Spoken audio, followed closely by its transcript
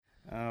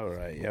All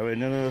right. Y'all ready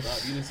to know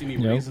this? You didn't see me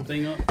raise the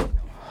thing up?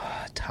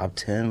 Top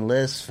 10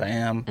 list,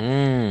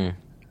 fam.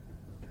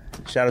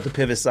 Shout out to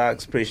Pivot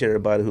Socks. Appreciate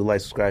everybody who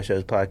likes, subscribe, share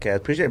this podcast.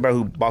 Appreciate everybody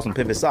who bought some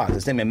Pivot Socks. They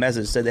sent me a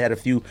message, said they had a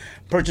few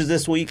purchases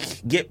this week.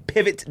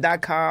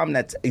 GetPivot.com.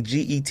 That's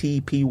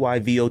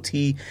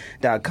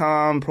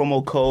GetPivot.com.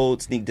 Promo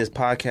code Sneak This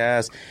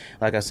Podcast.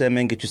 Like I said,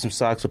 man, get you some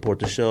socks. Support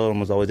the show.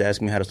 Everyone's always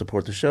asking me how to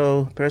support the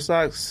show. Pair of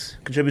socks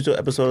contribute to an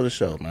episode of the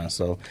show, man.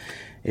 So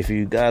if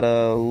you got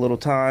a little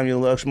time, you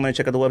little extra money,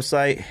 check out the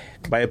website.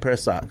 Buy a pair of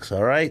socks.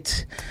 All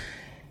right.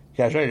 You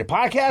guys ready to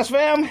podcast,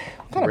 fam?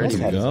 What kind Ready of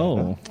to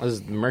go. This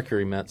is the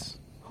Mercury Mets.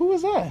 Who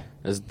was that?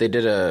 They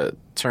did a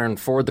turn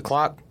forward the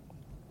clock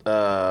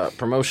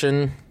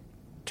promotion.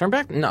 Turn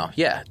back? No,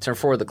 yeah. Turn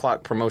forward the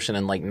clock promotion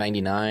in like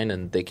 99,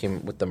 and they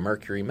came with the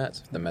Mercury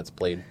Mets. The Mets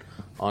played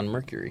on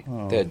Mercury.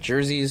 Oh. They had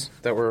jerseys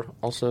that were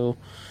also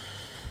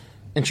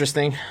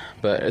interesting,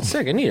 but it's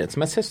sick. I need it. It's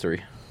Mets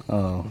history.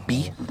 Oh.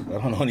 B. I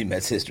don't know any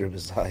Mets history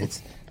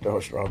besides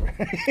Darryl Strawberry.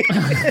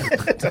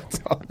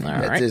 That's all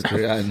Mets right.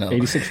 history I know.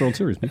 86 World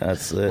Series, man.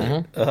 That's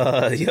it.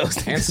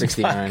 And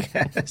 69.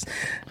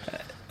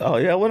 Oh,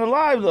 yeah, I went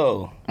alive,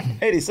 though.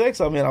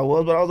 86, I mean, I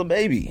was, but I was a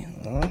baby.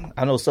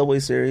 I know Subway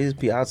Series,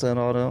 Piazza and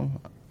all them.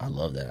 I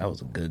love that. That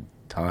was a good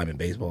time in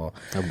baseball.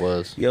 It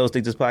was. Yo,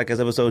 Think This Podcast,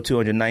 episode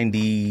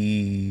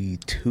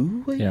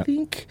 292, I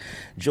think.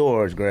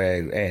 George,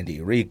 Greg,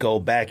 Andy, Rico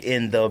back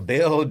in the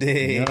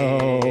building.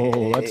 Yo,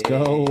 let's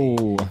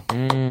go.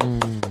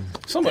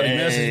 Somebody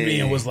messaged me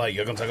and was like,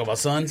 "You're gonna talk about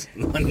Suns?"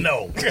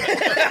 No.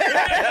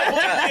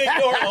 We'll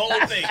ignore the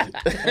whole thing.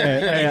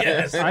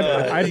 Yes.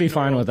 I'd be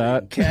fine with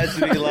that. Cats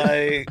be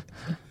like,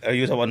 are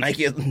you talking about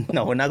Nike?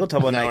 No, we're not going to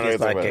talk about Nike's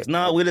podcast.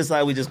 No, we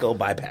decide we just go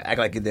bypass. Act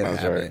like it didn't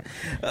happen.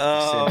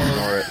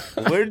 Ignore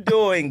it. We're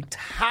doing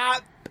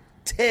top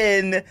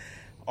 10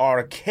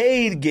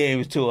 arcade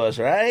games to us,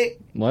 right?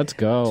 Let's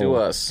go. To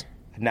us.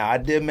 Now, I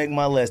did make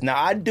my list.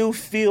 Now, I do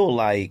feel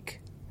like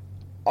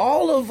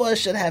all of us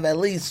should have at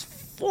least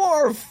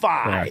 4 or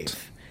 5. Correct.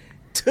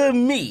 To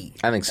me.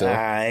 I think so. All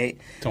right.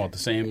 Talking about the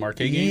same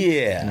arcade game?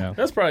 Yeah.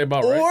 That's probably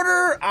about right.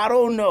 Order, I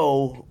don't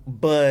know,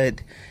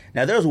 but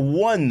now there's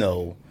one,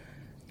 though.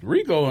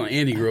 Rico and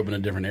Andy grew up in a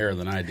different era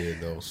than I did,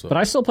 though. So. But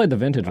I still played the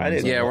vintage ones.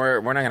 didn't. Yeah, we're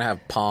not gonna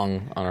have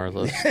Pong on our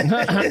list.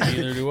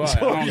 Neither do I. I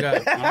don't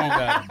got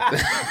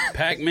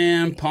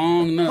Pac-Man,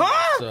 Pong, none of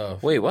that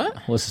stuff. Wait, what?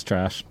 This is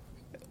trash.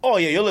 Oh,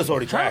 yeah, your list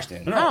already trashed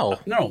then. No.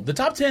 No, the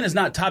top 10 is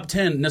not top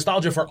 10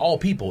 nostalgia for all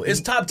people. It's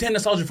top 10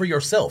 nostalgia for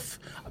yourself.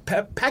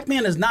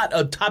 Pac-Man is not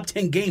a top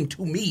 10 game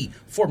to me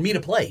for me to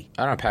play.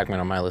 I don't have Pac-Man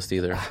on my list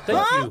either. Thank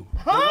you.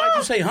 Well, why'd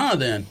you say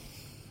then?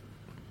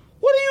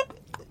 What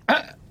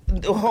are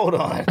you... hold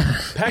on.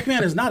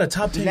 Pac-Man is not a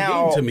top 10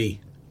 Now- game to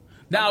me.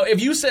 Now, if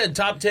you said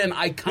top 10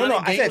 iconic No,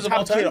 I said games of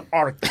all top 10 time,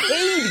 arcade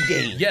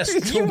games. yes,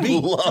 to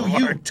me,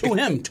 to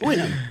him.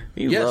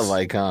 You Yes. love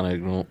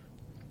iconic.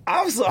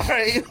 I'm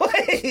sorry.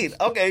 Wait.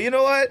 Okay, you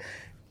know what?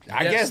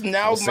 I Yes. guess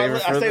now, save it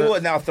I for say the-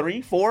 what, now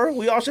 3, 4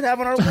 we all should have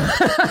on our list?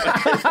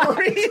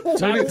 3?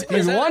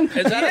 Is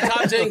that a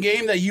top 10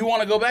 game that you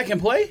want to go back and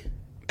play?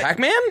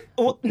 Pac-Man?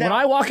 Well, When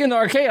I walk in the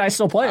arcade, I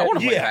still play it.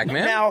 wanna play yeah,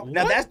 Pac-Man.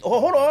 now that's...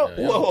 hold on.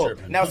 Yeah, Whoa. I'm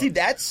tripping. Now, see,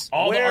 that's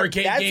All where... the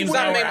arcade that's games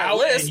where- that made were my out,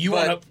 list, and you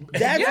but- want to...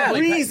 That's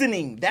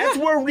reasoning. That's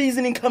where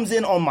reasoning comes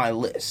in on my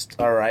list.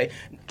 All right,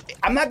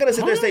 I'm not gonna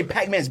sit there and say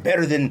Pac-Man's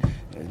better than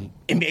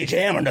NBA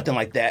Jam or nothing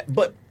like that.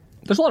 But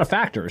There's a lot of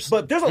factors.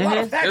 there's a lot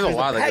of factors. There's a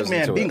lot of that goes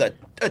Pac-Man into being it.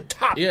 a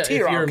top Yeah,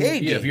 tier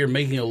arcade game. if you're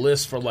making a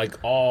list for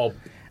like all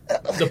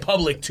the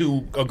public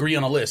to agree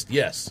on a list,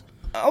 yes.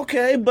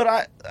 Okay, but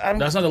I'm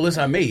That's not the list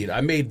I made.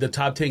 I made the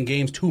top 10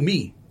 games to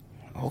me.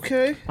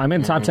 okay. I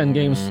made top 10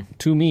 games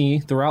to me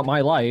throughout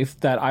my life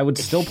that I would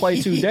still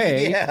play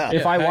today Yeah.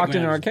 if I walked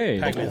in an Pac-Man's-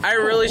 arcade. Pac-Man's I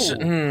really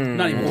should.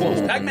 not even close.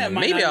 Pac-Man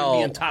might Maybe not even I'll-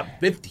 be in top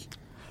 50.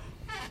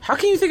 How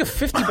can you think of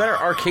 50 better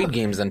arcade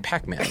games than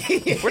Pac-Man?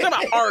 We're talking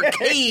about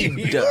arcade.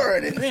 You're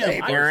an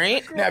insane. All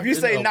right. Now, if you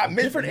say No, not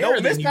miss, different no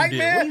era miss than you did.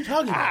 Pac-Man, What are you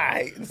talking about?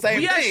 Alright, same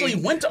We thing. actually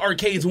went to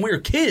arcades when we were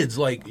kids.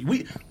 Like,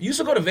 we used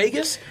to go to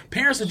Vegas.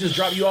 Parents would just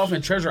drop you off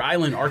in Treasure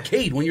Island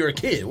arcade when you were a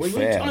kid. What are you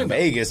talking Yeah, about?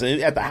 Vegas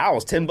at the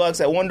house,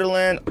 $10 at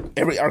Wonderland.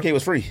 Every arcade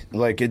was free.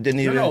 Like it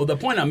didn't even. No, the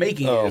point I'm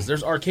making is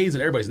there's arcades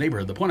in everybody's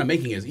neighborhood. The point I'm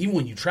making is even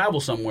when you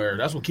travel somewhere,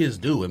 that's what kids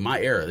do in my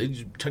era. They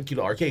just take you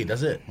to arcade.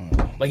 That's it.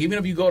 Like even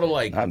if you go to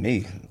like Not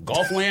me.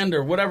 Golf Land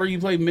or whatever you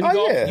play mini Oh,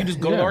 golf, yeah. you just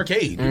go to the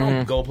arcade. You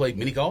don't go play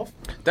mini golf.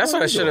 That's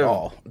what I should it have.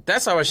 all.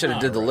 That's how I should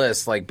have did the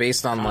list. Like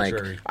based on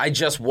Contrary. like I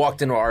just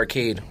walked into an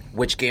arcade.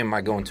 Which game am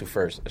I going to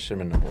first? I should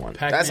have been number one.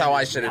 Pac-Man That's how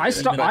I is- should have. I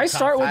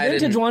start with I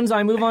vintage didn't- ones.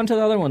 I move on to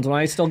the other ones when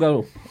I still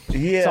go.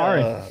 Yeah,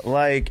 Sorry.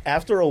 like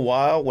after a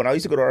while, when I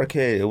used to go to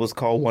arcade, it was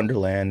called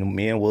Wonderland.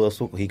 Me and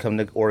Willis, he come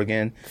to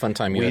Oregon. Fun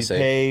Time We'd USA.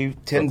 pay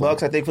 $10,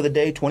 Brooklyn. I think, for the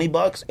day,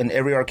 $20, and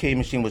every arcade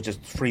machine was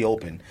just free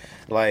open.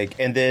 Like,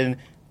 and then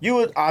you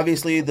would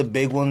obviously the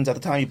big ones at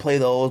the time you play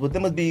those, but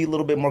them would be a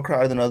little bit more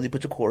crowded than others. You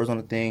put your quarters on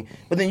the thing,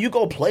 but then you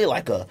go play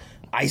like a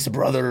Ice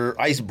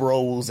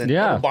Bros, and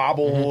Yeah.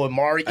 Bobble and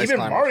Mario. Ice Even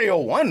Climbers. Mario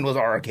 1 was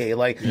arcade.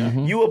 Like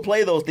you would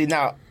play those things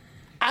now.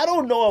 I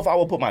don't know if I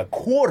would put my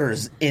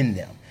quarters in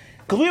them.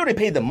 Because we already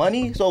paid the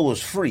money, so it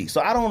was free.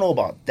 So I don't know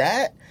about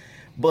that.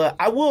 But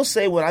I will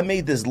say when I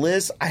made this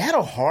list, I had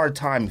a hard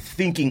time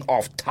thinking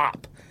off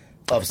top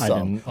of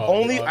some.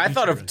 I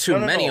thought of too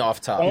many off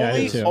top.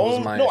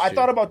 I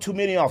thought about too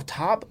many off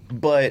top,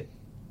 but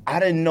I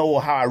didn't know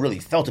how I really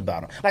felt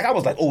about them. Like, I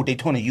was like, oh,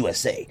 Daytona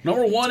USA.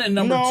 Number 1 and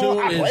number 2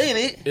 I played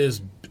it.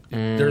 is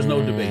there's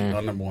no debate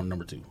on number 1 and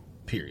number 2.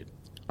 Period.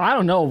 I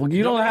don't know.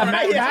 You don't have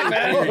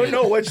I don't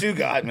know what you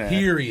got, man.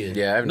 Period.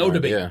 Yeah, I have no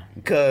debate. idea.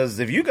 Because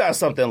if you got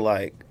something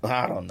like,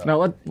 I don't know.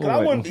 No, I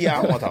don't want to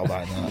talk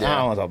about it. I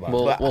don't want to talk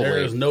about it. There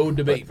is no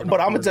debate.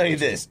 But I'm going to tell you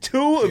this.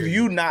 both of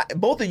you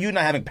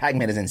not having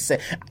Pac-Man is insane.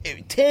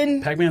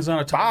 10, Pac-Man's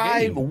not a top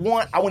 5, game.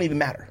 1, I wouldn't even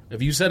matter.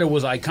 If you said it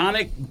was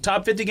iconic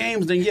top 50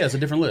 games, then yeah, it's a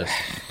different list.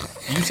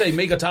 You say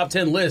make a top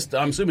 10 list,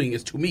 I'm assuming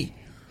it's to me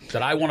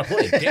that I want to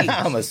play games.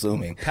 I'm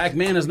assuming.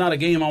 Pac-Man is not a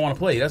game I want to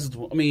play.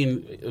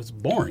 It's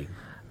boring.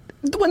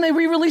 When they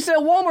re-released it at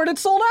Walmart, it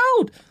sold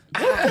out.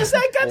 What has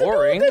that got to do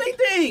with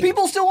anything?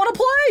 People still want to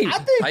play. I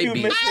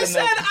think I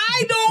said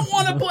I don't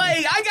want to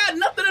play. I got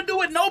nothing to do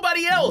with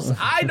nobody else.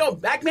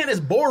 Pac-Man is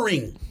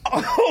boring.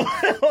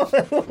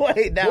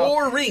 Wait, now.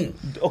 Boring.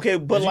 Okay,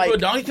 but Did you put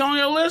Donkey Kong on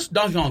your list?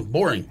 Donkey Kong,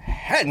 boring.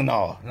 Heck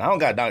no. I don't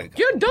got Donkey Kong.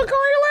 You had Donkey Kong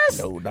on your list?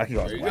 No, Donkey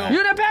Kong's There you whack.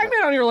 You had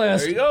Pac-Man on your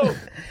list. There you go.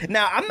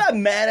 Now, I'm not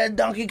mad at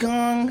Donkey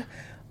Kong,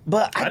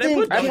 but I didn't think...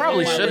 put Donkey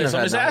probably Kong on my shouldn't list. have I'm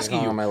had just Donkey asking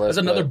Kong you. on my list, That's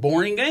another but-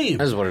 boring game.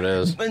 This is what it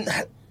is.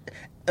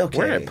 Okay.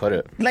 Where did I put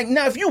it? Like,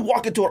 now, if you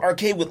walk into an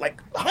arcade with,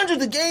 like,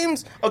 hundreds of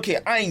games, okay,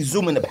 I ain't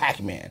zooming to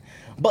Pac-Man.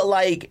 But,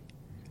 like,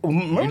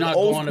 remember not the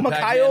old going to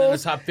Pac-Man in the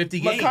top 50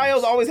 games.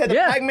 Mikhail's always had the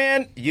Yeah.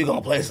 Pac-Man. You're going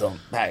to play some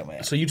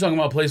Pac-Man. So you talking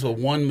about a place with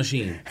one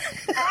machine?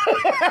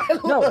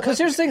 No, because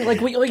here's the thing.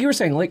 Like you were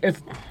saying,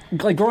 if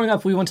growing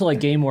up, we went to like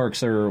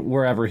GameWorks or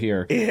wherever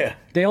here. Yeah.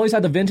 They always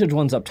had the vintage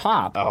ones up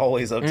top.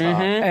 Always up top.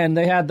 And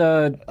they had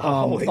the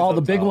Always all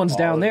the up big top, ones all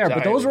down the there, but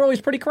giant those were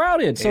always pretty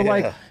crowded. So Yeah.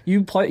 like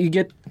you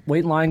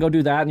wait in line, go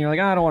do that, and you're like,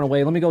 I don't want to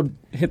wait. Let me go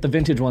hit the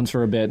vintage ones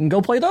for a bit and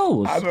go play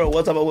those. I remember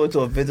one time I went to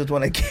a vintage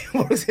one at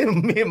GameWorks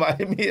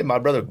and me and my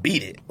brother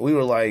beat it. We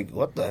were like,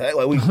 what the heck?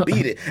 Like, we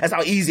beat it. That's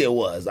how easy it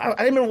was. I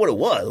didn't remember what it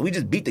was. We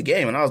just beat the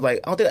game. And I was like,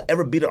 I don't think I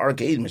ever beat an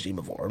arcade machine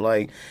before.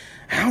 Like,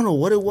 I don't know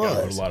what it That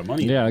was was. a lot of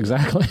money. Yeah,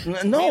 exactly.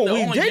 No, The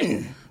we only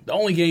didn't. The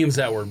only games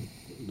that were,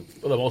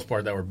 for the most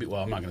part, I'm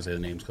not going to say the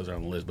names because they're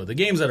on the list, but the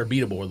games that are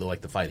beatable are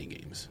the fighting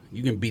games.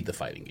 You can beat the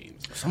fighting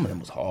games. Some of them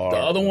was hard. The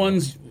other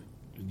ones,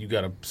 you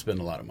got to spend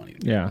a lot of money.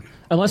 Yeah,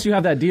 unless you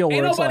have that deal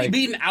Ain't where it's nobody like,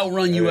 beating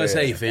Outrun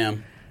USA,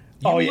 fam.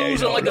 You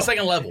lose on the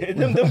second level.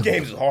 Them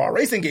games was hard.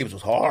 Racing games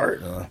was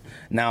hard.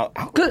 Now,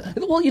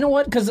 well, you know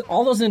what? Because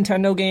all those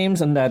Nintendo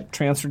games and that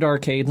transfer to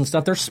arcades and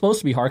stuff, they're supposed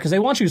to be hard because they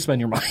want you to spend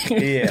your money.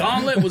 yeah.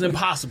 Gauntlet was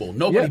impossible.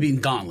 Nobody Yeah. beating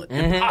Gauntlet.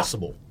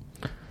 Impossible.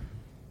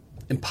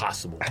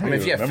 Impossible. I mean,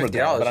 if you have $50,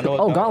 but I know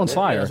Oh, Gauntlet's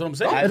fire. That's what I'm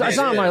saying. It's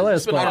not on my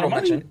list, Spend a lot but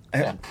of money.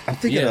 I'm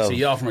thinking Yeah, of. so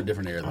y'all from a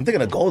different era. I'm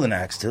thinking of Golden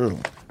Axe too.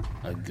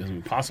 It's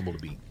impossible to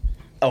beat.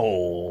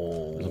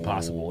 Oh, It's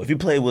impossible. If you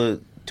play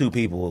with two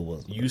people, it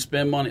was. You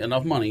spend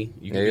enough money.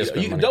 You can you beat,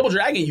 spend you can money. Double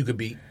Dragon. You could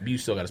beat, but you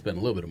still got to spend a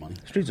little bit of money.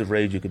 Streets of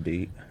Rage you could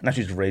beat. Not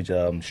Streets of Rage,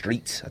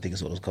 Streets, I think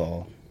is what it's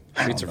called.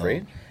 Streets of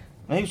Rage?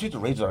 Maybe Streets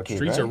of Rage was arcade.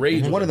 Streets right? of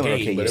Rage One was of a them game,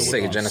 arcade. but it games.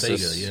 was Sega on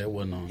Genesis. Sega. Yeah, it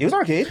wasn't on. It was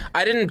arcade.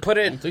 I didn't put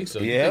I it. don't think so.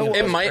 Yeah, You think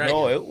it was might- Dragon.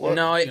 no, it was-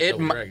 No, Just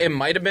Double it Dragon.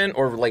 might have been,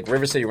 or like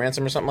River City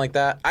Ransom or something like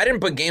that. I didn't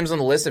put games on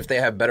the list if they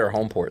have better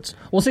home ports.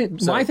 well, see,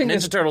 So my thing Ninja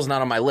is, Turtles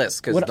not on my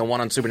list because the one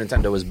on Super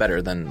Nintendo is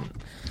better than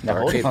the Now,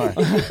 hold arcade. on.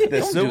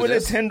 The Super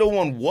this. Nintendo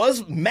one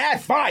was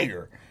mad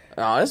fire.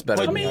 Oh, that's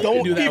better. But than mean, that. you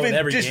don't do that with even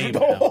every game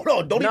now. hold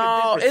on. Don't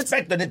No, even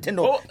disrespect the Nintendo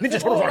Oh, Ninja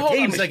Turtles hold on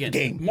arcade a second.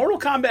 game. Mortal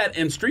Kombat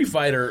and Street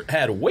Fighter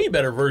had way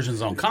better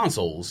versions on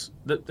consoles.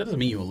 That doesn't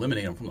mean you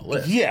eliminate them from the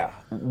list. Yeah.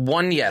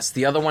 One, yes.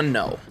 The other one,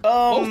 no.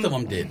 Both of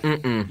them did.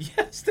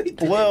 Yes, they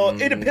did. Well,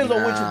 it depends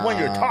on which one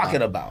you're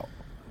talking about.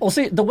 well,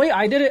 see, the way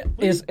I did it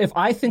is if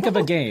I think of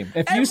a game,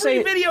 if you Every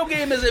say, video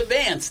game is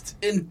advanced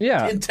in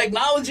Yeah. in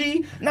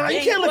technology. No,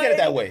 you can't look at it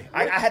that way.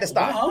 I had to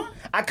stop. Huh?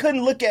 I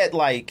couldn't look at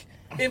like.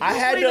 If I you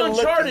had played to look.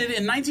 Uncharted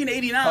in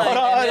 1989 Hold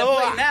on, and then hold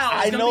play on. now,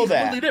 I it's gonna know be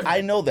completely that. different.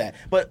 I know that.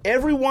 But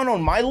everyone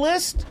on my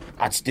list,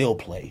 I'd still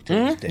play to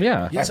this day.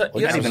 Yeah. Yes, Not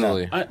yes, even a-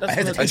 absolutely. a That's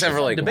hesitation. Except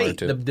for, like, one or debate.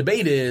 two. The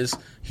debate is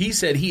he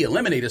said he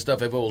eliminated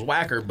stuff if it was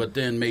whacker, but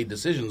then made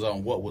decisions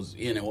on what was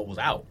in and what was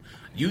out.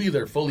 You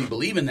either fully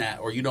believe in that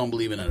or you don't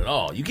believe in it at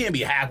all. You can't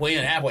be halfway in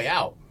and halfway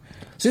out.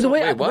 see the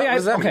way, wait, what? way What I,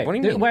 does that mean? okay, What do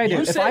you the mean? way I do You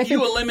it, if said I you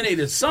think,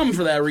 eliminated some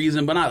for that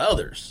reason, but not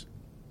others.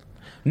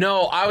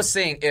 No, I was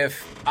saying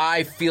if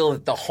I feel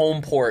that the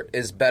home port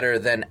is better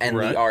than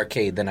Right. the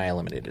arcade, then I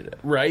eliminated it.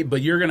 Right,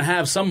 but you're going to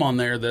have some on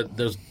there that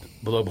the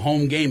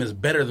home game is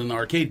better than the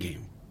arcade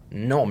game.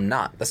 No, I'm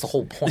not. That's the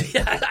whole point.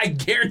 I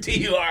guarantee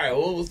you are.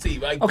 We'll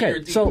see. I okay,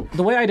 guarantee so you.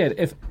 the way I did,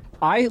 if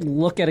I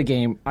look at a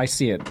game, I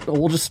see it.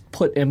 We'll just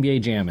put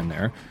NBA Jam in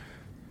there.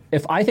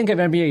 If I think of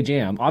NBA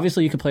Jam,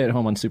 obviously you could play it at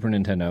home on Super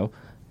Nintendo.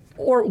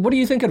 Or what do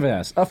you think of it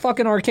as? A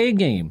fucking arcade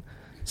game.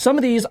 Some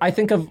of these I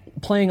think of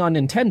playing on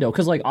Nintendo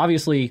because, like,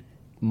 obviously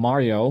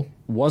Mario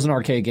was an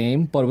arcade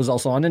game, but it was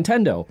also on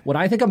Nintendo. When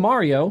I think of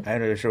Mario, I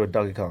know sure with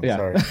Donkey Kong. Yeah.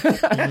 Sorry.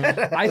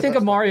 I think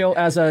of Mario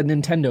as a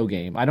Nintendo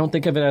game. I don't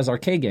think of it as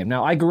arcade game.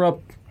 Now I grew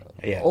up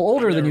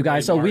older than you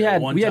guys, so I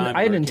had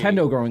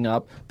Nintendo growing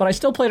up, but I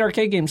still played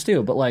arcade games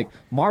too. But like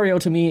Mario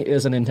to me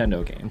is a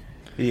Nintendo game.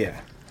 Yeah.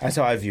 That's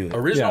how I view it.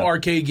 Original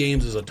arcade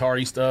games is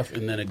Atari stuff,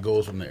 and then it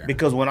goes from there.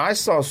 Because when I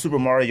saw Super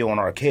Mario on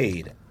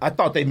arcade, I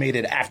thought they made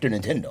it after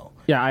Nintendo.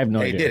 Yeah, I have no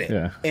They idea. did it.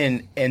 Yeah.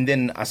 And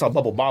then I saw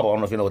Bubble Bobble. I don't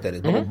know if you know what that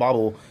is. Bubble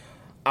Bobble,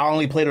 I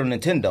only played it on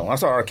Nintendo. I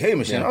saw an arcade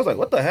machine. I was like,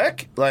 what the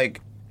heck? Like,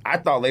 I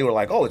thought they were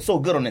like, oh, it's so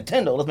good on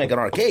Nintendo, let's make an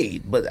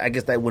arcade. But I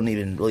guess that wouldn't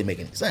even really make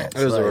any sense.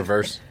 It was like, the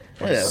reverse.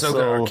 Yeah, So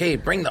good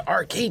arcade. Bring the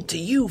arcade to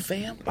you,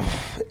 fam.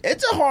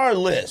 It's a hard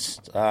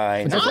list.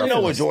 I don't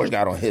know what George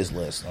got on his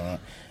list.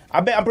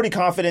 I'm pretty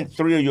confident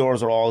 3 of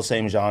yours are all the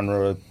same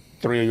genre.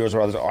 3 of yours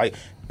are all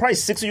probably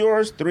 6 of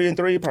yours, 3 and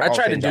 3. I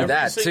tried to do genre.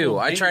 that too.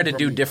 I tried to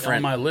do different.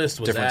 On my list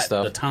was different at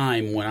stuff. the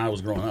time when I was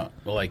growing up.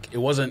 Like it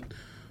wasn't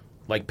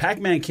like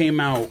Pac-Man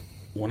came out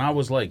when I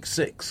was like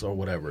 6 or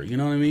whatever. You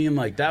know what I mean?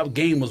 Like that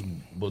game was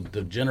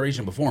the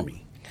generation before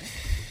me.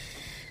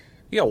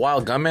 You got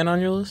Wild Gunman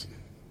on your list?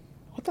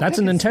 That's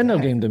a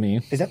Nintendo game to me.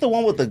 Is that the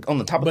one with the on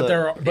the top But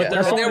of the?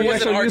 there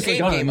was an arcade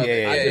game. I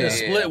did a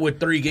split with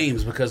 3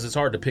 games because it's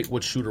hard to pick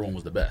which shooter one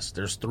was the best.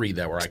 There's 3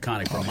 that were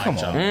iconic from my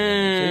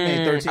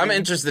childhood. I'm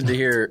interested to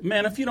hear.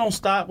 Man, if you don't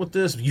stop with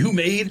this,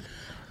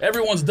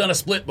 everyone's done a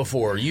split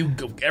before.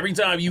 Every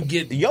time you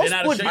get Yo been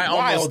out of split shape,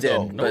 I almost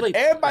did, No, but like,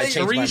 everybody I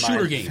changed my 3 shooter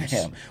mind. games.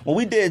 Damn. When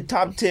we did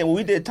top 10,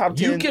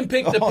 You can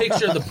pick the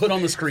picture to put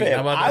on the screen.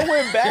 How about that? I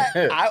went back.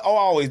 I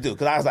always do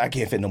because I was like, I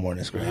can't fit no more on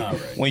the screen. All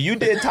right. When you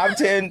did top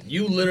 10,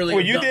 You literally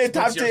when you done did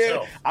top splits 10,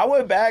 yourself. I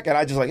went back and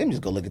I just like, let me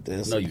just go look at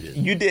this. No, you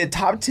didn't. You did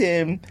top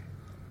 10.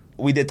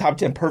 We did top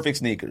 10 perfect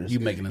sneakers.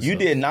 You making this You up.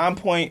 did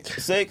 9.6,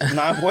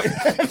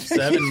 9.7.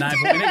 7,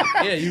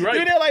 9.8. Yeah, you're right.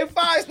 You did like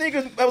 5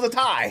 sneakers. That was a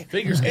tie.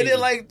 Figure And skating. then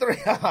like 3.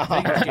 All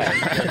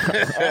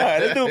right,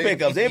 let's do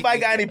pickups. Anybody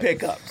got any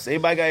pickups?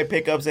 Anybody got any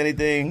pickups?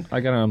 Anything? I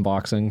got an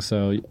unboxing,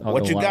 so I'll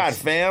What go you got,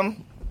 last.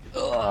 fam?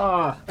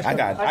 I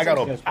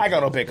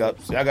got no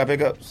pickups. Y'all got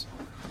pickups?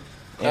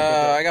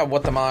 I got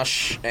What the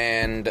Mosh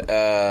and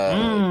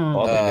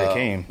All things that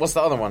came. what's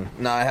the other one?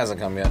 No, it hasn't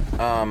come yet.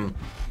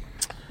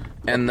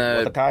 And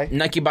What the Kai?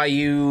 Nike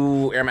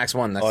Bayou Air Max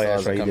 1. That's Oh, yeah, still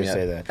that's right. hasn't You come did yet.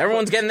 say that.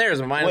 Everyone's getting theirs,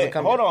 but mine Wait, hasn't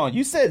come hold yet. on.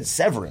 You said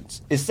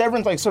Severance. Is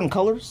Severance like certain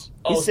colors?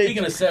 Oh, You said-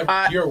 speaking of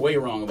Seven, you're way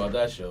wrong about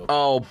that show.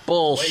 Oh, Way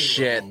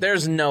bullshit. wrong.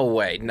 There's no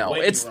way. No,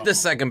 Way it's wrong. the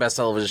second best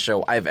television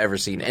show I've ever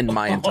seen in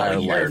my entire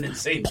You're an life.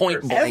 insane Point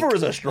person. blank. Ever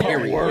is a strong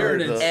period. word.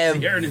 You're an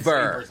Ever. insane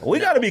person. We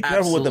got to be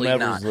careful with them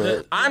Absolutely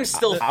evers. not. I'm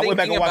still I went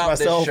back thinking and watched about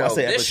this myself. I show.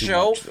 say ever This too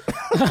show,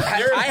 much.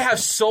 I have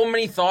so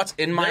many thoughts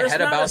in my There's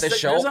head not about a this si-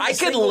 show. there's not a I could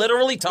single-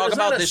 literally talk there's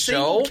about not a this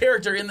single show.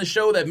 character in the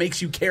show that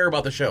makes you care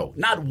about the show.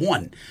 Not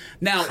one.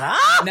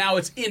 Now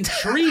it's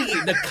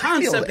intriguing. The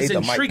concept ate is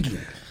the mic. intriguing.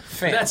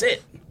 Fam. That's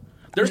it.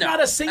 There's No,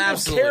 not a single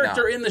absolutely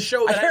character not. in the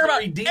show I that care has a about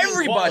redeeming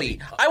everybody.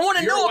 quality. I want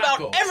to You're know wacko.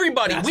 about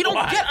everybody. That's We don't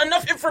why. get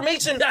enough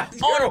information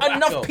You're on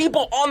enough wacko.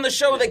 people on the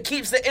show that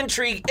keeps the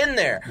intrigue in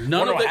there. I None want to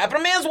know of what the- happened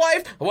to man's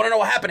wife. I want to know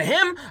what happened to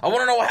him. I want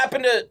to know what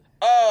happened to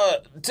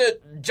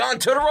John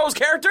Turturro's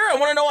character. I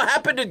want to know what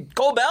happened to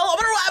Cole Bell. I want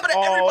to know what happened to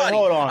everybody.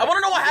 hold on. I want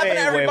to know what happened to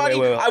Wait, everybody.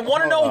 wait. I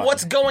want to Hold know on.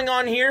 what's going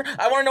on here.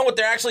 I want to know what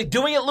they're actually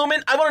doing at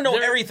Lumen. I want to know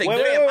everything. Wait,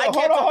 Damn, I hold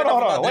can't on, talk enough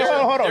hold on. about Wait, this.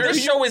 hold on.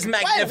 This show is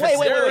magnificent.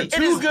 wait. It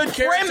Two is good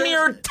characters.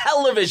 premier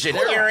television,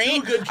 There are Gary.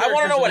 two good I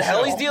want to know what characters in the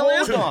Helly's show. deal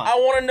is. Hold on. I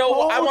want to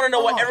know. I Hold want to know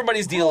what on.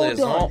 everybody's deal Hold is.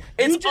 on.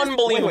 It's You just-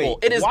 unbelievable. wait.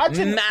 It is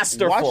Watching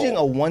masterful.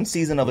 a one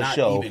season of a Not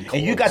show, even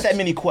and you close. got that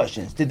many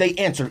questions. Did they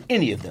answer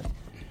any of them?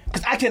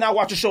 Because I cannot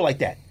watch a show like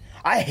that.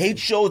 I hate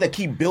shows that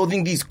keep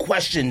building these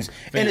questions,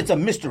 and it's a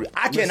mystery.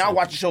 I cannot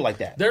watch a show like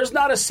that. There's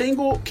not a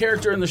single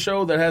character in the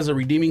show that has a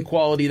redeeming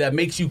quality that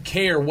makes you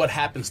care what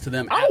happens to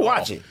them. I'll at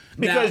watch all. it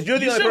because Now, you're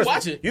the you only should person.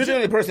 Watch it. You're the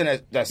only person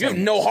that's You have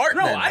no heart.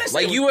 No, then. I didn't say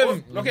like it you was-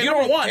 have. okay, you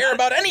number don't one, care I-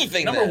 about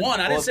anything. Number then. one,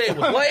 I didn't say it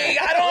was. Like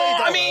I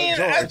don't. I mean,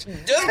 George.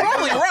 that's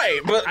probably right.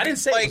 But I didn't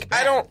say it was like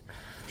bad. I don't.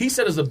 He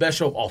said it's the best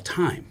show of all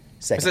time.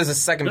 Second. This is the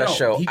second No, best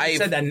show. He I've-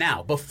 said that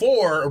now.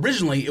 Before,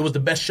 originally, it was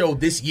the best show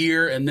this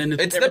year, and then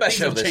It's the best everything's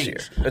show this changed.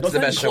 year. It's No, the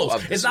not best even show close.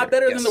 of this It's not year,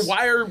 better than yes. the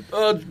Wire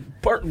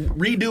part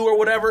redo or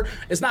whatever.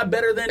 It's not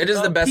better than It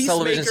is the best Peacemaker.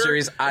 television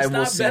series I It's will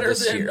not see better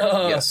this than, year.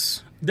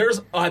 Yes.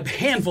 There's a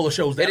handful of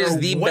shows that It is are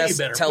the way best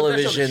better. Put that show to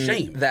television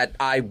shame. that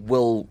I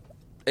will.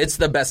 It's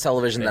the best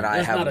television that I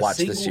There's not have a watched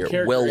this single year.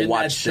 character Will in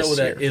watch that show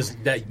this year.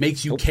 that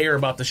makes you care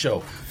about the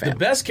show. The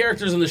best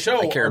characters in the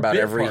show I care are about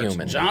bit every parts.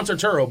 human. John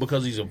Turturro,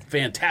 because he's a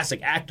fantastic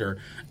actor,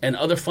 and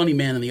other funny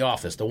man in the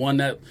office, the one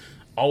that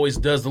always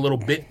does the little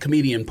bit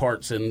comedian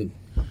parts. And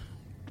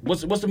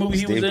what's the movie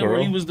he was Steve in where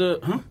Carell? he was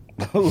the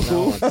No, it's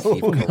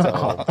Steve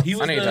Carell. he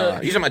was I know you're talking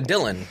about. You're talking about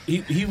Dylan.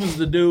 he was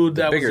the dude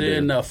that was bigger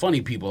in dude.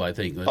 Funny People, I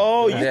think.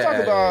 Oh, you Yeah,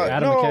 talk about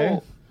Adam no.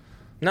 McKay?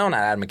 No, not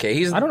Adam McKay.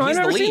 He's I don't know. He's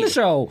I've never the lead. seen the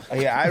show.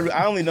 Yeah,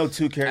 I only know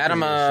two characters.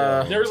 Adam, in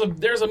the show.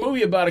 There's a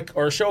movie about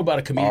or a show about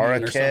a comedian or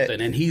Arquette. something,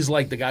 and he's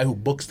like the guy who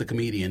books the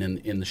comedian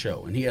in the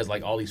show, and he has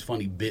like all these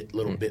funny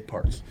little bit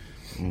parts.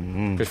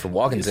 Christopher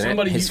Walken's in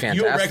it. He's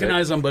fantastic. You'll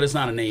recognize him, but it's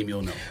not a name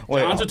you'll know.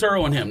 John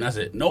Turturro and him. That's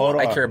it.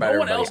 I care about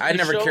everybody. I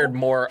never cared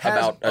more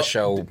about a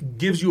show.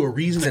 Gives you a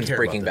reason since to care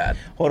Breaking about Bad.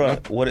 Hold on.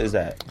 What is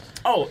that?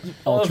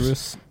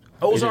 Ultras.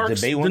 Ozarks,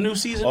 the new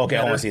season. Okay,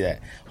 I want to see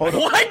that. Hold on.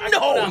 What?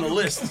 No. On the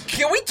list.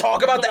 Can we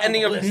talk about the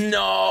ending of?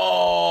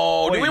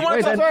 No. Do we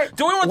want to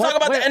talk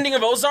about the ending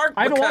of Ozark?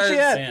 I haven't watched it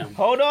yet. Damn.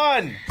 Hold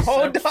on.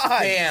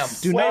 Damn.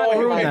 Do not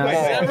ruin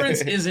that.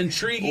 Severance is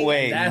intriguing.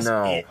 Wait, that's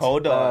it.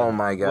 Hold on. Oh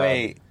my god.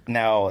 Wait.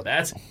 Now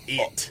that's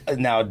it.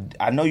 Now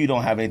I know you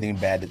don't have anything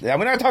bad. I'm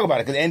not talk about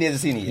it because Andy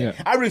hasn't seen it yet.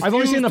 Yeah. I refuse I've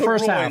only seen the to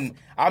first ruin,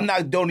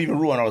 half. Don't even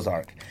ruin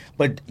Ozark,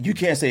 but you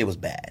can't say it was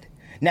bad.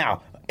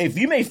 Now, if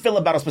you may feel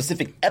about a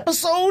specific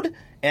episode,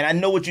 and I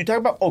know what you're talking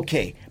about,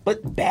 okay,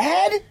 but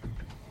bad.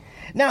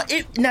 Now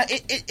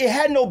it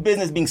had no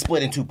business being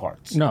split in two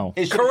parts. No,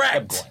 it should have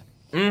kept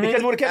going.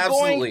 Because when it kept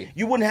going,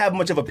 you wouldn't have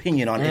much of an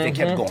opinion on it if it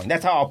kept going.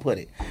 That's how I'll put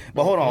it.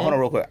 But hold on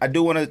real quick. I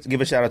do want to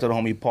give a shout out to the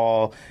homie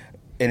Paul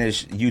in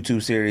his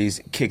YouTube series,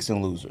 Kicks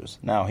and Losers.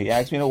 Now, he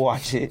asked me to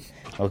watch it,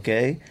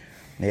 okay?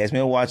 He asked me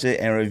to watch it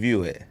and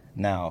review it.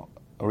 Now,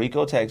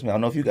 Rico texted me. I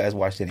don't know if you guys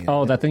watched any of it.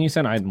 Oh, that thing you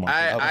sent?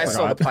 I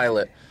saw the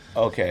pilot.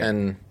 Okay.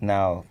 And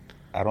now,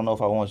 I don't know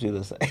if I want you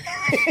to say.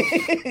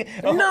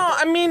 No,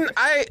 I mean,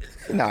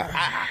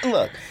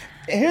 look,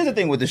 here's the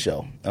thing with the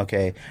show,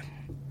 okay?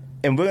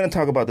 And we're going to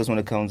talk about this when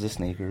it comes to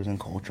sneakers and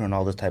culture and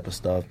all this type of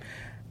stuff.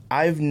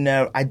 I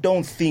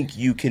don't think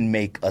you can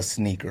make a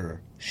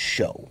sneaker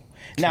show.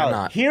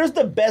 Now, here's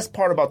the best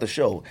part about the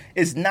show.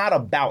 It's not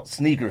about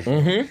sneakers.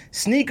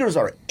 Sneakers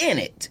are in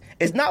it.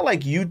 It's not like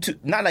YouTube,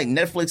 not like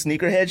Netflix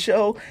sneakerhead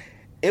show.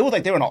 It was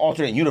like they were in an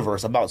alternate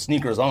universe about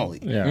sneakers only.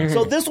 Yeah.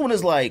 So this one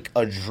is like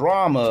a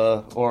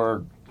drama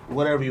or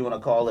whatever you want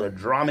to call it, a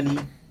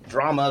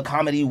drama,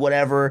 comedy,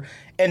 whatever.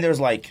 And there's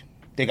like,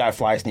 they got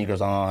fly sneakers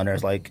on.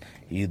 There's like,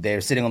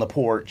 they're sitting on the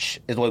porch.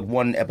 It's like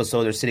one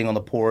episode they're sitting on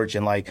the porch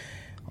and like,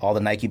 all the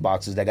Nike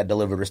boxes that got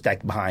delivered are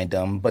stacked behind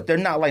them. But they're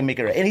not like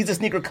making it. And he's a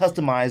sneaker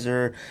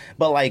customizer.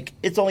 But like,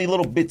 it's only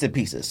little bits and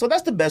pieces. So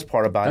that's the best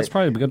part about it. That's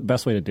probably the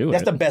best way to do it.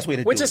 That's the best way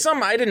to do it. Which is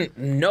something I didn't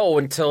know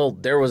until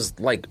there was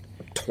like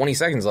 20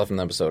 seconds left in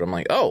the episode. I'm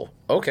like, oh,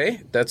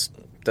 okay. That's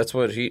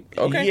what he...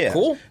 Okay, yeah.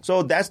 Cool.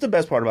 So that's the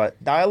best part about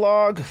it.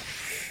 Dialogue,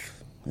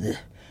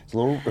 it's a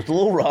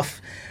little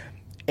rough.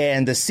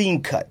 And the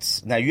scene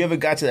cuts. Now, you haven't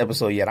got to the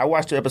episode yet. I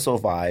watched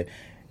episode 5.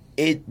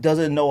 It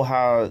doesn't know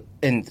how,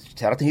 and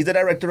shout out to he's the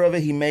director of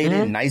it. He made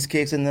it. Nice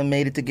Kicks and them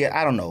made it together.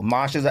 I don't know.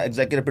 Mosh is the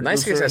executive producer.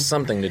 Nice Kicks has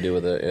something to do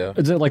with it. Yeah.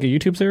 Is it like a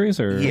YouTube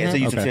series or? Yeah, it's a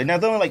YouTube series. Now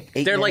they're only like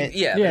 8 minute,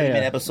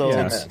 minute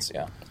episodes.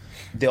 Yeah.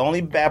 The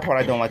only bad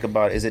part I don't like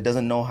about it is it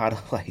doesn't know how to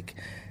like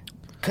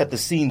cut the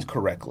scenes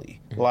correctly.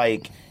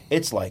 Like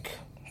it's like,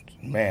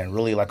 man,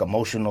 really like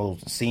emotional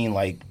scene.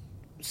 Like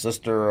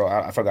sister,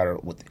 I forgot her.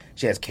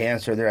 She has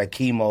cancer. They're at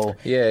chemo.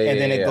 And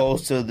then it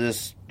goes to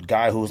this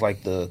guy who's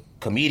like the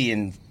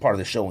comedian part of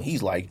the show, and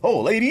he's like,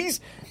 "Oh, ladies,"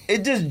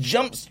 it just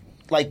jumps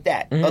like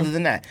that. Other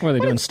than that, what are they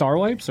doing? Star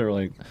wipes or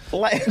like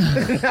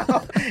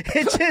no,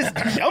 it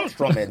just jumps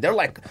from it. They're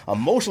like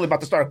emotionally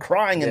about to start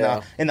crying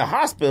in the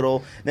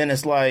hospital. Then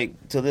it's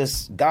like to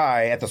this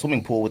guy at the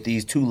swimming pool with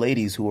these 2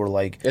 ladies who are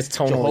like it's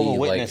totally Jehovah's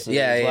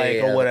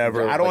Witnesses, or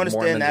whatever. I don't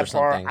understand that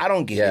part. I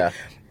don't get it.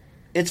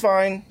 It's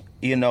fine.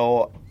 You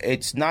know,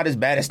 it's not as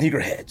bad as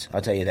Sneakerheads.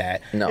 I'll tell you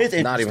that. No, it's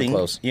not even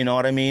close. You know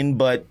what I mean?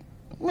 But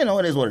you know,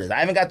 it is what it is. I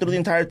haven't got through the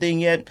entire thing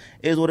yet.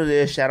 It is what it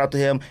is. Shout out to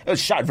him. It was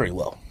shot very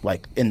well.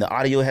 Like, in the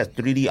audio, it has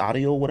 3D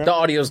audio, whatever. The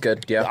audio's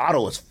good, yeah. The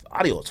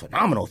audio is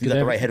phenomenal if you got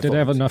the right headphones. Did they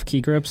have enough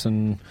key grips?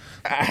 And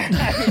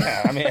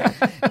yeah, I mean,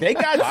 they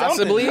got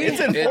possibly.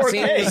 Something.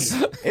 It's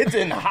in 4K. It's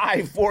in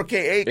high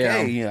 4K, 8K.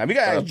 Yeah. You know, we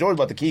got to ask George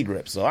about the key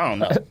grips, so I don't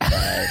know.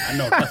 I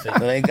know nothing. So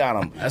they got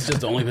them. That's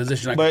just the only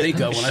position I can think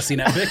of when I seen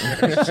that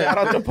picture. Shout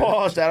out to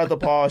Paul. Shout out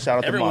to Mosh.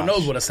 Everyone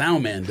knows what a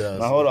sound man does.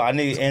 Now, hold on. I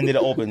need Andy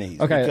to open these.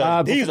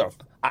 Okay. These are...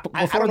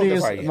 Before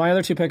these, my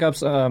other 2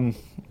 pickups,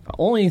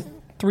 only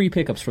 3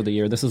 pickups for the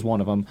year. This is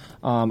one of them.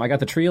 I got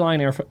the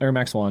Treeline Air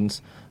Max 1s.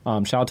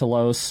 Shout out to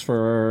Los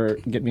for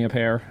getting me a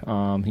pair.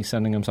 He's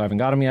sending them, so I haven't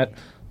got them yet.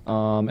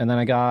 And then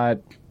I got...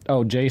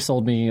 Oh, Jay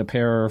sold me a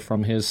pair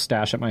from his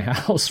stash at my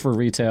house for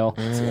retail.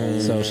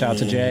 So shout out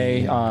to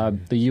Jay.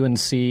 The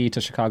UNC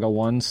to Chicago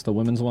ones, the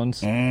women's ones.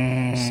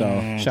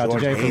 So shout out to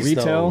Jay for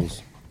retail.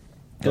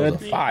 Good.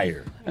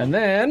 Fire. And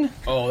then...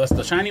 Oh, that's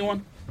the shiny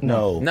one?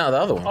 No, the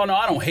other one. Oh, no,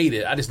 I don't hate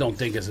it. I just don't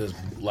think it's as,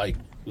 like...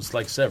 It's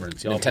like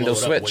Severance. Y'all Nintendo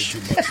Switch.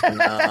 Way too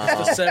much.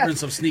 It's the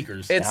Severance of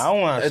sneakers. I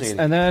don't want to see it.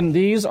 And then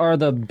these are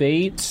the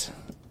Bait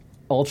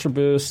Ultra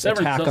Boost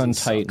Severance Attack on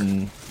suck.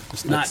 Titan.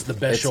 It's not the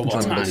best show of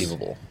all time.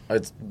 Unbelievable.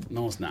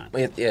 No, it's not.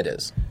 It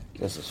is.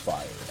 This is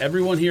fire.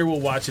 Everyone here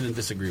will watch it and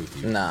disagree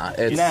with you. Nah,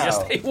 it's... Now, Yes,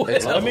 they will.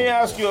 let me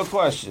ask you a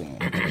question.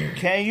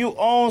 Can you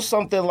own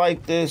something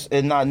like this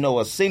and not know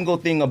a single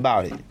thing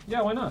about it?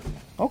 Yeah, why not?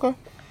 Okay.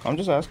 I'm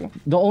just asking.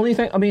 The only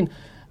thing, I mean...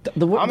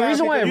 The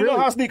reason why I really, you know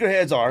how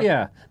sneakerheads are.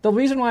 Yeah. The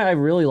reason why I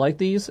really like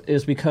these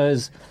is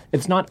because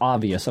it's not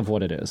obvious of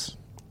what it is.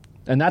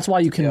 And that's why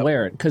you can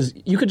wear it, because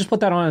you could just put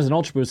that on as an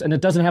Ultra Boost, and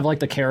it doesn't have like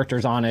the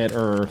characters on it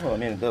or. Well, I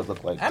mean, it does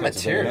look like that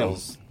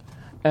materials.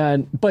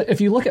 But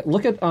if you look at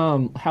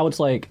how it's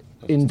like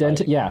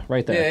indented,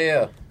 right there.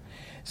 Yeah.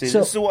 See,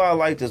 this is why I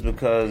like this,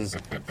 because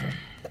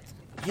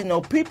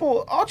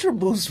people Ultra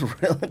Boost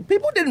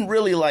people didn't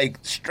really like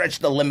stretch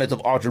the limits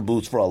of Ultra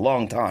Boost for a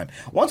long time.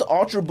 Once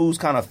Ultra Boost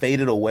kind of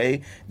faded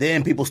away,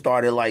 then people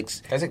started like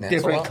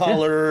different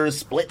colors,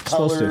 split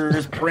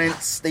colors,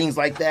 prints, things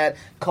like that.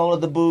 Color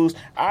the boost.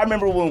 I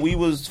remember when we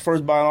was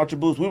first buying Ultra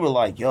Boost, we were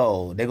like,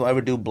 "Yo, they gonna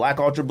ever do black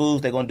Ultra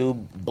Boost? They gonna do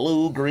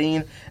blue,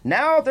 green?"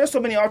 Now there's so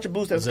many Ultra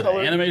Boosts that's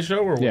colored. Is it an anime show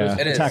or what? Yeah,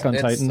 Attack on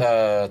Titan.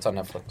 It's on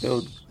Netflix.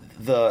 Dude,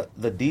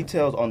 the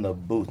details on the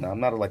boost. Now I'm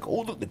not like,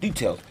 oh, look the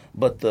details,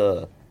 but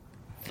the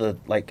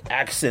like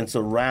accents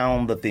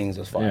around the things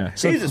is fire. Yeah.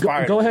 So these is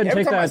fire. Go ahead and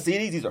Every take time that. I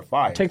see these are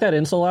fire. Take that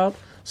insole out.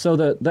 So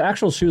the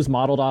actual shoe's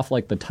modeled off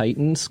like the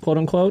Titans, quote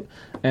unquote,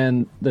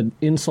 and the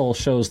insole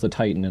shows the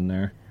Titan in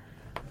there.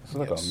 It's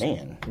like a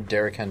man.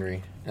 Derrick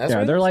Henry.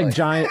 They're like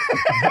giant.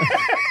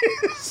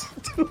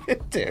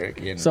 Stupid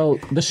Derrick. So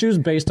the shoe's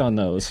based on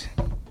those.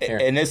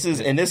 And this is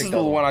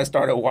the one I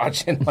started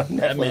watching on Netflix.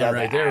 That man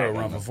right there will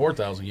run for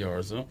 4,000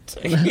 yards. Huh?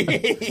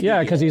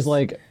 Yeah, because he's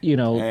like,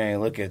 hey,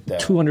 look at that.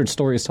 200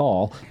 stories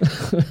tall.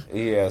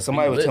 Yeah,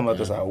 somebody was telling me about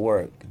this at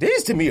work.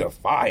 These to me are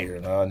fire.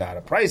 Now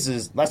the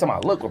prices, last time I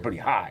looked, were pretty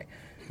high.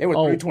 They were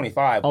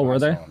 $325. Oh, were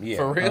they? Yeah.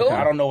 For real? Okay.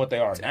 I don't know what they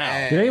are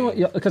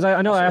now. Because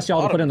I know I asked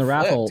y'all to put in the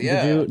raffle.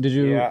 Yeah. Did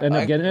you end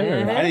up getting it?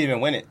 Or? I didn't even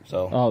win it.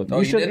 So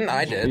You didn't?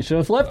 I did. You should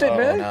have flipped it,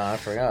 man. No, I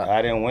forgot.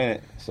 I didn't win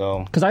it.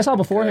 So because I saw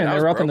beforehand I they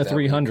was were up in the broke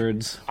that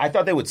 300s. I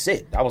thought they would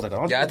sit. I was like,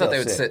 I thought they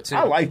would sit too.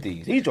 I like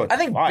these. These joints I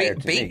think fire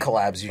bait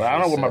collabs usually. But I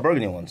don't know where my sit.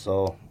 burgundy ones.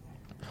 So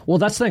Well,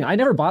 that's the thing. I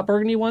never bought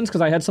burgundy ones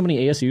because I had so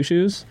many ASU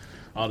shoes.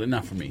 Oh, they're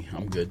not for me.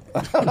 I'm good.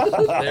 They're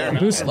not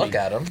for Look me.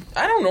 at them.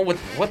 I don't know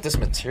what this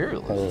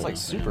material is. It's like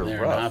super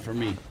They're rough. not for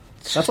me.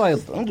 That's why.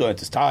 them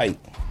joints is tight.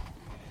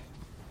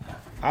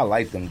 I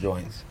like them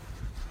joints.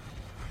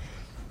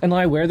 And when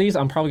I wear these,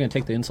 I'm probably gonna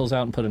take the insoles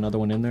out and put another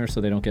one in there so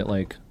they don't get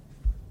like.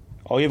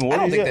 Oh, you haven't worn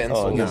I don't these think yet? the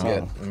insole no. is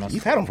good.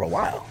 You've had them for a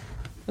while.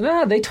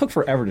 Nah, they took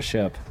forever to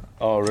ship.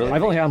 Oh, really?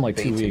 I've only had them like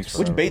Bait 2 takes weeks.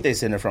 forever. Which bait they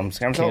send it from?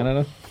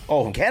 Canada.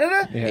 Oh, from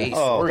Canada? Yeah. Hey, Oh, I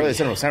thought sorry. they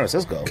sent it from San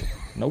Francisco.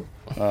 Nope.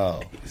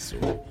 Oh,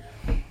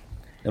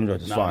 them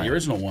joints is No, fine. the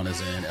original one is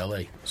in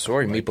L.A.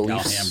 Sorry, Maple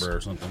Leafs. Alhambra or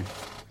something.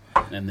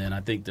 And then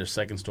I think their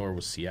second store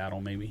was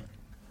Seattle, maybe.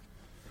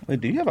 Wait,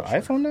 do you have an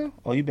iPhone now?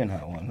 Oh, you've been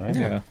had one, right?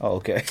 Yeah. Oh,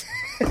 okay.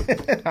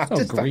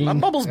 Oh, green. My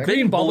bubble's Green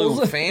big bubbles.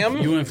 blue, fam.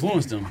 You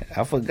influenced them.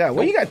 I forgot.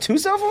 Well, you got two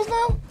cell phones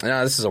now?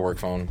 No, this is a work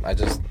phone. I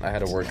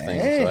had a work thing,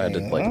 so I had to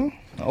like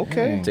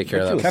Okay. take care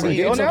of that. Kevin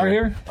CEO Gates now? over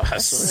here.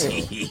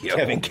 CEO.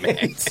 Kevin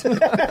Gates.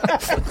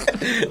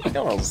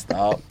 Don't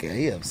stop.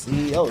 Okay, yeah,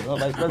 CEO. No,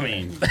 like, I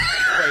mean,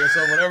 call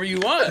yourself whatever you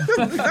want.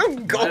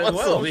 I'm going as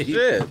well some be.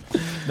 shit.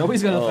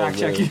 Nobody's gonna fact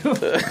check you.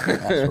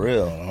 that's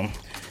real.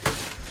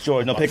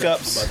 George, no About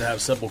pickups. to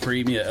have Simple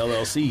Creamy at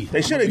LLC.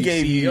 They should have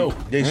gave you.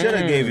 They should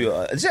have gave you.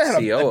 They should have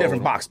had a CEO.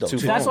 different box though. Two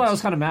too. That's what I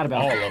was kind of mad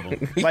about. all of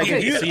them. Like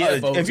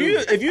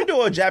if you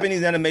do a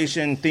Japanese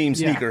animation themed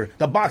Yeah. sneaker,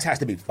 the box has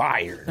to be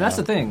fire. And that's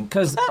the thing,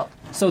 because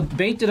so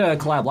Bait did a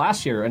collab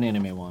last year, an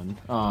anime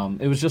one.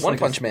 It was just One like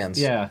Punch Man's.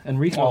 Yeah,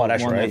 and Rico. Oh,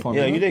 that's won right. that for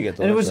Yeah, me. you did get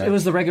those, And it was right. it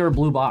was the regular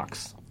blue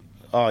box.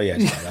 Oh yeah,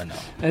 I know.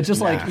 And it's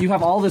just like you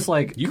have all this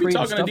like You be creative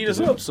talking stuff to Adidas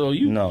do. up, so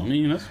you. No. I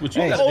mean, that's what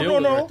you Hey. got to Oh, deal no,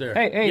 with no. right there.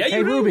 Hey, Yeah,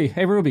 you do. Ruby.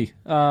 Hey, Ruby.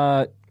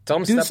 Tell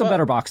them Do step some up.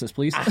 better boxes,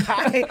 please.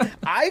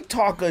 I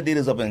talk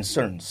Adidas up in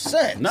certain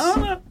sense.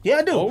 No. Yeah,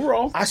 I do.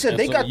 Overall. I said And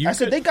they so got. you I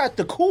said could- they got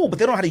the cool, but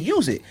they don't know how to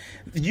use it.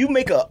 You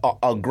make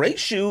a great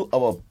shoe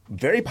of a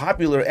very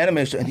popular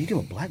anime shoe, and you give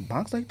a black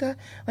box like that.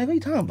 Like, what are you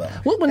talking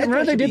about? Well, when- That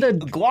remember joint they should did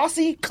be the-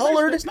 glossy,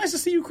 colored. It's nice to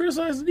see you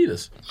criticize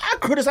Adidas. I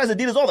criticize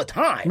Adidas all the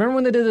time. Remember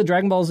when they did the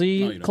Dragon Ball Z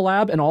you don't.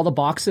 collab and all the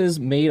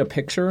boxes made a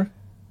picture?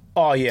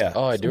 Oh yeah.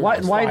 Oh, I do. Why?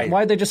 remember.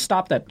 Why'd they just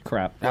stop that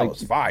crap? That Like,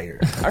 was fire.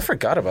 I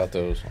forgot about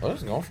those.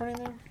 Was it going for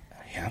anything?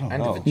 Yeah, I don't I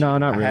know. did no,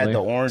 not I really. had the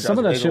orange. Some of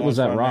I that was shit big was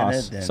on at for a Ross.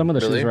 minute, then- Some of the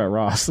Really? shoes were at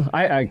Ross.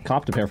 I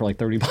copped a pair for like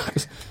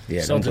 $30.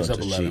 Yeah, them Celtics joints up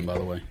are 11, cheap. by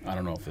the way. I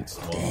don't know if it's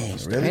 12. Dang,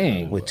 really?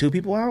 Dang. With two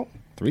people out?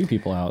 3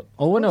 people out.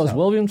 Oh, what no, is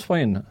Williams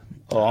playing?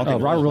 Oh, I don't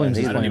think Robert Williams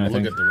is I didn't playing, I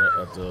even think.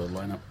 look at the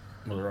lineup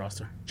or the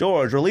roster.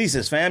 George,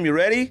 releases, fam. You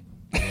ready?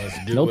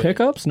 Let's do No it.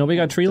 pickups? Nobody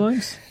got tree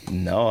lines?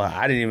 No,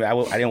 I didn't even. I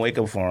didn't wake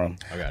up for them.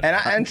 I got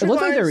it. And It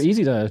looked like they were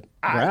easy to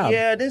I, grab.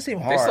 yeah, it didn't seem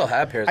hard. still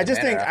have pairs I of just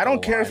Mana think I after don't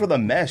a care while. for the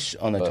mesh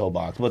on the toe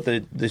box, but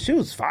the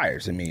shoes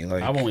fires to me.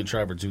 Like I've only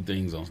tried for 2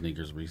 things on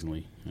sneakers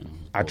recently. You know,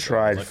 I both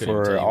tried those. I couldn't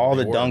even tell for you all what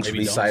the they were. dunks,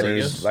 Maybe for dunks, I ciders.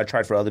 guess. I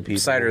tried for other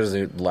people. Ciders is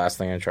the last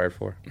thing I tried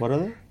for. What are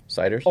they?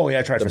 Ciders? Oh yeah,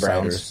 I tried the for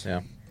Browns. ciders.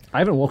 Yeah. I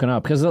haven't woken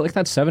up because like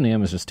that 7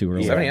 a.m. is just too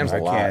early. 7 a.m. 's a I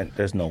lot. can't.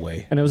 There's no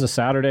way. And it was a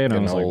Saturday, and I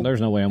Getting was like, old.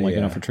 there's no way I'm waking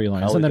Yeah. up for tree I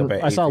lines. wake And up then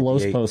at I saw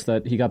Lowe's 8:58. post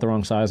that he got the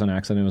wrong size on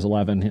accident. It was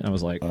 11. I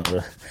was like,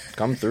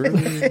 Come through.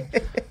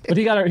 but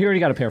he already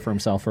got a pair for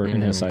himself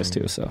in his size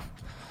too. So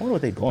I wonder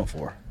what they going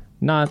for.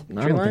 I don't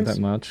think lines? that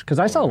much because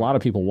I saw a lot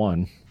of people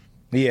won.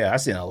 Yeah, I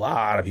seen a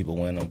lot of people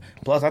win them.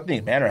 Plus, I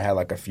think Banner had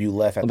like a few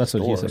left at the that's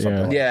what store he said, or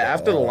something. yeah. Like that.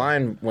 After the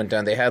line went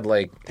down, they had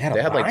like They had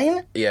a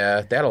line?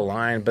 yeah, they had a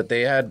line, but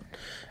they had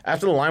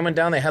after the line went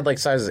down, they had like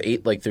sizes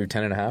 8 like through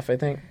 10.5, I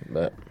think.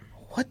 But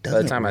What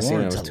by the time I seen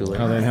it, it was too late.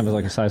 Oh, they didn't have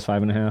like a size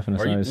 5.5 and a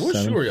size What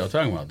 7. shoe are y'all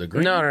talking about? The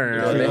green?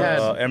 No. They had.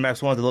 Air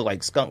Max ones that look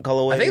like skunk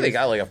colorway. I think they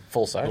got like a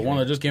full size. The one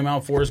that just came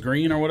out, forest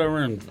green or whatever,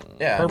 and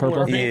Yeah. purple. Or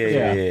Purple. pink?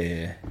 Yeah. I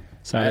had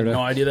Saturday. no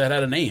idea that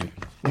had a name.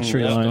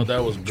 Tree I line. thought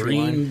that was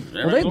green.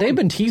 Well, they've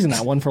been teasing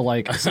that one for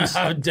like since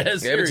I'm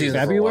dead serious. teasing it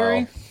for a February.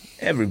 while.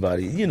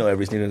 Everybody, you know,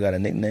 every sneaker got a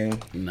nickname.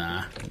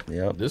 Nah,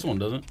 Yep. this one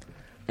doesn't.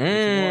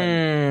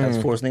 That's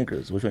 4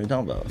 sneakers. Which one are you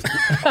talking about?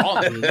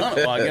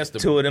 Well, I guess the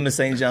 2 of them is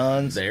St.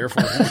 John's. Air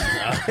Force One.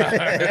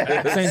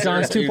 St.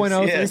 John's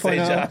 2.0, Yeah, 3.0,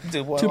 St. John's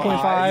 2.0.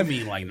 2.5. You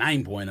mean like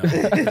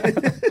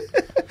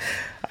 9.0?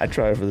 I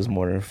tried for this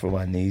morning for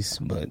my niece,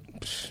 but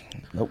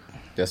nope.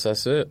 Guess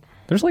that's it.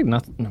 There's like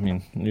nothing. I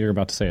mean, you're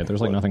about to say it.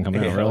 There's like nothing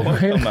coming out really.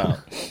 Come out.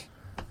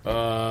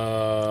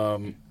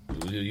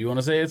 You want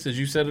to say it since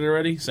you said it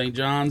already? St.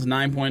 John's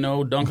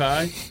 9.0 Dunk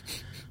High.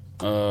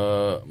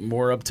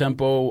 More up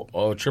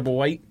tempo, triple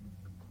white.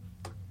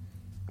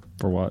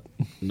 For what?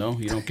 No,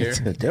 you don't care.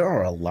 There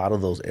are a lot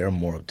of those Air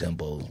More Up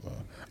Tempos.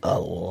 A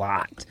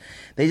lot.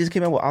 They just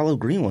came out with olive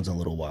green ones a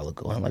little while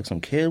ago, and like some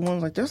kid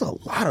ones. Like there's a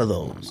lot of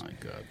those. Oh my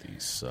God,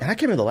 these suck. And I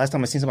can't remember the last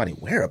time I seen somebody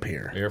wear a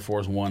pair. Air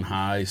Force One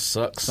High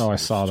sucks. Oh, I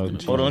saw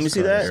those. Hold on, let me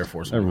see that. Air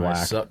Force They're One High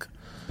whack. suck.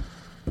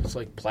 It's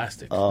like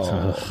plastic.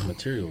 Oh. The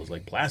material is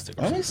like plastic.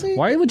 Let me see.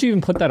 Why would you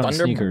even put that on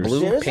Thunder sneakers? blue?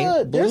 There's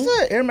Pink, there's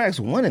an Air Max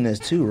 1 in this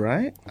too,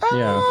 right?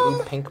 Yeah,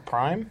 Blue Pink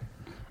Prime?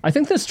 I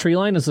think this tree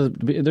line is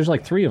there's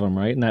like 3 of them,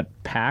 right? In that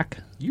pack.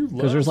 You love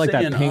Because there's like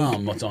that saying,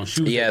 pink. what's on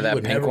shoes Yeah, you that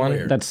would pink never one.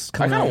 wear. That's I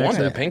coming kind out of want next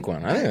that week. pink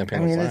one. I think the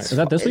pink one's nice. Is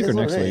that this it week or is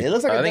what next it is. week? It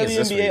looks like I a think it's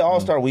this WNBA week.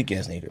 All-Star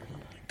Weekend sneaker.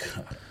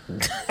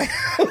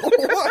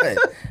 What?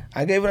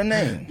 I gave it a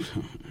name.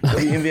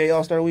 WNBA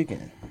All-Star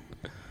Weekend.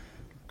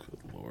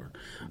 Lord.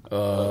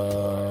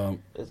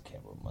 This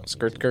camera must be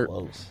Skirt, too skirt.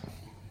 close.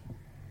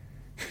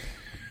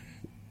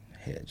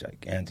 Head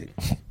gigantic.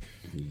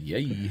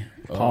 Yay.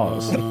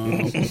 Pause.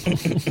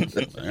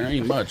 There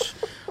ain't much.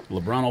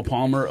 LeBron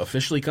Palmer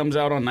officially comes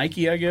out on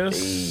Nike, I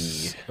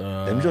guess.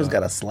 Them just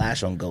got a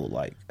slash on gold,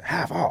 like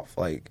half off,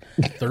 like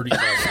 $35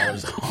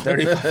 off.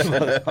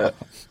 $35 off.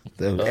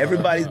 Dude,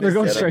 everybody's been They're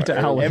going sending- straight to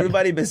outlet.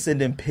 Everybody been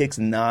sending pics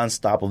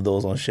nonstop of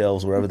those on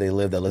shelves wherever they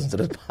live that listen to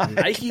this podcast.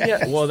 Nike,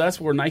 well, that's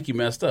where Nike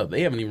messed up.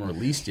 They haven't even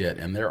released yet,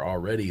 and they're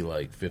already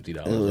like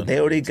 $50. Dude, they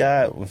already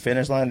got with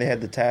Finish Line. They had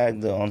the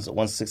tag the on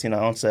 169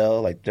 on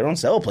sale. Like they're on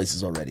sale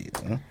places already.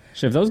 You know?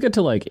 Shit, if those get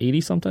to like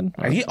 80 something,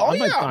 I might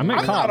I'm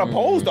not cop.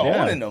 opposed to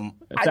Yeah. owning them.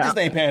 I that- just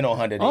ain't paying no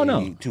 100. Oh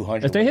no,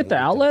 200. if they hit the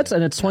outlets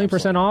and it's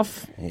 20%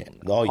 off, Yeah.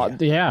 Oh yeah.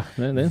 yeah.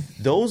 then-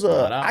 Those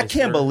eye, I can't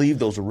sir. believe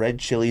those red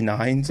chili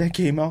 9s that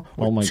came out.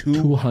 Were Oh my,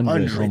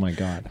 200. Oh my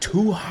God.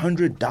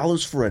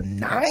 $200 for a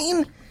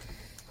 9?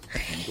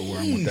 Go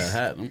wear 'em with that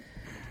hat.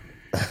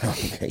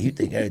 Okay, you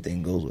think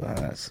everything goes with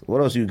highs.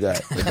 What else you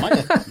got?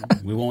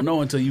 We won't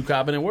know until you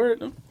cop it and wear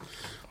it.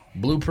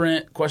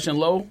 Blueprint, question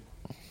low.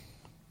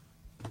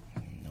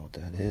 What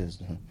that is?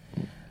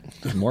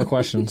 more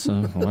questions,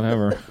 so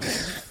whatever.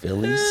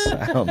 Phillies?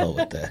 I don't know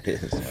what that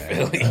is.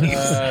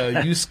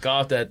 Man. You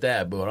scoffed at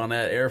that, but on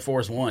that Air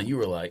Force One, you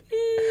were like,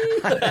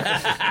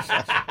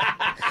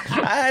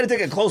 I had to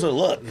take a closer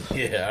look.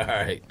 yeah,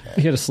 all right.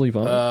 You had to sleep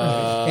on it.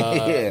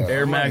 Yeah,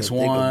 Air I'm Max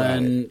gonna think about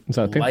One, it. Is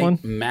that a pink light one?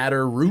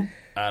 matter root.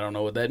 I don't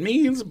know what that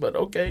means, but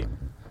okay.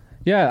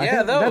 Yeah, I Yeah,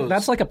 think those.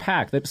 that's like a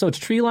pack. So it's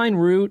tree line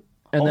root,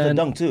 and Oh, it's a then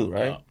dunk too,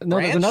 right? no,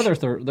 there's Branch? another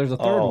third. There's a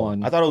third Oh,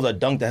 one. I thought it was a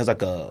dunk that has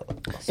like a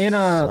And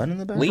sun in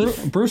the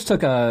back. Bruce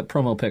took a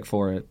promo pic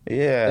for it.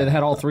 Yeah. It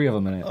had all 3 of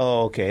them in it.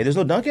 Oh, okay. There's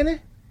no dunk in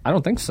it? I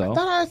don't think so.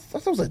 I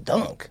thought it was a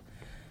dunk.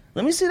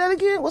 Let me see that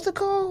again. What's it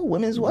called?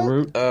 Women's what?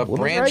 Root. Women's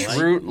Branch, rights?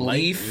 root,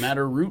 Light leaf.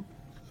 matter root.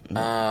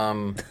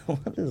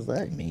 What does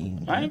that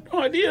mean? I have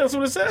no idea. That's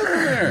what it says in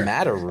there.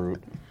 Matter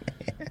root.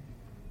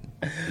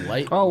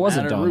 Light Oh, it was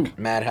a matter dunk. root.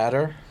 Mad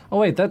Hatter. Oh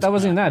wait, that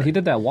wasn't even that. He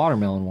did that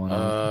watermelon one.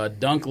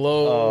 Dunk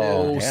Low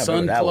Oh, yeah,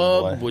 Sun that was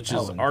Club, one. which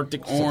That is was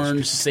Arctic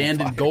Orange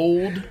Sanded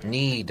Gold.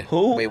 Need.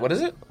 Who? Wait, what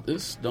is it?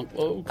 This Dunk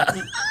Low.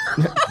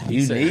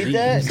 You said need need.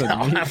 that?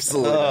 No,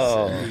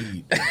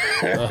 absolutely.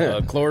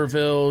 Oh.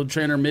 Chlorophyll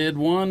Trainer Mid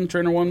 1,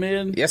 Trainer 1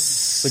 Mid.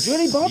 Yes. But you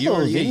already bought You,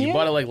 those, didn't you you?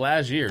 bought it like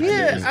last year.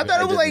 Yeah, I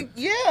thought it was like,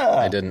 yeah.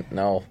 I didn't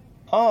know.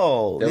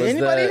 Oh, It was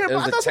anybody here? the, it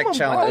was I the thought tech someone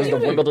challenge. bought It was the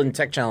it. Wimbledon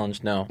tech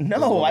challenge. No. It was the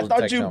No, I Wimbledon thought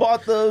tech you challenge.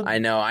 bought the. I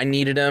know. I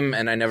needed them,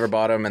 and I never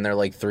bought them, and they're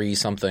like 3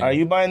 something. Are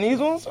you buying these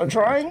ones or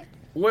trying?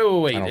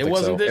 Wait. I don't It think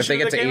wasn't so. this If they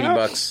year get to that came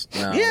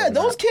 $80, out? no. Yeah, they're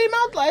those not. came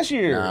out last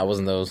year. Nah, it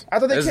wasn't those. I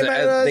thought they It was came the-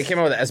 out They came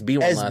out with the SB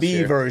one last SB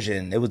year.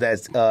 version. It was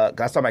that.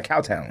 I saw my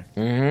Cowtown.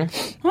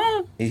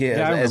 Huh?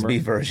 Yeah, I it was the remember.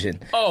 SB version.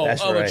 Oh,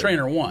 That's the right.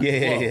 Trainer 1. Yeah. Whoa.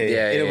 And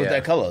it was yeah.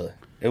 that color.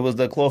 It was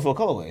the chlorophyll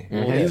colorway.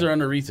 Well, these are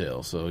under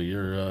retail, so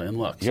you're in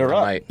luck. You're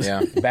up. Might,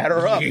 yeah.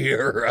 Batter up.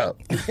 You're up.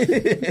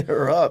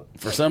 You're up.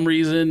 For some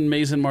reason,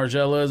 Mason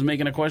Margella is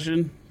making a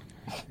question.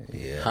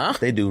 Yeah, Huh?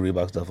 They do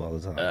Reebok stuff all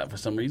the time. For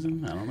some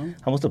reason, I don't know.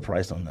 How much the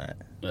price on that?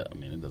 I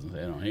mean, it doesn't say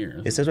it on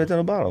here. It says right down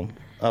the bottom.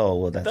 Oh,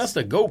 well, That's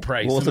the GO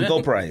price. What's the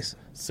GO price?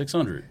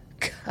 $600.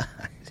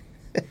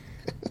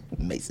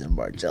 Mason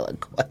Margiela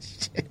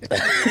question.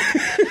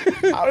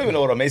 I don't even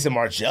know what a Mason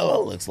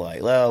Margiela looks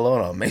like, let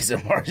alone a Mason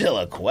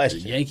Margiela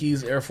question.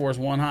 Yankees Air Force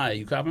One High.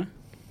 You copping?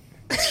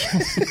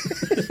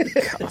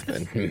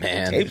 Copping,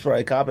 man. Tape's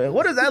right, copping.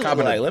 What does that look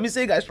like? Let me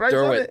see, guys. Stripes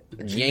Throw on it.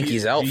 it.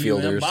 Yankees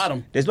outfielders.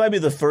 Bottom. This might be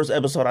the first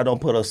episode I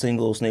don't put a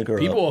single sneaker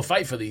People up will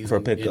fight for these for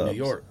in pickups. New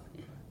York.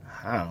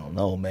 I don't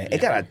know, man. It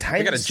got a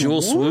tiny. It got a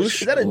jewel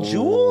swoosh? Is that a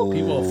jewel?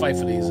 People will fight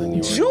for these in New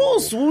York. Jewel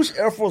swoosh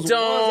Air Force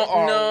Don't Ones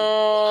are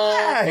know.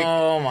 whack.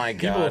 Oh my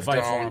People god. will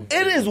fight for don't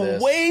them. It is do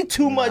this. way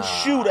too much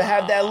shoe to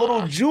have that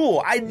little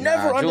jewel. I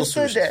never jewel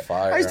understood swoosh is that.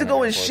 fire I used to on go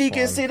Air in Force Chic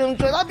and One. see them.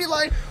 I'd be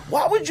like,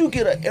 why would you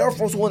get an Air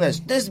Force One that's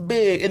this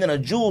big and then a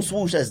jewel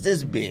swoosh that's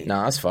this big?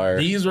 Nah, that's fire.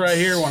 These right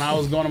here, when I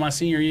was going to my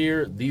senior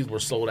year, these were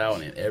sold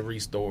out in every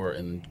store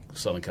in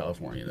Southern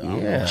California. I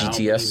don't know how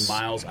GTS.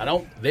 many miles.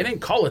 They didn't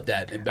call it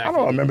that back. I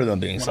don't remember them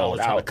being when I sold was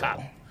trying to out.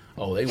 cop.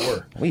 Oh, they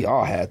were. We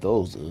all had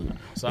those, dude.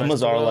 Size Them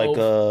was all like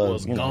 12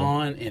 was you know,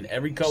 gone in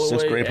every colorway,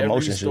 sixth grade every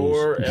promotion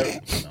store. No,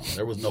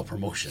 there was no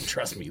promotion.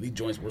 Trust me, these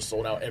joints were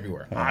sold out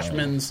everywhere.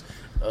 Oshman's,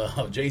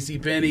 J.C.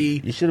 Penney,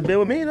 You should have been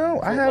with me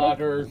though. I had them.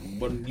 Locker.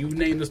 When you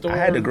named the store, I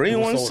had the green it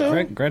was ones, sold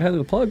out. too. Greg had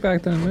the plug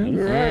back then, man.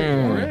 You're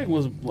right. Greg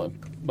was like,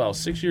 about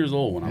 6 years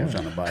old when I was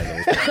trying to buy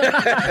those.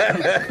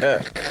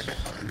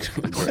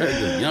 Greg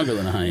was younger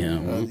than I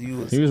am.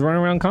 He was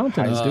running around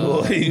Compton. He's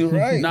doing You're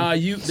right. Nah,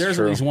 there's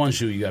True. at least one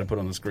shoe you got to put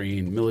on the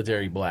screen.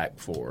 Military black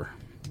 4.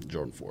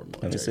 Jordan 4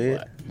 military Let me see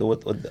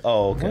black. it.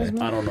 Oh, okay.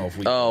 I don't know if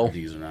we Oh. can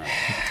these or not.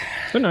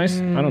 They're nice.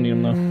 I don't need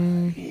them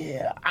though.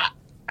 Yeah.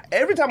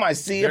 Every time I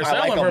see They're them, I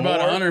selling like for them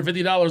about more.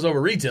 $150 over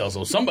retail,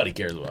 so somebody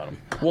cares about them.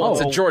 Well,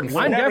 it's a Jordan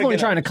 4. I'm never definitely gonna-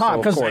 trying to cop so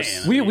of because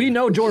course. we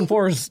know Jordan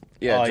 4s,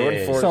 Yeah, Oh, Jordan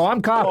yeah, 4. so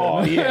I'm copping.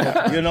 Oh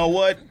yeah. You know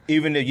what?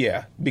 Even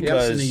if,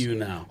 because Listening to you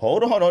now.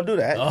 hold on, don't do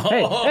that.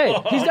 Hey,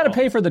 he's got to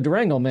pay for the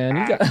Durango, man.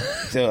 He's got,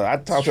 Dude, I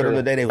talked to them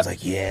today. They was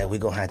like, "Yeah, we're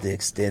gonna have to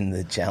extend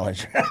the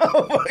challenge."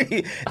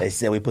 They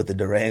said we put the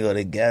Durango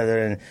together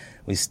and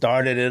we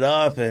started it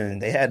up,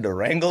 and they had to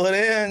wrangle it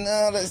in.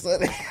 No, they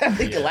said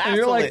they collapsed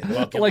you're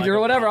it. like you're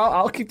whatever.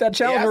 I'll keep that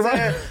challenge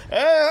Yeah,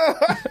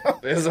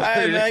 around.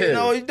 hey, man, you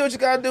know, you do what you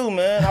gotta do,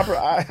 man.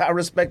 I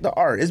respect the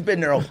art. It's been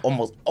there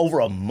almost over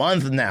a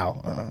month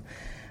now.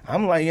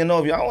 I'm like, if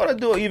y'all want to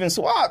do an even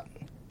swap,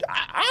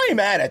 I ain't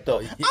mad at though.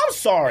 I'm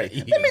sorry.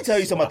 Let me tell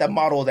you something about that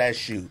model of that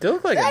shoe. They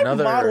look like that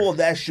another- model of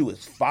that shoe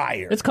is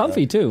fire. It's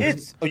comfy too.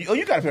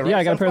 You got a pair. Yeah,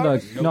 I got a pair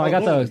of Sunflowers? I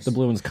got Boosts. the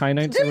blue ones,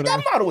 Kynites or Dude, whatever.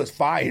 that model is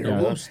fire. Yeah.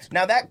 Boost.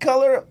 Now that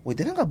color, wait,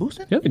 they don't got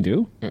boosted? Yeah, they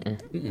do.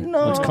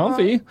 No, It's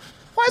comfy.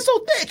 Why it's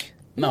so thick?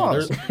 No,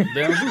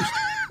 they're boost.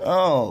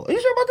 Oh, are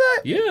you sure about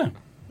that? Yeah.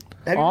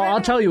 Have you I'll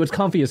been- tell you, it's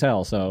comfy as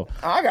hell. So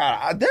I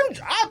got them.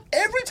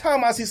 Every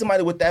time I see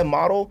somebody with that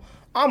model,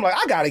 I'm like,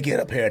 I gotta get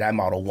a pair of that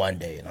model one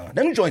day.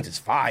 Them joints is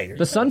fire.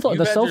 the You've had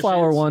your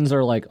sunflower chance. ones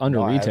are like under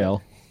No, I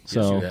retail.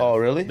 So you have. Oh,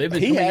 really? They've been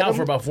He coming had out them.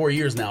 for about 4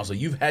 years now, so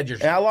you've had your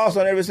And I lost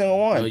on every single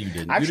one. No, you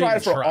didn't. I You tried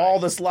didn't for try. all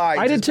the slides.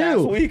 I did this past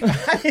too. Week.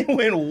 I didn't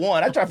win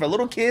one. I tried for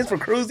little kids, for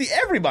cruisy,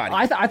 everybody.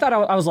 I thought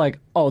I was like,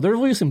 oh, they're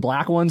releasing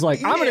black ones.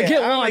 Like I'm gonna Yeah,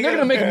 get I'm one. gonna They're get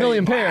gonna make a a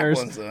million pair of pairs.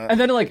 black ones, huh? And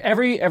then like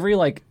every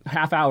like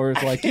half hour,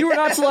 it's like you were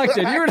not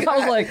selected. I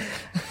was like,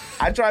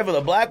 I tried for the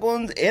black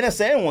ones, and a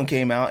sand one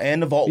came out,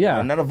 and the Vault Yeah.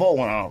 one. Not a Vault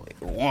one. I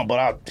don't want, but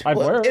I'd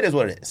wear it. it is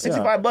what it is.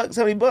 $65,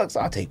 $70.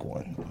 I'll take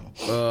one.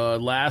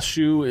 last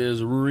shoe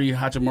is Ruri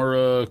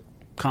Hachimura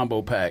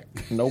combo pack.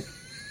 nope.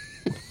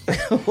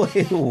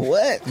 Wait,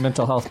 what?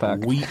 Mental health pack.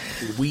 Wheat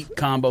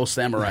combo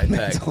samurai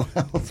pack. You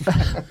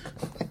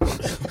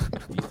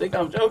think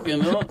I'm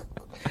joking, huh?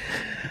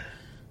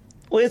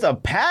 Wait, it's a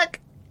pack?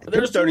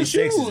 There's two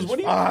 36 shoes. is What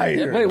do you fire.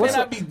 mean? Wait, what's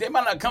They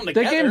might not come They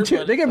together. gave him two.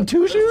 but They gave him two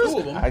there's shoes. two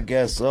of them. I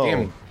guess so.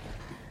 Damn.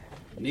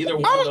 Neither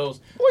one Oh, of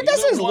those. wait, that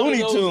neither says one of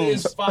Looney those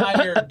Tunes. Is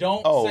fire.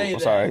 Don't Oh, say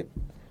that. sorry.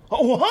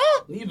 Oh,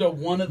 huh? Neither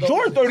one of those.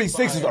 Jordan is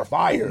 36s fire. are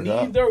fire.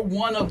 Huh? Neither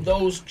one of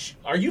those.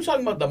 Are you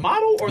talking about the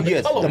model or the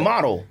Yes, colorway? the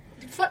model.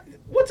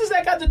 What does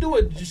that got to do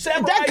with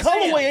Samurai That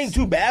colorway Sam's? ain't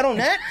too bad on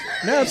that.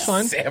 No, it's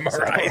fine.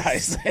 Samurai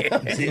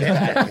Sam.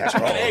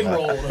 Egg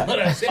roll.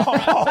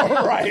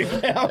 All right.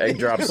 Egg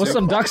drops. With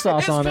some duck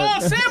sauce It's on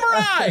called it.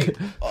 Samurai.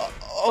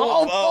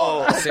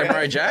 Oh,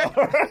 Samurai Jack?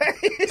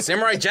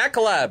 Samurai Jack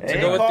collab to They go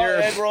ain't with called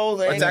your egg rolls.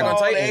 They ain't Attack on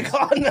called, they ain't Titan.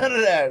 called none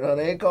of that. No,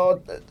 they ain't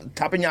called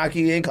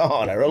tapenaki. They ain't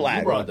called that. Relax.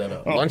 You brought that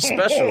up. Lunch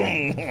special.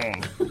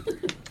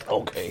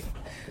 Okay.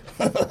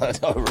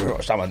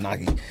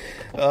 Shamanaki.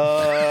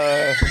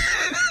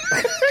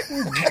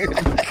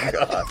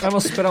 I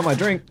almost spit out my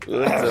drink.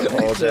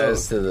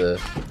 Apologize to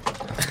the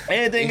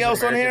Anything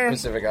else on here?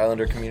 Pacific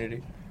Islander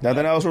community.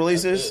 Nothing else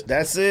releases?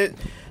 That's it.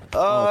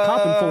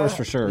 Copping fours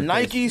for sure.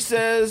 Nike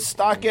says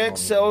StockX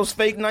sells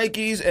fake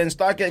Nikes, and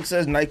StockX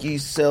says Nike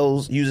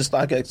uses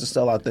StockX to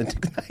sell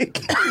authentic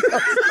Nike.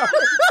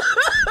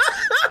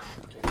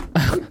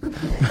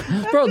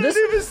 Bro, Bro,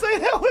 didn't even say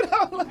that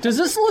without laughing. Does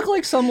this look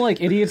like some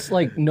like idiots,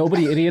 like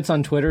nobody idiots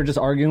on Twitter just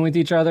arguing with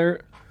each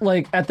other?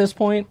 Like at this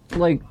point,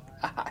 like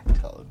I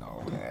don't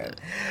know, man.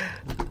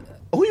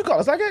 Who you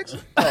calling,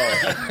 Stockx?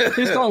 Oh.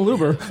 He's calling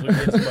Luber. We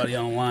get somebody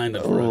online.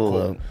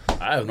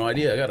 I have no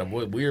idea. I got a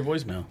weird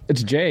voicemail.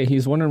 It's Jay.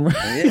 He's wondering.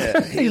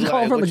 Yeah, he's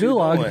calling from the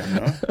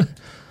gulag. Doing,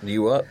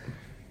 You up?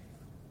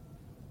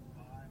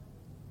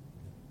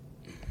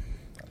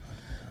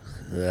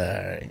 All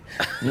right.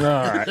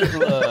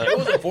 It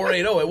was a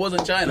 480. It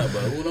wasn't China,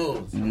 but who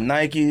knows?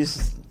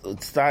 Nike's,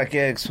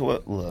 Stockx.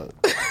 Look.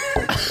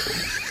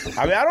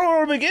 I mean, I don't know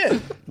where to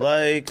begin.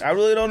 Like, I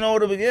really don't know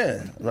where to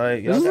begin.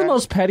 Like, this is the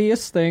most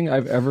pettiest thing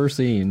I've ever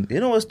seen. You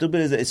know what's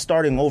stupid is that it's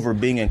starting over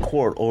being in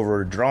court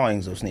over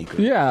drawings of sneakers.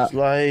 Yeah.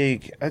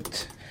 Like,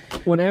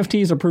 when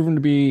NFTs are proven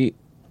to be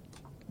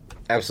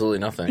Absolutely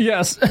nothing.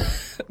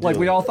 yes, like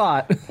we all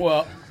thought.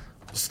 Well,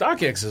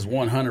 StockX is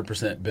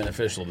 100%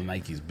 beneficial to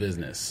Nike's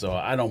business, so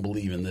I don't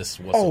believe in this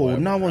whatsoever. Oh,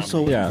 not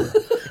whatsoever. Yeah.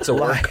 It's a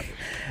work.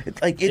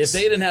 Like, If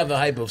they didn't have the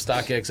hype of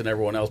StockX and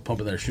everyone else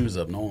pumping their shoes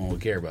up, no one would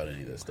care about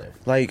any of this stuff.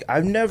 Like,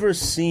 I've never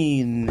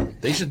seen.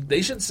 They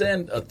should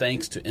send a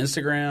thanks to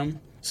Instagram,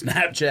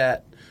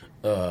 Snapchat,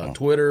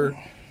 Twitter,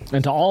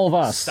 And to all of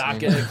us.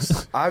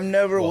 StockX. I've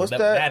never. Well, what's that?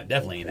 That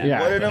definitely ain't happening.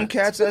 Yeah. What are them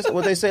cats?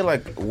 What they say?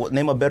 Like,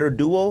 name a better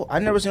duo?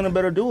 I've never seen a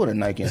better duo than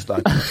Nike and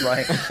StockX.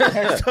 Like,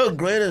 that's the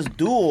greatest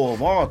duo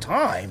of all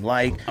time.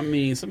 Like, I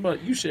mean,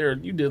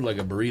 you did like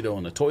a burrito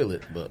in the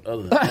toilet, but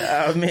other than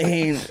that, I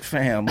mean,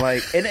 fam,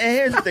 like, and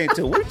here's the thing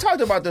too. We've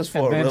talked about this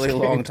for a really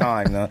long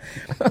time.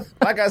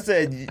 Like I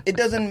said, it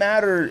doesn't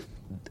matter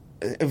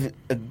if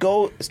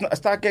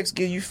StockX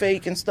give you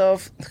fake and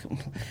stuff.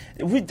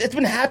 It's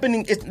been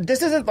happening.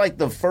 This isn't like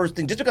the first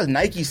thing. Just because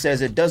Nike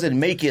says it doesn't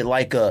make it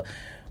like a.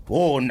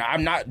 Oh,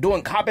 I'm not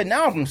doing copy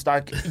now from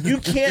stock. You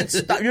can't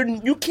stop.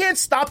 You can't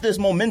stop this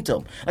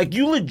momentum. Like,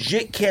 you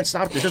legit can't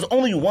stop this. There's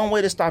only one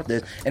way to stop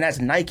this, and that's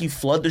Nike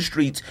flood the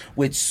streets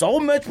with so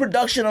much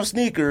production of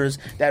sneakers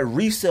that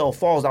resale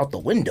falls out the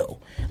window.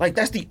 Like,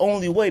 that's the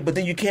only way. But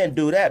then you can't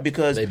do that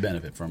because they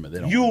benefit from it. They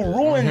don't.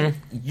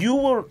 You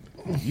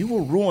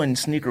will ruin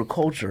sneaker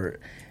culture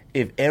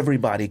if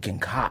everybody can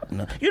cop. You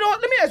know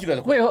what? Let me ask you guys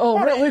a question.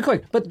 Really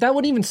quick. But that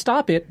wouldn't even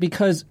stop it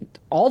because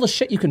all the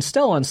shit you can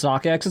sell on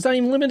StockX is not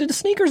even limited to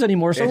sneakers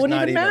anymore, so it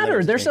wouldn't even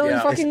matter. They're selling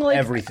fucking like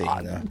everything.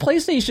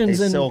 PlayStations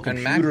They sell and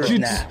computers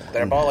now.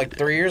 They're bought like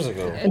 3 years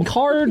ago. and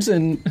cards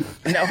and.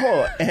 Now,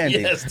 hold on, Andy.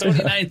 Yes,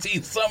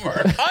 2019 summer.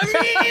 I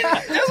mean,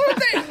 that's what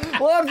they.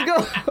 Let's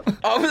go.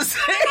 I'm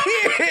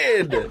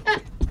saying.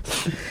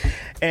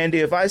 Andy,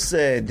 if I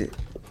said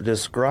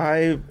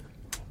describe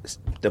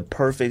the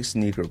perfect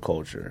sneaker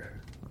culture,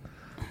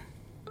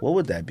 what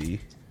would that be?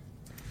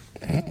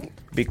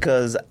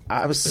 Because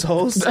I'm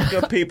so sick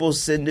of people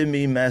sending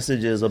me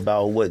messages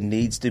about what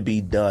needs to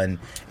be done,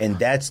 and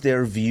that's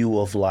their view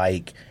of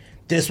like,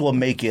 this will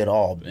make it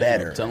all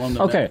better. Tell them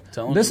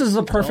this is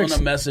the perfect. Tell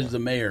them to message the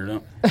mayor.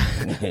 No?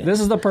 This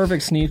is the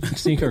perfect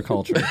sneaker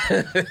culture.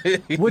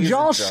 Would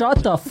y'all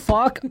shut the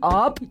fuck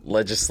up?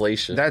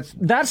 Legislation.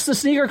 That's the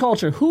sneaker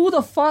culture. Who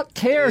the fuck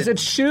cares?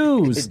 It's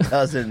shoes. It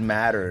doesn't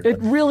matter. It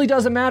really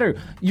doesn't matter.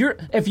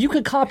 If you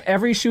could cop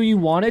every shoe you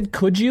wanted,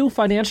 could you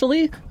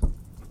financially?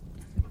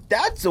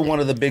 That's one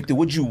of the big things.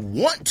 Would you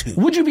want to?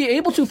 Would you be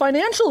able to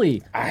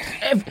financially?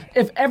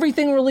 If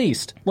everything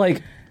released,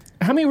 like,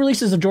 how many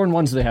releases of Jordan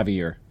 1s do they have a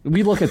year?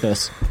 We look at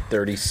this.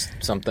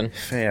 30-something.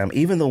 Fam,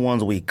 even the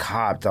ones we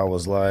copped, I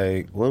was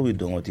like, what are we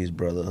doing with these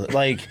brotherhood?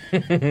 Like,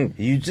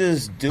 you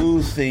just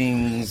do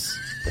things.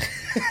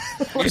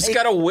 You just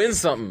gotta win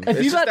something.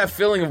 It's just that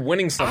feeling of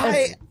winning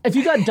something. If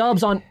you got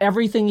dubs on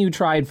everything you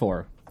tried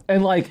for,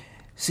 and like,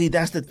 see,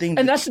 that's the thing.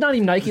 And that's not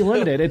even Nike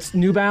Limited. It's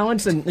New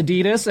Balance and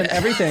Adidas and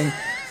everything.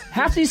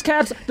 Half these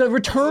cats, the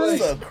returns,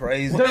 so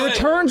crazy. The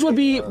returns would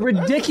be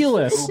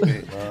ridiculous.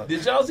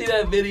 Did y'all see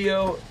that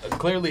video?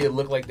 Clearly, it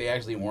looked like they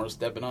actually weren't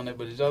stepping on it.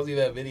 But did y'all see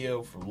that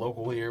video from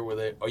local here where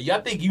they? Or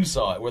I think you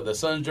saw it, where the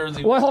Suns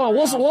jersey. Well,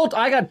 hold on.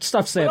 I got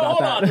stuff to say about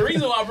that. Hold on. The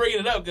reason why I'm bringing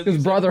it up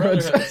because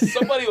brotherhoods.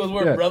 Somebody was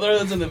wearing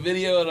brotherhoods in the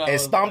video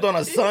and stomped on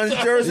a Suns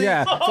jersey.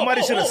 Yeah.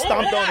 Somebody should have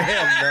stomped on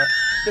him. Bro.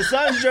 The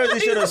Suns jersey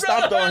should have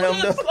stomped on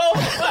him.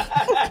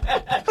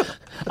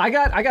 I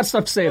got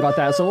stuff to say about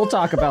that, so we'll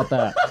talk about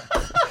that.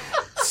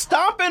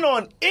 Stomping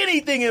on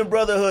anything in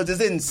brotherhoods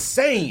is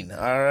insane,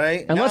 all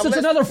right? Unless it's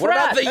another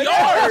frat. What about the yard?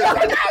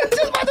 I was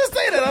just about to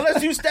say that.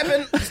 Unless you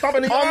stomp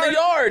in the yard. On the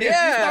yard, If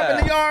you stomp in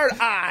the yard,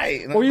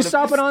 aye. Or you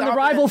stomping on the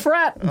rival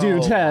frat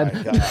dude's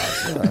head.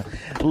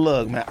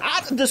 Look, man,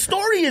 the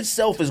story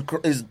itself is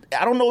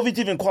I don't know if it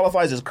even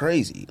qualifies as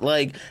crazy,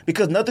 like,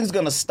 because nothing's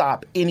gonna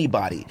stop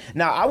anybody.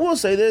 Now, I will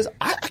say this: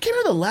 I can't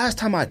remember the last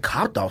time I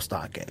copped off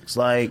StockX.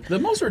 Like, the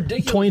most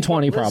ridiculous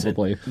 2020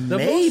 probably. The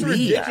most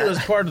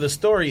ridiculous part of the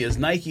story is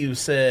Nike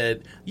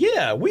said,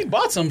 "Yeah, we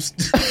bought some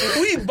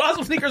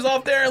sneakers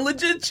off there and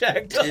legit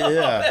checked."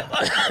 Yeah.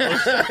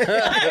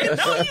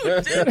 No,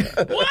 you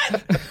didn't.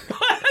 What?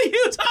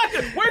 You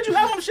Where'd you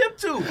have them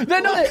shipped to?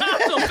 No,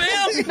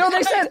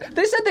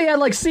 they said they had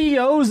like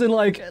CEOs and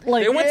like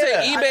they went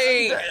to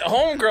eBay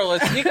homegirl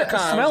at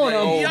SneakerCon. Smelling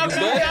them. Y'all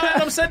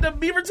had them sent to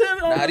Beaverton?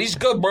 Nah, these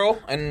good, bro.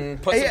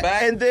 And puts it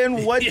back. And then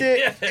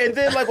and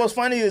then like what's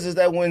funny is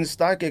that when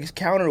StockX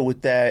countered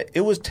with that,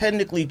 it was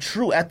technically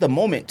true at the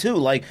moment too.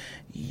 Like,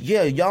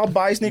 yeah, y'all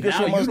buy sneakers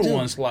now from us you the too.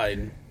 one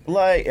sliding.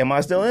 Like, am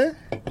I still in?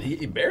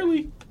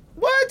 Barely.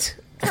 What?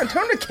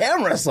 Turn the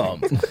camera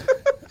some.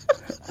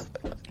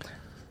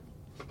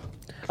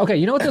 Okay,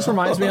 you know what this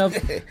reminds me of?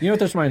 You know what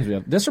this reminds me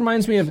of? This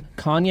reminds me of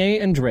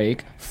Kanye and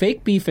Drake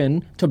fake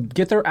beefing to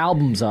get their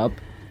albums up,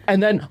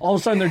 and then all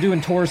of a sudden they're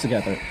doing tours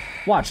together.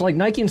 Watch, like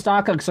Nike and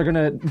StockX are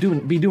gonna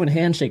be doing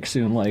handshakes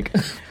soon. Like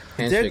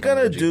they're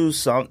gonna do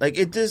something. Like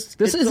it just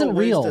this isn't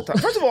real.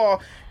 First of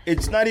all,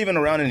 it's not even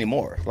around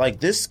anymore. Like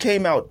this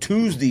came out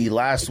Tuesday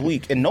last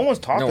week, and no one's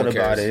talking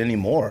about it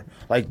anymore.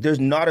 Like there's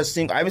not a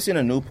single. I haven't seen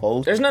a new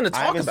post. There's nothing to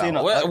talk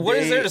about. What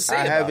is there to say?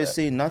 I haven't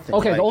seen nothing.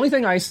 Okay, like, the only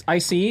thing I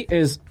see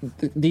is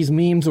these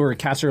memes where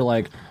cats are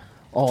like,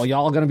 "Oh,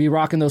 y'all gonna be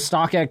rocking those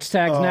StockX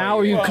tags now,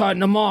 or are you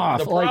cutting them off?"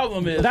 The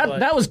problem is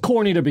that was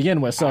corny to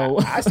begin with. So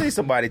I see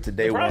somebody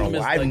today wearing.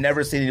 I've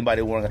never seen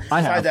anybody wearing.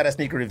 Besides at a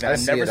sneaker event,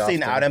 I've never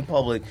seen out in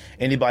public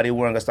anybody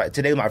wearing a Stockx.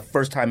 Today was my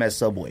first time at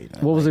Subway.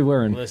 What was he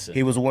wearing? Listen.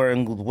 He was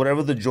wearing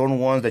whatever the Jordan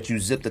ones that you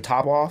zip the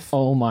top off.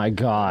 Oh my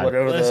god!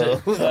 Whatever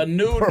a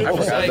new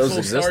cycle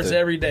those starts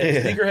every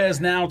day.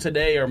 Sneakerheads now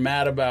today are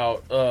mad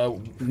about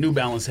New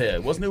Balance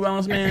head. What's New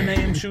Balance man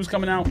name? Shoes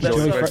coming out that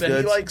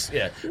he likes.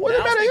 Yeah. What are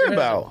you mad to hear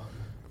about?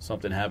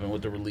 Something happened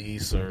with the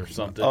release or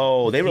something.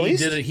 Oh, they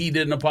released? He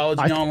did an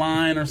apology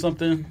online or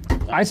something.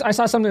 I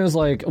saw something that was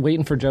like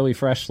waiting for Joey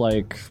Fresh,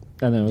 like,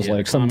 and then it was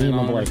like some meme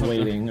of like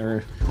waiting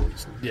or.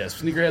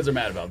 Yes, sneakerheads are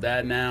mad about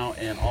that now,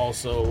 and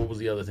also what was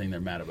the other thing they're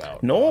mad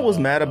about? No one was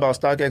mad about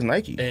StockX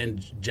Nike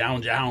and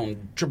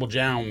Triple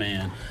Jown,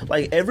 man.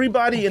 Like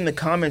everybody in the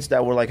comments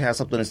that were like had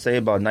something to say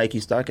about Nike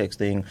StockX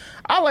thing.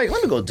 Let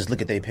me go just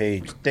look at their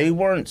page. They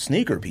weren't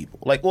sneaker people.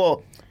 Like,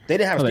 well, they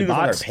didn't have sneakers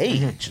on their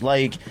page.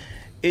 Like.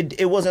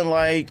 It wasn't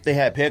like they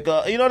had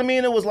pickup. You know what I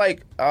mean? It was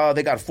like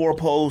they got 4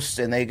 posts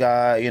and they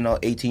got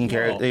 18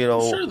 carats.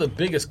 I'm sure the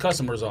biggest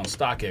customers on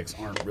StockX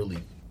aren't really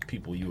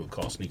people you would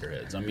call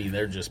sneakerheads. I mean,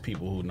 they're just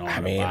people who know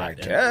how to buy. I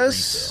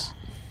guess.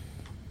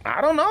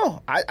 I don't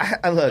know.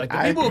 I look. Like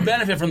the people who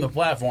benefit from the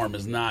platform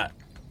is not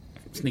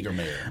sneaker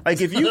mayor. Like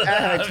if you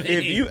ask,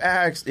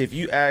 if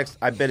you ask,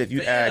 I bet if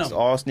you ask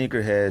all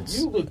sneakerheads,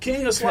 you the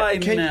king of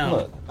sliding now.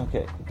 Look,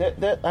 okay,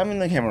 I'm in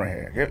the camera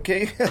here.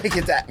 Okay,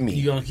 get at me.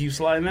 You gonna keep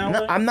sliding now?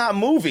 No, I'm not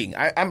moving.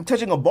 I'm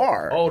touching a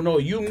bar. Oh no,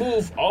 you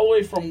move all the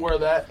way from where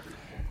that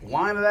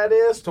line of that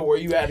is to where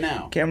you at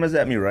now. Camera's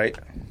at me, right?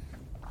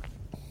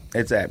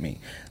 It's at me.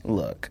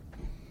 Look.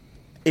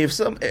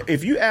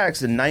 If you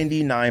ask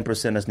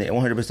 99% of 100%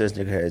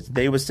 sneakerheads,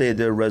 they would say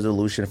their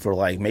resolution for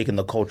like making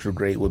the culture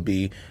great would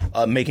be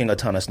making a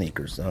ton of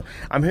sneakers. So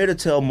I'm here to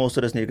tell most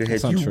of the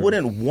sneakerheads you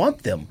wouldn't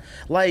want them.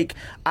 Like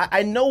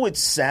I know it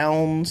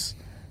sounds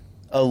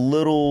a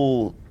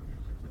little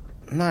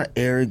not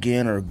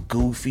arrogant or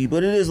goofy,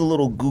 but it is a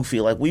little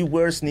goofy. Like we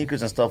wear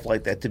sneakers and stuff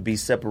like that to be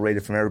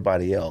separated from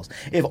everybody else.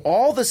 If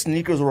all the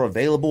sneakers were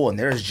available and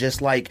there's just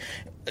like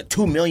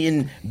 2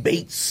 million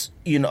Bates,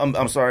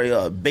 I'm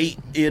sorry, Bait,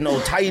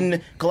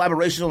 Titan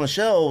collaborations on the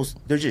shelves,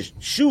 they're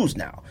just shoes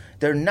now.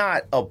 They're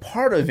not a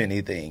part of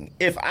anything.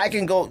 If I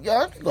can go,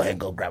 I can go ahead and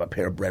go grab a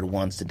pair of Bread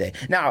Ones today.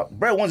 Now,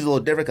 Bread Ones is a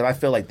little different because I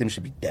feel like them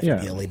should be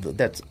definitely illegal.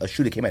 That's a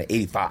shoe that came out at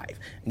 85.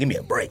 Give me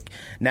a break.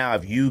 Now,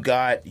 if you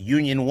got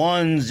Union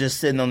Ones just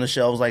sitting on the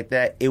shelves like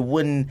that, it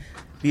wouldn't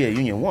be a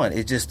Union One.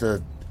 It's just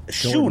a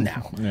shoe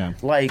now. Yeah.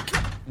 Like,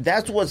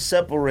 that's what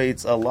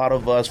separates a lot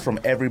of us from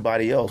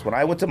everybody else. When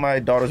I went to my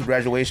daughter's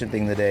graduation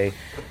thing today,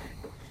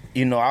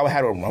 I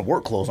had my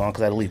work clothes on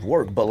because I had to leave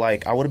work, but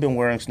like I would have been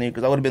wearing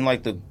sneakers. I would have been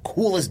like the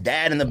coolest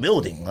dad in the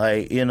building.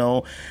 Like,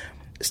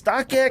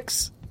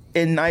 StockX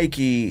and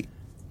Nike,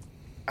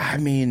 I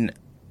mean,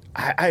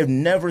 I've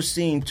never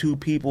seen two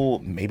people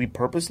maybe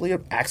purposely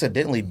or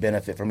accidentally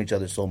benefit from each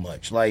other so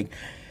much. Like,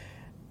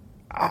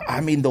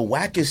 I mean, the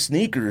wackest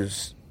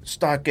sneakers,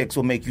 StockX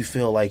will make you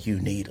feel like you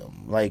need them.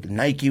 Like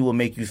Nike will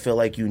make you feel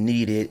like you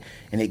need it,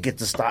 and it gets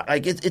to stock.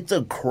 Like it's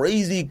a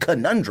crazy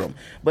conundrum,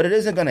 but it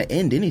isn't going to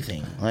end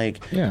anything.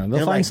 Like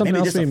they'll find something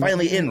maybe else. This will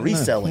finally end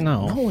reselling.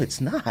 No,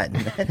 it's not.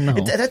 Man. No.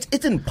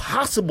 It's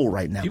impossible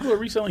right now. People are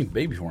reselling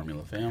baby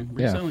formula, fam.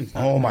 Reselling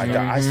stuff. Oh my god,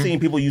 I've seen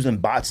people using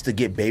bots to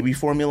get baby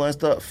formula and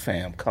stuff.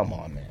 Fam, come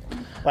on,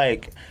 man.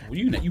 Like, well,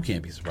 you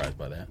can't be surprised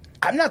by that.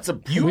 I'm not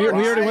surprised. We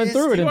already went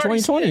through it in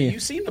 2020.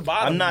 You've seen the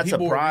bottom. I'm not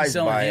people surprised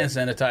selling by hand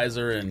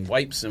sanitizer and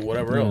wipes and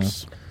whatever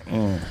else.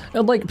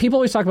 And like people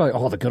always talk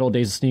about the good old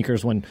days of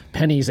sneakers when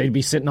pennies they'd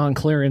be sitting on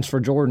clearance for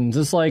Jordans.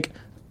 It's like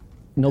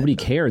nobody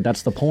cared.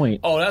 That's the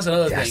point. Oh, that's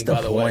another thing.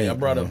 By the way, I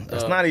brought up.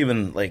 It's not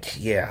even like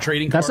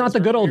trading. That's not the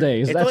good old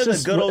days. It's that's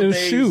just the good old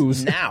days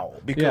shoes now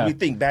because we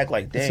think back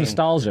like, dang, it's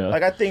nostalgia.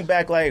 Like I think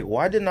back like,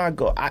 why didn't I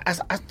go? I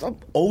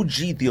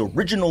OG the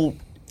original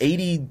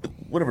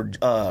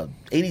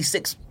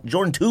 86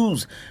 Jordan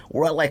 2s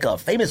were at like a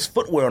famous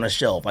footwear on a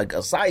shelf, like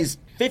a size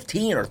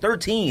 15 or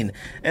 13.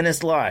 And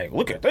it's like,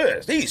 look at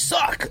this. These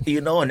suck.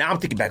 And now I'm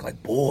thinking back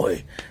like,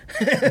 boy,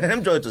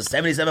 them joints was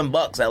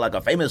 $77 at like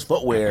a famous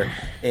footwear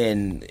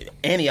in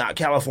Antioch,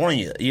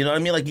 California. You know what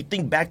I mean? Like you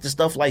think back to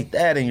stuff like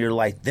that and you're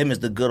like, them is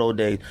the good old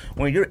days.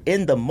 When you're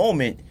in the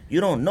moment, you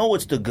don't know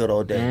it's the good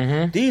old days.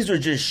 Mm-hmm. These are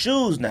just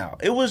shoes now.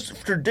 It was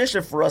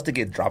tradition for us to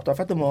get dropped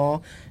off at the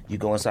mall. You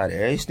go inside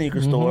every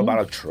sneaker store about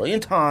 1 trillion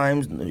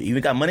times.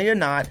 You got money or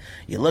not.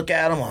 You look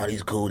at them. Oh,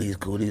 these cool.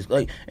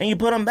 Like, and you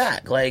put them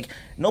back. Like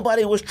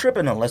nobody was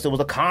tripping unless it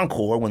was a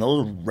Concord when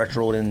those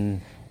retroed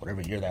in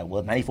whatever year that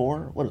was.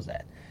 94? What was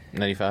that?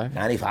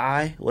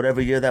 95,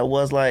 whatever year that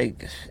was.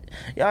 Like,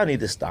 y'all need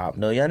to stop.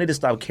 No, y'all need to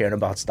stop caring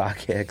about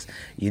StockX.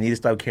 You need to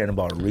stop caring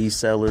about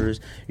resellers.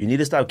 You need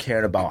to stop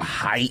caring about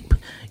hype.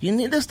 You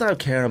need to stop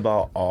caring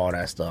about all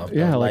that stuff.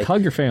 Yeah, like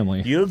hug your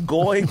family. You're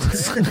going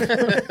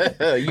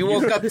to... You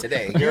woke up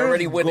today. You're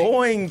already winning. You're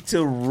going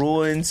to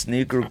ruin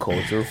sneaker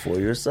culture for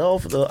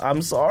yourself.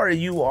 I'm sorry,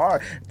 you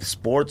are.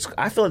 Sports,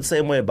 I feel the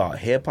same way about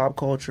hip-hop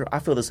culture. I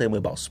feel the same way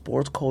about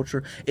sports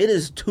culture. It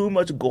is too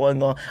much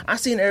going on. I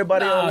seen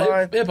everybody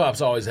online...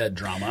 Hip-hop's always had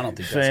drama. I don't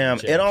think that's Fam,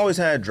 it always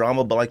had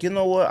drama, but like, you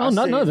know what?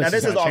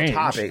 This is off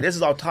topic. This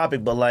is off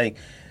topic, but like...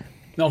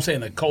 No, I'm saying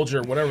the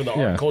culture, whatever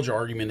the culture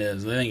argument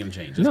is, it ain't going to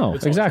change.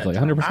 It's exactly,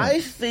 100%.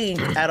 I think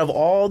out of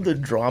all the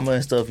drama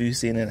and stuff you've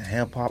seen in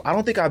hip-hop, I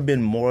don't think I've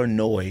been more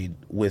annoyed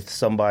with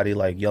somebody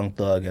like Young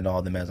Thug and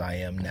all them as I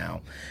am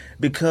now.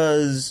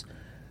 Because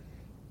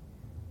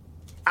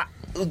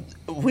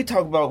we just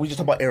talk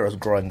about eras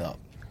growing up.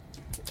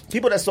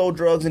 People that sold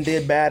drugs and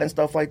did bad and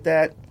stuff like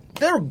that,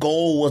 their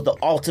goal was to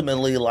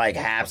ultimately like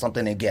have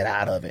something and get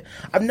out of it.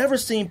 I've never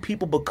seen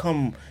people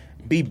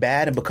be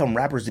bad and become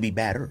rappers to be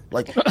badder.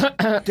 Like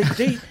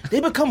they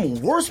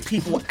become worse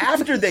people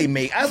after they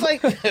make. I was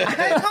like,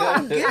 I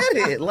don't get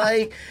it.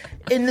 Like,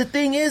 and the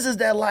thing is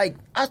that like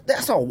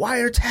that's all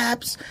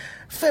wiretaps,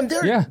 fam.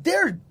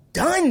 They're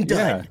done.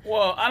 Yeah.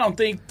 Well, I don't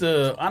think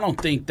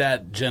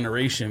that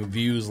generation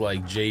views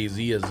like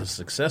Jay-Z as a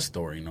success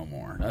story no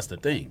more. That's the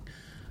thing.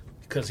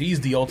 Because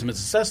he's the ultimate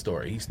success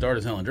story. He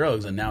started selling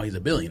drugs, and now he's a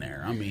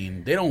billionaire. I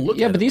mean, they don't look.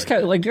 Yeah, at but these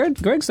cats, like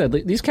Greg said,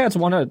 these cats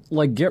want to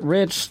like get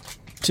rich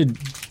to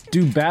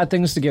do bad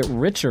things to get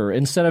richer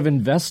instead of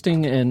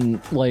investing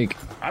in like.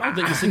 I don't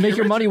think it's make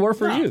your money work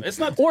for you. It's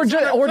not, or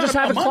just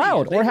have a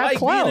cloud, or have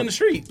cloud in the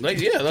street. Like,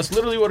 yeah, that's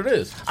literally what it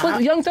is.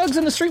 But Young Thug's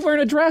in the street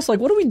wearing a dress. Like,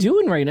 what are we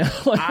doing right now?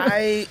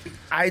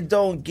 I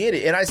don't get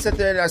it. And I sit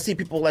there and I see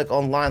people like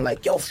online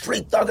like, yo,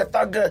 free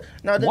thugger.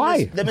 No,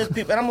 why? Them is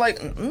people. And I'm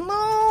like,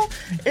 no.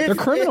 They're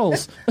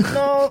criminals.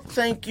 No,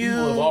 thank you.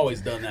 People have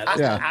always done that.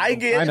 I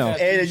get it. I know.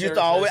 And it's just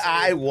always,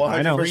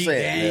 100%. Free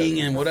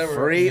gang and whatever.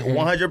 Free,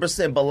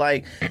 100%. But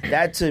like,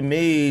 that to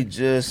me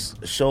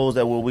just shows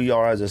that where we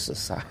are as a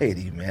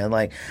society, man.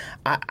 Like,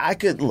 I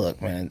could,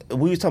 look, man,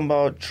 we was talking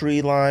about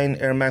Tree Line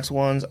Air Max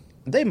 1s.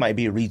 They might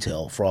be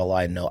retail for all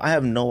I know. I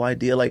have no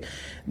idea. Like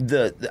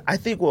I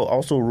think what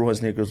also ruined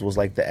sneakers was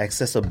like the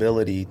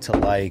accessibility to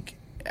like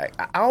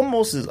I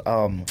almost is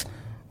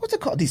what's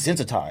it called?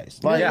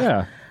 Desensitized.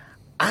 Like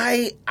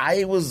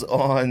I was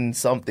on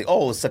something.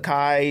 Oh,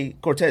 Sakai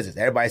Cortezes.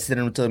 Everybody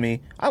sending them to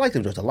me. I like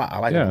them just a lot. I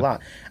like them a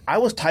lot. I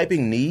was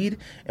typing need,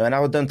 and when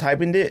I was done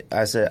typing it,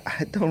 I said,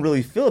 I don't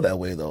really feel that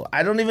way, though.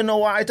 I don't even know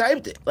why I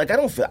typed it. Like, I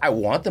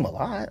want them a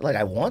lot. Like,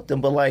 I want them,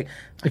 but like...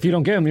 If you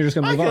don't get them, you're just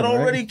going to move on, I could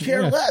already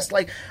care less.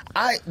 Like,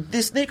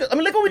 this sneaker... I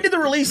mean, look what we did the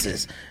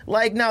releases.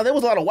 Like, now, there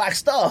was a lot of whack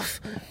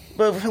stuff,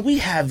 but we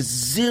have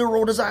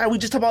zero desire. We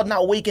just talk about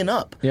not waking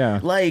up. Yeah.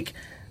 Like...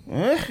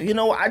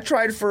 I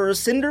tried for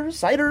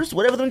ciders,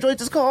 whatever the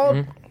joint is called.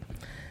 Mm-hmm.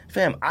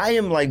 Fam, I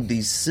am like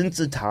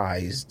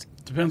desensitized.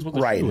 Depends what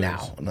the right shoe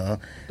now. Is.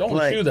 The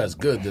only shoe that's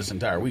good this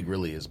entire week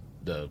really is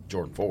the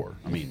Jordan 4.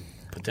 I mean,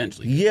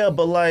 potentially. Yeah,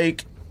 but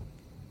like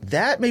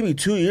that maybe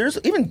 2 years,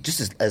 even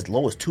just as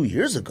low as 2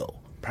 years ago,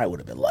 probably would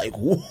have been like,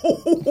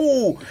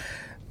 whoa.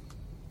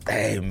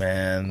 Hey,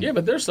 man. Yeah,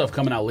 but there's stuff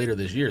coming out later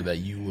this year that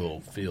you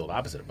will feel the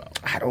opposite about.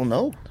 I don't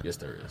know. Yes,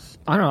 there is.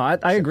 I don't know.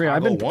 I agree.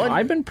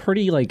 I've been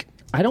pretty like...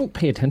 I don't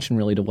pay attention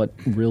really to what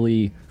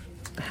really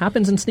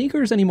happens in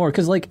sneakers anymore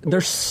because like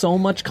there's so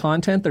much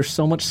content, there's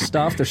so much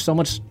stuff, there's so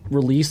much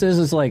releases.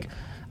 It's like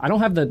I don't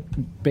have the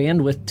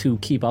bandwidth to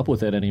keep up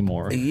with it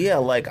anymore. Yeah,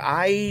 like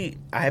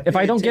if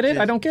I don't get it,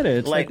 I don't get it.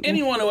 It's like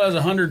anyone who has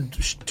 100,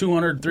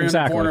 200,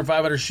 300, 400,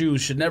 500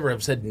 shoes should never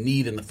have said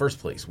need in the first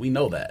place. We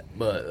know that,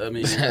 but I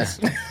mean that's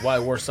why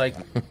we're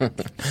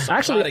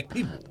psychotic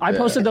people. I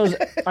posted those.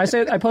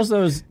 I posted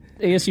those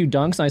ASU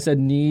dunks, and I said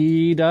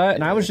need,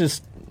 and I was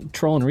just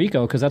trolling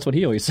Rico because that's what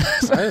he always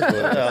says. I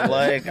forgot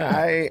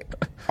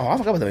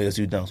about the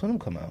ASU dunks. When did them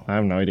come out? I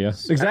have no idea.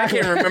 Exactly. I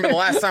can't remember the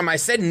last time I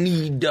said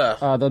need.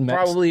 The Mets,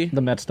 probably the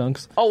Mets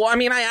dunks. Oh, well, I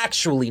mean, I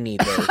actually need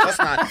those. That's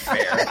not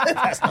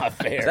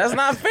fair. That's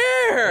not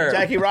fair.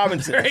 Jackie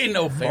Robinson. There ain't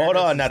no fair. Hold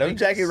on, now them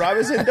Jackie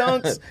Robinson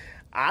dunks.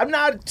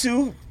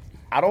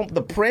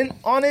 The print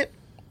on it.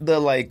 the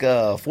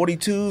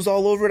 42s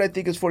all over it. I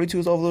think it's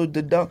 42s all over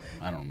the dunk.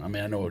 I don't know. I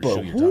mean, I know what But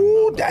shoe you're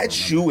talking about. that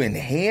shoe in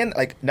hand,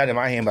 like not in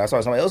my hand, but I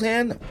saw somebody else's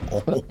hand.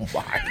 Oh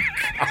my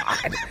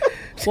god!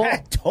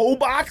 That toe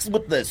box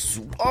with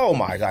oh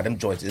my god, them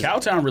joints.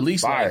 Cowtown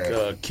released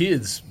fire.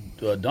 kids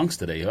dunks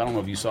today. I don't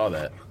know if you saw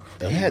that.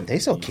 They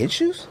sell kid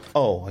shoes?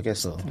 Oh, I guess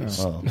so.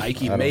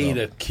 Nike made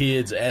a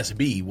kids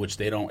SB, which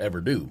they don't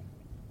ever do.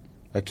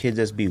 A kid's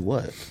SB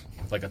what?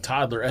 Like a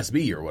toddler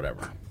SB or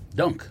whatever.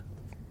 Dunk.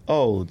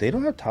 Oh, they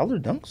don't have toddler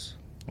dunks?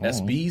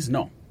 SBs?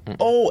 No.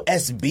 Oh,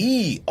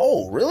 SB.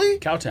 Oh, really?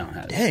 Cowtown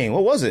had it. Dang,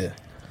 what was it?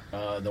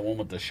 The one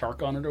with the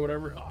shark on it or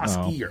whatever.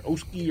 Oski or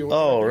Oski or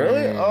whatever. Oh,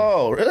 really?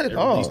 Oh, really? They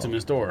released them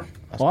in store.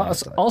 Well,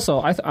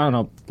 also, I don't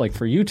know, like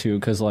for you two,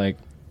 because like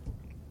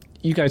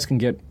you guys can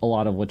get a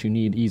lot of what you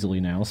need easily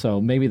now, so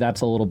maybe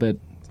that's a little bit.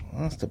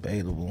 That's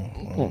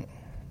debatable.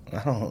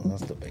 I don't know.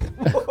 That's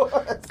debatable.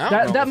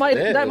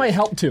 that might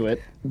help to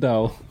it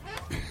though.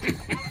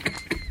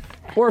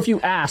 Or if you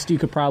asked, you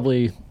could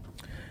probably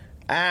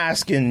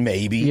asking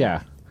maybe.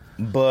 Yeah.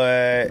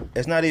 But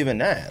it's not even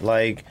that.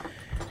 Like,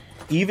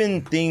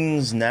 even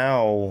things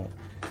now,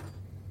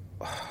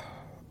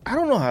 I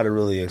don't know how to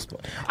really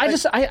explain.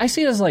 I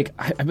see it as like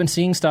I've been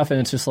seeing stuff and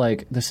it's just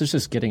like this is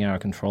just getting out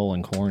of control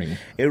and corny.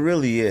 It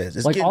really is.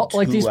 It's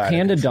like these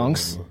panda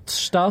dunks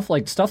stuff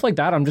like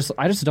that.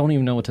 I just don't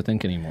even know what to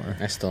think anymore.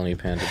 I still need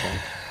panda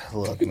dunks.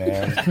 Look,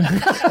 man.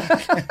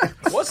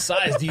 What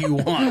size do you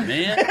want,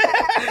 man?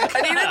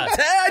 I need a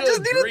 10. I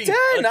just need a 10.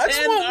 I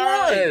just want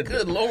one.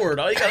 Good Lord.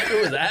 All you got to do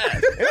is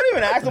ask. You don't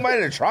even ask somebody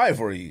to try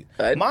for you.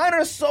 Mine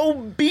are so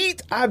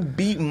beat. I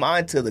beat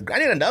mine to the... I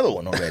need another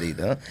one already,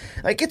 though.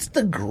 Like, it's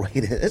the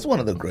greatest. It's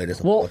one of the greatest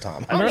of all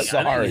time. I'm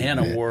sorry. I think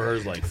Hannah wore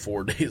hers like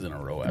 4 days in a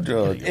row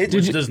after which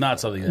is not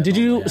something that... Did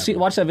you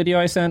watch that video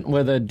I sent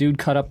where the dude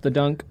cut up the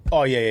dunk?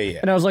 Oh, yeah.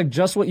 And I was like,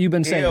 just what you've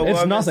been saying. Yeah, well,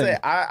 it's nothing.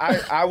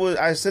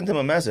 I sent him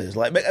a message.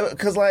 Like,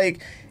 because,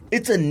 like,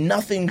 it's a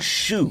nothing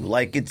shoe.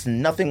 Like, it's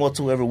nothing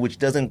whatsoever, which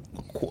doesn't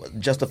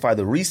justify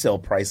the resale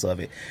price of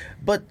it.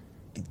 But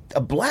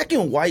a black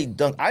and white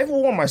dunk, I've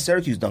worn my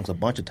Syracuse dunks a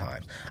bunch of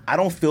times. I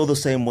don't feel the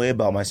same way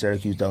about my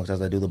Syracuse dunks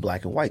as I do the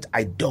black and whites.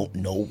 I don't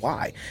know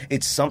why.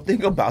 It's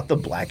something about the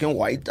black and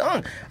white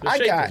dunk. The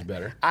shape is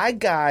better. I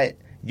got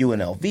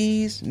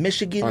UNLVs,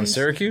 Michigans. On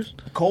Syracuse?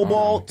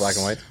 Cobalt. Black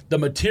and white? The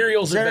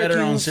materials are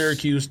better on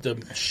Syracuse. The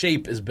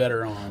shape is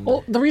better on...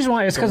 Well, the reason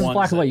why is because it's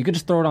black and white. You could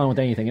just throw it on with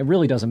anything. It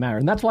really doesn't matter.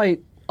 And that's why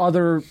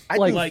other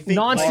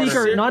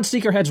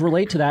non-sneaker heads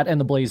relate to that,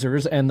 and the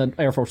Blazers and the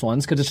Air Force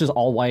Ones, because it's just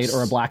all white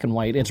or a black and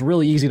white. It's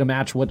really easy to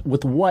match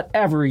with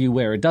whatever you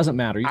wear. It doesn't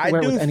matter. You can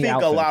wear it with any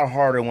outfit. I do think a lot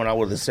harder when I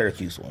wear the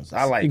Syracuse ones.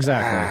 I like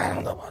exactly. I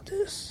don't know about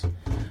this,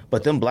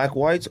 but them black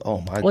whites. Oh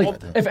my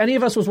god! If any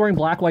of us was wearing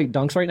black white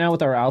dunks right now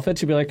with our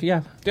outfits, you'd be like,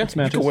 yeah, it's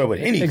matches. You can wear it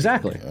with anything.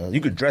 Exactly.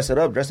 You could dress it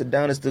up, dress it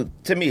down.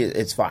 To me,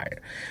 it's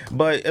fire.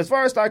 But as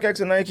far as Stockx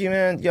and Nike,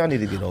 man, y'all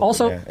need to get over.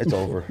 Also, man. It's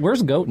over.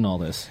 Where's GOAT in all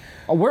this?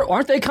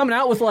 Aren't they coming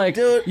out with like,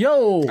 dude,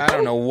 yo? I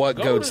don't know what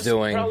GOAT's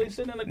doing. Probably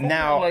sitting in the corner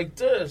now, like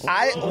this.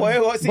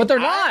 But they're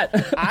not.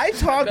 I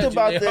talked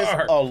about this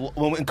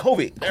when in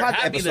COVID. They're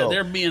happy that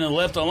they're being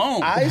left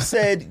alone. I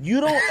said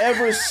you don't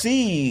ever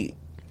see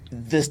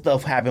this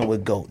stuff happen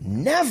with GOAT.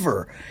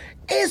 Never.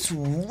 It's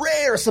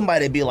rare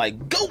somebody be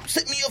like, GOAT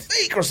sent me a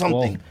fake or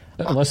something.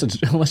 Well,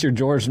 unless you're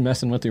George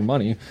messing with your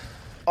money.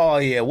 Oh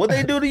yeah, what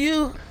they do to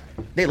you?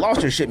 They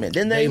lost your shipment,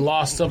 didn't they? They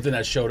lost something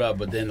that showed up,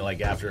 but then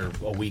like after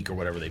a week or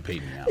whatever, they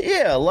paid me out.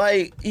 Yeah,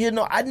 like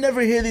I never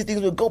hear these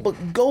things with GOAT, but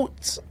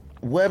GOAT's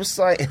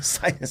website and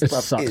site and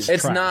stuff is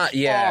it's not.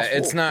 Yeah, awful.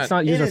 it's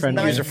not user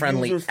friendly. User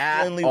friendly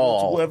at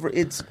all. Whatsoever.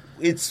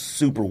 It's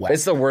super whack.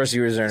 It's the worst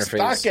user interface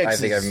Stockx I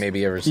think I've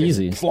maybe ever seen.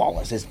 Easy,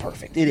 flawless. It's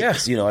perfect. It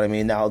is. You know what I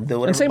mean? Now,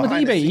 and same with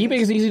eBay.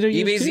 eBay is easy to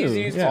use too.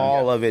 Easy. Yeah.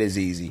 All of it is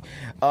easy.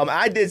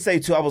 I did say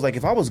too. I was like,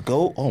 if I was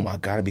GOAT, oh my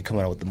god, I'd be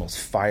coming out with the most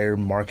fire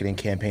marketing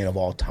campaign of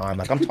all time.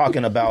 Like I'm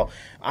talking about,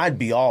 I'd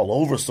be all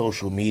over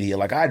social media.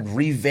 Like I'd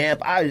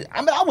revamp. I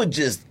would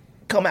just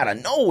come out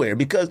of nowhere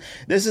because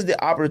this is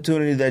the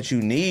opportunity that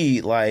you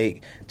need,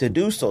 like, to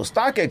do so.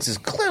 StockX is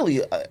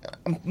clearly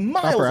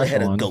miles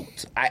ahead of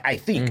GOAT. I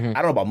think. I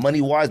don't know about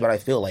money wise, but I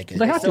feel like it.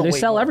 They have to. They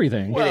sell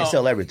everything. Yeah, they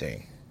sell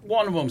everything.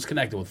 One of them's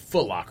connected with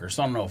Foot Locker,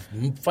 so I don't know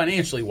if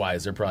financially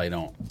wise they probably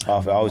don't. I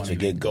always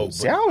forget GOAT.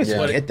 See, I always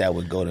forget that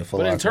with GOAT and Foot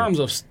Locker. But in terms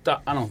of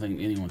stock, I don't think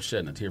anyone's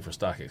shedding a tear for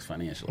StockX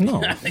financially.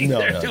 No, I think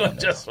they're doing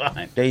just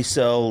fine. They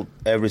sell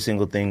every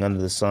single thing under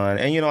the sun,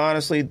 and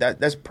honestly,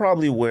 that's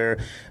probably where.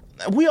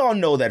 We all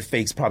know that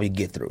fakes probably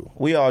get through.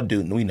 We all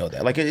do. We know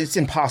that. Like, it's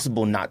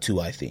impossible not to,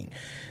 I think.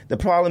 The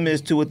problem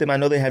is, too, with them, I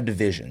know they have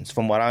divisions.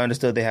 From what I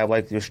understood, they have,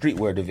 like, your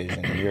streetwear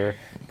division.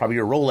 Probably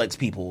your Rolex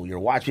people, your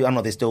watch people. I don't know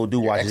if they still do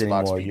watches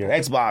anymore. Your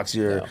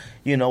Xbox,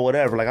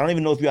 whatever. Like, I don't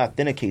even know if you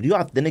authenticate. Do you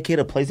authenticate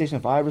a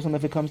PlayStation 5 or something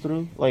if it comes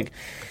through? Like,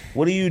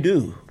 what do you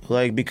do?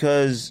 Like,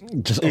 because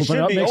just open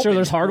up, make sure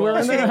there's hardware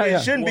in there?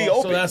 It shouldn't be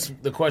open. So that's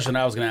the question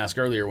I was going to ask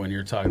earlier when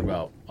you're talking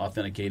about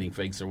authenticating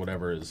fakes or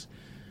whatever is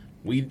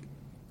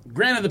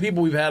Granted, the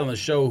people we've had on the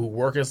show who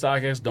work at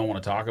StockX don't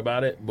want to talk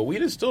about it, but we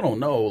just still don't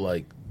know,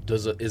 like,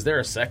 is there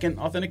a second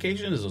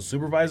authentication? Does a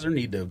supervisor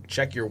need to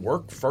check your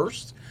work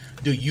first?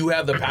 Do you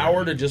have the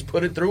power to just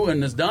put it through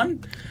and it's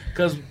done?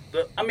 Because,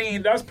 I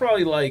mean, that's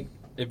probably like,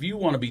 if you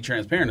want to be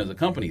transparent as a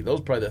company, those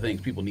are probably the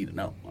things people need to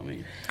know. I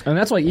mean, and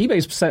that's why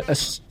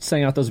eBay's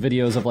sending out those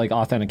videos of like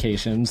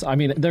authentications. I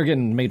mean, they're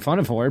getting made fun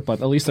of for it,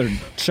 but at least they're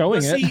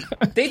showing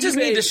it. They just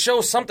need to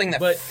show something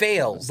that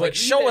fails. Like,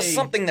 show us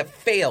something that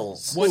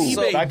fails. What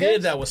eBay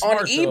did that was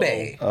smart. On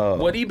eBay.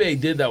 What eBay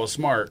did that was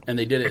smart, and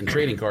they did it in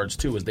trading cards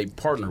too, is they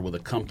partnered with a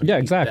company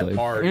that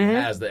already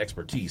has the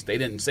expertise. They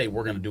didn't say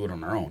we're going to do it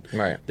on our own.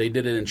 Right. They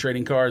did it in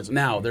trading cards.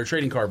 Now, their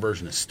trading card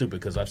version is stupid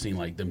because I've seen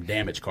like them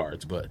damaged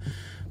cards, but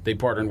they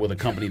partnered with a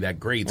company that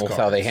grades cards.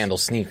 How they handle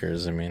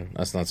sneakers. I mean,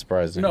 that's not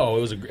surprising.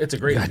 No, it's a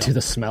grading company. Do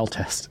the smell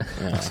test.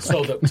 Yeah.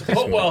 So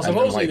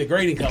supposedly the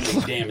grading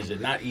company damaged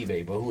it, not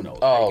eBay, but who knows?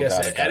 I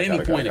guess at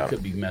any point it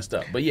could be messed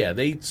up. But yeah,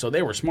 they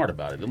were smart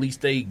about it. At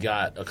least they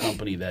got a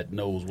company that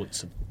knows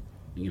what's,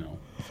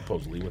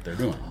 supposedly what they're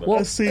doing. But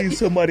I see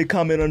somebody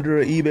comment under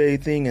an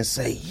eBay thing and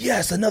say,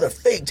 "Yes, another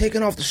fake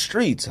taken off the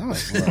streets." Man,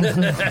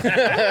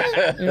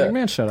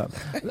 shut up.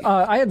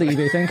 I had the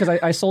eBay thing because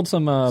I sold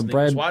some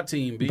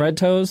bread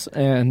toes,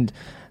 and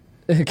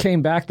it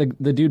came back. The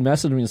dude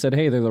messaged me and said,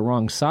 "Hey, they're the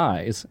wrong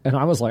size." And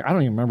I was like, I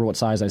don't even remember what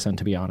size I sent,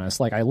 to be honest.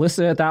 Like, I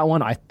listed it that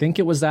one. I think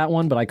it was that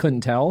one, but I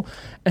couldn't tell.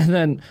 And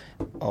then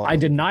I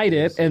denied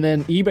it, and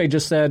then eBay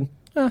just said,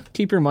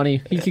 keep your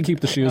money. You can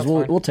keep the shoes.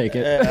 We'll take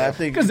it.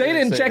 Because they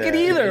didn't check it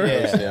either.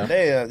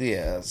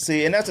 Yeah.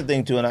 See, and that's the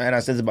thing too. And I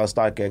said this about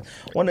Stockx.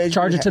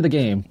 Charge it to the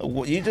game.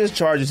 You just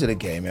charge it to the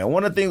game, man.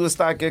 One of the things with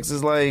Stockx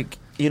is like,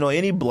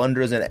 any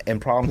blunders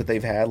and problems that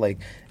they've had, like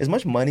as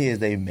much money as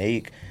they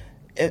make.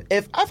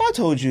 If I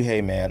told you,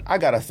 hey man, I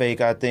got a fake,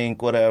 I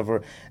think,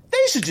 whatever.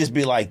 They should just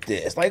be like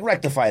this, like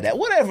rectify that,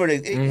 whatever.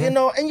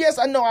 And yes,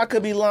 I know I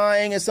could be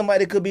lying, and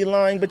somebody could be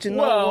lying, but you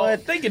know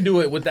what? They can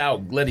do it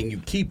without letting you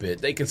keep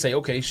it. They can say,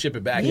 okay, ship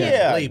it back.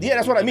 Yeah,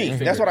 that's what I mean.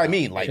 That's what I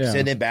mean. Like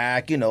send it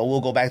back.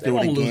 We'll go back through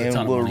it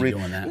again. We'll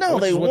doing that. No,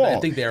 they won't. I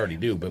think they already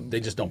do, but they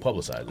just don't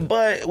publicize it.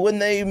 But when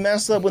they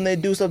mess up, when they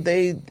do stuff,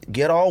 they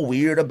get all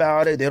weird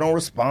about it. They don't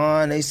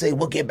respond. They say,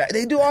 "We'll get back."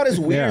 They do all this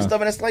weird stuff,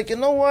 and it's like, you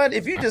know what?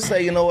 If you just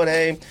say, you know what,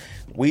 hey,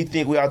 we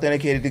think we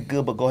authenticated it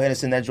good, but go ahead and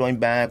send that joint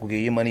back. We'll get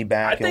your money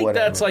back. I think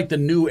that's like the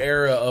new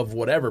era of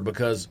whatever,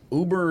 because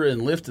Uber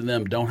and Lyft and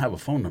them don't have a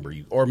phone number,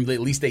 or at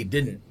least they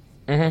didn't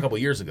a couple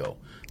years ago.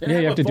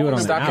 You have to do it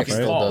on the app,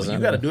 right? You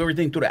got to do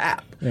everything through the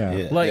app.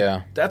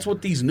 Yeah. That's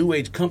what these new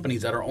age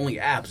companies that are only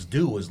apps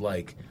do, is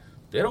like,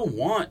 they don't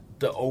want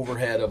the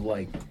overhead of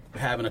like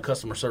having a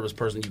customer service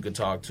person you could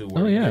talk to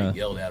or get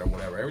yelled at or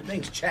whatever.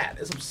 Everything's chat.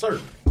 It's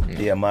absurd.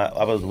 Yeah,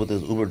 I was with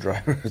this Uber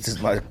driver.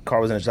 My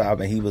car was in the shop,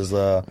 and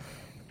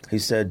he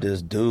said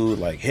this dude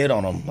like hit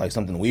on him, like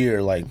something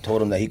weird, like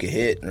told him that he could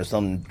hit or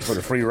something for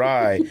the free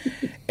ride.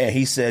 And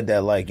he said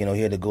that like, he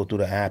had to go through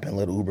the app and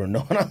let Uber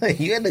know. And I'm like,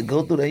 you had to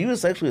go through that? You were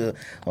sexually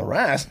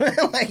harassed, man.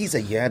 Like he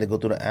said, I had to go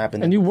through the app.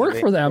 And you work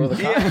for them.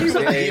 He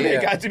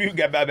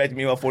got back to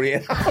me about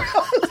 48 hours.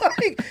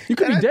 Like, you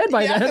could be dead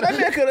by then. That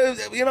man could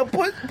have,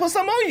 put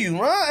some on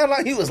you, right? And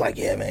like he was like,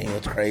 yeah, man,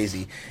 it's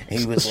crazy. And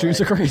he was the streets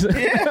are crazy.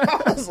 Yeah,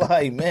 I was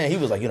like, man, he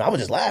was like, I was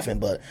just laughing,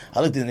 but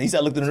I looked in the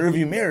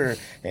rearview mirror,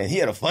 and he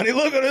had a funny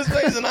look on his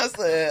face, and I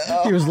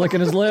said, he was licking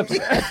his lips.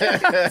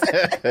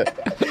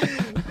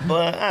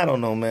 But I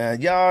don't know,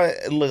 man. Y'all,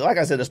 look, like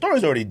I said, the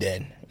story's already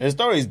dead. The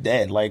story's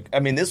dead. Like, I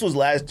mean, this was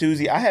last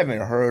Tuesday. I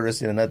haven't heard or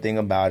seen nothing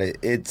about it.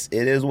 It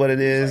is what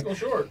it is. Cycle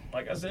short.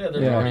 Like I said,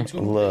 there's already two.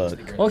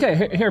 Look.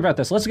 Okay, hear about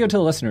this. Let's go to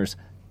the listeners.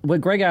 What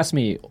Greg asked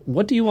me,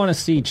 what do you want to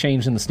see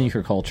change in the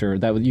sneaker culture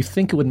that you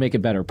think would make it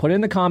better? Put it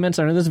in the comments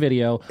under this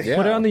video. Yeah.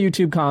 Put it on the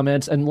YouTube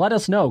comments and let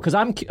us know, because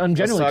I'm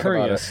genuinely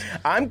curious.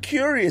 I'm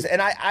curious,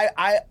 and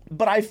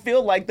but I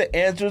feel like the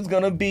answer is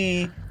going to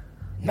be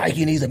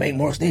Nike needs to make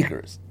more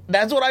sneakers.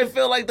 That's what I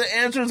feel like the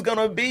answer is going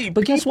to be.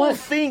 But guess what?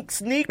 People think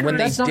sneakers. When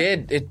they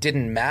did, it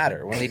didn't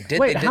matter. When they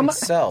did, they didn't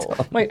sell.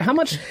 Wait, how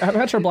much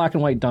are black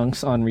and white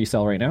dunks on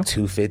resale right now?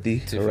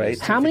 $250, right?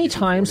 How many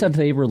times have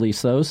they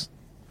released those?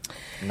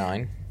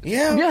 9.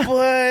 Yeah,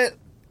 but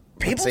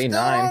people still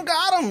don't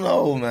got them,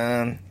 though,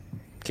 man.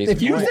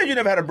 If you said you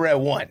never had a bread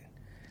one.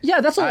 Yeah,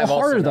 that's a little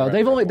harder though.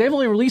 They've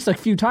only released a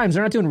few times.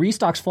 They're not doing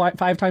restocks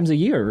 5 times a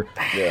year.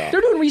 Yeah.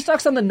 They're doing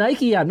restocks on the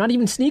Nike app, not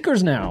even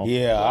sneakers now.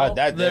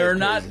 Yeah, they're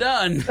not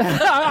done.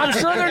 I'm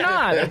sure they're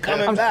not. They're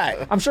coming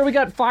back. I'm sure we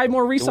got 5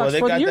 more restocks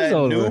for the year's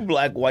over. They got that new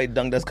black white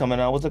dunk that's coming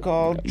out. What's it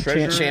called?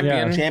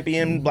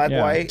 Champion black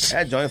white.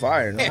 That joint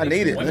fire. I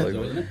need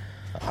it.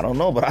 I don't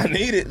know, but I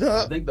need it.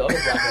 I think the other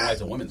black and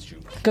white's a women's shoe.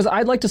 Because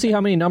I'd like to see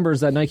how many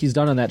numbers that Nike's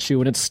done on that shoe,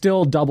 and it's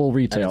still double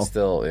retail. And it's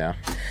still,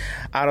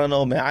 I don't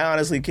know, man. I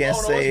honestly can't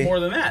say. It's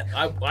more than that.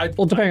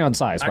 Well, depending on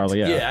size,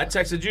 probably, yeah. Yeah, I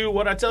texted you.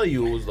 What'd I tell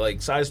you? It was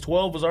like size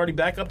 12 was already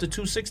back up to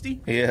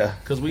 $260. Yeah.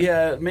 Because we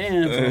had,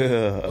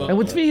 and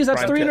with fees,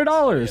 that's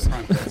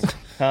 $300.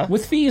 Huh?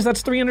 With fees,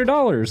 that's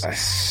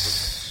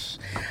 $300.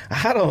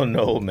 I don't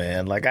know,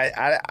 man. Like,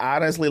 I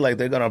honestly,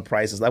 they're going to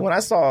price us. Like, when I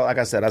saw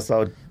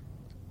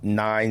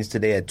 9s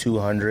today at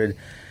 200,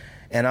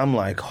 And I'm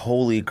like,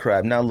 holy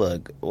crap. Now,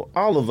 look,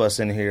 all of us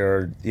in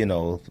here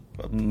are,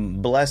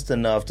 blessed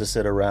enough to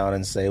sit around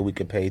and say we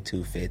could pay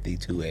 $250,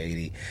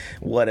 $280,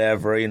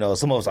 whatever.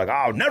 Some of us like,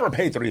 I'll never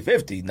pay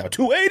 $350. Now,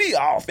 $280?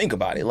 Oh, think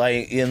about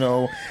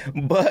it.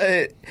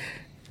 But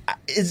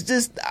it's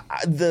just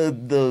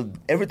the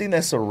everything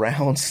that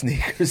surrounds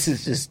sneakers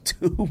is just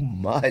too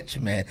much,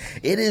 man.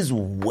 It is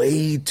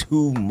way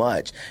too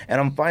much.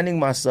 And I'm finding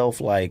myself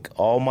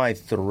all my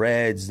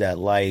threads that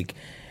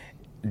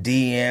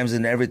DMs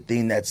and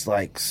everything that's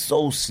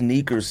so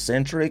sneaker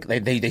centric.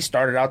 They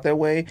started out that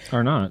way.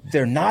 Or not.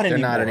 They're not anymore.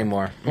 They're not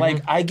anymore.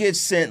 I get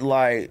sent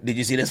did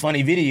you see this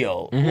funny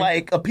video?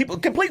 People,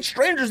 complete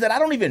strangers that I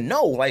don't even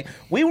know.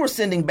 We were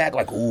sending back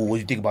ooh, what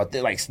do you think about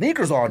this?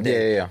 Sneakers all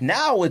day. Yeah.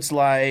 Now it's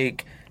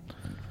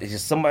it's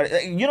just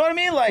somebody, you know what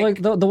I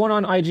mean? The one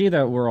on IG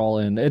that we're all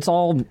in, it's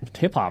all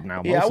hip hop now.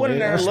 Mostly. Yeah, I went in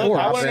there and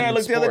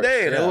looked the other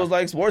day, and it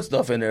was sports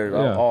stuff in there.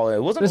 Yeah.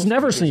 It wasn't. It's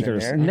never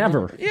sneakers.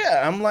 Never.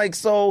 Yeah, I'm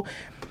so.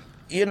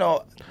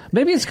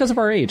 Maybe it's because of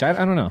our age. I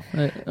don't know.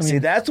 See,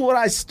 that's what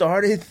I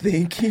started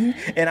thinking.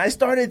 And I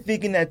started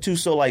thinking that too.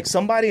 So,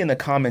 somebody in the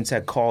comments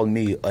had called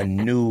me a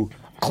new,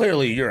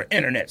 clearly you're an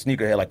internet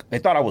sneakerhead. They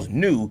thought I was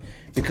new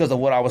because of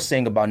what I was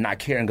saying about not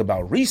caring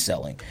about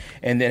reselling.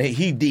 And then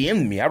he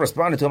DM'd me. I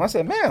responded to him. I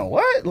said, man,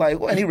 what?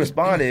 And he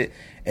responded.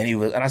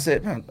 And I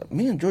said, man,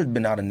 me and George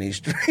been out in these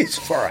streets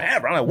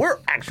forever. I'm we're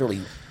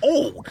actually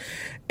old.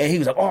 And he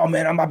was like, oh,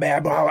 man, my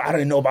bad, bro. I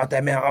didn't know about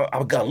that, man.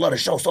 I gotta love the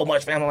show so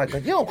much, man. I'm like,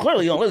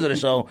 clearly you don't listen to the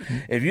show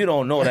if you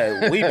don't know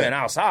that we've been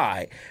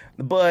outside.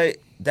 But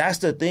that's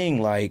the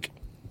thing.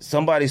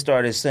 Somebody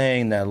started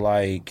saying that,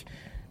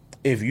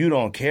 if you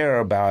don't care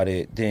about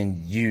it,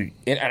 then you...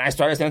 And I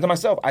started saying to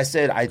myself, I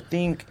said, I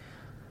think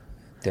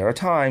there are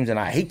times, and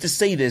I hate to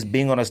say this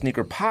being on a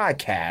sneaker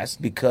podcast,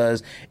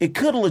 because it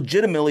could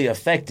legitimately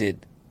affect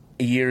it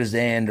year's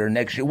end or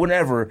next year,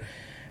 whenever...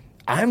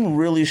 I'm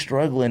really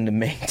struggling to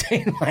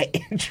maintain my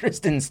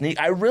interest in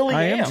sneakers. I really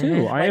am.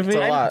 I am too.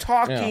 I'm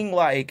talking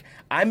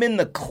I'm in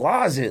the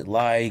closet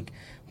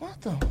what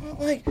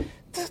the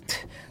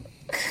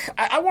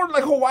I wore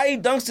Hawaii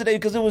Dunks today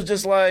because it was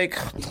just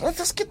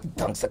let's get the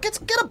Dunks. Let's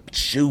get a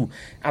shoe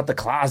out the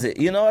closet.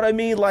 You know what I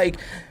mean?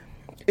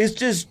 It's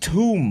just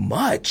too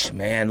much,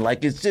 man.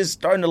 It's just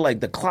starting to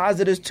the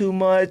closet is too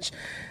much.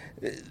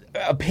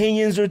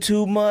 Opinions are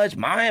too much.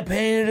 My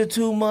opinions are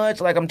too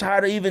much. I'm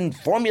tired of even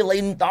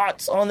formulating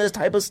thoughts on this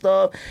type of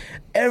stuff.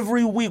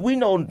 Every week, we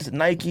know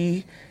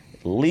Nike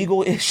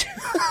legal issue.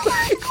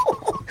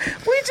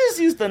 We just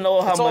used to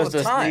know how much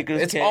the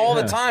sneakers It's all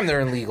the time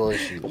they're in legal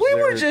issues. We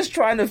were just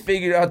trying to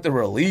figure out the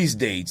release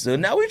dates. So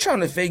now we're trying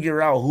to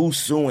figure out who's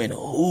suing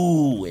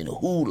who and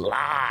who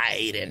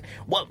lied and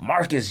what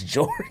Marcus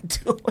Jordan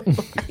doing.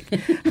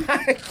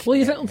 Well,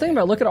 you think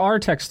about it. Look at our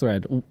text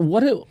thread.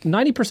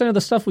 90% of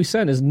the stuff we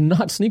send is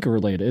not sneaker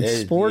related.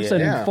 It's sports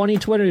and funny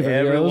Twitter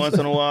videos. Every once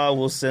in a while,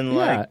 we'll send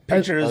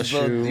pictures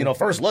of,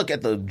 first look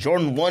at the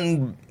Jordan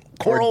 1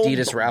 Coral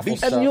Adidas raffle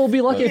stuff. And you'll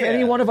be lucky if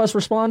any one of us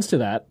responds to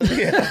that.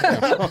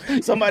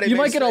 Somebody you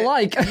might get a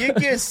like. You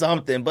get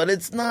something, but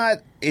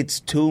it's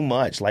too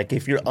much.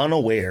 If you're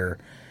unaware,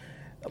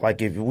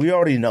 if we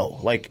already know,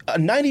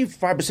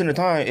 95% of the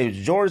time, if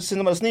George sent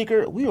them a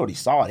sneaker, we already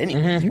saw it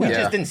anyway. We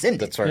just didn't send it.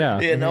 That's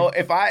right.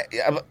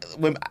 Yeah.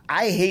 When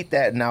I hate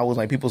that now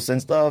when people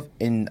send stuff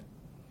and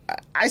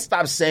I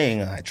stopped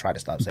saying, I try to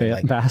stop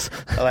saying Bass.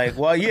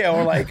 Oh, yeah,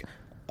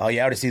 I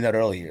already seen that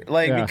earlier.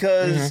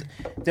 Because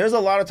there's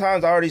a lot of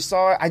times I already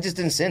saw it. I just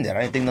didn't send it.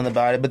 I didn't think nothing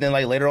about it. But then,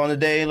 later on in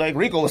the day,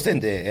 Rico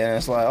sent it. And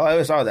it's oh, I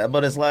already saw that.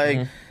 But it's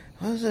what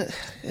is it?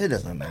 It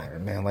doesn't matter,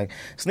 man.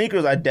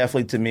 Sneakers,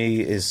 to me,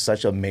 is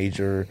such a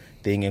major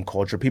thing in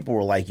culture. People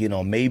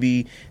were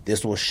maybe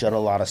this will shut a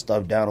lot of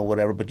stuff down or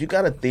whatever. But you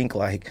got to think,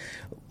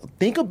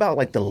 think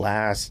about, the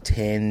last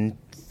 10,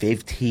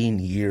 15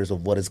 years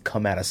of what has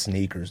come out of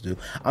sneakers, dude.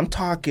 I'm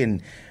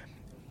talking...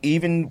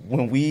 Even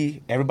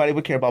when everybody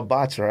would care about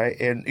bots, right?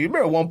 And you remember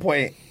at one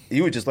point,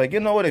 you were just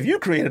you know what? If you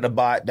created a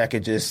bot that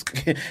could just,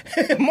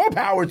 more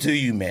power to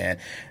you, man.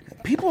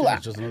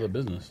 It's just another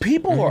business.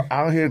 People are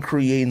out here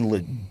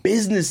creating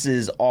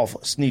businesses off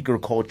sneaker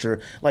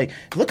culture.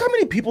 Look how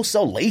many people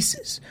sell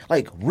laces.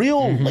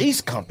 Real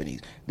lace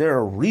companies. There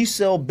are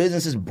resale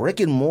businesses,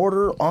 brick and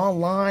mortar,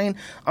 online.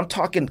 I'm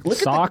talking. Look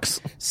socks.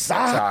 At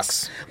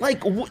socks.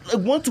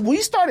 Once we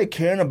started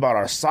caring about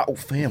our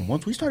socks,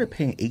 once we started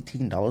paying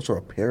 $18 for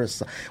a pair of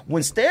socks.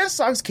 When Stan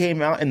Socks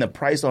came out and the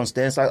price on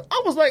Stan Socks,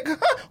 I was like,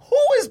 who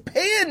is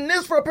paying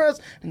this for a pair of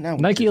socks?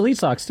 Nike Elite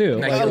Socks, too.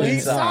 Nike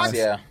Elite Socks,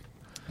 yeah.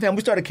 Man,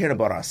 we started caring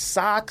about our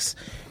socks.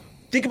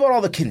 Think about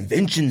all the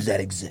conventions that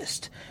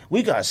exist.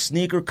 We got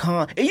Sneaker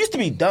Con. It used to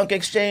be Dunk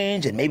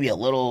Exchange and maybe a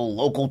little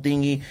local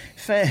thingy.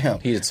 Fam.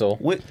 Heated Soul.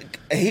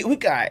 We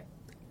got...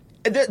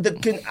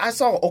 I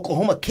saw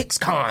Oklahoma Kicks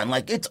Con.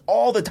 It's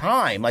all the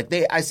time.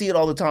 I see it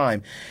all the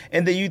time.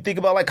 And then you think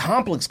about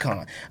Complex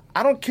Con.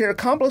 I don't care.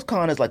 Complex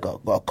Con is a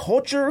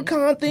culture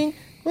con thing.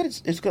 But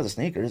it's because of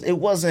sneakers. It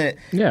wasn't,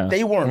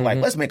 they weren't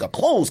let's make a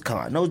clothes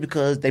con. No, it's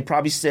because they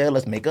probably said,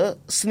 let's make a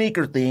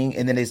sneaker thing.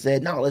 And then they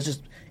said, no, let's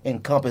just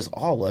encompass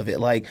all of it.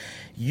 Like,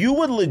 you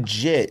would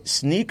legit,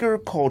 sneaker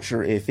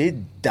culture, if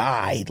it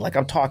died, like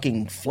I'm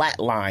talking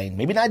flatline,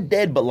 maybe not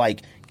dead, but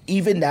like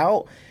evened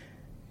out,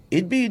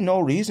 it'd be no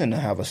reason to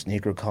have a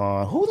sneaker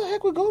con. Who the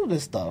heck would go to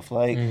this stuff?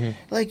 Like,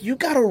 like you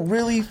gotta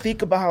really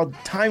think about how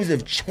times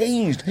have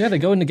changed. Yeah, they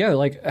go in together.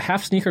 Like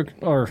half sneaker,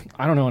 or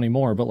I don't know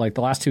anymore, but like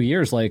the last 2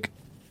 years, like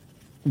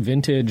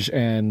vintage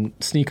and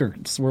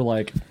sneakers were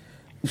like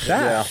that.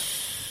 Yeah.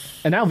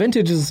 And now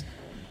vintage is.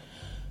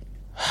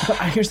 But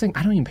here's the thing,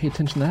 I don't even pay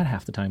attention to that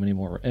half the time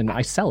anymore, and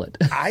I sell it.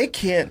 I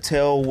can't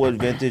tell what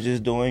vintage is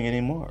doing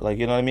anymore. Like,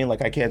 you know what I mean?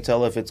 Like, I can't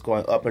tell if it's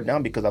going up or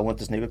down because I went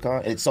to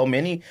SneakerCon. It's so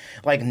many.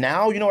 Like,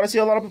 now, you know what I see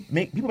a lot of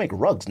people make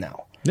rugs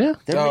now. Yeah.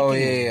 They're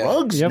making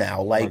rugs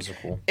now. Like, rugs are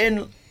cool.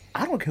 And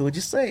I don't care what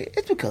you say.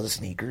 It's because of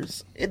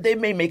sneakers. They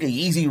may make a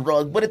Yeezy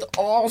rug, but it's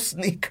all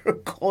sneaker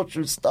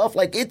culture stuff.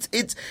 Like, it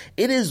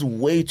is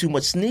way too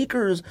much.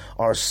 Sneakers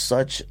are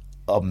such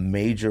a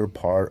major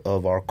part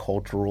of our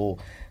cultural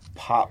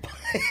pop.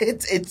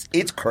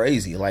 It's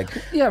crazy. Like,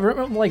 yeah,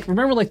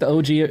 remember like the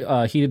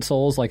OG heated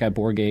soles like at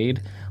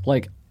Bourgade,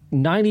 like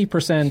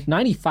 90%,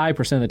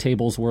 95% of the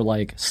tables were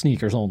like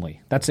sneakers only.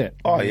 That's it.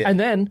 Oh yeah. And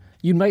then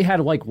you might have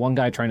like one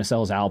guy trying to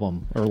sell his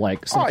album or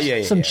like some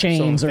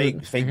chains some or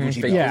fake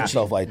Gucci and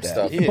stuff like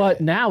that. Yeah.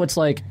 But now it's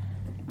like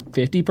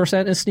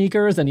 50% is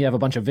sneakers, then you have a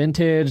bunch of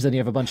vintage, then you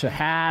have a bunch of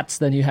hats,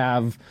 then you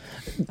have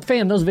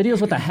those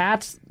videos with the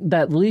hats,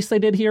 that release they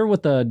did here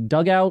with the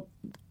dugout.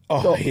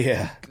 Oh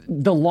yeah.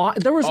 There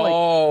was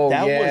like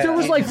there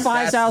was like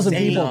 5,000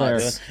 people there.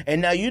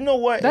 And now you know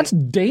what? That's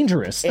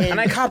dangerous. And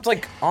I copped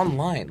like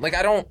online. Like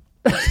I don't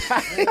like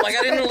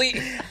I didn't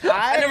leave.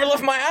 I never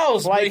left my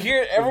house. Like but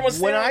here, everyone's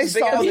when I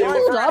saw if you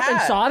pulled up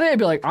and saw that, I'd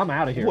be like, I'm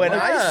out of here. When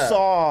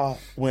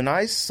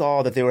I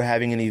saw that they were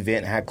having an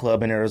event hat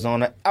club in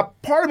Arizona, a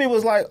part of me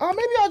was like, oh,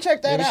 maybe I'll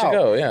check that out.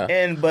 Go,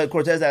 yeah. But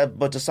Cortez had a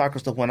bunch of soccer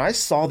stuff. When I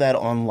saw that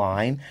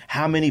online,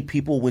 how many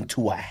people went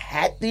to a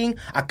hat thing?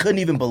 I couldn't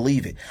even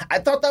believe it. I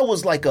thought that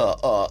was like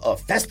a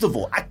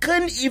festival. I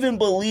couldn't even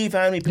believe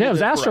how many people. Yeah, it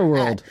was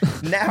Astroworld.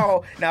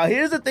 Now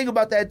here's the thing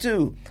about that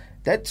too.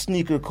 That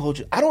sneaker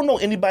culture, I don't know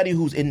anybody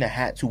who's in the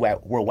hats who wear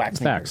wax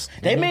sneakers.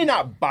 They may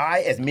not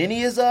buy as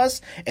many as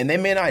us, and they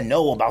may not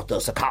know about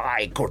the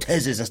Sakai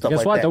Cortezes and stuff Guess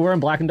like what? that. They're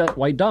wearing black and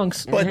white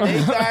dunks. But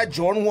they got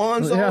Jordan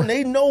 1s on.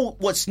 They know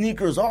what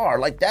sneakers are.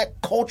 Like,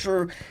 that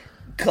culture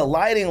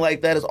colliding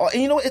like that is all.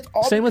 And you know, it's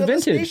all same with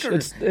vintage.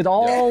 It's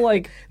all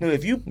like. No,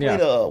 if you put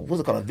what's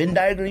it called, a Venn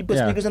diagram, you put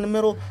sneakers in the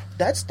middle,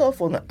 that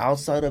stuff on the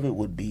outside of it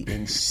would be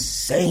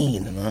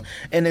insane. Huh?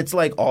 And it's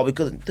like all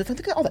because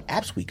think of all the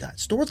apps we got.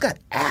 Stores got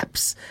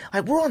apps.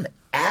 Like, we're on the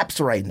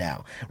apps right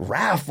now.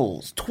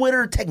 Raffles,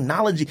 Twitter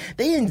technology.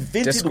 They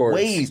invented Discords.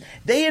 ways.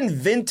 They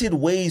invented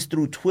ways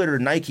through Twitter,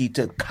 Nike,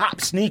 to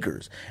cop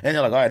sneakers. And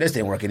they're like, all right, this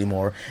didn't work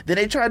anymore. Then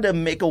they tried to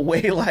make a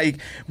way like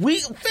we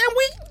had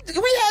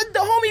the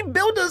homie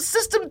build a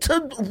system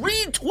to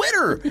read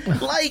Twitter.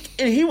 Like,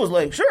 and he was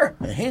like, sure.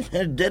 And he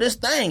did his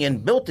thing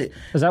and built it.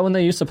 Is that when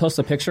they used to post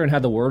a picture and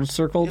had the words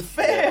circled?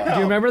 Fam. Do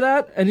you remember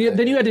that? And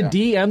then you had to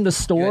DM the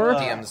store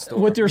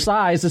with your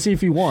size to see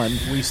if you won.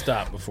 We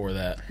stopped before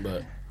that,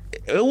 but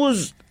it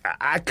was.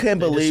 I can't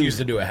they believe. Just used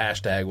to do a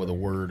hashtag with a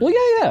word. Well,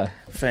 yeah.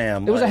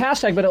 Fam. It was a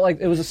hashtag, but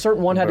it was a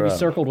certain one had to be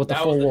circled with the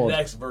full word. That was the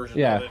next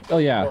version of it. Oh,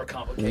 yeah. More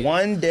complicated.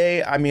 One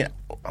day, I mean,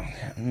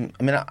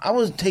 I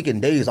was taking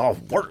days off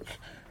work.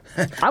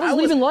 I was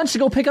leaving lunch to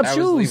go pick up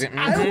shoes.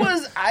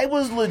 I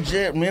was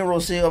legit. Me and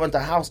Rocio went to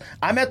the house.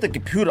 I'm at the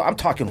computer. I'm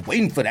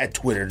waiting for that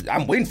Twitter.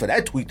 I'm waiting for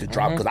that tweet to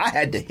drop because I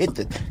had to hit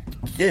the.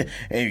 Yeah,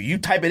 and you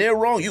type it in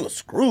wrong, you a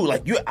screw.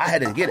 Like I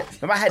had to get it.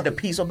 If I had to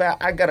pee so bad,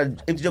 I got to.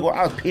 I was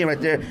peeing right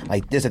there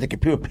like this at the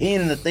computer,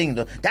 peeing in the thing.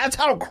 That's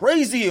how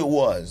crazy it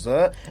was.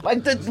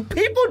 Like the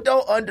people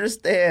don't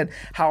understand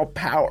how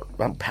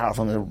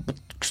powerful.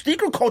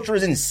 Sneaker culture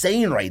is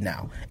insane right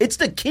now. It's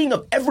the king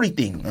of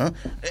everything.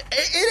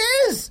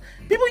 It is.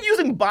 People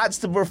using bots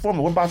to perform.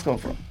 Where bots come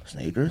from?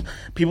 Sneakers.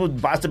 People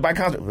bots to buy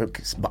content.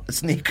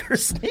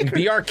 Sneakers.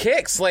 BR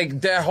kicks.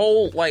 Like that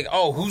whole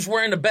who's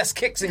wearing the best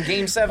kicks in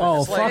Game 7? Oh,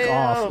 it's fuck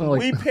off.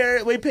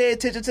 We pay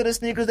attention to the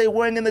sneakers they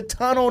wearing in the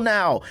tunnel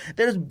now.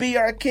 There's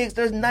BR kicks.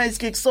 There's Nice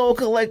Kicks, Soul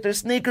Collector,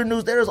 Sneaker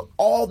News. There's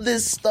all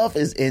this stuff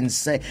is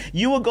insane.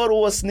 You would go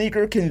to a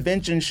sneaker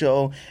convention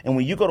show, and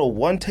when you go to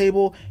one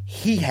table,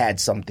 he had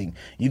something.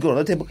 You go to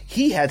another table,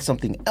 he had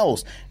something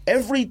else.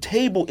 Every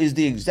table is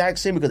the exact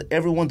same because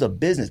everyone's a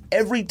business.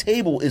 Every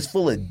table is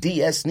full of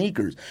DS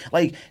sneakers.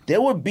 Like, there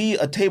would be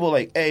a table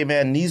like, hey,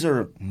 man, these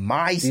are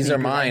my sneakers. These are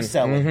mine. I'm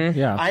selling. Mm-hmm.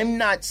 Yeah. I'm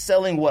not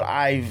selling what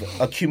I've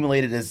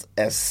accumulated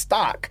as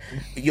stock.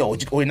 Yo,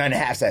 what you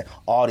 9.5 set?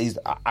 All these,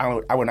 I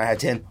would not have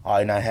 10. All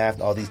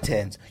 9.5, all these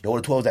 10s. Yo,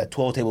 what the 12s at?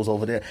 12 tables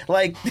over there.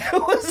 Like, it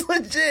was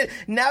legit.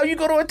 Now you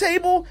go to a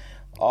table,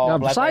 all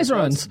black size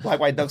runs. Black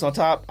white ducks on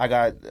top. I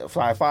got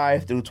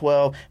 5 through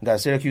 12. I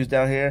got Syracuse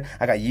down here.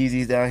 I got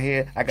Yeezys down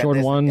here. I got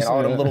Jordan this, 1s, and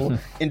all them little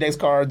index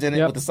cards in it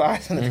Yep. with the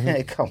size.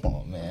 Hey, come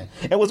on, man.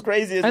 And what's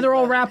crazy is, And they're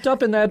all wrapped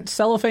up in that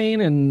cellophane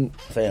and.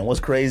 Fam,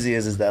 what's crazy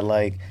is that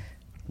like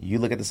You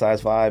look at the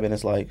size 5 and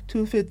it's like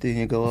 250, and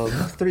you go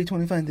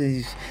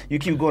 325. You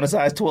keep going to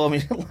size 12,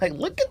 and you're like,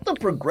 look at the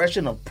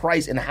progression of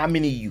price and how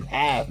many you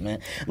have, man.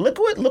 Look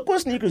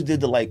what sneakers did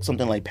to like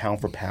something like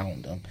pound for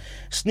pound.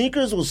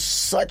 Sneakers was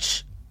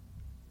such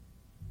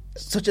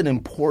an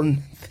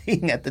important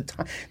thing at the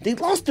time. They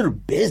lost their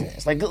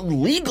business, like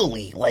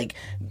legally, like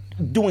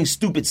doing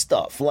stupid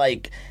stuff,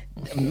 like.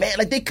 Man,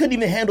 like they couldn't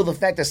even handle the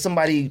fact that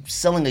somebody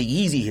selling a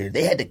Yeezy here.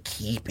 They had to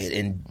keep it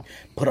and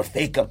put a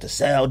fake up to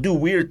sell, do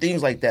weird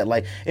things like that.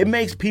 Like it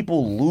makes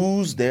people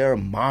lose their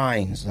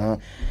minds.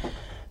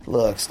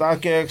 Look,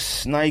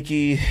 StockX,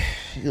 Nike,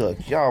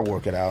 look, y'all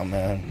work it out,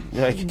 man.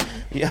 Like,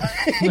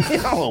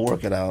 y'all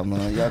work it out,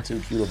 man. Y'all too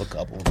cute of a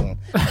couple. Man.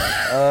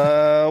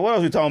 What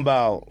else we talking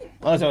about?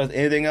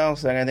 Anything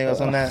else? Anything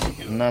else on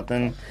that?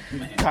 Nothing.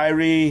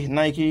 Kyrie,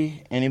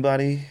 Nike,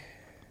 anybody?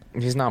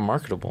 He's not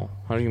marketable.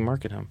 How do you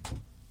market him?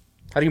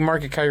 How do you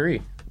market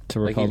Kyrie? To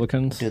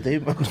Republicans? Do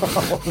they?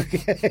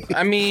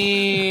 I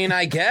mean,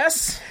 I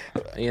guess.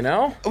 You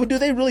know? Do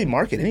they really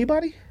market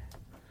anybody?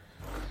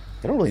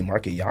 They don't really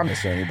market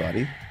Giannis or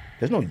anybody.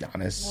 There's no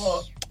Giannis.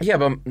 Well, yeah,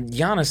 but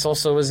Giannis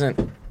also isn't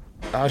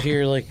out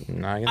here like.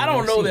 I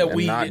don't know that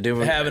we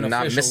have an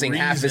not official missing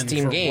half his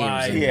team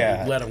games.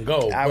 Yeah, let him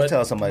go. I would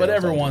tell somebody. But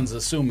everyone's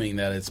assuming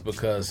that it's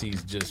because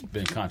he's just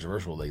been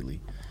controversial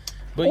lately.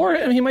 But or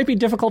he might be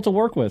difficult to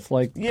work with,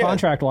 like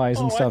contract-wise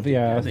and stuff.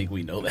 I think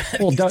we know that.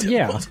 Well,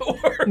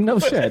 no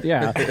shit.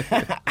 Yeah.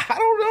 I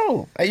don't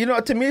know. You know,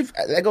 to me,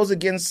 that goes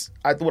against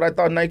what I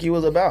thought Nike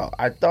was about.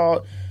 I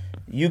thought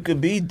you could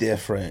be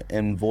different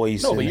in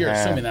voice. No, but you're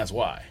assuming that's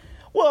why.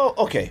 Well,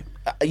 okay.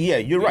 Yeah,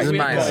 you're right. We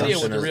have no idea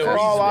what the real for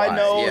all I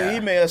know, yeah.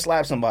 he may have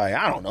slapped somebody.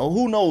 I don't know.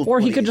 Who knows?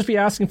 Or he could just be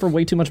asking for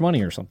way too much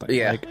money or something.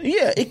 Yeah.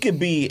 Yeah, it could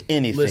be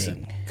anything.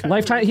 Listen.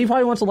 Lifetime. He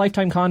probably wants a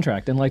lifetime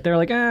contract, and like they're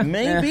like,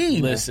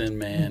 maybe. Listen,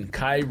 man,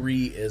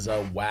 Kyrie is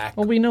a whack.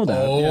 Well, we know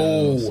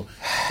that.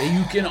 And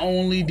you can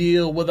only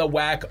deal with a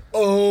whack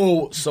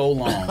so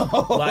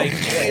long. Like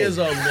he is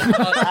a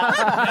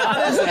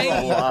Giannis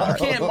ain't,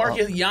 you can't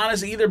market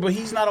Giannis either, but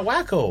he's not a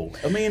wacko.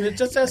 I mean, it's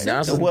just that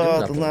simple.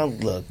 Well, now,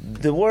 look,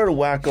 the word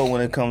wacko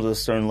when it comes to a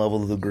certain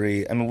level of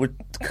degree. I mean,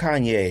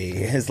 Kanye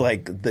is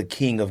like the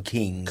king of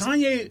kings.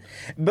 Kanye,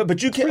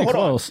 but you can't. Pretty hold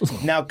close.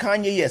 on. Now,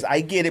 Kanye, yes,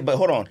 I get it, but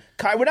hold on.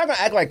 We're not gonna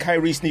act like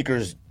Kyrie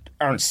sneakers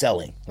aren't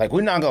selling. Like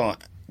we're not gonna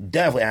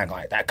definitely act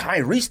like that.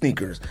 Kyrie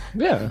sneakers,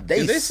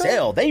 they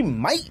sell. They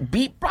might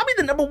be probably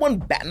the number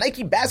one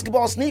Nike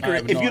basketball sneaker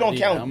if you don't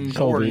count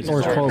Kobe.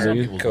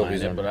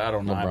 Kobe's, but I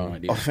don't know. I have no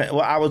idea.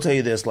 Well, I will tell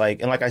you this,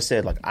 like I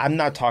said, like I'm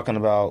not talking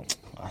about.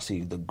 I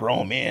see the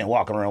grown man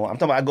walking around. I'm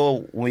talking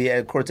about when we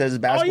had Cortez's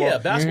basketball. Oh, yeah,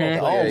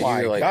 basketball. Oh,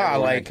 my God.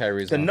 Like,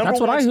 the number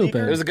That's what one I hoop sneaker.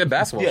 in. It was a good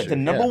basketball shoe. The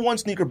number one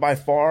sneaker by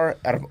far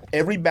out of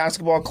every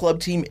basketball club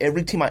team,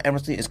 every team I ever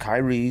seen is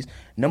Kyrie's.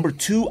 Number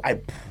 2,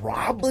 I'd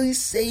probably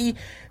say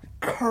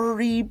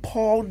Curry,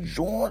 Paul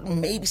Jordan,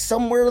 maybe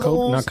somewhere of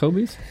those. Not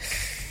Kobe's?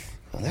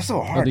 That's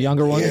so hard. The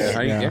younger ones?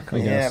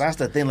 Yeah, that's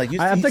the thing. Like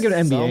I'm thinking of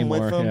NBA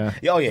more.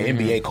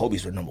 NBA,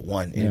 Kobe's are number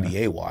one,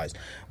 NBA-wise.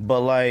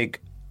 But,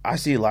 like... I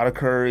see a lot of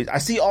Curry. I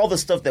see all the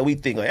stuff that we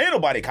think like ain't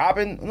nobody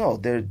copping. No,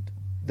 they're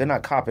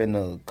not copping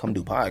to come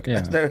do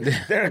podcast. Yeah.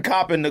 They're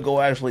copping to go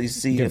actually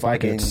see if I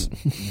can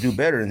do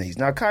better than these.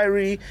 Now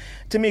Kyrie,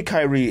 to me,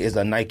 Kyrie is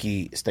a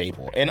Nike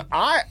staple, and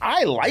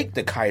I like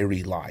the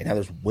Kyrie line. Now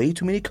there's way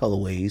too many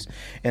colorways,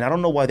 and I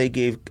don't know why they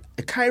gave.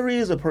 Kyrie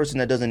is a person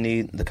that doesn't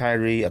need a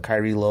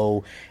Kyrie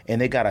low, and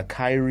they got a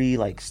Kyrie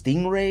like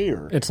Stingray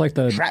or it's like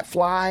the Trap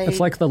Fly. It's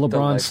like the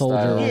LeBron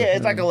Soldier. Yeah,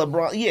 it's like a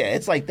LeBron. Yeah,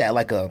 it's like that,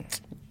 like a.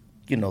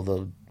 You know,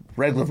 the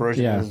regular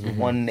version is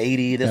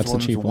 180. This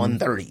one's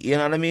 130. You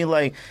know what I mean?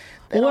 Like,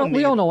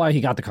 we all know why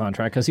he got the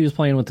contract because he was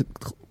playing with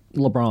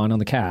LeBron on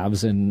the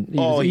Cavs, and he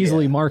was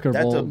easily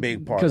marketable. That's a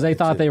big part because they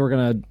thought they were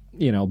going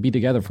to, be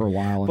together for a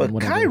while.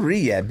 But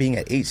Kyrie, being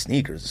at 8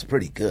 sneakers is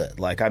pretty good.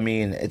 Like, I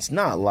mean, it's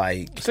not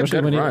like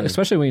especially when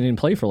he didn't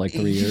play for like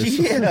 3 years.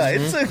 Yeah,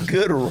 it's a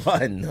good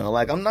run.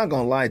 Like, I'm not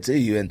gonna lie to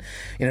you. And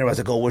everybody's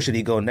like, "Oh, where should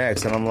he go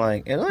next?" And I'm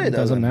like, it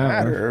doesn't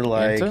matter.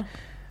 Like. Anta?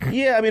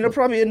 Yeah, I mean, it'll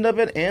probably end up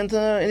at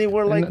Anta,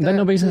 anywhere like that. Then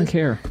nobody's going to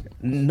care.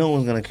 No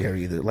one's going to care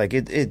either. Like,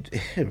 it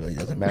really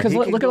doesn't matter. Because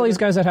look at all these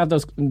guys that have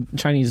those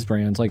Chinese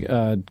brands, like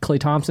Klay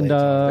Thompson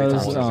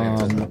does.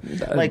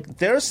 Like,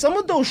 there's some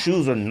of those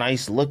shoes are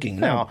nice looking.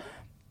 Now,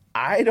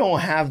 I don't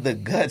have the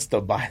guts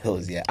to buy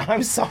those yet.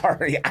 I'm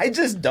sorry. I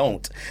just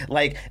don't.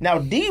 Like, now,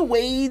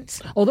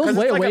 D-Wade's... Oh, those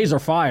Waves are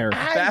fire.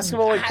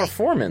 Basketball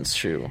performance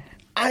shoe.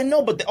 I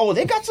know, but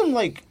they got some,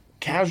 like,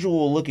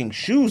 casual-looking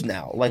shoes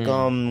now. Like,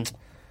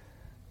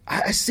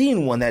 I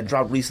seen one that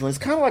dropped recently. It's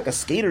kind of like a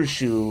skater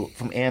shoe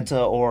from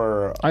Anta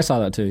or... I saw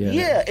that too, yeah.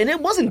 Yeah, and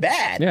it wasn't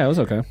bad. Yeah, it was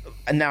okay.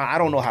 Now, I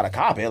don't know how to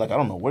copy it. Like, I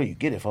don't know where you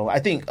get it from. I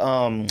think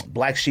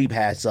Black Sheep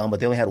had some, but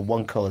they only had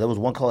one color. There was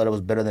one color that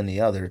was better than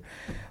the other.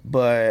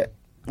 But,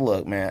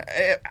 look, man,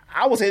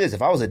 I would say this.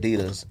 If I was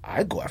Adidas,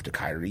 I'd go after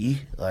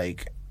Kyrie.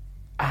 Like,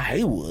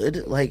 I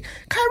would. Like,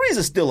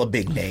 Kyrie's still a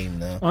big name,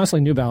 though.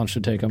 Honestly, New Balance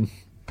should take him.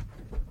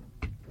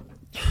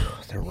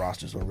 Their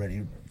roster's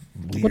already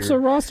weird. What's their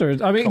roster?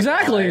 I mean,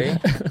 exactly.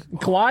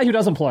 Kawhi, who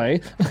doesn't play.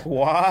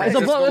 Kawhi. It's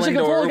a full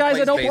of guys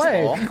that don't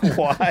baseball. play.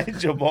 Kawhi,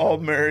 Jamal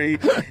Murray,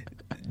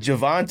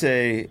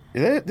 Javante.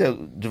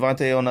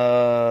 Javante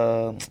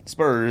on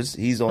Spurs.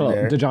 He's on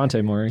there.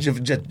 DeJounte Murray.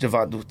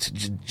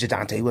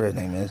 Javante, what his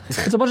name is.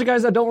 It's a bunch of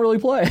guys that don't really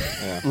play.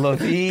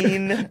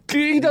 Levine.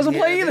 He doesn't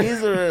play either.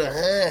 These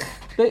are,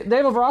 They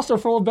have a roster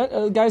full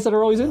of guys that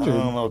are always injured. I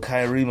don't know.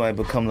 Kyrie might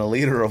become the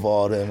leader of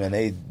all them, and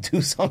they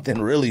do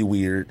something really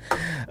weird.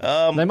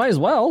 They might as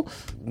well.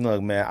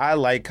 Look, man, I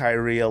like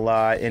Kyrie a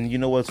lot, and you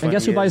know what's funny? And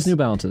guess who buys New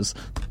Balances?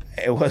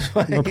 What's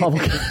funny?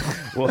 Republican.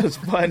 What's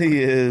funny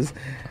is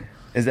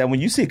that when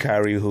you see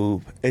Kyrie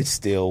hoop, it's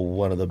still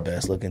one of the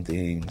best looking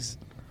things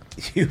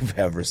you've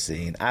ever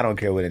seen. I don't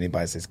care what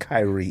anybody says.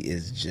 Kyrie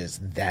is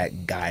just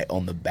that guy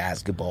on the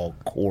basketball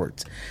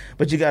court.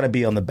 But you got to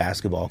be on the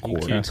basketball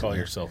court. You can't call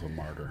yourself a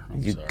martyr.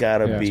 You got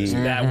to be.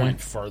 That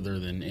went further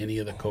than any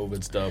of the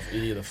COVID stuff,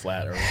 any of the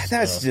flat earth stuff.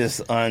 That's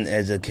just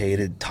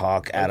uneducated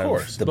talk out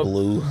of the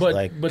blue.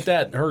 But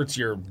that hurts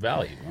your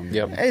value. I mean,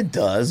 it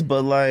does,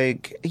 but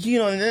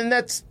and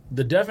that's...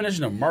 The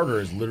definition of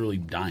martyr is literally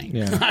dying.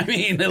 Yeah. I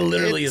mean, it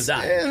literally is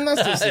dying. And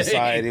that's the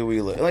society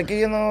we live.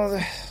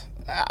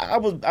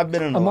 I've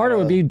been in a martyr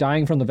would be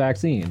dying from the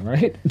vaccine,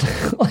 right?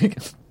 Dying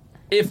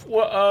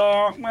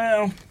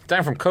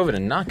from COVID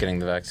and not getting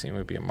the vaccine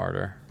would be a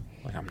martyr.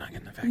 Like, I'm not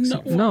getting the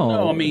vaccine.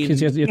 No, I mean,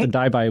 because you have to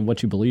die by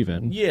what you believe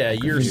in. Yeah,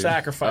 you're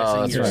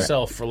sacrificing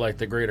yourself for like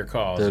the greater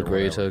cause. The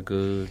greater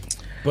good.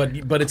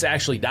 But it's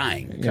actually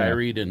dying. Yeah.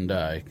 Kyrie didn't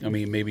die. I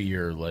mean, maybe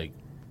you're like.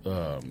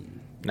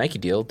 Nike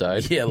deal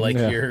died. Yeah,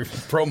 your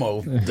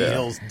promo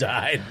deals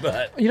died.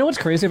 But you know what's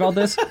crazy about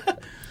this?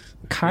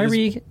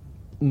 Kyrie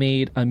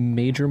made a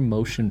major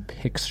motion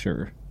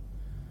picture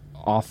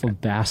off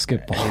of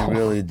basketball. He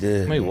really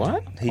did. Wait,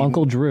 what?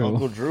 Uncle Drew.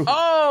 Uncle Drew.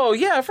 Oh,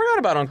 yeah, I forgot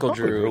about Uncle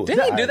Drew.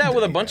 Didn't he do that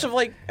with a bunch of,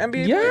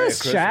 NBA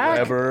Yes, Chris Shaq.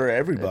 Webber,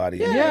 everybody.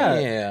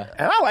 Yeah.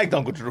 And I liked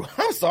Uncle Drew.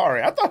 I'm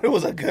sorry. I thought it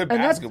was a good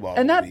basketball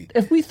movie.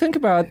 If we think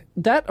about it,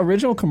 that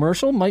original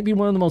commercial might be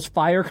one of the most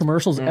fire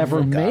commercials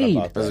ever made.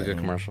 That was a good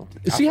commercial.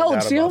 See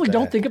how we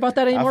don't think about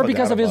that anymore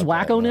because of his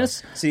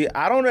wackoness? See,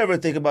 I don't ever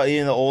think about any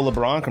of the old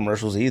LeBron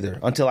commercials either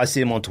until I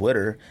see him on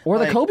Twitter. Or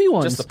the Kobe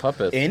ones. Just the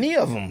puppet. Any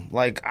of them.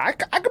 I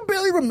can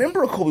barely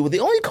remember a Kobe.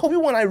 The only Kobe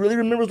one I really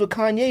remember was with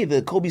Kanye,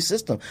 the Kobe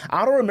system.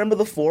 I don't remember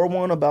the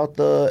 4-1 about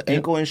the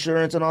ankle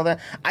insurance and all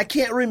that. I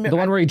can't remember. The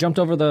one where he jumped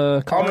over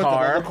the car. The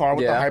car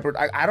with the hyper.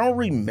 I don't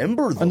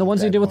remember those. And the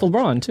ones he did with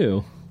LeBron,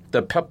 too.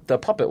 The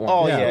puppet one.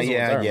 Oh,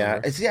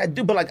 yeah. See, I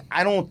do, but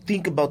I don't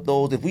think about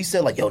those. If we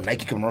said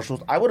Nike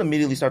commercials, I would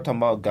immediately start talking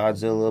about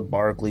Godzilla,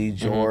 Barkley,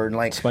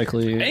 Jordan, Spike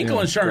Lee.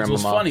 Ankle insurance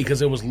was funny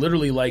because it was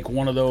literally like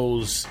one of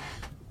those.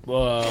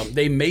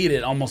 They made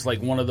it almost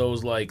like one of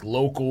those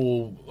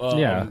local.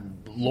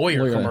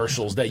 Lawyer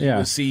commercials that you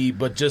would see,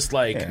 but just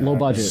low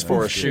budget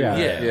for a shoot.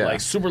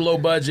 Like super low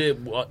budget,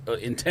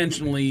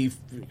 intentionally,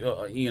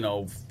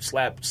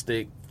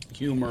 slapstick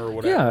humor or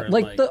whatever.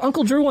 Yeah, the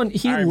Uncle Drew one,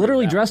 he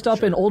literally dressed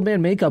up in old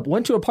man makeup,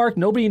 went to a park,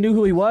 nobody knew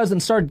who he was,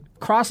 and started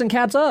crossing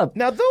cats up.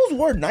 Now, those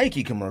were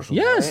Nike commercials,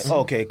 yes. Right?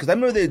 Okay, because I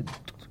remember it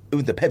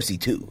was the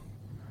Pepsi, too.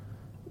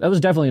 That was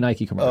definitely a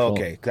Nike commercial.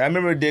 Okay, because I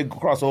remember it did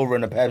cross over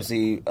in the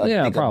Pepsi,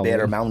 probably. a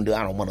better Mountain Dew, I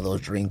don't know, one of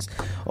those drinks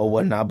or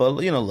whatnot. But,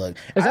 look.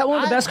 Is that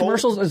one of the best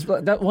commercials? Is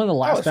that one of the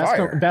last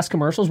best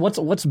commercials?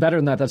 What's better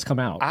than that's come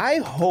out? I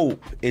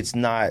hope it's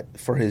not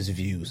for his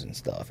views and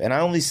stuff. And I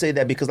only say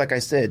that because, like I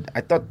said,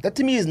 I thought that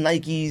to me is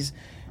Nike's,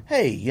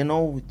 hey,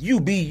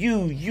 you be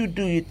you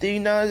do your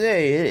thing. Now,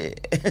 hey,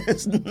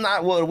 it's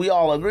not what we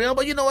all agree on,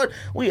 but you know what?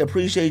 We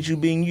appreciate you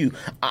being you.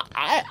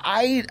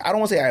 I don't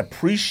want to say I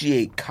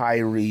appreciate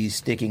Kyrie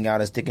sticking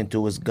out and sticking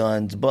to his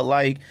guns, but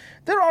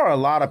there are a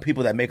lot of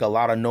people that make a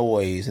lot of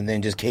noise and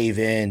then just cave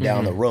in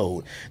down the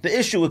road. The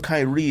issue with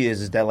Kyrie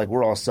is that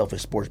we're all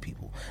selfish sports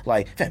people.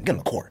 Fam, get on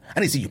the court. I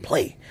need to see you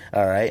play.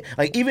 All right.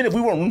 Even if we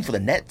weren't rooting for the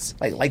Nets,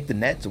 like the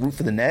Nets, root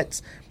for the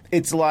Nets,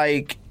 it's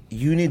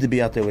you need to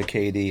be out there with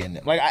KD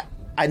and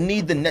I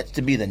need the Nets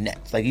to be the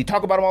Nets. You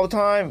talk about them all the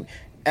time,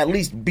 at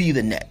least be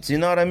the Nets. You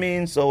know what I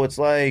mean? So it's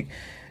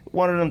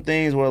one of them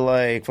things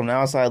where from the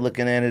outside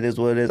looking in, it is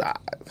what it is.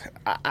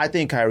 I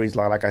think Kyrie's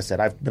like I said,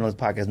 I've been on this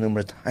podcast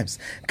numerous times.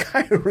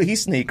 Kyrie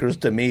sneakers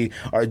to me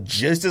are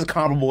just as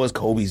comparable as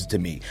Kobe's to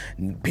me.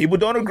 People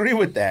don't agree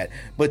with that,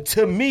 but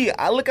to me,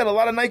 I look at a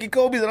lot of Nike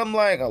Kobe's and I'm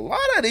like, a lot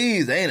of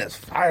these ain't as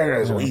fire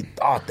as we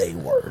thought they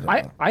were.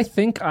 I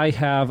think I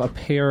have a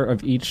pair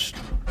of each.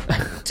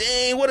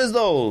 Dang, what is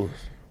those?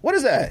 What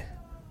is that?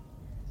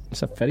 Is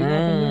that Fetty Wap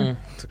in there?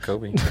 It's a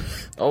Kobe.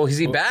 Oh, is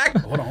he back?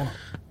 Hold on.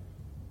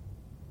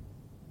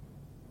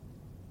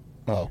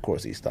 Oh, of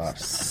course he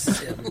stops.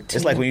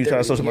 It's like when you try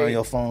to search somebody on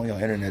your phone, your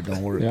internet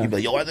don't work. You be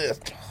like, yo, what is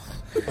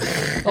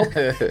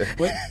this?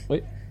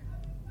 Wait.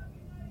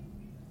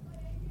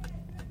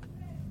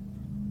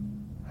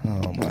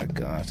 Oh, my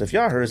gosh. If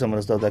y'all heard some of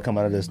the stuff that come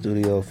out of the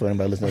studio for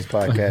anybody listening to this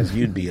podcast,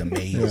 you'd be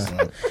amazed.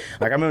 Like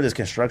I remember this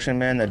construction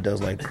man that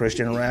does like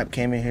Christian rap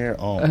came in here.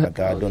 Oh my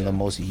God, doing the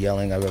most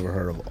yelling I've ever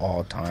heard of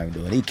all time.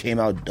 Doing. He came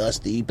out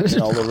dusty,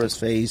 putting all over his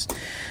face.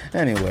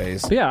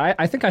 Anyways. But yeah,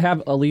 I think I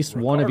have at least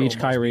one of each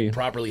Kyrie.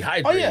 Properly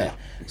hydrated. Oh yeah.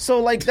 So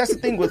like that's the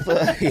thing with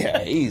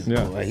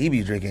he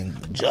be drinking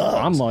jugs.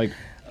 I'm like,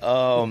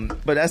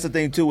 but that's the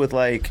thing too with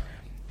like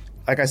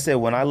I said,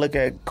 when I look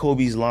at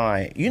Kobe's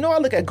line, I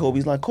look at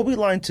Kobe's line. Kobe's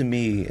line to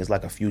me is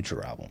like a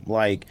Future album.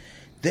 Like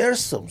there's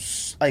some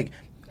like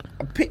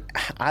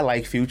I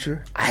like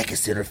Future. I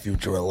consider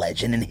Future a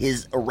legend in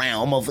his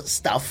realm of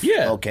stuff.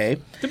 Yeah. Okay.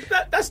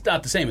 That's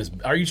not the same as.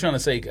 Are you trying to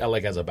say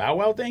like as a Bow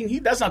Wow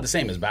thing? That's not the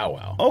same as Bow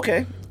Wow.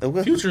 Okay.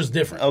 Future's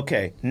different.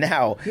 Okay.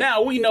 Now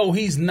we know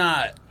he's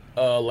not.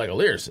 Like a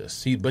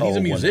lyricist, but he's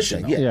a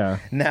musician. Yeah.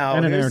 Now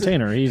and an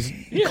entertainer. He's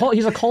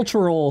a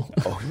cultural.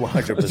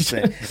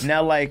 100%.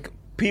 Now, like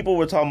people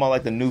were talking about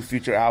like the new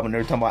Future album. They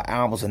were talking about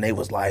albums, and they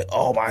was like,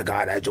 "Oh my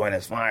God, that joint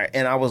is fire!"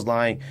 And I was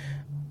like,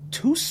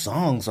 2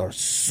 songs are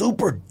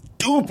super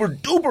duper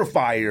duper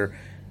fire,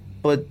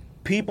 but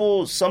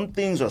some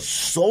things are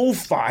so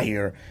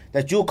fire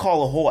that you'll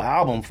call a whole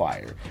album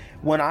fire.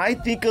 When I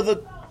think of the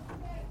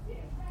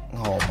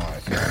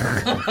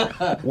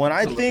when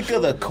I think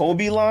of the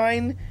Kobe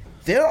line,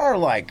 there are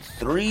like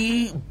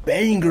 3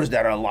 bangers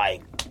that are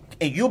like,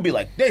 and you'll be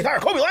like, "Hey, fire!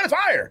 Kobe line is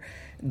fire!"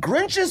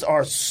 Grinches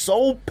are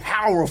so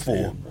powerful.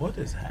 Man, what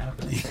is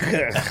happening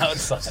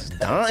outside?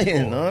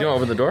 Dying, huh? You want to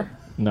open the door?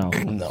 No.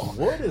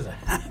 What is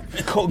happening?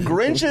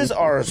 Grinches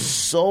are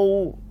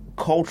so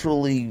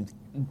culturally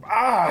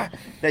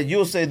that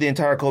you'll say the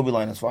entire Kobe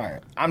line is fire.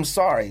 I'm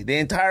sorry, the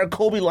entire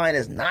Kobe line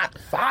is not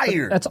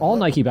fire. That's all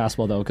Nike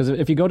basketball though, because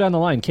if you go down the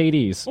line,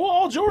 KD's. Well,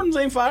 all Jordans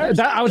ain't fire.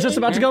 I was just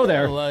about to go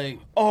there. Like,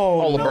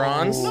 all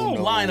LeBrons. No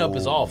lineup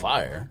is all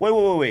fire.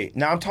 Wait.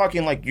 Now I'm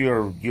talking like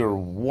your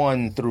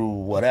 1 through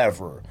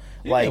whatever.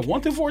 Yeah, like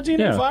 1 through 14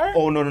 ain't fire.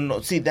 Oh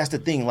no. See, that's the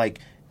thing.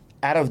 Like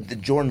out of the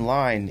Jordan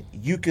line,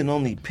 you can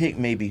only pick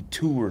maybe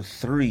 2 or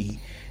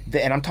 3.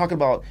 And I'm talking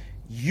about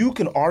you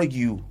can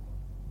argue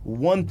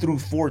 1 through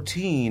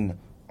 14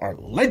 are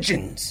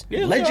legends,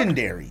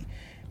 legendary.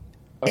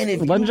 And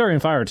if legendary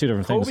and fire are 2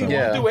 different things. Kobe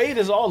So. 1 through 8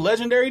 is all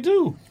legendary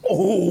too.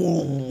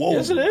 Oh, whoa.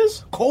 Yes, it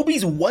is.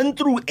 Kobe's 1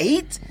 through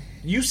 8.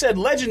 You said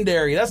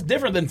legendary. That's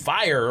different than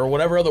fire or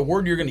whatever other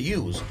word you're going to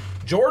use.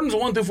 Jordan's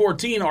 1 through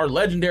 14 are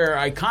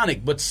legendary,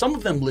 iconic, but some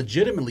of them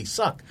legitimately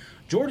suck.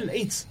 Jordan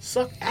 8s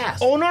suck ass.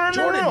 Oh no.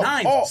 Jordan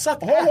 9s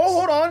suck ass.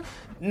 Hold on.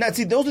 Now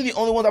see, those are the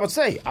only ones I would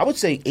say. I would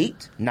say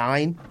 8,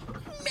 9,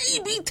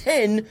 maybe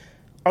 10.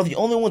 Are the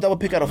only ones I would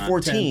pick out of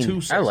 14.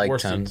 10, 2 I like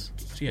worse 10s.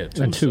 Yeah,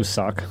 2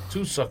 suck.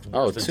 2 suck.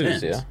 Oh, worse than 2s,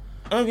 10s. yeah.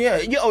 Oh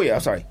yeah. Oh yeah.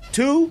 I'm sorry.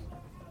 2,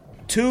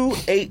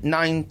 8,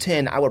 9,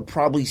 10. I would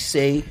probably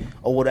say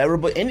or whatever.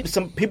 But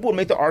some people would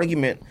make the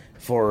argument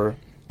for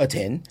a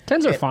 10.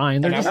 10s are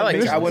fine. They're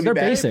they're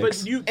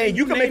basics. But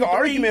you can make an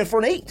argument for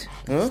an 8.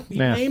 Huh? You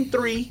name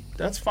 3.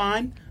 That's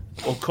fine.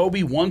 Well,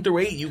 Kobe 1 through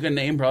 8, you can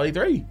name probably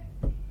 3.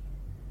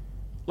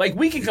 Like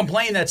we can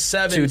complain that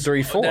 7s, 2,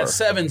 3, 4. that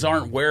 7s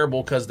aren't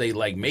wearable because they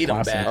like made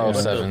them bad. Oh,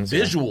 but 7s, the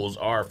visuals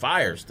are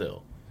fire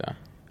still. Yeah.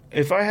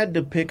 If I had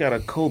to pick out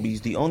of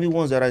Kobe's, the only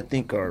ones that I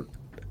think are,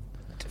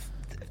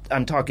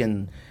 I'm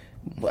talking,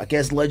 I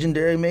guess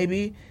legendary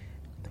maybe.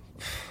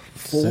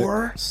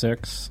 4,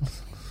 6.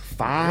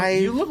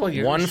 5. You look like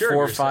you're 1, unsure of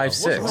 4, yourself. 5, What's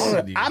 6. wrong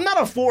with you? I'm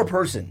not a 4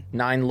 person.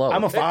 9 low.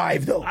 I'm a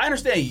 5 though. I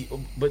understand,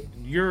 but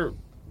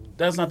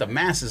that's not the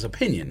masses'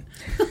 opinion.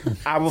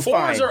 I'm a 4s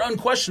 5. are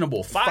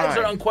unquestionable. 5s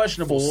are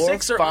unquestionable. 4,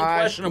 6 are 5.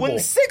 unquestionable. When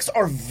 6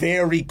 are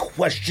very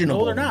questionable.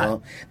 No, they're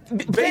not.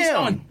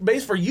 Huh?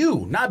 Based for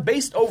you, not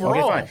based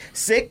overall. Okay, fine.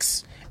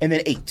 6 and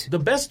then 8. The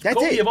best That's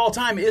Kobe it. of all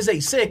time is a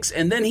 6,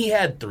 and then he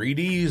had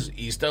 3Ds,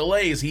 East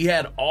LAs. He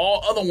had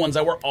all other ones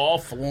that were all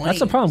flames. That's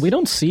the problem. We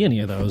don't see any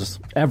of those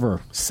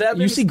ever. 7s,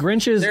 you see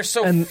Grinches. There's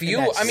so few.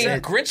 I mean,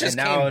 Grinches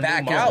came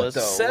back out,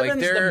 though. 7s,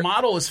 the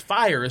model is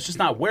fire. It's just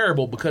not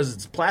wearable because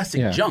it's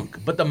plastic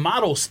junk. But the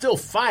model's still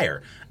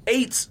fire.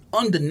 8's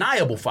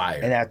undeniable fire.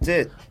 And that's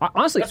it.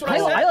 Honestly, That's what I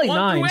said. like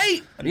 1 through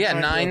 9s. 8.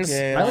 Yeah, 9s.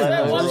 Okay, I like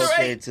that those. was 1 through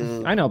okay 8.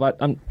 too. I know, but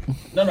I'm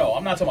No,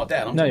 I'm not talking about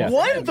that. I'm No, talking yeah.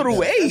 about 1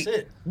 through 8. That's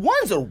it.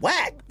 1's a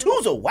whack.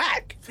 2's a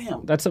whack.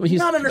 Fam, that's what you he's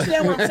not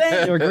understand what I'm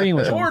saying. You're agreeing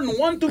with him. Jordan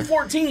 1 through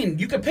 14,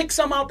 you can pick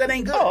some out that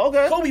ain't good. Oh,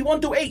 okay. Kobe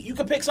 1 through 8, you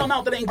can pick some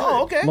out that ain't good.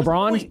 Oh, okay.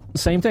 LeBron,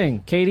 same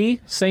thing. KD,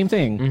 same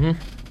thing.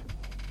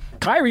 Mm-hmm.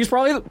 Kyrie's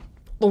probably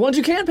the ones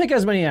you can't pick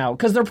as many out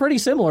because they're pretty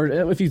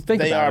similar if you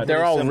think They about are. it.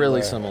 They're all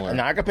really similar.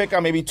 And I could pick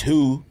out maybe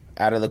 2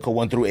 out of the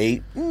 1 through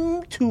 8.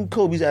 2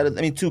 Kobe's out of.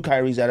 2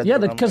 Kyrie's out of. Yeah,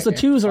 because the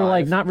 2s are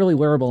like not really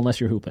wearable unless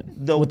you're hooping.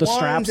 With the 1s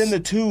straps and the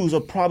 2s are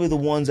probably the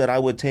ones that I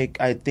would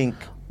take. I think.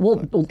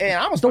 Well,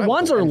 I was the fine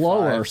ones with are 1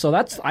 and lower, 5. so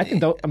that's I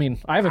think. I mean,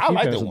 I have a few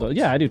like pairs the of those. ones.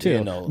 Yeah, I do too.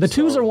 You know, the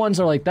 2s so- are ones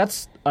that are like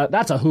that's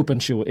a hoop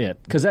and shoe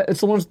it because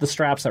it's the ones with the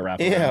straps that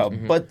wrap. Yeah,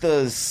 around. but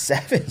the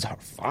 7s are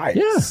fire.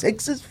 Yeah.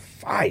 6 is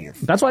fire.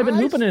 That's why I've been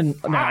 5's hooping in.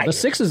 Now fire. the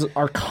 6s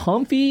are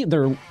comfy.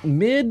 They're The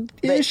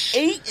mid-ish.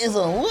 8 is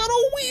a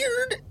little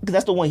weird because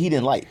that's the one he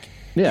didn't like.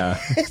 Yeah.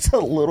 It's a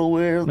little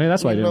weird. Maybe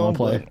that's why I didn't want to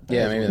play.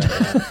 Yeah, maybe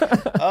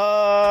that.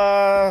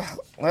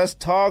 Let's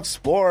talk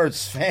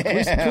sports, fam.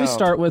 Can we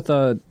start with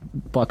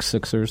Bucks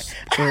Sixers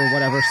or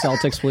whatever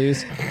Celtics,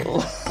 please?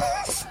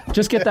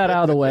 Just get that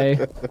out of the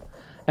way.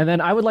 And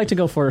then I would like to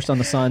go first on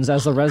the Suns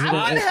as the resident.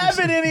 I didn't have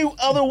it any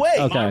other way.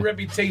 Okay. My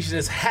reputation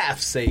is half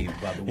saved,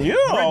 by the way.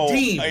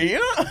 Redeemed.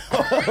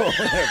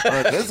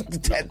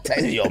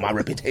 Redeemed. My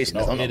reputation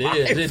is on the line.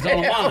 It's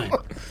on the line.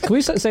 Can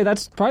we say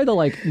that's probably the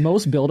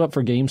most build up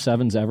for Game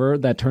 7s ever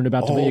that turned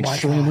out to be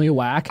extremely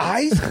whack?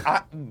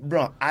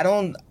 Bro,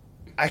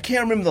 I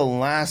can't remember the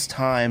last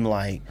time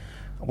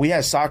we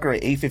had soccer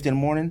at 8:50 in the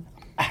morning.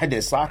 I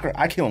did soccer.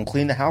 I came home,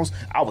 cleaned the house.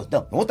 I was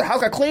done. Once the house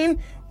got clean,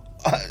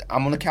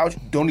 I'm on the couch.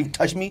 Don't even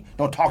touch me.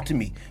 Don't talk to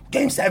me.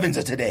 Game 7s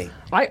are today.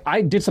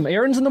 I did some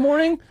errands in the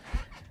morning,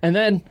 and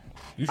then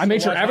I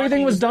made sure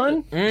everything was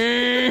done.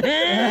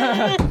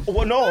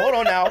 Well, no, hold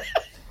on now.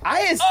 I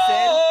had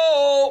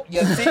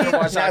said,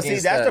 see,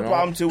 that's the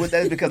problem too with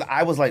that is because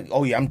I was like,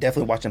 oh yeah, I'm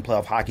definitely watching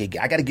playoff hockey.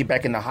 I got to get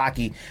back into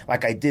hockey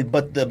like I did.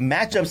 But the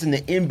matchups in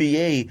the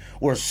NBA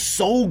were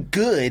so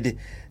good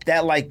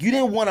that you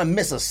didn't want to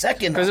miss a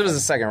second. Because it was the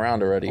second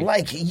round already.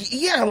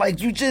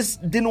 You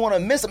just didn't want to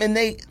miss them. And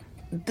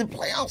the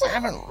playoffs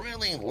haven't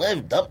really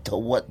lived up to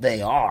what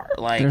they are.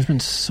 There's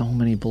been so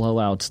many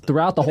blowouts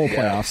throughout the whole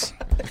playoffs.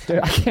 Dude,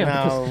 I can't.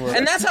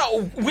 And that's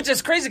which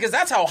is crazy because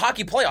that's how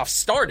hockey playoffs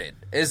started.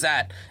 Is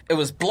that it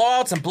was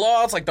blowouts and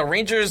blowouts. Like the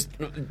Rangers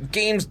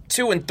games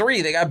 2 and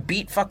 3, they got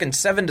beat fucking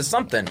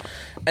 7-something,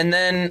 and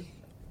then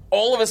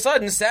all of a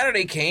sudden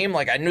Saturday came.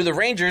 I knew the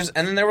Rangers,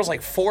 and then there was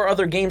 4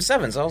 other Game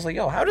 7s. I was like,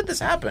 yo, how did this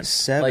happen?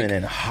 7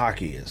 in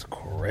hockey is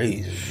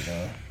crazy,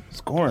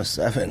 Scoring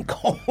 7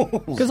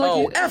 goals.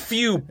 F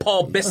you,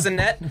 Paul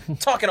Bissonnette.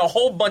 Talking a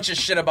whole bunch of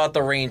shit about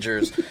the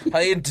Rangers. How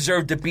they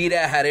deserve to be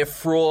there, how they're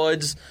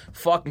frauds.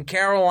 Fucking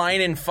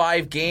Carolina in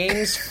 5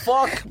 games.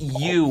 Fuck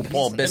you,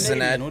 Paul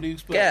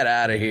Bissonnette. Get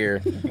out of here.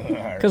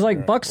 Because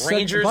Bucks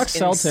Rangers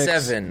Celtics, in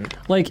 7.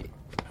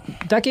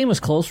 That game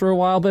was close for a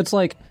while, but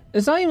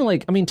it's not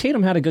even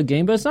Tatum had a good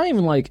game, but it's not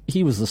even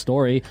he was the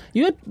story.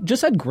 You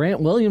just had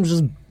Grant Williams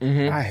just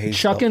I hate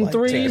chucking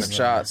threes,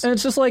 shots, and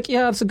it's just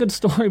yeah, it's a good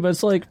story, but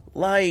it's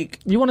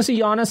you want to see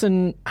Giannis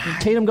and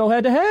Tatum go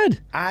head to head.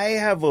 I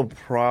have a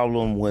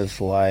problem with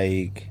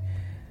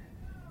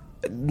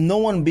no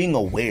one being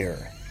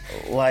aware.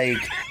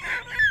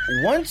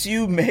 Once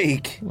you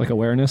make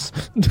awareness,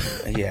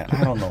 yeah,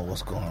 I don't know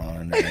what's going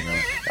on in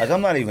there.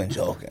 I'm not even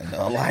joking. I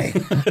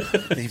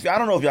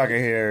don't know if y'all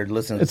can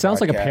listen. To it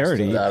sounds like a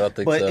parody. No, I don't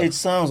think but so. It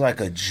sounds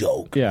like a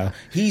joke. Yeah,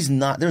 he's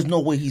not. There's no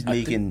way he's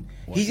making.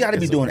 He's got to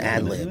be doing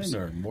ad libs.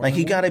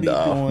 He got to be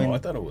doing. No, I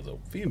thought it was a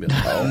female.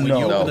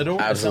 No,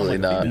 absolutely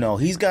not. No,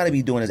 he's got to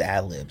be doing his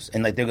ad libs,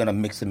 and they're gonna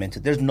mix them into.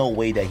 There's no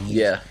way that he.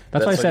 Yeah,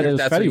 that's why I said it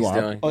was Fetty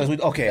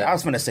Wap. Okay, I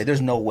was gonna say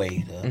there's no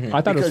way.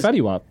 I thought it was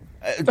Fetty Wap.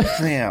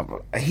 Fam,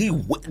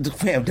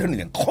 they're not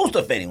even close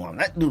to Fetty Wap.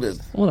 That dude is.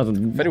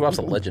 Fetty Wap's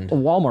a legend.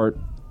 Walmart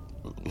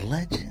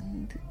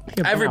Legend.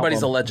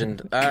 Everybody's a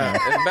legend.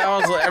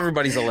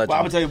 Everybody's a legend. Well,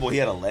 I'm gonna tell you, boy, he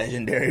had a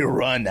legendary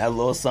run that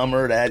little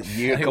summer, that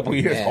year, a couple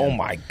years. Oh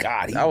my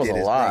God, that was a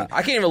lot.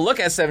 I can't even look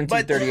at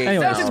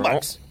 1738.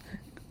 But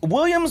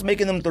Williams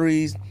making them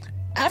threes.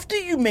 After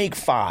you make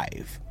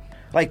 5.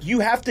 You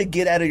have to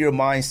get out of your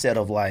mindset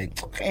of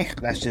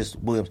that's just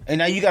Williams. And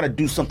now you got to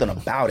do something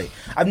about it.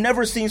 I've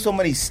never seen so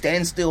many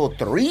standstill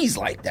threes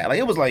like that.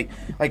 It was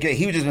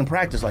he was just in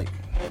practice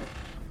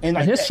and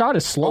his shot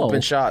is slow.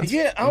 Open shots.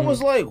 Yeah, I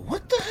was like,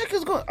 what the heck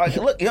is going on?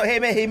 Look, hey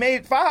man, he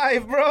made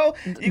 5, bro.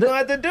 You're going to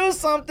have to do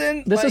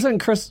something. This isn't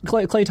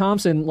Klay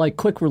Thompson,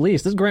 quick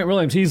release. This is Grant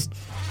Williams. He's...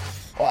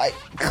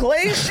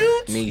 Klay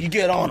shoots, you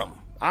get on him.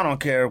 I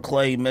don't care if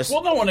Klay missed.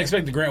 Well, no one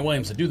expected Grant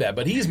Williams to do that,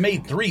 but he's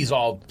made threes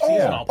all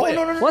season. All playoffs.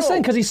 No. Well,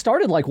 because he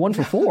started 1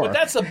 for 4. But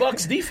that's the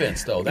Bucks'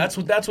 defense, though. That's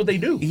what they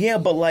do. Yeah,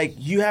 but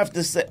you have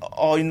to say,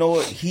 you know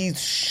what? He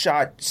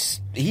had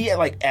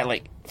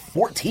at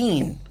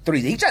 14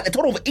 threes. He shot a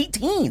total of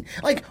 18.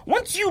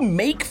 Once you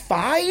make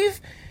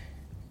 5,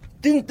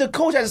 then the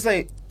coach has to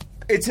say,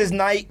 it's his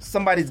night.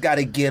 Somebody's got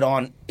to get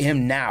on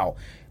him now.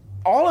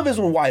 All of his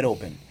were wide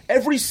open.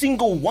 Every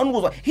single one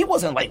was he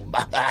wasn't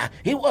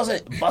he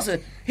wasn't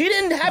busting. He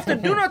didn't have to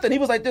do nothing. He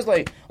was like this,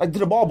 like to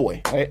the ball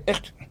boy.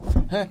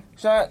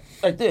 Shot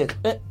like this.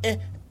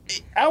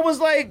 I was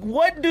like,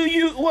 what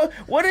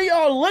are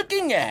y'all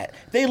looking at?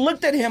 They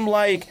looked at him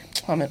let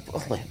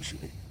him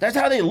shoot it. That's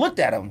how they looked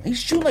at him. He's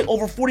shooting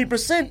over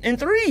 40% in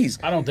threes.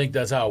 I don't think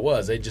that's how it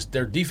was.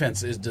 Their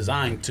defense is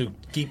designed to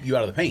keep you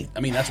out of the paint. I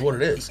mean, that's what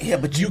it is. Yeah,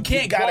 but you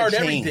can't guard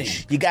everything.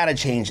 You got to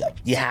change up.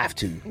 You have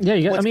to.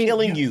 Yeah, What's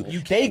killing you?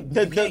 You can't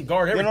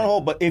guard everything.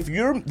 No, but if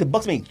the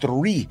Bucks made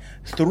three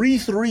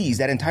threes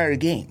that entire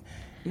game.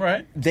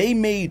 Right. They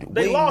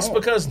lost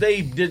because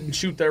they didn't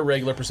shoot their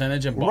regular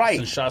percentage and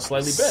Boston shot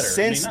slightly better.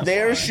 Since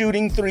they're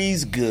shooting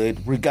threes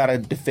good, we got to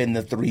defend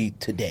the 3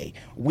 today.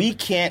 We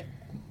can't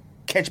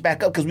catch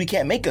back up because we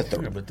can't make a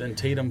 3. Yeah, but then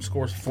Tatum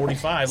scores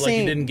 45 like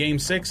he did in Game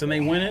 6 and they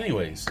win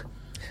anyways.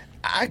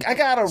 I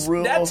got a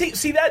rule.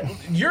 That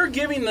you're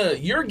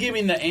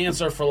giving the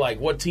answer for like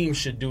what teams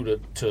should do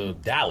to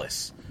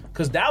Dallas.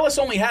 Because Dallas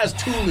only has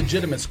 2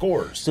 legitimate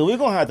scorers. So we're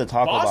going to have to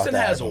talk about that. Boston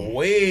has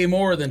way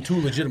more than 2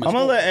 legitimate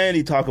scorers. I'm going to let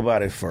Andy talk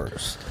about it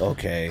first.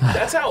 Okay.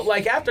 That's how,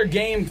 like, after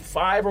Game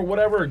 5 or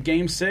whatever,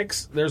 Game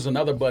 6, there's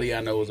another buddy I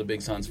know who's a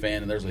big Suns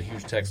fan, and there's a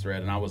huge text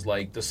thread, and I was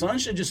like, the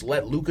Suns should just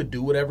let Luka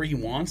do whatever he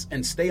wants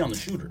and stay on the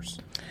shooters.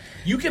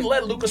 You can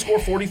let Luka score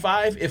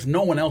 45 if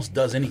no one else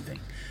does anything.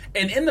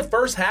 And in the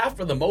first half,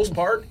 for the most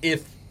part,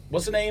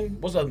 what's the name?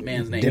 What's the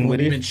man's name?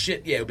 Dinwiddie. Been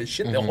shit. Yeah, been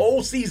shit the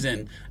whole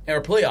season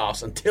or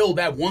playoffs until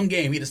that one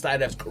game he decided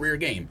to have his career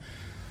game.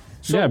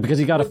 So, yeah, because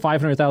he got a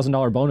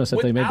 $500,000 bonus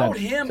if they made that.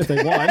 If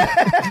they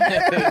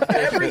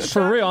won.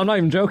 For real, I'm not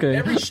even joking.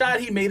 Every shot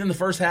he made in the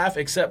first half,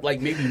 except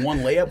like maybe one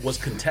layup, was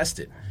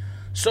contested.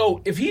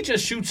 So if he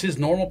just shoots his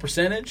normal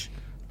percentage,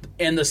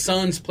 and the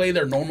Suns play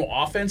their normal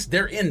offense,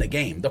 they're in the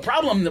game. The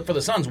problem for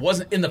the Suns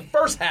wasn't, in the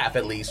first half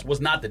at least,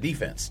 was not the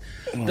defense.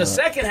 The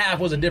second half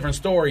was a different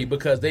story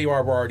because they were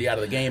already out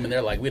of the game, and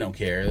they're like, we don't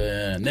care.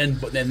 And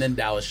then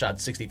Dallas shot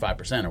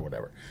 65% or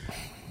whatever.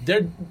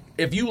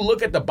 If you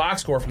look at the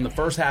box score from the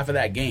first half of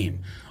that game,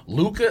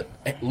 Luka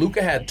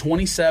had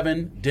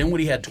 27,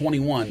 Dinwiddie had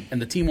 21,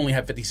 and the team only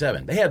had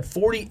 57. They had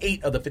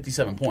 48 of the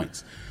 57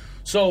 points.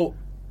 So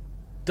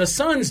the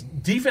Suns'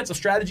 defensive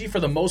strategy, for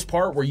the most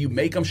part, where you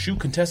make them shoot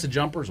contested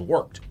jumpers,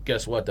 worked.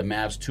 Guess what? The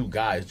Mavs' 2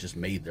 guys just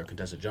made their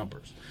contested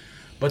jumpers.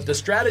 But the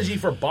strategy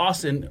for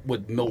Boston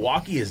with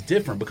Milwaukee is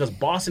different because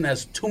Boston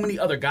has too many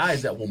other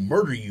guys that will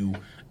murder you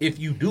if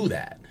you do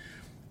that.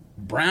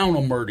 Brown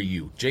will murder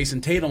you.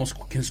 Jason Tatum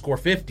can score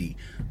 50.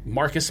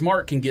 Marcus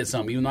Smart can get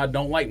some, even though I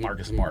don't like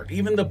Marcus Smart.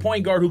 Even the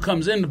point guard who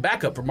comes in, the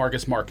backup for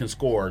Marcus Smart, can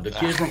score. The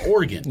kid from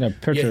Oregon. Yeah,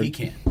 he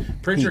can.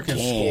 Pritchard can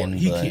score.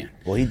 He can.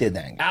 Well, he did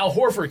that. Al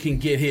Horford can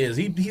get his.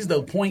 He's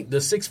the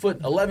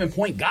 6'11"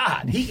 point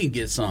god. He can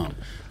get some.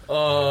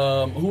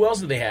 Who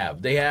else do they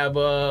have? They have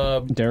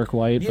Derek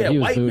White. Yeah, but he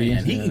was White booty.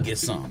 Man. He can get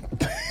some.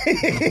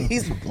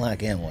 He's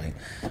black and white.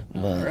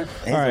 But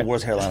he's the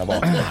worst hairline of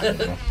all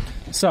time.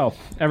 So,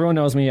 everyone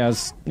knows me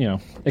as,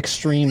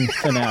 extreme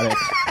fanatic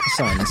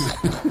Suns.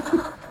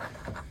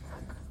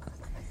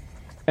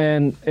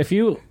 And if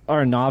you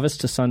are a novice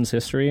to Suns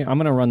history, I'm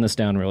going to run this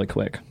down really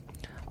quick.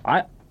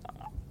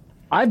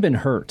 I've been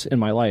hurt in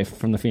my life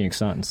from the Phoenix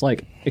Suns,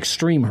 like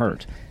extreme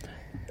hurt.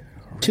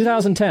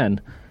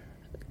 2010,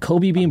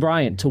 Kobe Bean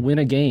Bryant to win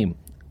a game,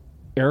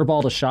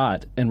 airballed a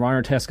shot, and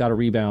Ron Artest got a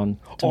rebound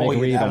to make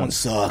a rebound. That one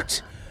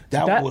sucked.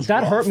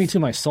 That hurt me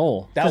to my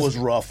soul. That was a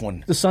rough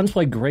one. The Suns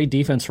played great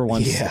defense for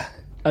once. Yeah.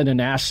 And a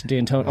Nash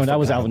D'Antoni. Oh, that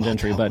was Alvin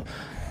Gentry, that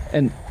was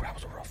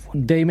a rough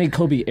one. They made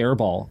Kobe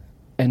airball,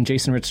 and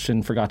Jason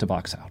Richardson forgot to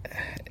box out.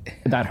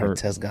 That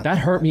hurt. That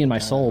hurt me in my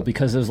soul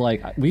because it was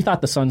like we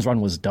thought the Suns' run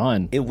was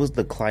done. It was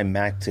the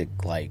climactic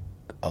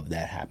of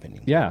that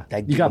happening. Yeah,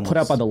 you got put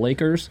out by the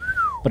Lakers,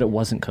 but it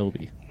wasn't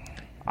Kobe.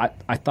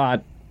 I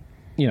thought,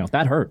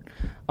 that hurt.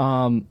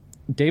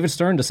 David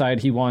Stern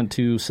decided he wanted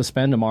to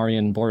suspend Amari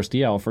and Boris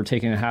Diaw for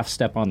taking a half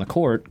step on the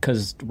court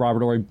because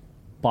Robert Horry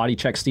body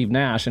checked Steve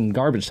Nash in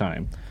garbage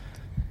time.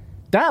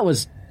 That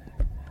was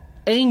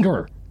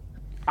anger.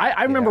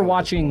 I remember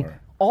watching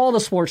all the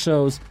sports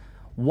shows.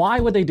 Why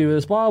would they do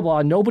this? Blah, blah,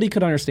 blah. Nobody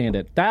could understand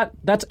it.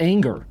 That's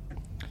anger.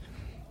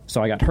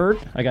 So I got hurt.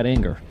 I got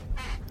anger.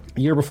 A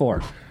year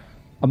before,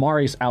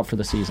 Amari's out for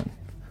the season.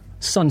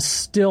 Suns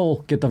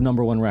still get the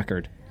 #1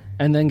 record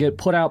and then get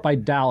put out by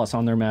Dallas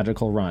on their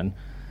magical run.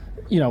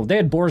 They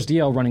had Boris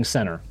Diaw running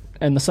center,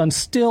 and the Suns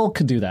still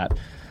could do that.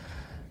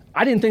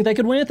 I didn't think they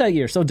could win it that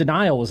year, so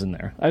denial was in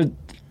there.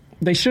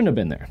 They shouldn't have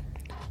been there.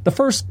 The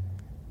first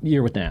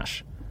year with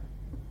Nash,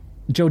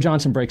 Joe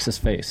Johnson breaks his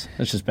face.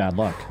 That's just bad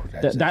luck.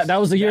 That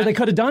was the year they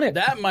could have done it.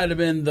 That might have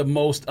been the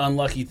most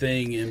unlucky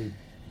thing in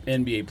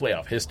NBA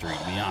playoff history,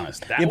 to be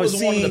honest. That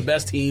was one of the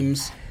best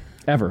teams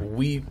ever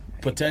we've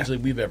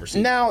ever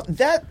seen. Now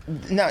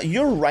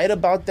you're right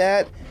about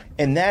that,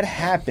 and that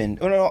happened.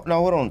 No,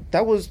 hold on.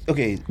 That was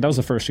okay. That was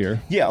the first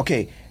year. Yeah,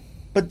 okay.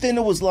 But then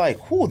it was like,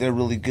 they're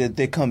really good.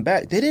 They come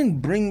back. They didn't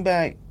bring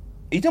back.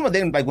 You talking about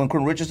them, like when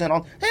Quentin Richardson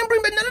on? They didn't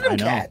bring back none of them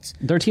cats.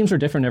 Their teams are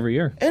different every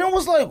year. And it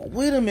was like,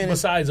 wait a minute.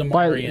 Besides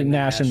Amari and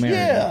Nash and Marion.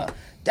 Yeah.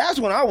 That's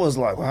when I was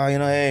like, wow,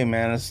 hey,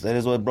 man, that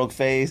is what broke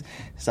face.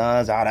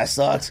 Suns, that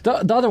sucks. The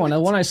other one, the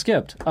one I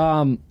skipped,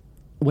 when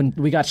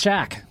we got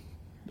Shaq.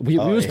 We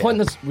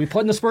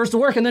putting the Spurs to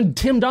work, and then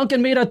Tim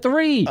Duncan made a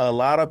 3. A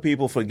lot of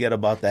people forget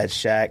about that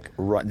Shaq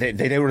run.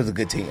 They were a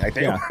good team.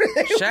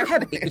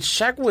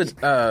 Shaq was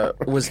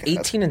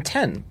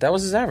 18-10. That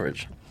was his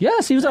average.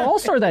 Yes, he was an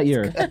All-Star that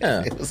year.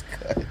 Yeah. It was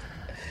good.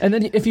 And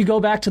then if you go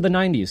back to the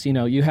 90s,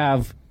 you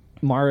have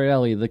Mario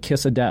Elie, the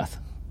kiss of death.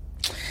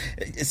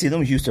 See,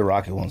 them Houston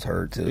Rocket ones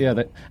hurt too.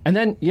 Yeah, and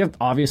then you have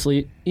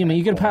obviously, you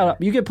get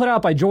put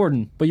out by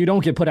Jordan, but you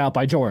don't get put out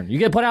by Jordan. You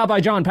get put out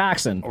by John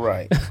Paxson,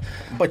 right?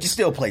 But you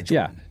still play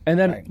Jordan. Yeah, and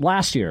then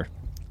last year,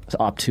 it's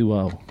up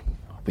 2-0.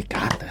 We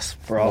got this,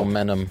 bro.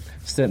 Momentum.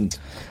 Sitting.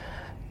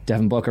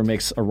 Devin Booker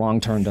makes a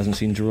wrong turn, doesn't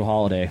see Drew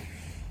Holiday.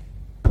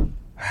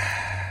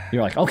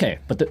 You're like, okay,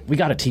 but we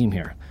got a team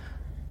here.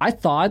 I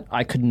thought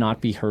I could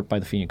not be hurt by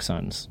the Phoenix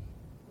Suns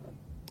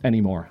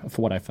anymore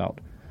for what I felt.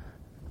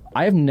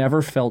 I have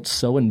never felt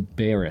so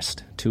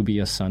embarrassed to be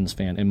a Suns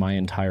fan in my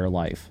entire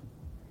life.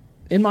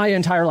 In my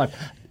entire life.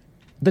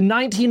 The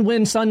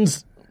 19-win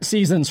Suns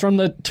seasons from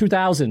the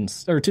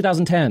 2000s or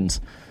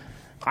 2010s.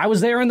 I was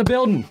there in the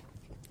building.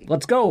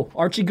 Let's go.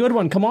 Archie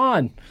Goodwin, come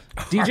on.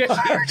 DJ.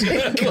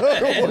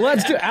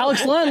 Let's do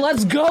Alex Len.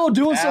 Let's go.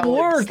 Doing some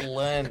work.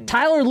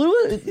 Tyler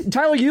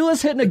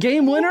Ulis hitting a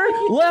game winner.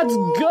 Let's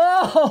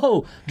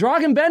go.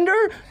 Dragan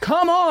Bender,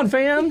 come on,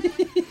 fam.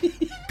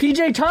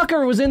 PJ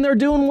Tucker was in there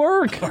doing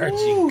work.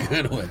 Archie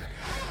Goodwin.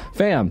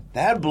 Fam.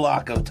 That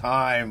block of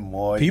time,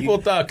 boy. People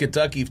thought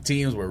Kentucky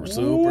teams were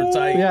super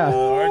tight. Yeah.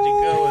 Archie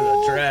Goodwin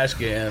was a trash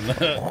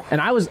can. And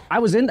I was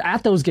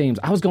at those games.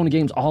 I was going to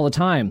games all the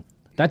time.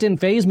 That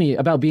didn't faze me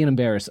about being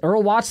embarrassed.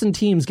 Earl Watson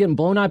teams getting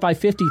blown out by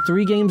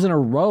 53 games in a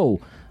row.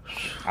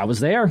 I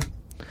was there.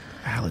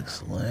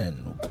 Alex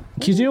Len.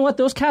 Because you know what?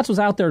 Those cats was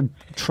out there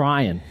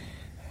trying.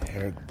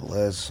 Eric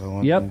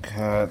Bledsoe. Yep.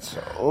 Cats.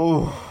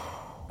 Oh.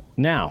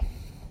 Now,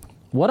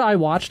 what I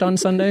watched on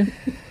Sunday,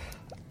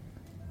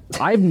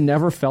 I've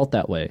never felt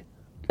that way.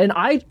 And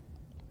I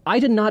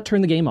did not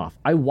turn the game off.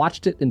 I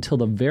watched it until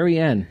the very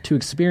end to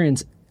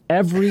experience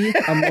every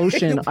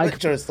emotion. You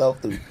put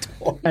yourself through.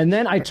 And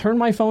then I turned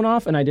my phone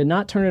off, and I did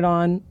not turn it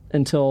on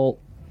until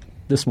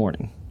this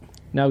morning.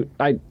 Now,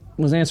 I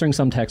was answering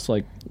some texts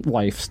like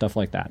wife, stuff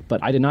like that,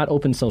 but I did not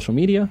open social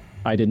media.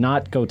 I did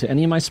not go to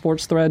any of my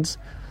sports threads,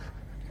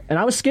 and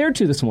I was scared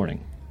to this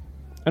morning,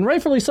 and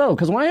rightfully so,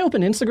 because when I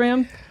open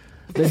Instagram,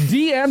 the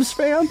DMs,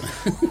 fam,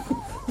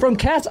 from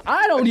cats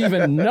I don't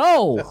even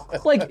know.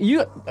 Like,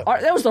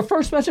 that was the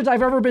first message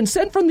I've ever been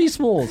sent from these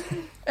fools,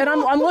 and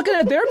I'm looking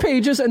at their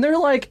pages, and they're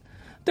like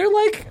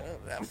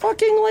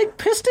fucking like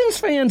Pistons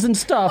fans and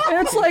stuff. And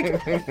it's like,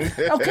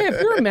 okay,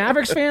 if you're a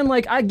Mavericks fan,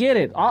 like, I get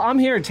it. I'm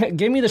here.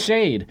 Give me the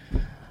shade.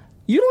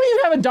 You don't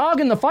even have a dog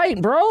in the fight,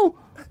 bro.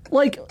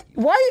 Like,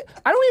 why?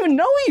 I don't even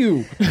know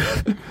you.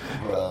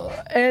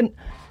 And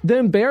the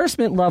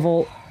embarrassment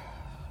level.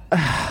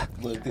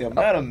 Look, the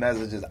amount of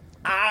messages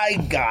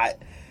I got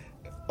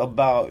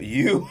about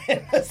you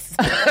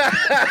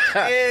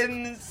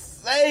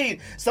insane.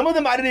 Some of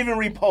them I didn't even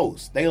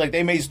repost.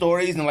 They made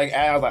stories and I was like,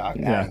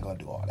 I ain't gonna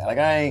do all that. Like,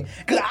 I ain't,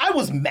 because I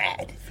was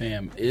mad.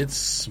 Fam, it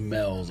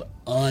smells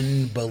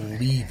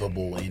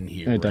unbelievable in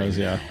here. It does,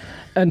 yeah.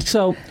 And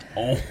so,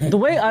 the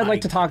way I'd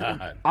like to talk,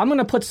 I'm going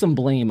to put some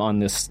blame on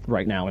this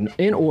right now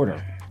in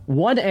order.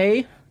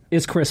 1A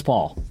is Chris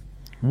Paul.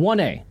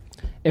 1A.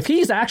 If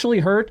he's actually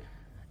hurt,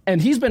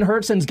 and he's been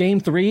hurt since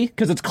Game 3,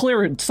 because it's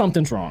clear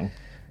something's wrong.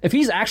 If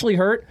he's actually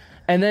hurt,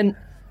 and then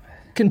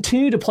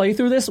continue to play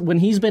through this when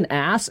he's been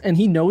ass, and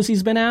he knows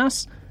he's been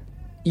ass,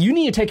 you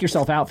need to take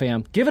yourself out,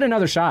 fam. Give it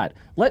another shot.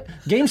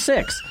 Game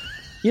 6.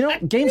 You know,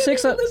 Game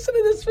 6... listen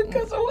to this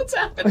because of what's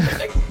happening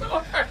next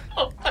door.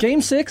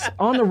 Game 6,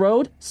 on the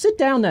road, sit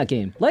down that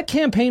game. Let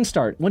campaign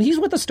start. When he's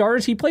with the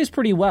starters, he plays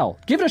pretty well.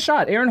 Give it a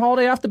shot. Aaron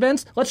Holiday off the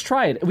bench, let's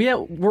try it.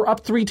 We're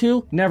up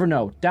 3-2, never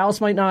know. Dallas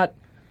might not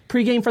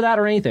pregame for that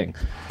or anything.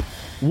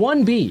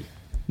 1B,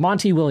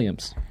 Monty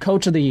Williams,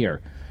 Coach of the Year.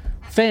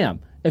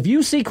 Fam, if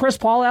you see Chris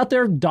Paul out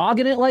there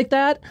dogging it like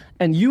that,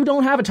 and you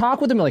don't have a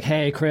talk with him, like,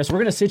 hey, Chris, we're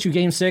going to sit you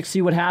Game 6,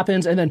 see what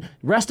happens, and then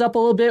rest up a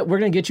little bit, we're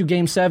going to get you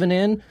Game 7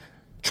 in,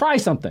 try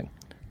something.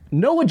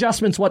 No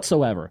adjustments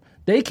whatsoever.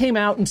 They came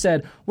out and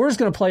said, we're just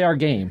going to play our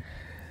game.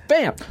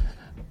 Bam!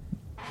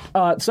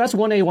 So that's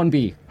 1A,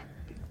 1B.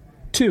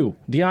 2,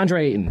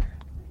 DeAndre Ayton.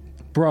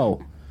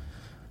 Bro,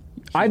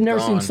 I've never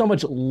seen so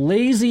much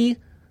lazy...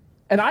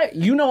 And I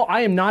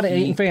am not an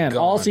Ayton fan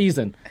all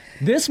season.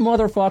 This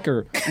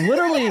motherfucker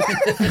literally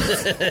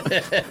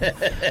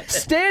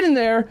standing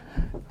there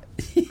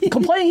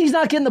complaining he's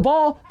not getting the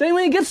ball. Then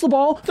when he gets the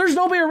ball, there's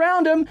nobody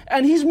around him,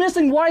 and he's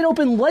missing wide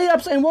open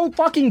layups and won't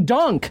fucking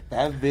dunk.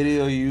 That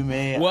video you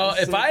made. Well,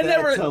 if I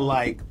never to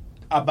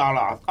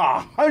about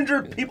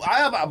 100 people, I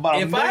have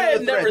about. If I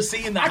had never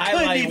seen the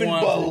highlight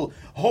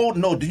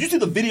one, no. Did you see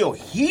the video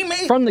he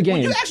made from the game?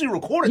 Well, you actually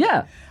recorded.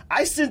 Yeah. It.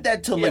 I sent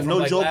that to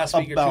no joke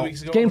about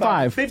Game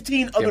 5.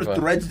 15 other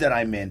threads that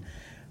I'm in.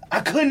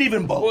 I couldn't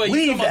even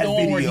believe that the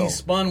video. One where he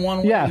spun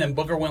one way and then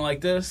Booker went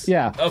like this?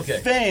 Yeah. Okay.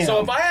 Fam. So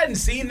if I hadn't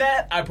seen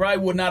that, I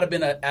probably would not have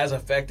been as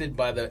affected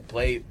by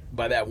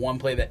that one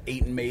play that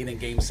Ayton made in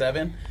Game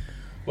 7.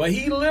 But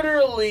he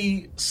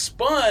literally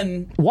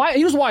spun.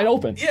 He was wide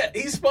open. Yeah,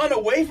 he spun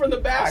away from the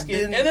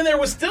basket, and then there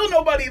was still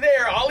nobody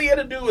there. All he had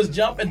to do was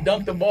jump and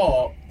dunk the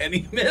ball, and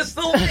he missed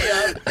the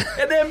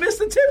layup, and then missed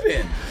the tip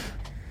in.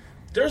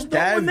 There's no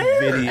one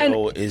there. That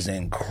video is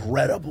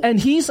incredible. And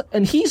he's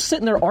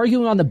sitting there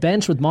arguing on the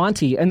bench with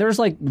Monty, and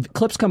there's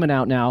clips coming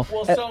out now.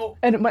 Well,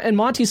 and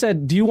Monty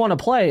said, "Do you want to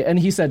play?" And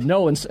he said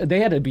no, and they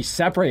had to be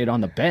separated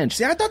on the bench.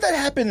 See, I thought that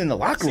happened in the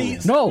locker room.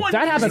 No,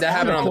 that happened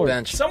on the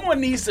bench.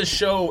 Someone needs to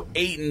show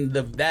Ayton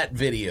that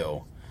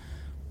video.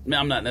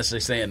 I'm not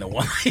necessarily saying the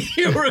one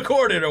you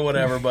recorded or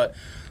whatever, but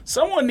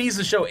someone needs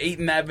to show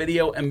Ayton that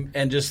video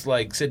and just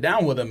sit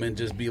down with him and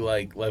just be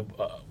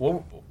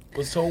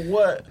so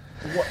what?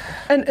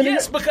 And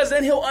yes, because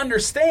then he'll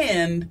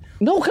understand.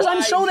 No, because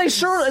I'm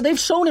sure they've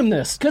shown him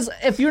this. Because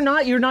if you're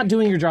not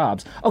doing your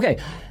jobs. Okay.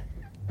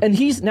 And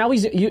there's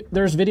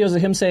videos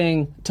of him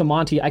saying to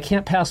Monty, I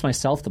can't pass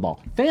myself the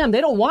ball. Fam,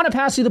 they don't want to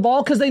pass you the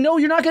ball because they know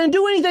you're not going to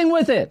do anything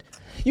with it.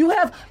 You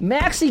have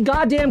Maxi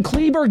goddamn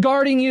Kleber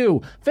guarding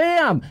you.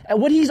 Fam,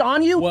 and when he's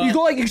on you,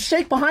 you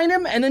shake behind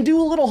him and then do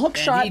a little hook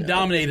shot. He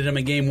dominated him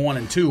in game 1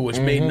 and 2, which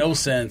made no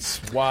sense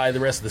why the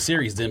rest of the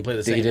series didn't play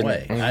the same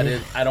way.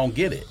 I don't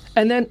get it.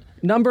 And then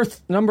number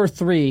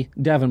 3,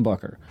 Devin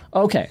Booker.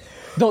 Okay.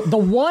 The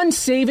one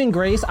saving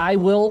grace I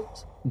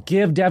will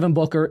give Devin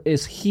Booker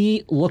is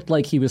he looked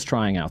like he was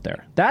trying out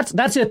there.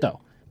 That's it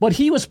though. But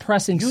he was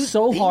pressing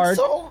so hard.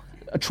 So?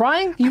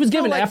 Trying? He was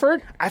giving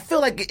effort. I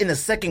feel like in the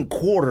second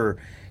quarter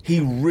he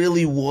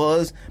really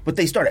was, but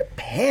they started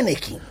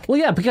panicking. Well,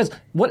 yeah, because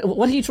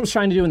what he was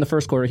trying to do in the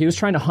first quarter, he was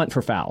trying to hunt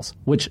for fouls,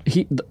 which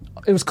it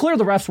was clear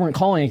the refs weren't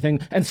calling anything,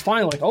 and it's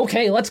finally like,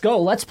 okay, let's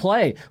go, let's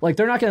play. Like,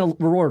 they're not going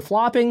to reward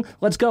flopping,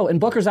 let's go. And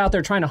Booker's out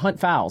there trying to hunt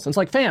fouls. And it's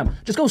like, fam,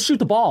 just go shoot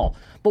the ball.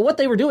 But what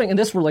they were doing, and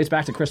this relates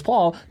back to Chris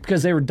Paul,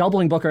 because they were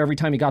doubling Booker every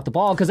time he got the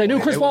ball, because they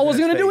knew Chris Paul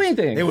wasn't going to do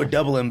anything. They were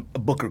doubling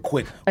Booker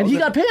quick. And he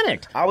got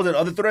panicked. I was in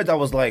other threads, I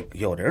was like,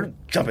 yo, they're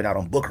jumping out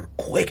on Booker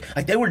quick.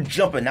 Like, they were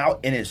jumping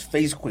out in his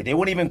face quick. They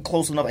weren't even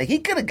close enough. Like, he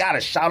could have got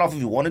a shot off if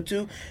he wanted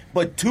to,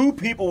 but 2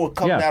 people were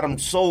coming at him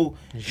so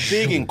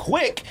big and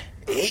quick,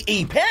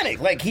 he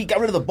panicked. Like, he got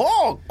rid of the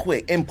ball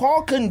quick, and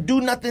Paul couldn't do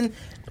nothing.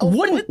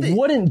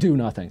 Wouldn't do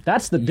nothing.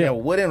 That's the deal. Yeah,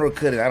 wouldn't or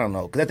couldn't, I don't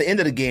know. Because at the end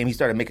of the game, he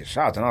started making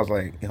shots, and I was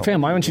like,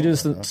 fam, why don't you do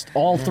this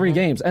all 3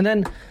 games? And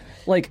then,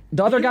 like,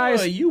 the other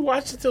guys... You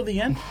watched it till the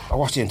end? I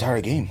watched the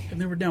entire game. And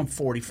they were down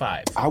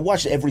 45. I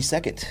watched every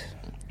second.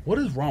 What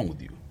is wrong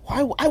with you?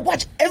 I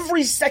watch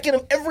every second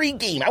of every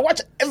game. I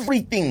watch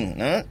everything.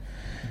 Huh?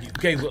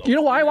 Okay, well, you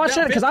know why I watched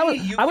it? Because I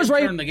was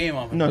ready. Turn the game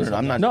off. No,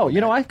 I'm not. No, you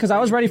know why? Because I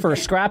was ready for a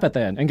scrap at the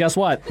end, and guess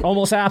what?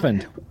 Almost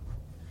happened.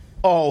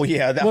 Oh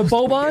yeah, that with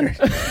Boban.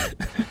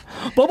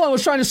 Boban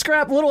was trying to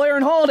scrap little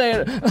Aaron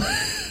Holiday. I'm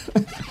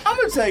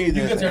gonna tell you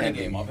this. You can turn the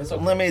game off. It's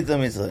okay. Let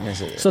me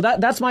say. So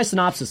that's my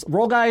synopsis.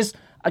 Roll guys.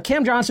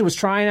 Cam Johnson was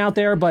trying out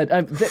there, but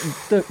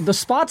the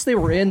spots they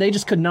were in, they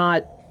just could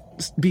not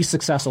be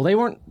successful. They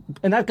weren't,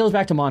 and that goes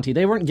back to Monty.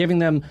 They weren't giving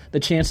them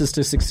the chances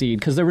to succeed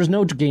because there was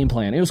no game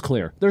plan. It was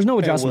clear. There's no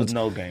adjustments.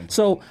 There was no game.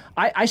 So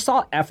I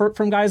saw effort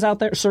from guys out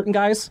there, certain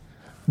guys,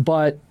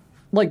 but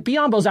like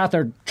Biyombo's out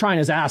there trying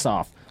his ass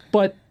off,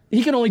 but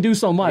he can only do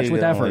so much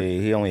with effort.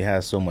 He only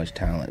has so much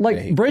talent.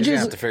 Like Bridges, he's gonna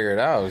have to figure it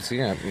out.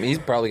 He's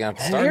probably gonna have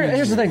to start.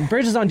 Here's the thing: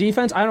 Bridges on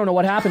defense. I don't know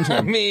what happened to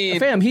him. I mean,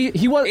 fam, he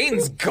was.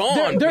 Aiden's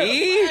gone.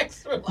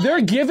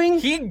 They're giving.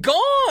 He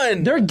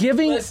gone. They're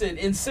giving. Listen,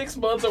 in 6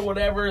 months or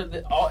whatever,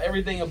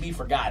 everything will be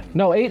forgotten.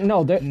 No, Aiden.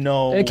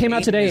 No. It came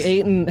out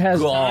today. Aiden has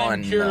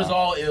gone. Cures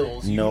all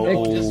ills. No, you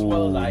know just as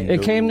well as I do.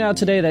 It came out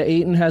today that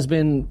Aiden has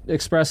been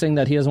expressing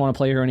that he doesn't want to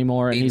play here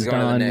anymore, and he's going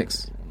done. To the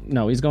Knicks.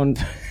 No, he's going.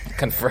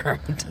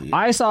 Confirmed.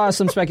 I saw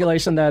some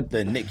speculation that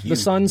the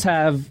Suns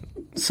have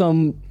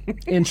some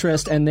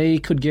interest, and they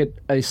could get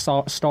a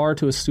star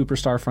to a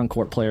superstar front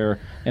court player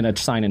in a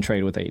sign and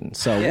trade with Aiden.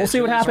 So we'll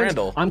see what happens.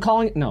 Randall. I'm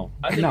calling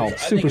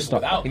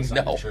superstar.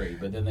 Without trade,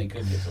 but then they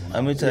could get someone.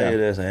 Let me tell you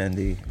this,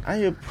 Andy. I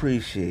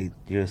appreciate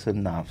your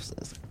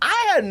synopsis.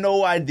 I had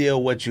no idea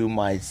what you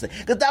might say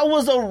because that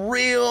was a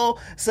real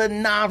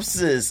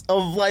synopsis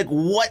of like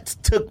what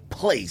took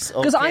place.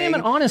 Because I am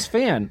an honest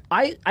fan.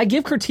 I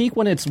give critique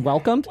when it's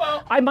welcomed.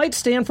 Well, I might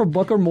stand for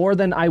Booker more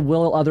than I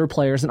will other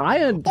players, and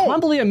I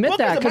humbly admit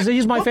that because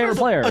he's my favorite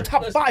player. One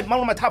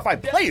of my top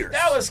 5 players.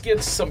 Dallas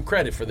gets some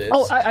credit for this.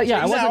 Oh,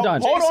 I wasn't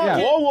done. Hold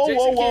on,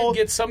 whoa.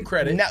 Get some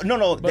credit.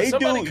 No, they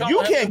do.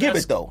 You can't give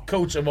it though.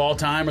 Coach of all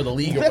time or the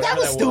league. Or that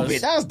was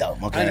stupid. That was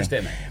dumb. Okay, I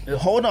understand that.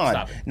 Hold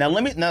on. Now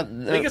let me.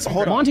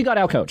 Hold on. Monty got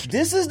outcoached.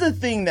 This is the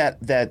thing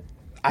that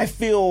I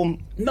feel.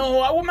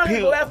 No, I'm not going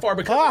to go that far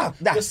because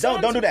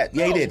don't do that.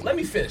 Yeah, he did. Let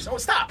me finish. No,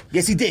 stop.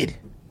 Yes, he did.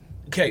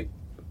 Okay,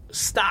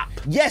 stop.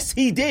 Yes,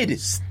 he did.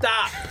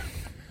 Stop.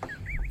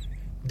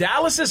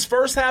 Dallas's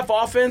first half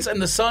offense and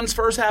the Suns'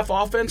 first half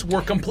offense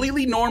were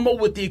completely normal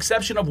with the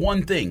exception of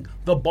one thing: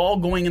 the ball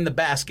going in the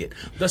basket.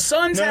 The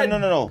Suns had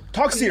no.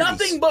 Talk series.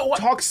 Nothing but what?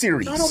 Talk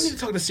series. No, I don't need to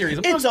talk the series.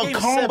 It's a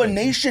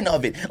combination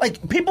of it.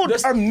 Like people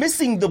are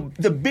missing the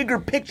bigger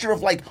picture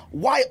of like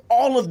why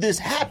all of this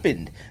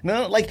happened.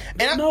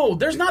 No,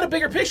 there's not a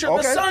bigger picture.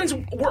 Okay. The Suns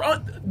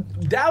were.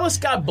 Dallas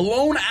got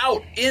blown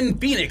out in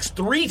Phoenix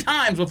 3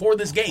 times before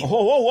this game.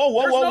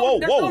 Whoa.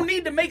 There's no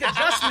need to make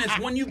adjustments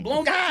when you've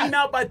blown the team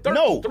out by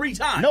 3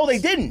 times. No, they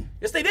didn't.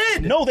 Yes, they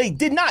did. No, they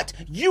did not.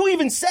 You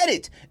even said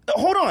it.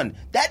 Hold on.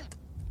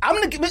 I'm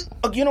going to give it.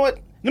 You know what?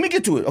 Let me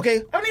get to it,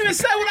 okay? I haven't even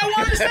said what I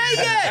wanted to say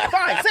yet.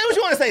 Fine. Say what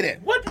you want to say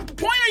then. What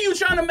point are you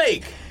trying to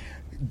make?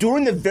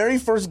 During the very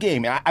first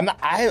game, I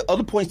have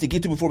other points to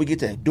get to before we get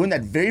to that. During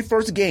that very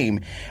first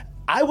game,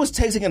 I was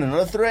texting in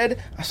another thread.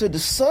 I said, the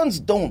Suns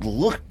don't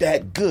look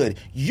that good.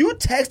 You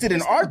texted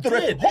in our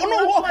thread.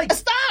 Hold on.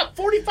 Stop.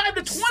 45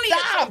 to 20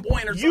 at some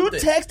point or something. You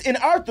text in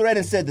our thread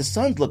and said the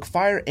Suns look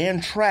fire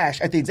and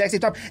trash at the exact same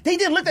time. They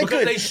didn't look that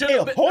good. They should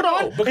have been. Hold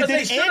on. Because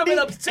they should have been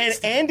up 60. And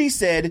Andy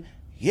said,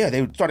 yeah,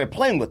 they started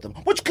playing with them,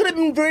 which could have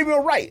been very,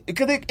 very right.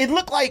 Because it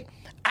looked like,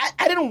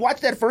 I didn't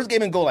watch that first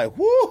game and go like,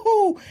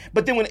 woohoo.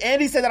 But then when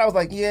Andy said that, I was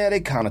like, yeah,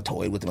 they kind of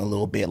toyed with him a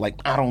little bit. Like,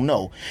 I don't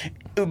know.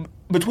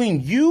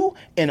 Between you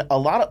and a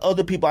lot of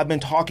other people I've been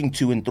talking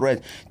to in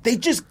threads, they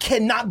just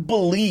cannot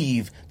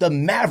believe the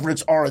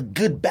Mavericks are a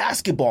good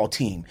basketball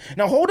team.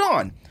 Now, hold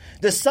on.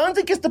 The Suns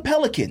against the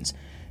Pelicans.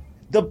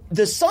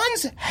 The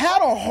Suns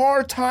had a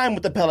hard time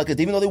with the Pelicans,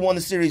 even though they won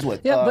the series,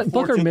 but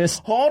Booker 4-2.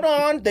 missed. Hold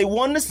on. They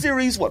won the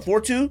series,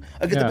 4-2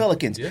 against the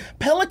Pelicans. Yeah.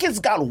 Pelicans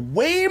got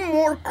way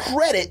more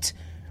credit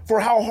for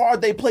how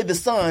hard they played the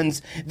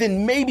Suns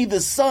than maybe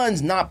the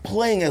Suns not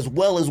playing as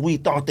well as we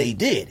thought they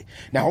did.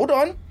 Now, hold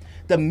on.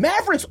 The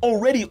Mavericks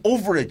already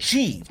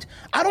overachieved.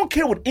 I don't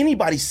care what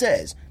anybody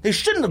says. They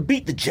shouldn't have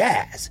beat the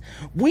Jazz.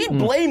 We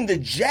blame the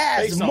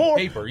Jazz based more. On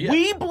paper, yeah.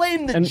 We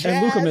blame the Jazz.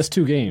 And Luka missed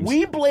 2 games.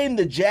 We blame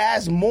the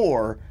Jazz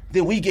more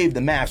than we gave the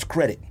Mavs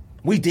credit.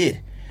 We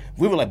did.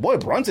 We were like, boy,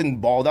 Brunson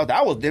balled out.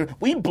 That was there.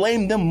 We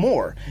blamed them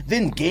more.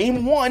 Then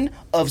game 1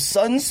 of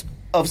Suns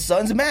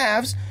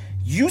Mavs,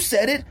 you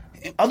said it.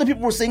 Other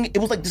people were saying it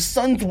was like the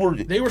Suns were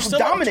still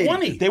dominating. Up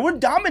 20. They were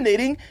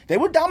dominating,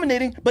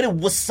 but it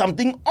was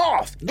something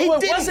off. No,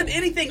 it wasn't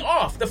anything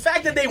off. The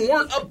fact that they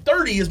weren't up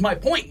 30 is my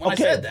point when I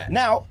said that.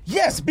 Now,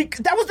 yes,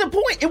 that was the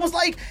point. It was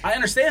like... I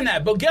understand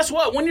that, but guess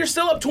what? When you're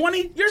still up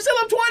 20, you're still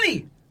up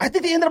 20. I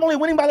think they ended up only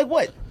winning by like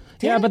what?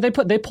 10? Yeah, but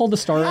they pulled the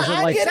starters with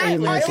like 8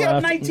 minutes left.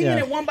 Up 19 and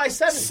it won by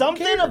 7.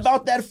 Something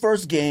about that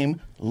first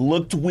game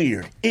looked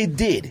weird. It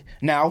did.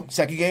 Now,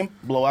 second game,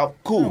 blowout,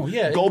 cool. Oh,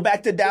 yeah. Go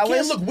back to Dallas.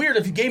 It can't look weird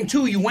if game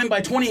 2 you win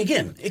by 20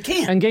 again. It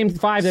can't. And game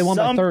 5 they won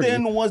by 30.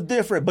 Something was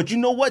different. But you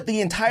know what?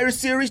 The entire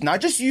series, not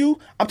just you,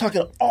 I'm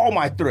talking all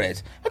my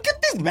threads. Get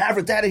these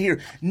Mavericks out of here.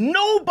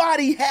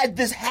 Nobody had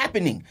this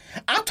happening.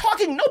 I'm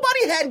talking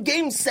nobody had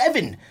game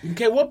 7.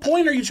 Okay, what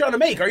point are you trying to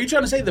make? Are you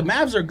trying to say the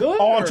Mavs are good?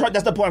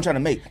 That's the point I'm trying to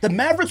make. The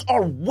Mavericks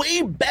are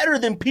way better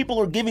than people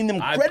are giving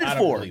them credit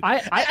for.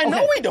 I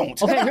know we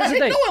don't. Okay, here's the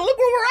thing. Look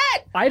where we're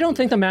at. I don't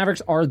think the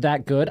Mavericks are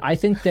that good. I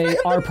think they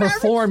are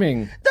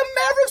performing. The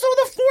Mavericks are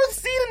the 4th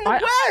seed in the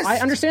West. I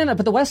understand that,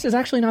 but the West is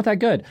actually not that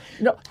good.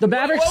 No, the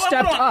Mavericks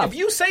stepped up. If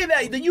you say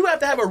that, then you have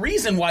to have a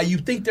reason why you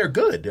think they're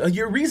good.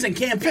 Your reason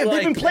can't be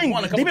they've been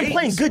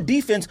playing good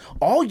defense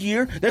all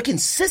year. They're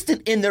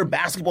consistent in their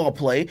basketball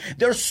play.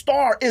 Their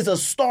star is a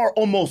star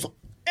almost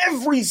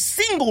every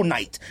single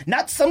night.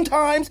 Not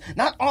sometimes,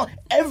 not all.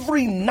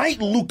 Every night,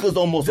 Luka's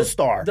almost a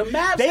star. The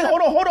Mavs.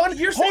 Hold on.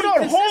 You're saying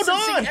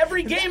consistency.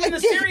 Every game in the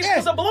series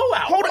was a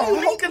blowout. What do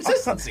you mean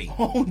consistency?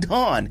 Hold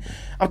on.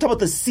 I'm talking about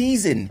the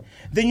season.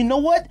 Then you know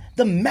what?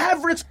 The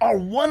Mavericks are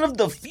one of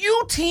the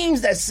few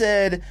teams that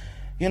said,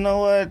 you know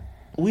what?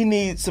 We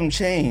need some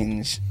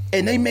change.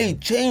 And they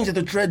made change at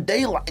the trade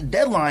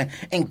deadline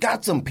and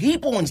got some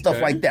people and stuff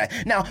like that.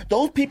 Now,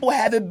 those people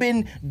haven't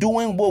been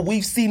doing what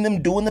we've seen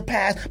them do in the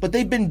past, but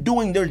they've been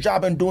doing their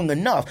job and doing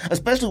enough,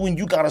 especially when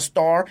you got a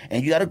star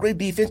and you got a great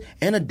defense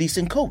and a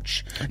decent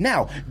coach.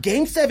 Now,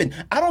 game 7,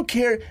 I don't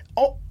care.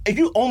 If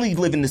you only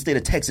live in the state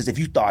of Texas, if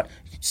you thought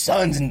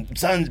Suns,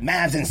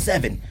 Mavs, and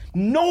 7,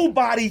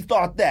 nobody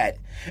thought that.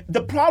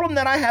 The problem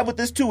that I have with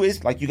this, too,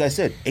 is, like you guys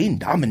said, Aiden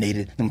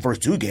dominated them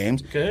first 2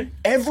 games. Okay.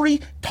 Every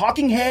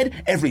talking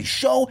head, every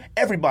show,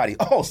 everybody.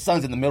 Oh,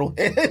 Suns in the middle.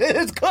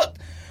 It's cooked.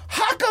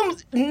 How come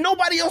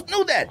nobody else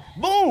knew that?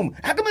 Boom.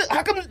 How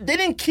come they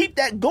didn't keep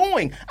that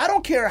going? I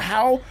don't care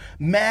how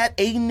mad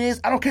Aiden is.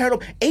 I don't care how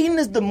Aiden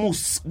is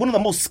one of the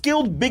most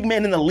skilled big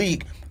men in the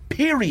league.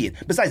 Period.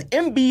 Besides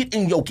Embiid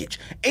and Jokic,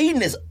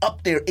 Aiden is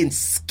up there in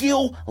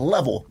skill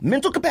level.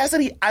 Mental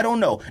capacity, I don't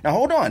know. Now,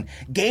 hold on.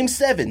 Game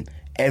 7,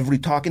 every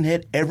talking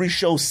head, every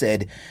show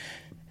said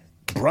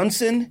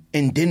Brunson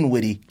and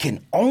Dinwiddie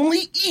can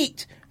only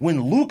eat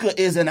when Luka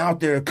isn't out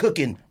there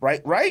cooking,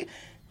 right?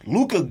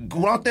 Luka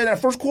went out there in that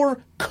first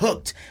quarter,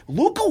 cooked.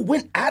 Luka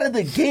went out of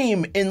the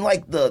game in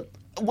the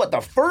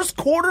first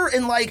quarter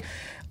in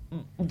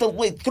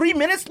 3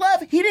 minutes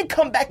left? He didn't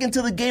come back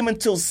into the game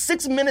until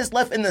 6 minutes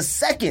left in the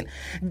second.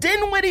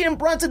 Dinwiddie and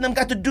Brunson them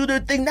got to do their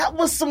thing. That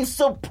was some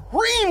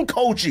supreme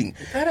coaching.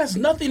 That has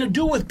nothing to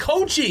do with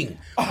coaching.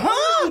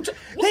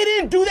 They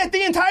didn't do that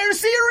the entire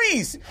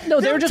series.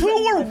 No, they were just... two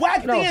were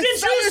whacked the entire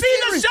series. Did you see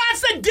the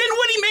shots that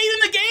Dinwiddie made in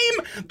the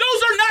game?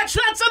 Those are not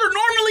shots that are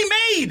normally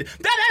made.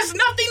 That has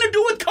nothing to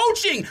do with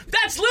coaching.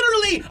 That's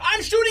literally,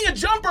 I'm shooting a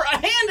jumper, a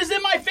hand is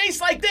in my face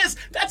like this.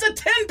 That's a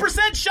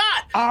 10%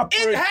 shot.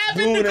 It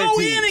happened to go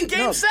in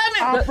game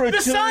 7.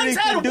 The Suns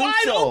had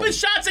wide open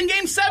shots in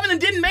game 7 and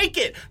didn't make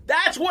it.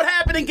 That's what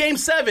happened in game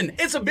 7.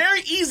 It's a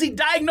very easy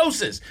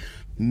diagnosis.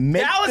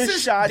 make the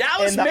shots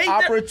and the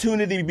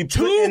opportunity to be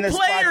put in the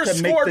spot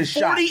to make the shots. 2 players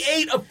scored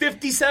 48 of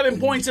 57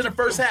 points in the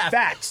first half.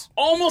 Facts.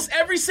 Almost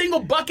every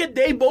single bucket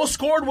they both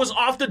scored was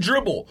off the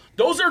dribble.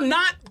 Those are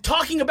not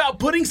talking about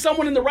putting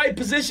someone in the right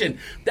position.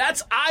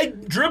 That's I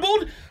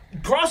dribbled,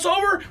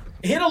 crossover,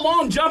 hit a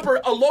long jumper,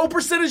 a low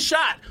percentage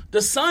shot.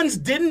 The Suns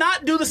did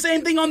not do the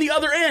same thing on the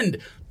other end.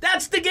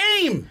 That's the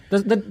game.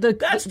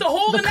 That's the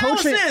whole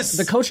analysis.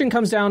 The coaching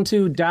comes down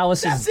to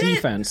Dallas's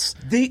defense.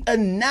 The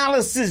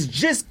analysis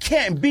just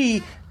can't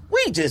be,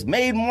 we just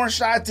made more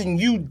shots than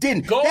you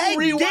didn't. That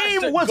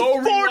game was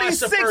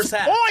 46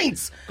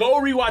 points. Go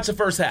rewatch the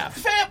first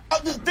half.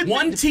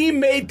 One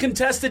team made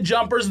contested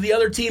jumpers. The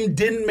other team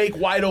didn't make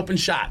wide open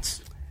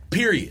shots.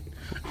 Period.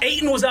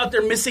 Ayton was out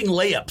there missing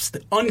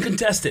layups,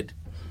 uncontested.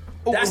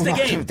 That's the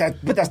game.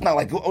 But that's not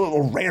like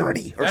a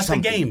rarity or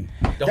something. That's the game.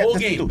 The whole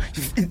game.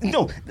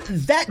 No,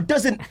 that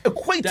doesn't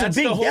equate to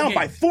being down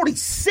by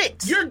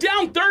 46. You're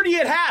down 30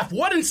 at half.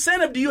 What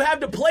incentive do you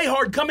have to play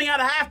hard coming out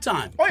of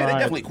halftime? Oh, yeah, they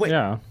definitely quit.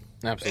 Yeah.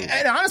 Absolutely.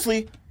 And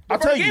honestly, I'll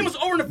tell you, the game was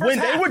over in the first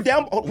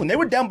half. When they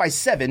were down by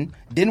 7,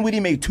 Dinwiddie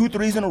made 2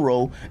 threes in a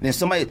row, and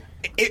then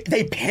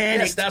they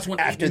panicked. Yes, that's when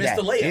after he missed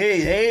that. the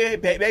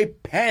layup. They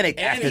panicked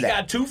and after that. And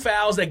he got 2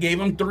 fouls that gave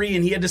him 3,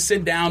 and he had to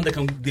sit down.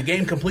 The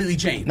game completely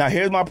changed. Now,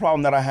 here's my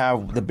problem that I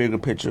have with the bigger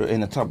picture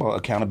and the talk about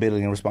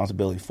accountability and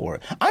responsibility for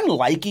it. I'm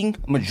liking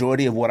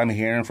majority of what I'm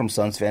hearing from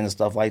Suns fans and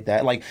stuff like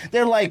that. Like,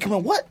 they're like, come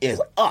on, what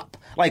is up?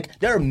 Like,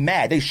 they're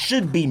mad. They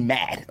should be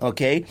mad,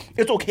 okay?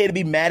 It's okay to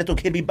be mad. It's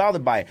okay to be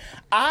bothered by it.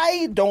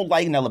 I don't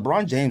like, now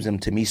LeBron James,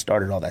 to me,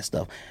 started all that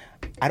stuff.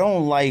 I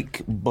don't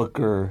like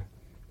Booker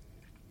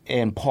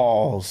and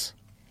Paul's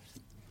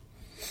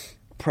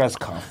press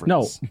conference.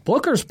 No,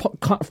 Booker's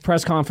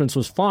press conference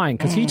was fine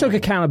because he took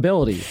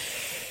accountability.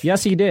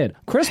 Yes, he did.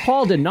 Chris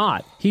Paul did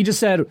not. He just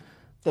said,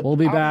 we'll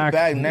be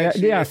back. Next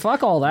year. Yeah,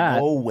 fuck all that.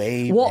 No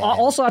way, Well, man.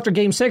 Also after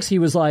Game 6, he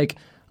was like,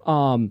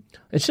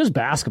 it's just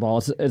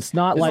basketball. It's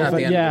not like not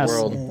the end yes.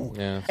 of the world.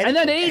 Yeah. And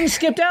then Ayton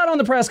skipped out on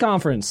the press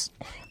conference.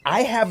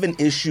 I have an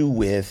issue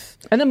with...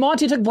 And then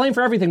Monty took blame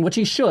for everything, which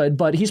he should,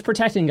 but he's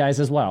protecting guys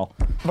as well.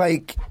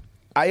 Like,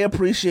 I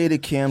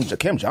appreciated Cam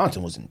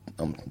Johnson was in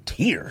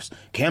tears.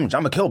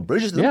 Mikal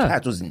Bridges, the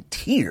Cats was in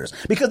tears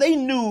because they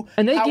knew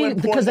how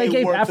important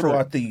they were effort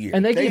throughout the year.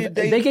 And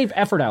they gave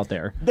effort out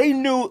there. They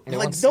knew,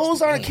 like,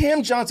 those aren't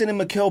Cam Johnson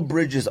and Mikal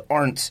Bridges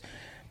aren't.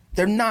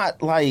 They're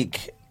not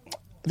like.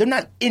 They're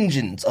not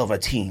engines of a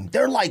team.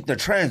 They're like the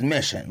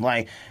transmission.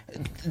 Like,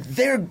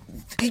 they're,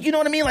 you know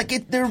what I mean?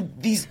 Like, they're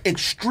these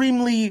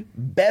extremely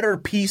better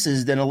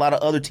pieces than a lot of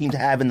other teams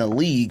have in the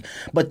league,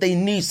 but they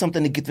need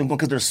something to get them going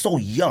because they're so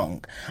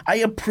young. I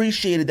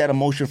appreciated that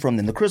emotion from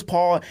them. The Chris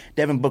Paul,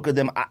 Devin Booker,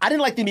 them. I didn't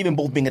like them even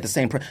both being at the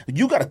same.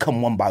 You got to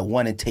come one by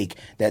one and take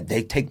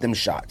them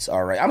shots.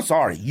 All right, I'm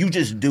sorry, you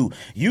just do.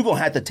 You gonna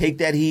have to take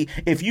that heat.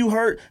 If you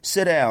hurt,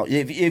 sit down.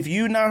 If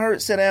you not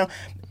hurt, sit down.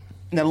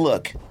 Now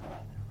look.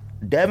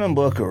 Devin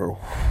Booker,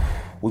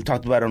 we've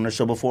talked about it on the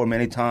show before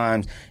many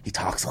times. He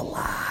talks a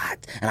lot.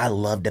 And I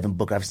love Devin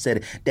Booker. I've said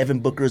it.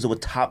 Devin Booker is a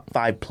top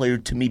 5 player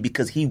to me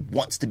because he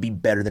wants to be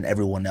better than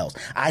everyone else.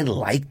 I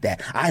like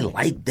that. I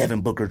like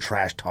Devin Booker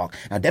trash talk.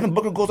 Now, Devin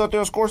Booker goes out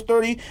there and scores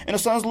 30 and the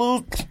Suns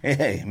lose.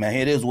 Hey, man,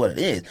 it is what it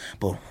is.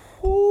 But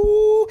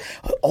 0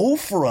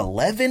 for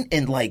 11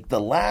 in like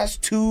the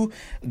last 2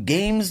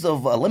 games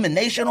of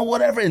elimination or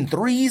whatever, in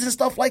threes and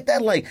stuff like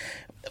that. Like,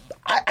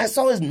 I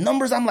saw his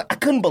numbers. I'm like, I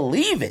couldn't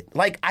believe it.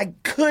 Like, I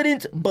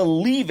couldn't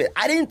believe it.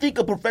 I didn't think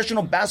a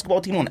professional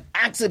basketball team on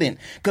accident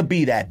could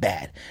be that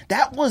bad.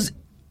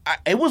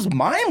 It was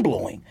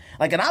mind-blowing.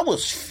 Like, and I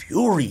was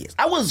furious.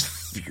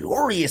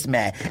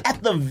 Mad.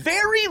 At the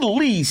very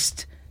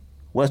least,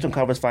 Western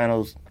Conference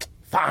Finals,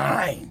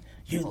 fine.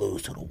 You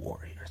lose to the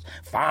Warriors.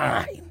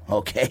 Fine.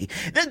 Okay.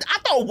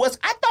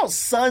 I thought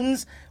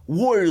Suns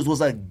Warriors was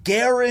a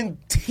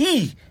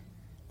guarantee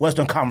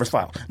Western Conference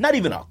Finals. Not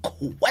even a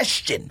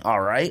question,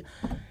 all right?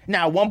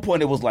 Now, at one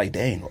point, it was like,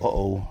 dang,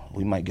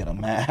 we might get a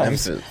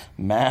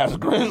Mavs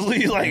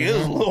Grizzlies. Like, it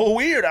was a little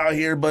weird out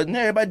here, but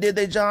everybody did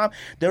their job.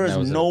 There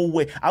is no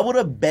way. I would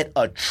have bet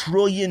 $1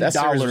 trillion. That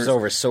series was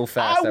over so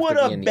fast. I would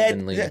have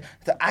bet.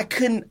 I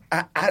couldn't.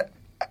 I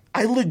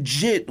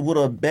legit would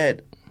have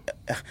bet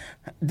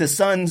the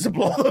Suns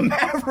blow the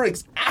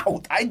Mavericks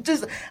out.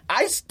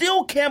 I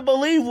still can't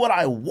believe what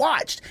I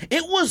watched.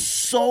 It was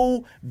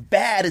so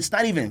bad, it's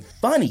not even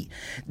funny.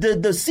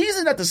 The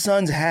season that the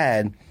Suns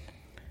had,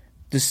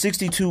 the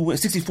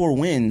 64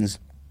 wins,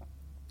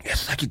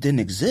 it's like it didn't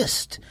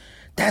exist.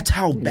 That's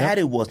how bad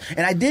it was.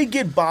 And I did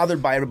get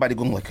bothered by everybody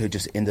going like, it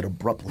just ended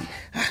abruptly.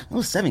 It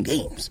was 7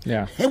 games.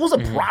 Yeah. It was a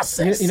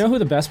process. You know who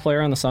the best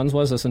player on the Suns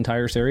was this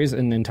entire series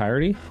in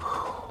entirety?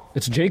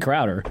 It's Jay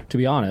Crowder, to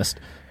be honest.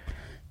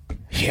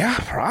 Yeah,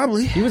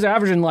 probably. He was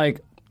averaging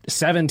like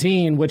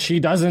 17, which he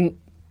doesn't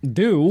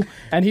do,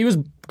 and he was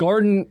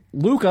guarding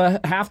Luka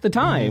half the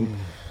time.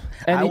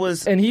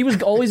 And he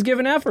was always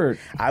giving effort.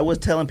 I was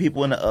telling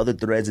people in the other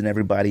threads and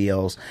everybody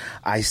else,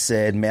 I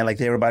said, man,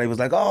 like everybody was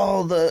like,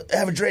 oh,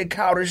 the Drake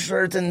Crowder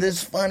shirts and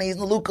this funny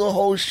Luka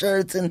Ho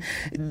shirts and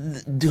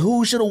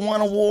who should have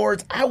won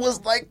awards. I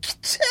was like,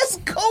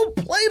 just go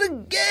play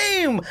the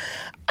game.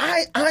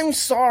 I'm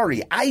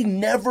sorry. I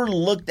never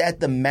looked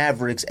at the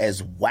Mavericks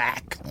as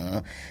whack.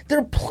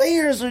 Their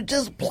players are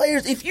just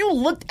players. If you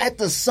looked at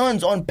the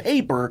Suns on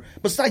paper,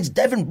 besides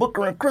Devin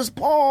Booker and Chris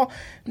Paul,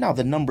 now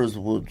the numbers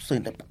would say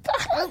that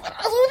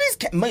all these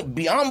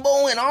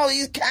Biombo and all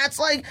these cats,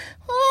 like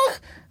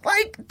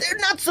they're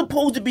not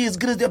supposed to be as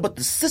good as they are, but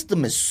the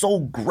system is so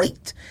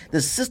great.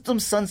 The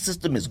Suns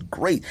system is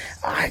great.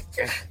 I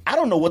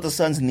don't know what the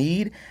Suns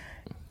need.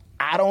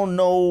 I don't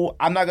know.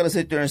 I'm not going to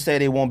sit there and say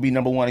they won't be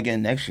number one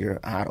again next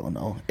year. I don't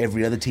know.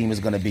 Every other team is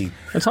going to be.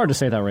 It's hard to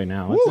say that right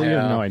now. You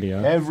have no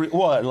idea.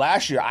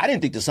 Last year, I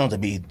didn't think the Suns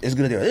would be as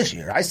good as they are this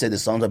year. I said the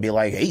Suns would be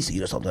like 8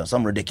 seed or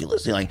something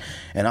ridiculous.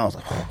 And I was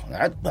like,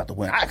 I'm about to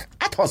win. I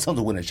thought Suns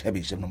would win a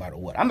championship no matter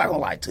what. I'm not going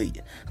to lie to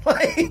you.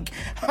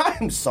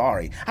 I'm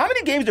sorry. How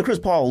many games did Chris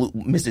Paul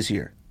miss this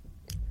year?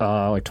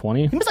 Like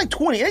 20. He missed like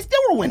 20. They still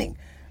were winning.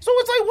 So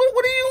it's like,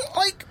 what are you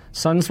like?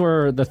 Suns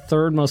were the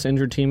third most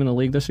injured team in the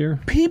league this year.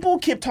 People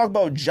kept talking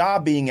about Ja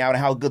being out and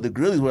how good the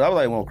Grizzlies were. I was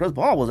like, well, Chris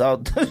Paul was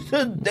out.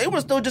 They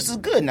were still just as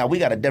good. Now, we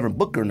got a Devin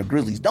Booker and the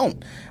Grizzlies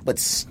don't. But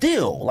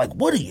still, like,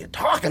 what are you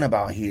talking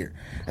about here?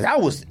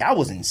 That was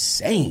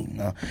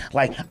insane.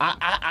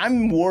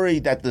 I'm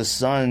worried that the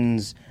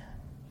Suns,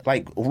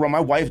 like, my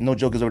wife, no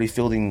joke, is already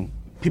fielding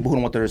people who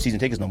don't want their season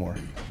tickets no more.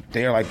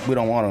 They're like, we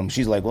don't want them.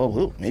 She's like,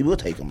 well, maybe we'll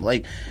take them.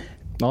 Like,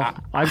 well,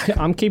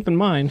 I'm keeping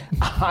mine.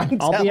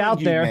 I'll be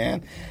out there.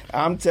 Man.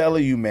 I'm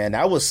telling you, man,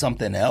 that was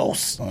something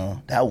else.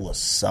 That was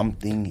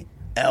something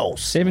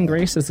else. Saving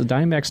grace is the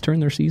Diamondbacks turn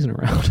their season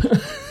around.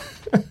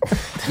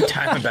 The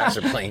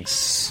Diamondbacks are playing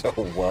so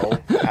well.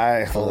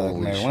 Look,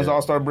 man, when's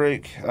All-Star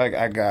break?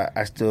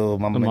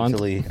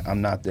 Mentally,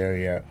 I'm not there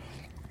yet.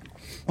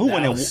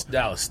 Dallas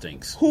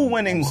stinks. Who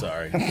winning? I'm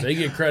sorry. They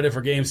get credit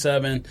for Game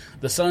 7.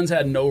 The Suns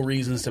had no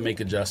reasons to make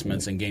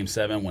adjustments in Game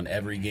 7 when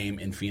every game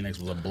in Phoenix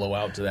was a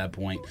blowout to that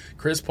point.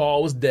 Chris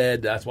Paul was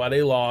dead. That's why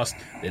they lost.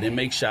 They didn't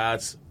make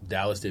shots.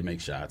 Dallas did make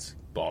shots.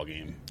 Ball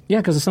game. Yeah,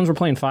 because the Suns were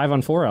playing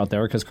 5-on-4 out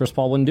there because Chris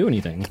Paul wouldn't do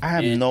anything. I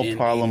have no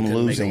problem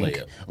losing.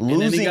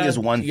 Losing is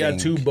one thing. You got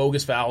 2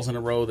 bogus fouls in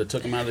a row that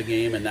took him out of the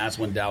game, and that's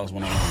when Dallas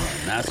went on a run.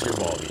 That's your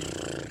ball game.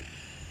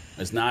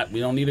 It's not. We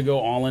don't need to go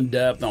all in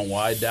depth on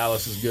why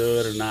Dallas is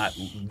good or not.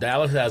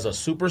 Dallas has a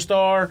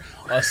superstar,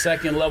 a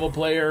second-level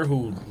player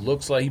who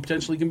looks like he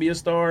potentially can be a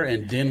star,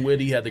 and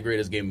Dinwiddie had the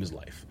greatest game of his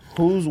life.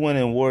 Who's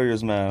winning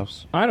Warriors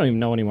Mavs? I don't even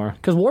know anymore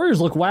because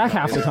Warriors look whack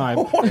half the time.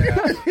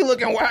 You're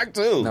looking whack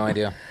too. No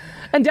idea.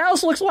 And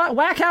Dallas looks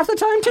whack half the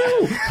time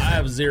too. I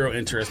have zero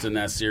interest in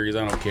that series.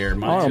 I don't care.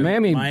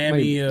 Miami,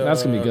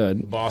 that's gonna be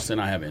good. Boston,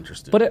 I have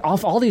interest in. But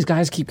if all these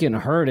guys keep getting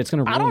hurt, it's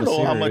gonna ruin the series. I don't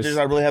know how much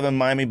I really have in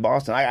Miami,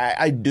 Boston.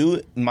 I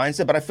do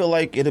mindset, but I feel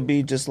like it'll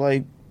be just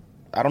like.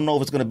 I don't know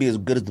if it's going to be as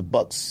good as the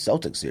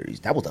Bucks-Celtics series.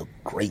 That was a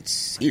great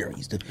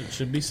series. It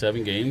should be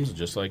 7 games,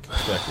 just like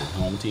expected.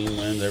 Home team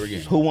wins every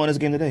game. Who won this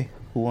game today?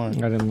 Who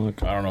won? I didn't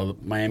look. I don't know.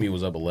 Miami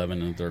was up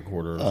 11 in the third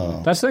quarter.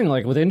 That's the thing.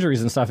 Like with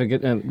injuries and stuff, it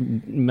get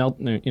melt.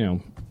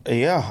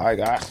 Yeah,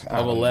 I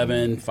of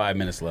 11, 5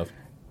 minutes left.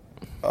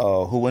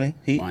 Oh, who winning?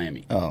 Heat.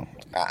 Miami. Oh,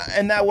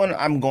 and that one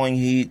I'm going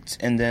Heat,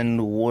 and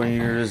then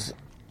Warriors.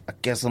 I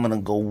guess I'm going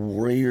to go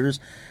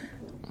Warriors.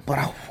 But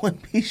I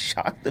wouldn't be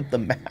shocked if the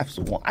Mavs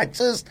won.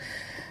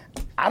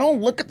 I don't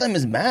look at them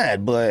as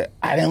mad, but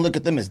I didn't look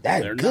at them as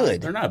that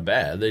good. They're not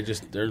bad. They're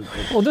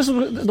well, this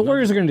is the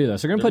Warriors are going to do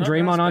this. They're going to put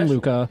Draymond on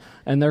Luka,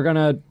 and they're going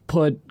to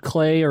put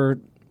Clay or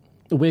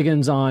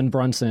Wiggins on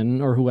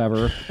Brunson or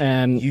whoever.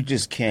 And you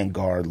just can't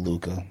guard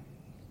Luka.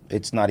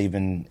 It's not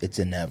even. It's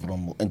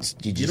inevitable.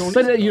 You don't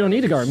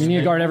need to guard. You need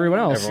to guard everyone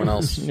else. Everyone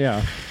else.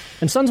 Yeah.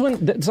 And Suns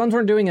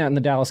weren't doing that in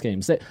the Dallas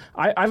games.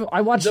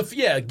 I watched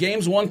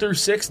games 1 through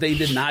 6. They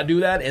did not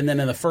do that, and then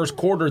in the first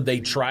quarter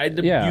they tried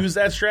to use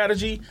that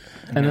strategy,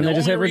 and then they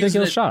just hit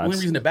ridiculous shots. The only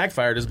reason it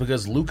backfired is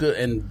because Luka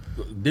and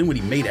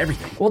Dinwiddie made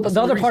everything. Well,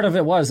 the other part of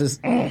it was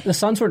the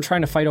Suns were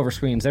trying to fight over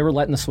screens. They were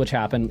letting the switch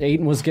happen.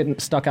 Aiden was getting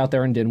stuck out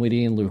there in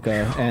Dinwiddie and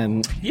Luka,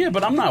 and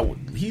but I'm not.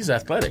 He's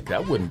athletic.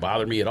 That wouldn't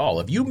bother me at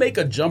all. If you make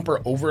a jumper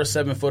over a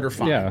 7-footer,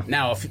 fine. Yeah.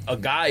 Now, if a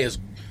guy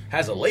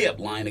has a layup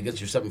line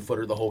against your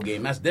 7-footer the whole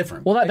game, that's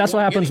different. Well, that's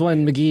what happens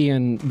when McGee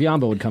and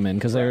Biombo would come in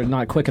because they're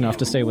not quick enough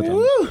to stay with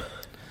them.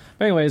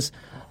 But anyways,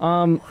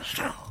 Dallas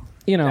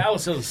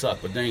doesn't suck,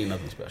 but they ain't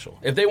nothing special.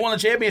 If they won a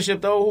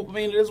championship, though, I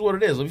mean, it is what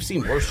it is. We've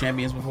seen worse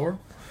champions before.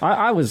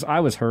 I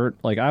was hurt.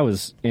 Like, I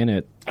was in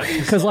it.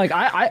 Because, like,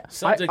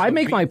 I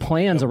make my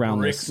plans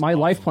around this. My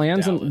life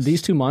plans in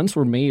these 2 months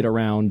were made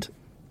around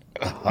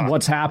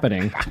what's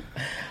happening.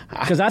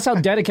 Because that's how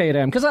dedicated I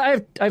am. Because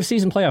I have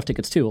season playoff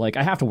tickets, too. Like,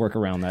 I have to work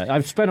around that.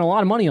 I've spent a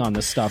lot of money on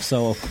this stuff,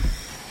 so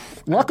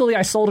luckily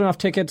I sold enough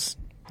tickets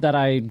that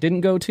I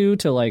didn't go to,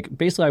 like,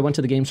 basically I went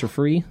to the games for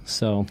free,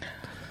 so.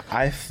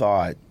 I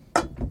thought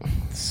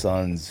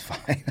Suns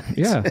fine.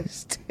 Yeah.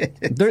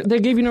 They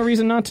gave you no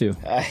reason not to.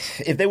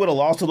 If they would have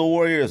lost to the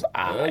Warriors,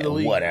 the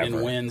league whatever.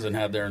 in wins and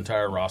had their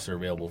entire roster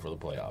available for the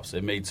playoffs.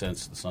 It made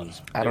sense. The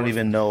Suns. I don't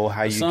even know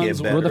how you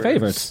get better. We're the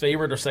favorites.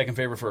 Favorite or second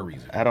favorite for a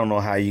reason. I don't know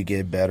how you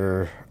get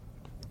better.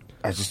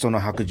 I just don't know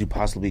how could you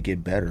possibly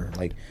get better.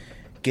 Like,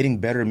 getting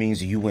better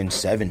means you win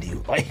 70.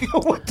 Like,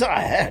 what the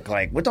heck?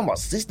 Like, we're talking about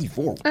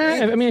 64.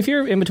 I mean, if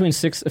you're in between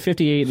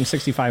 58 and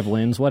 65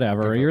 wins,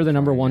 whatever, you're the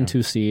number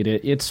 1-2 seed,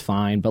 it's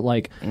fine. But,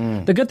 like,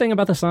 the good thing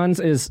about the Suns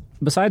is,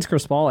 besides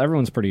Chris Paul,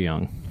 everyone's pretty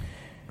young.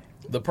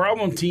 The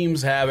problem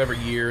teams have every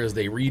year is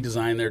they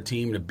redesign their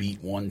team to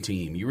beat one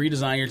team. You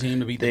redesign your team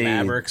to beat the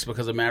Mavericks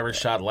because the Mavericks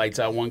shot lights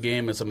out one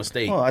game. It's a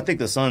mistake. Well, I think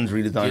the Suns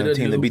redesigned their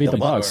team to beat the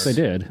Bucks. They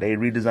did. They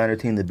redesigned their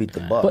team to beat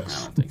the Bucks.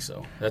 I don't think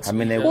so.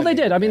 They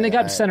did. I mean, they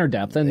got center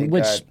depth,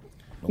 which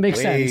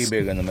makes sense. Way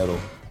bigger in the middle.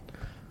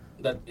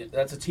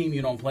 That's a team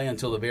you don't play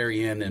until the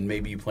very end, and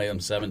maybe you play them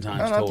 7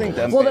 times total.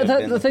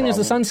 The thing is,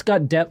 the Suns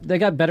got depth. They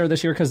got better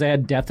this year because they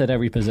had depth at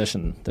every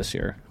position this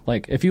year.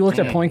 Like, if you looked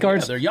at point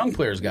guards, their young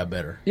players got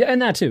better. Yeah,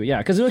 and that too. Yeah,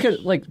 because you look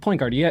at like point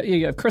guard.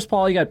 You got Chris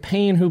Paul. You got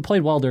Payne, who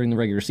played well during the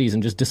regular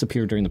season, just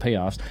disappeared during the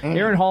playoffs.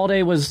 Aaron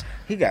Holiday was.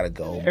 He got to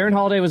go. Aaron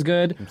Holiday was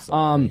good.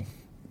 The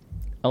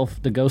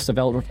ghost of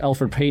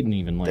Elfrid Payton,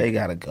 even like they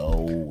got to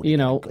go. You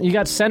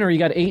got center. You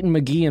got Ayton,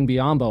 McGee, and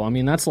Biyombo. I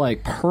mean, that's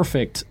like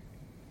perfect.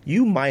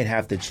 You might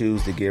have to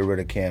choose to get rid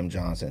of Cam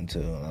Johnson,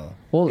 too.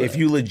 If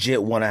you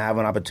legit want to have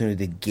an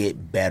opportunity to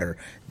get better.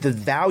 The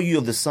value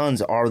of the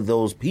Suns are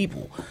those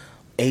people.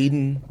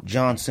 Aiden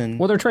Johnson.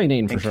 Well, they're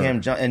trading Aiden for sure.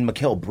 And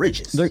Mikal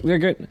Bridges. They're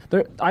good.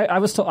 I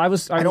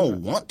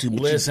don't want to.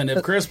 Listen,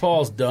 if Chris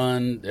Paul's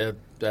done,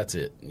 that's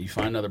it. You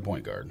find another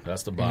point guard.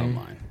 That's the bottom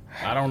line.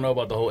 I don't know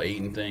about the whole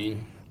Aiden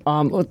thing.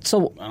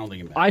 So I don't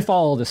think it matters. I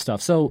follow this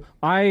stuff. So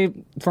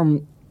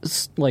from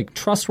like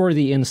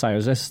trustworthy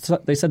insiders,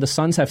 they said the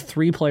Suns have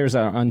 3 players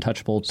that are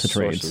untouchable to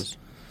trades: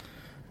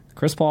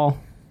 Chris Paul,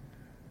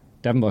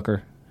 Devin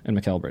Booker, and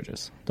Mikal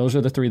Bridges. Those are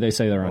the 3 they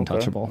say they're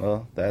untouchable.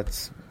 Well,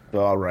 that's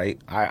all right.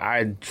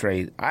 I'd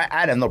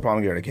have no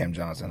problem getting rid of Cam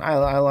Johnson. I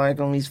like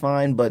him; he's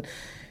fine, but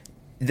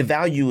the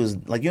value is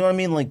like, you know what I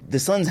mean? Like, the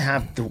Suns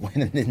have to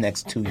win in the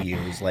next 2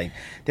 years. Like,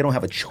 they don't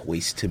have a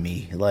choice to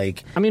me.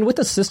 Like, I mean, with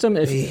the system,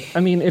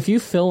 if you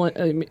fill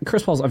in,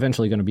 Chris Paul's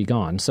eventually going to be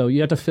gone, so you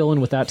have to fill in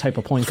with that type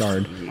of point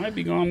guard. He might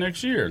be gone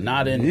next year,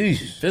 not in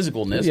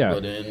physicalness,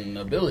 but in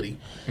ability.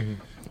 Mm-hmm.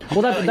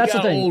 Well, that's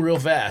the thing. He got old real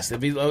fast.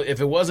 If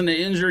it wasn't an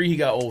injury, he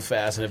got old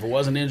fast. And if it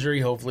was an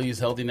injury, hopefully he's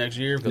healthy next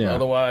year. Because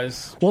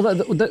otherwise, well,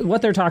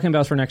 what they're talking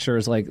about for next year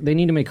is like they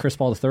need to make Chris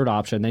Paul the 3rd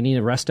option. They need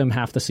to rest him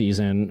half the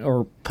season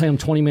or play him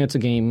 20 minutes a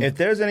game. If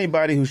there's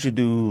anybody who should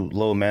do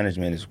low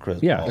management, it's Chris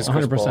Paul. Yeah,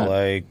 100%.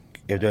 Like,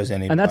 if there's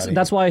anybody, and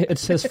that's why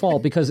it's his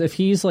fault, because if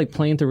he's like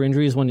playing through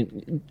injuries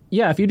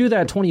if you do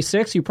that at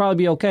 26, you probably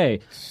be okay.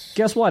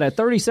 Guess what? At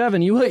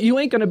 37, you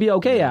ain't going to be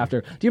okay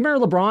after. Do you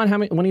remember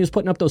LeBron when he was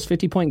putting up those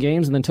 50-point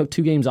games and then took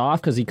 2 games off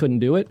because he couldn't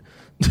do it?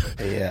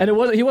 Yeah. And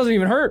he wasn't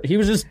even hurt. He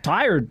was just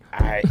tired.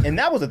 And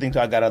that was the thing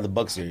I got out of the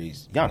Bucks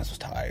series. Giannis was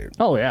tired.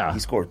 Oh, yeah. He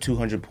scored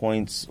 200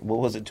 points. What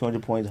was it,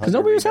 200 points? Because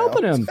nobody was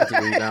helping him. 50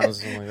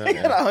 rebounds, something like that. He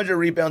had 100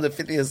 rebounds and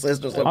 50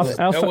 assists or something.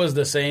 That was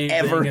the same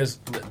thing as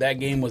that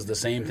game was the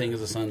same thing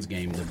as the Suns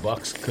game. The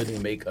Bucks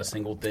couldn't make a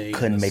single thing.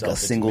 Couldn't make a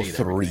single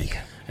 3. It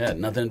had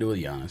nothing to do with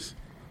Giannis.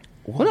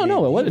 Well,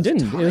 no, it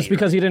didn't. It was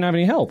because he didn't have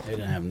any help. It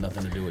didn't have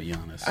nothing to do with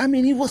Giannis. I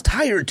mean, he was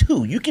tired,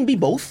 too. You can be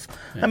both.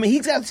 Yeah. I mean,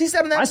 he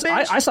sat on that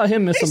bench. I saw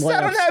him miss some layups. He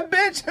sat on that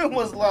bench and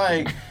was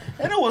like...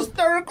 And it was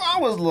third. I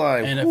was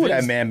like, "Who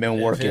that man been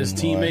working?" If his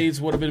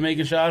teammates would have been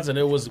making shots, and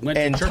went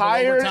to triple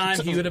overtime,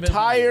 he would have been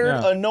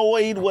tired,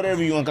 annoyed,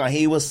 whatever you want to call it.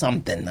 He was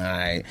something. All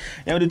right.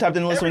 And we do top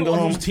 10 list and go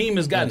home. Whose team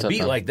has gotten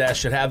beat like that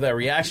should have that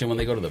reaction when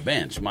they go to the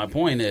bench. My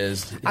point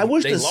is, I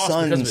wish the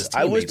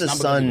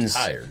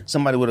Suns.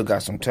 Somebody would have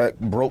got some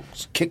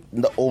kicked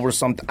over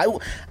something.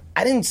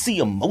 I didn't see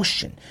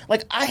emotion.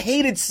 Like, I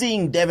hated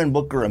seeing Devin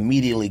Booker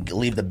immediately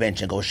leave the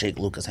bench and go shake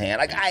Luka's hand.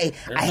 Like, I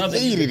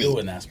hated it.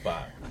 In that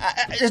spot.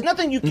 There's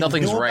nothing you can do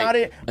about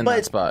it. In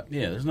that spot.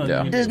 Yeah,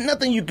 there's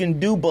nothing you can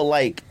do, but,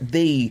 like,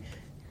 they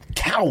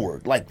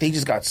cowered. Like, they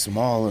just got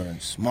smaller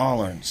and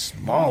smaller and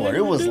smaller.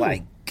 It was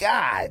like,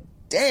 God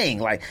dang.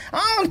 Like,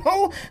 I don't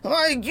know.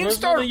 Like, you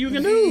start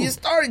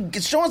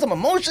showing some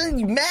emotion.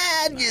 You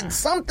mad. You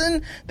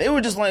something. They were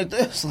just like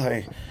this.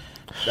 Like...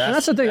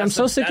 That's the thing. I'm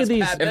so sick of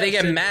these. If they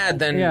get mad,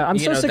 then I'm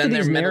so sick of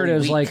these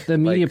narratives like the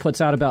media puts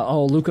out about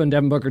Luka and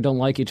Devin Booker don't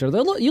like each other.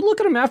 You look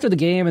at them after the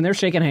game and they're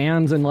shaking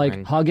hands and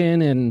like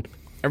hugging and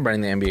everybody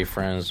in the NBA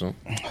friends,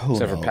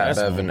 except for Pat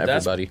Bev and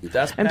everybody.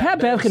 And Pat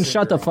Bev can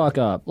shut the fuck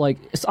up. Like,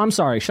 I'm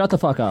sorry, shut the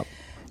fuck up.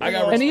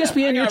 And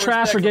ESPN, you're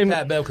trash for giving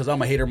Pat Bev because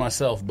I'm a hater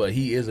myself, but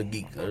he is a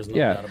geek. There's no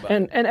doubt about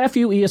it. And F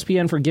you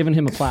ESPN for giving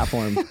him a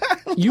platform.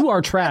 You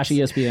are trash,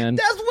 ESPN.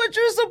 That's what what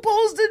you're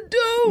supposed to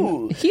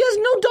do. He has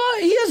no dog.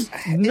 He has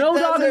no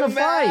dog in the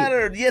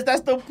fight. Yes,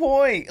 that's the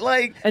point.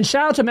 Like, and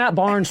shout out to Matt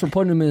Barnes for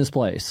putting him in his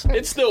place.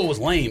 It still was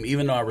lame,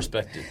 even though I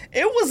respect it.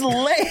 It was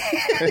lame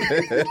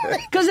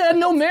because it had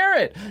no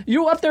merit.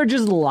 You up there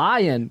just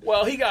lying.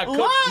 Well, he got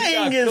cooked.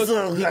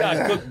 He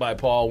got cooked by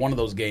Paul. One of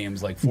those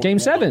games, like Game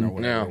 7,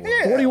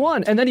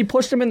 41, and then he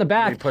pushed him in the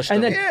back.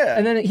 And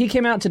then he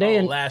came out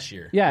today last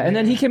year. Yeah, and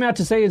then he came out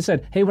to say and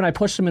said, "Hey, when I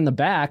pushed him in the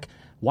back,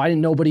 why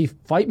didn't nobody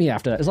fight me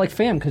after that?" It's like,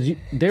 fam, because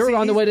they were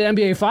on the way to the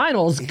NBA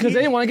Finals because they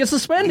didn't want to get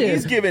suspended.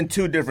 He's given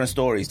two different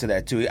stories to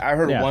that too. I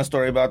heard one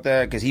story about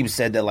that because he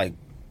said that like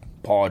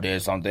Paul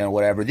did something or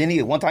whatever.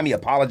 Then one time he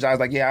apologized,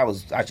 like, "Yeah,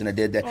 I shouldn't have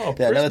did that."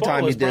 Another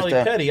time he did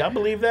stuff. Petty. I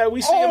believe that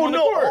we see him on the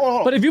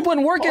court. But if you've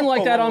been working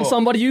like that on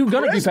somebody, you're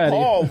gonna be petty.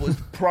 Paul was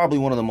probably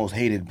one of the most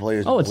hated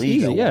players in the league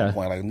easy, at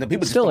one point. Like,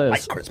 people still just don't is.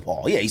 like Chris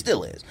Paul. Yeah, he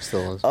still is.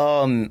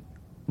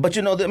 But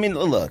I mean,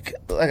 look,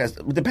 like I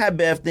said, the Pat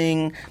Bev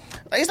thing.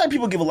 It's like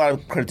people give a lot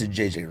of credit to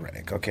JJ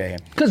Redick, okay?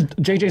 Because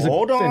JJ's a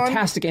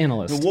fantastic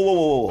analyst.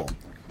 Whoa.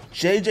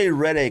 JJ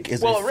Redick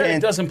is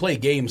Redick doesn't play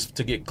games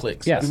to get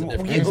clicks. Yes,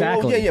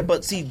 exactly. Yeah.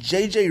 But see,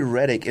 JJ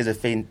Redick is a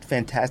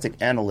fantastic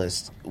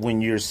analyst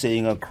when you're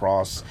sitting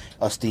across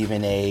a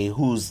Stephen A.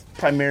 who's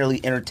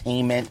primarily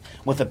entertainment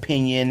with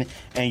opinion,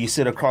 and you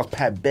sit across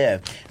Pat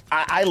Bev.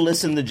 I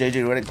listen to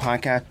JJ Redick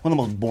podcast. One of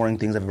the most boring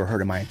things I've ever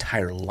heard in my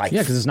entire life.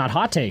 Yeah, because it's not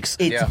hot takes.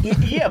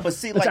 But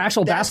see, it's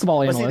actual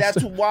basketball analyst. But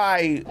see, that's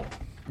why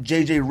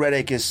JJ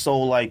Redick is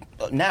so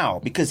now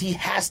because he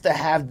has to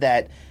have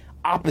that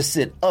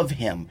opposite of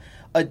him.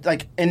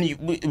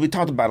 We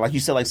talked about it, like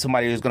you said, like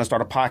somebody who's going to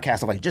start a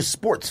podcast of like just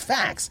sports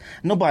facts.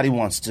 No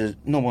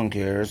one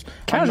cares.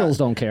 Casuals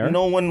don't care.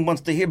 No one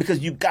wants to hear because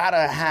you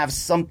gotta have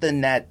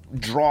something that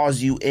draws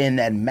you in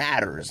that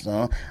matters.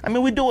 I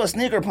mean, we do a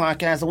sneaker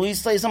podcast and we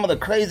say some of the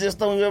craziest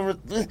stuff we ever,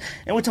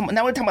 and we're talking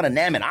about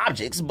inanimate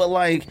objects, but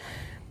like.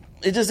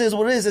 It just is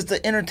what it is. It's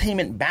the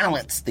entertainment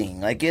balance thing.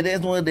 Like, it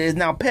is what it is.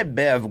 Now, Pat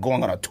Bev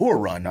going on a tour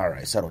run. All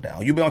right, settle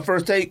down. You be on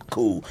First Take?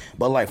 Cool.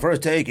 But, like,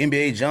 First Take,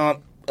 NBA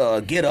Jump,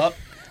 Get Up.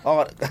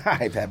 All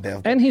right, Pat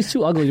Bev. And he's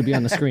too ugly to be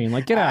on the screen.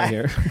 Like, get out of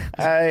here.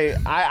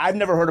 I've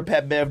never heard a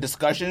Pat Bev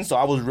discussion, so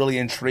I was really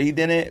intrigued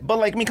in it. But,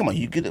 like, I mean, come on.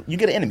 You get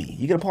an enemy.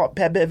 You get a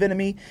Pat Bev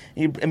enemy.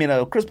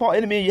 A Chris Paul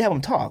enemy, you have him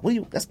talk.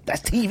 That's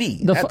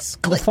TV.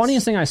 The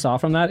funniest thing I saw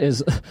from that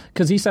is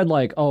because he said,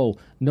 like, oh,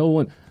 no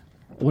one...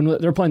 When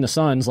they're playing the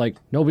Suns, like,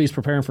 nobody's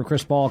preparing for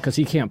Chris Paul because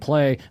he can't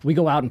play. We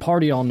go out and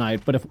party all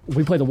night, but if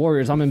we play the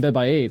Warriors, I'm in bed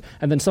by 8.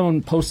 And then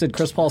someone posted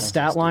Chris Paul's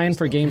stat line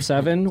for Game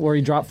 7 where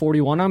he dropped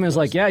 41 on him. It's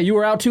like, yeah, you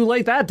were out too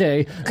late that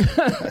day.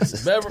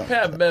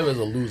 Pat Bev is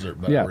a loser,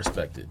 but I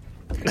respect it.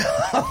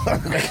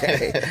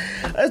 Okay.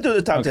 Let's do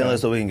the top 10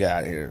 list so we can get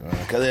out of here,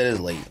 because it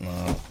is late.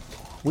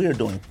 We are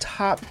doing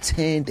top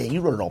 10. Damn, you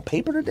wrote it on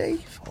paper today?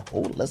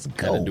 Oh, let's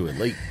go. Gotta do it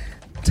late.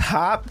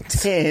 Top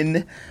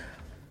 10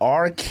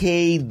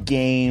 arcade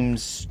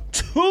games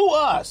to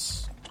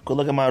us. Go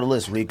look at my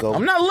list, Rico.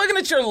 I'm not looking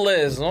at your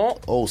list.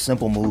 Oh,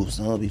 Simple Moves.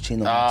 Be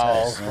cheating on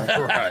the test.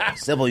 Right.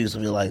 Simple used to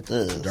be like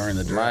this. During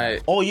the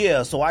draft. Oh,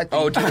 yeah. So I think...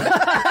 Oh, dude.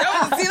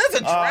 That's a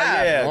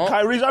draft. Yeah.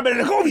 Kyrie's right better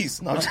than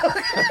Kobe's. No,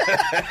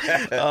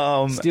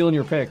 I'm stealing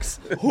your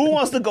picks. Who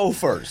wants to go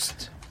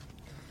first?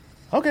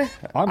 Okay.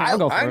 I'll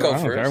go first. I go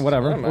first.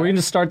 Whatever. We can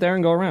just start there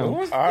and go around.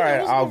 All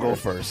right. I'll go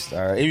first.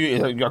 All right.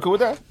 Y'all cool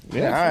with that?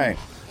 Yeah. All right.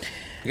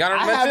 You got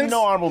honorable mentions? I have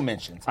no honorable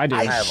mentions. I do.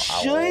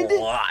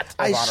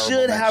 I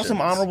should have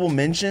some honorable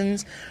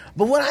mentions,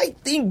 but when I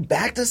think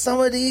back to some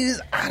of these,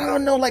 I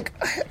don't know. Like,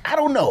 I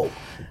don't know.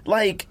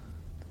 Like,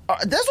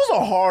 this was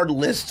a hard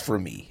list for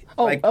me.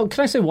 Can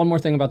I say one more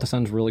thing about the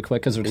Suns really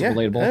quick because it's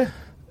relatable? Yeah.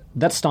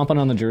 That stomping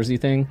on the jersey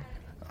thing.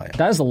 Oh, yeah.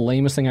 That is the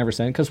lamest thing I ever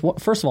seen. Because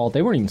first of all,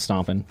 they weren't even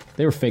stomping;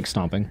 they were fake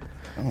stomping.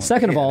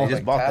 Second of all, they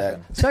just bought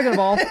that. Second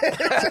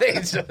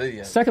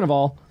of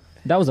all,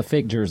 that was a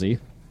fake jersey.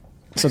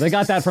 So they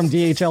got that from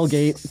DHL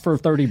Gate for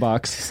 $30.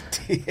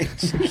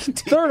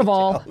 Third of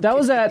all, that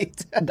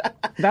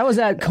was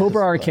at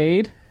Cobra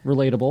Arcade,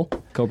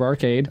 relatable Cobra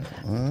Arcade.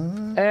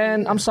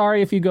 And I'm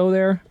sorry if you go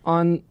there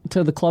on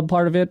to the club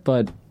part of it,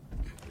 but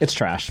it's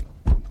trash.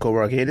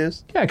 Cobra Arcade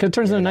is? Yeah, because it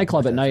turns into a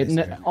nightclub at night,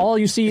 and all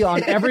you see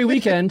on every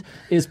weekend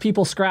is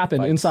people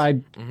scrapping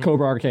inside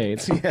Cobra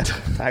Arcade. Yeah,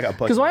 I got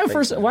because when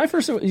I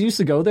first used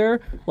to go there,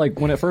 like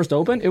when it first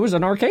opened, it was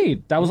an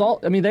arcade. That was all.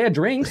 I mean, they had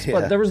drinks,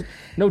 but there was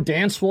no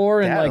dance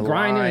floor and like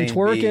grinding and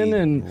twerking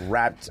and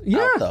wrapped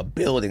out the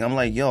building. I'm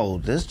like, yo,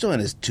 this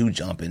joint is too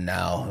jumping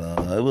now.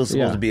 It was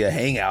supposed to be a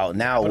hangout.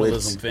 Now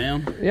it's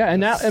fam. Yeah,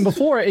 and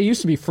before it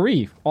used to be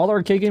free. All the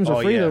arcade games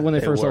were free when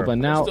they first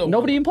opened. Now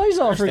nobody even plays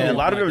all free. And a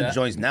lot of their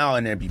joints now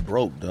and be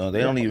broke, though. They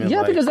don't even.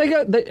 Yeah, because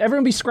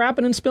everyone be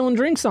scrapping and spilling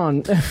drinks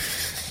on.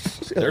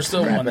 There's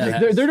still one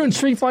that has. They're doing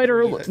Street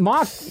Fighter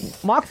mock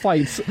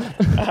fights. All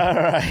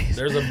right.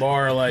 There's a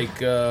bar like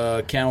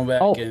Camelback.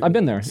 Oh, I've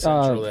been there.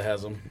 Central that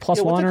has them.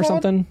 Plus one or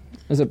something.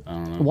 Is it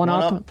one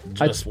up?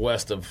 Just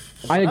west of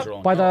by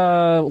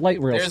the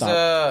light rail There's stop.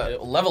 a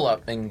Level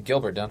Up in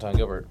Gilbert, downtown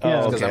Gilbert.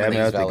 Yeah. Okay, I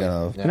was thinking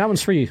of. And that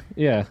one's free.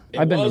 Yeah,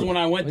 It was when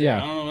I went there.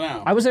 Yeah. I don't know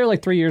now. I was there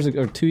like 3 years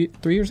ago, or 3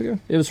 years ago.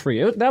 It was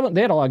free. They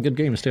had a lot of good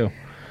games too.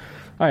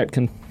 All right,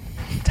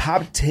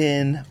 Top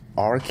 10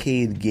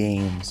 arcade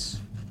games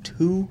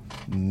to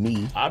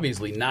me.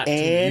 Obviously not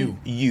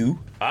and to you.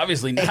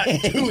 Obviously not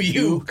to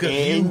you, because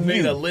you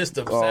made a list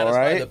of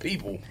satisfy the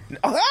people.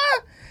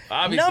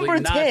 Obviously Number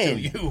not 10.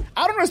 to you.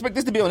 I don't expect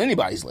this to be on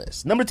anybody's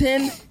list. Number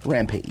 10,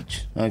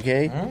 Rampage.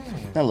 Okay?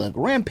 Now look,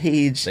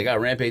 Rampage. They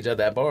got Rampage at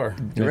that bar.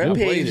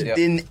 Rampage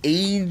didn't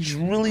age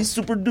really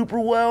super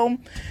duper well.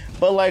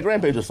 But like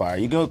Rampage was fire.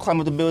 You go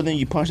climb up the building,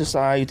 you punch the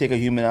side, you take a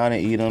human out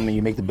and eat them, and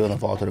you make the building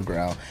fall to the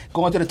ground.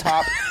 Going to the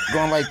top,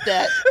 going like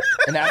that,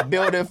 and that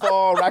building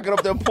fall, racking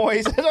up them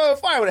points. It's on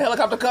fire. When a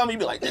helicopter comes, you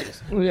be like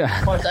this.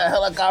 Yeah. Punch that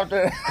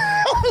helicopter.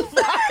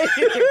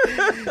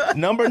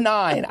 Number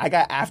 9, I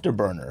got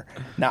Afterburner.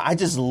 Now I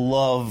just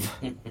love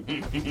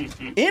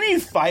any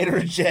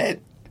fighter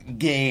jet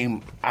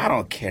game. I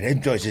don't care.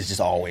 That joint is just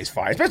always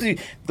fire. Especially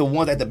the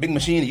ones at the big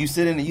machine that you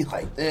sit in and you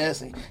like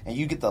this and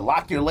you get to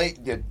lock your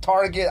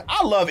target.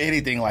 I love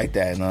anything like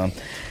that.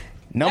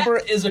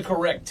 That is a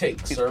correct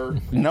take, sir.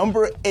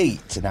 Number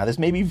 8. Now this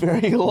may be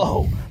very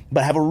low,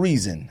 but I have a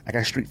reason. I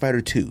got Street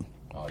Fighter 2.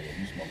 Oh yeah,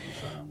 you smoking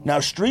something. Now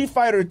Street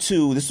Fighter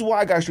 2, this is why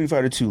I got Street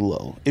Fighter 2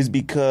 low, is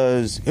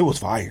because it was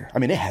fire. I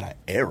mean, it had an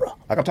era.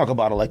 Like I'm talking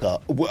about like a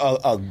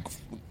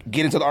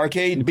get into the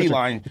arcade,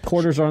 beeline.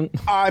 Quarters on.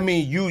 I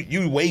mean,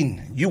 you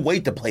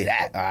wait to play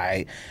that, all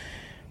right?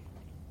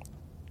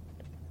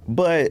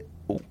 But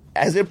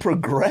as it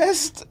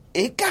progressed,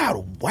 it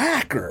got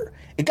whacker.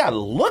 It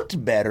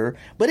looked better,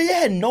 but it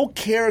had no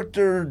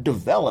character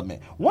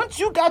development. Once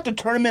you got the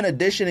tournament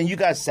edition and you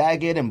got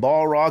Sagat and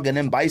Balrog and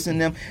then Bison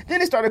them, then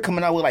they started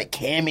coming out with like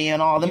Cammy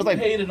and all them. You It's like,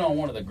 hated on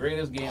one of the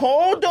greatest games.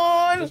 hold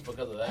on. Just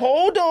because of that.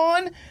 Hold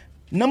on.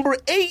 Number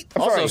 8.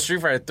 I'm Also, sorry.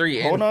 Street Fighter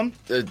 3 Hold on.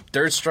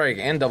 Dirt Strike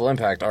and Double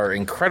Impact are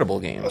incredible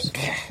games.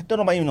 Don't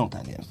nobody even know what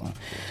that is.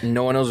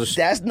 No one knows what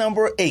That's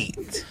number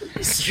 8.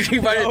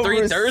 Street Fighter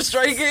 3 Dirt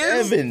Strike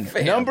is? 7.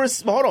 Fam.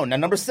 Hold on. Now,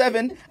 number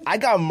 7, I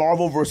got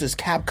Marvel vs.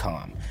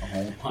 Capcom.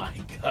 Oh my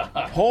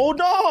god. Hold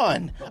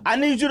on. I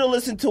need you to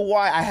listen to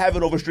why I have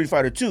it over Street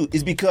Fighter 2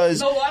 is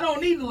because... No, I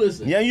don't need to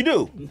listen. Yeah, you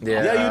do.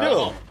 Yeah. You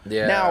do.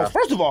 Yeah. Now,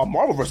 first of all,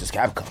 Marvel vs.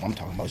 Capcom, I'm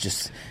talking about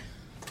just...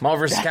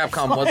 Marvel vs.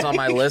 Capcom was on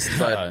my list,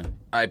 but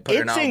I put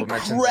an It's honorable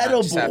mention. I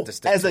incredible just have to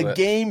stick as to a it.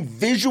 game.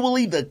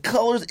 Visually, the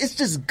colors, it's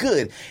just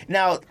good.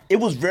 Now, it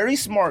was very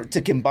smart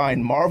to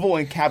combine Marvel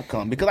and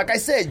Capcom because, like I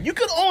said, you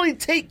could only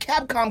take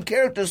Capcom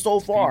characters so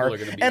far.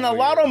 People are gonna be And a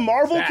lot of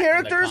Marvel back in the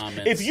characters,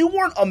 comments. if you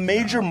weren't a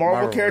major Marvel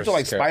Marvel character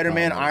like versus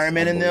Spider-Man, Capcom Iron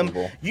Man, is and them,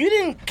 unbelievable. you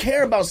didn't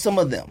care about some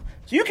of them.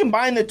 So you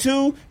combine the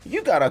two,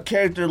 you got a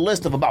character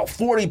list of about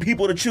 40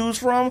 people to choose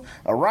from.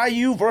 A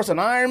Ryu versus an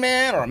Iron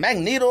Man or a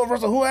Magneto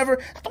versus whoever.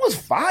 That was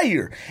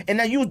fire. And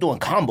now you was doing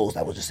combos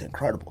that was just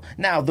incredible.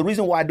 Now, the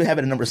reason why I do have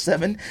it at number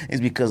 7 is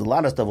because a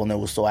lot of stuff on there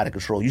was so out of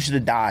control. You should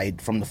have died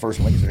from the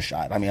first laser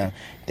shot. I mean,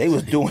 they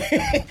was doing...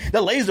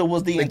 the laser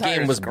was the entire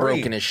game was screen.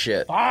 broken as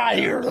shit.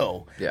 Fire,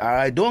 though. Yeah. All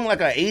right, doing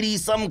like a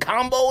 80-something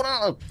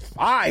combo.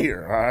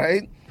 Fire, all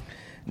right?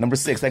 Number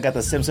 6, I got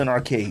the Simpson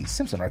Arcade.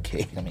 Simpson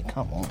Arcade, I mean,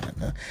 come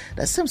on.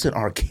 That Simpson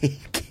Arcade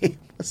game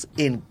was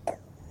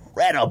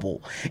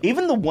incredible.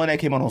 Even the one that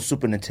came out on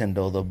Super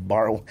Nintendo, the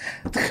bar.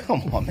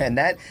 Come on, man.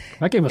 That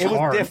game was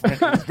hard.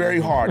 Different. It was very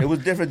hard. It was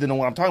different than the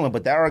one I'm talking about.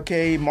 But that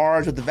arcade,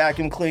 Marge with the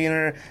vacuum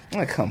cleaner.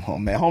 Come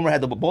on, man. Homer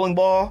had the bowling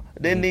ball.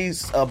 Then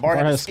Bart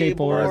had a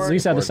skateboard.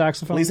 Lisa had the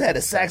saxophone. Lisa had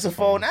a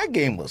saxophone. That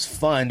game was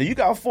fun. You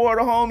got 4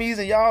 of the homies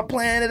and y'all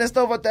playing it and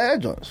stuff like that. That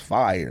joint was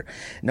fire.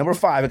 Number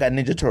 5, I got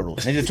Ninja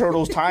Turtles. Ninja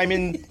Turtles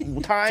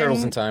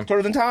Turtles in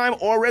Time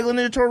or regular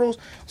Ninja Turtles.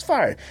 It's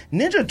fire.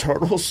 Ninja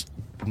Turtles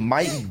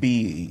might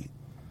be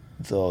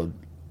the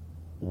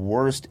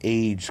worst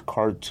age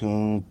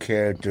cartoon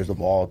characters of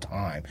all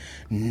time.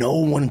 No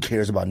one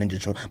cares about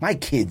Ninja Turtles. My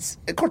kids,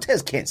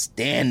 Cortez can't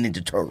stand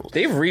Ninja Turtles.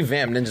 They've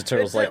revamped Ninja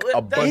Turtles like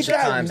a bunch of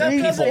times, that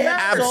and doesn't people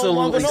matter.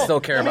 absolutely So still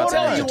care Let me about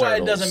tell Ninja you Turtles. why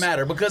it doesn't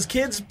matter. Because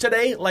kids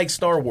today like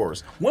Star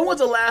Wars. When was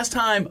the last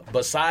time,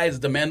 besides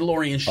the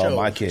Mandalorian show,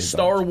 my kids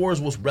Star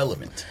Wars was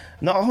relevant?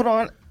 No, hold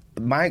on.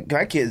 My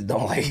kids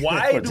don't like.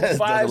 Why do Cortez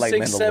 5, doesn't like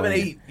 6, 7,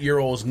 Mandalorian.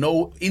 8-year-olds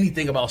know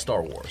anything about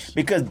Star Wars?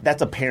 Because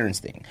that's a parent's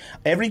thing.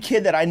 Every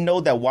kid that I know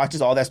that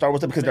watches all that Star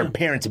Wars stuff because their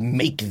parents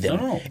make them.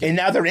 No. And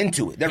now they're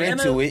into it.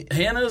 Into it.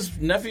 Hannah's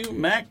nephew,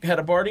 Mac, had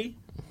a party.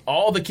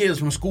 All the kids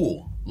from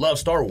school love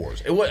Star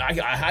Wars. I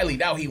highly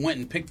doubt he went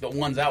and picked the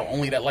ones out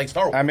only that like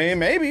Star Wars. I mean,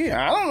 maybe.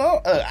 I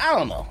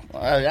don't know.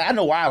 I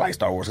know why I like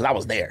Star Wars because I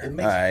was there. It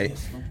All right.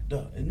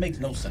 makes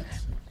no sense.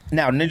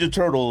 Now, Ninja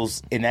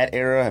Turtles in that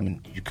era, I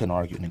mean, you couldn't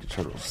argue Ninja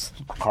Turtles.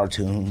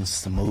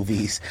 Cartoons, the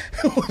movies,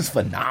 it was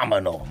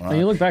phenomenal. And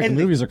you look back, the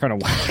movies are kind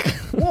of whack.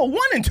 Well, 1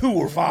 and 2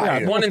 were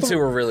fire. Yeah, 1 and 2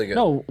 were really good.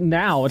 No,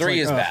 now it's 3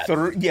 is bad.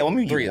 Yeah, I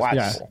mean, 3 you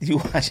watch, you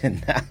watch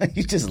it now,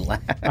 you just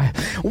laugh.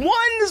 1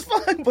 is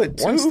fun, but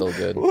 2, 1's still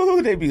good.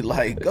 Ooh, they be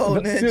like, go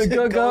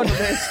Ninja, go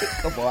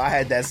Ninja. Come on, I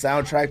had that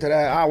soundtrack to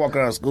that. I walk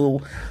around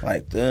school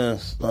like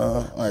this,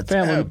 like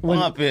Fam,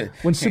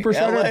 when Super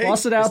Shredder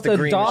busted out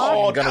the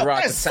dog, gonna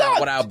rock the sound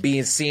without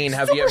being seen.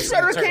 Have you ever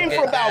Super Shredder came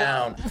for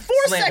about 4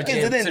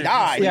 seconds and then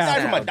died. He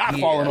died from a dot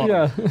falling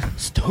on him.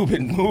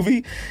 Stupid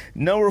movie.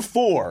 Number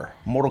 4,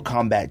 Mortal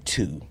Kombat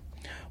 2.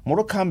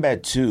 Mortal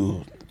Kombat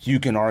 2, you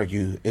can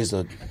argue, is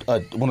one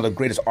of the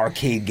greatest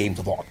arcade games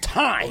of all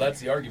time. Well, that's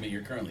the argument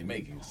you're currently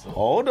making. So.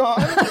 Hold on.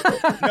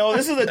 No,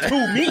 this is a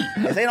to me.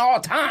 This ain't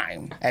all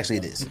time. Actually,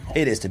 it is.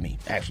 It is to me,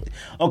 actually.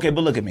 Okay,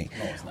 but look at me.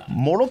 No, it's not.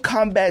 Mortal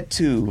Kombat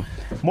 2.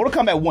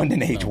 Mortal Kombat 1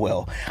 didn't age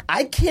well.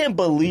 I can't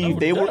believe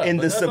they were in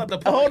the...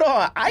 Hold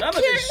on. None of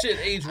this shit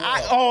aged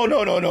well.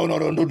 No.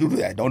 Don't do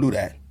that. Don't do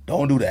that.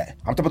 Don't do that.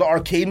 I'm talking about the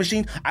arcade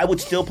machine. I would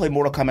still play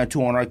Mortal Kombat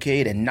 2 on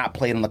arcade and not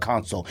play it on the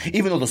console.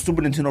 Even though the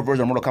Super Nintendo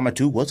version of Mortal Kombat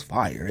 2 was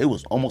fire. It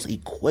was almost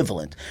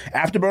equivalent.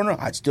 Afterburner,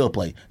 I'd still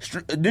play.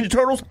 Ninja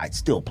Turtles, I'd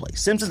still play.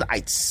 Simpsons,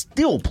 I'd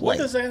still play. What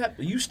does that have?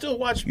 You still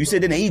watch... You said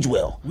it didn't age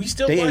well. We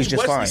still they watch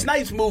Wesley fine.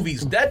 Snipes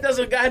movies. That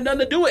doesn't got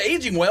nothing to do with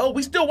aging well.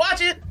 We still watch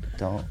it.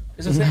 Don't.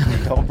 It's the same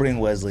thing. Don't bring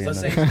Wesley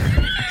into this.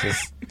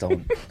 Just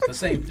don't. It's the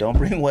same thing. Don't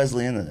bring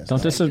Wesley into this.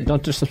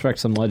 don't disrespect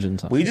some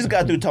legends. We just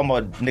got through talking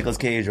about Nicolas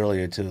Cage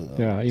earlier too.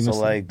 Though. Yeah, so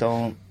like,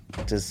 don't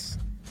just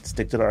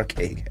stick to the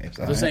arcade games.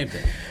 The same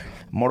thing.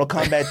 Mortal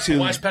Kombat 2. I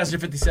watched Passenger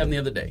 57 the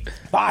other day.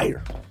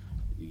 Fire.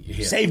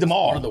 Yeah, Saved them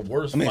all. One of the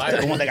worst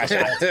except the one that got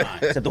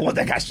shot. Except the one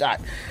that got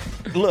shot.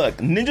 Look,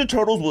 Ninja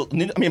Turtles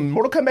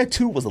Mortal Kombat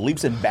 2 was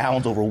leaps and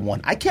bounds over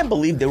 1. I can't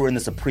believe they were in the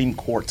Supreme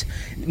Court.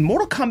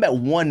 Mortal Kombat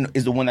 1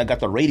 is the one that got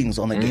the ratings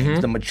on the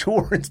games, the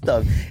mature and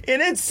stuff.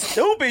 And it's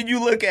stupid,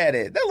 you look at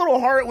it. That little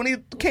heart when he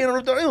came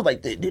over the, it was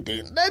like,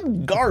 that's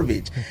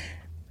garbage.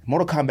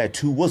 Mortal Kombat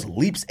 2 was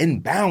leaps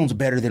and bounds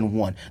better than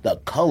 1. The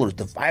colors,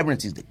 the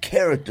vibrancies, the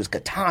characters,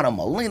 Katana,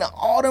 Melina,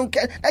 all them.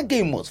 That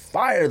game was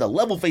fire. The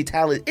level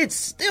fatality, it's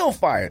still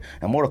fire.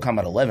 And Mortal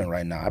Kombat 11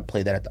 right now, I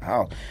play that at the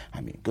house.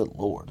 I mean, good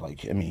lord.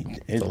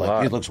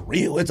 It looks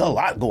real. It's a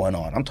lot going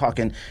on. I'm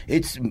talking,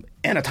 it's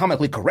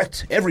anatomically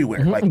correct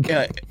everywhere.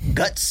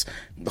 Guts,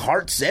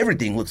 hearts,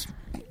 everything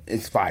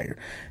it's fire.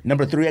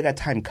 Number 3, I got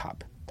Time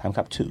Cop. Time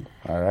Cop 2,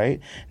 all right?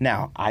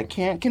 Now, I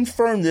can't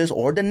confirm this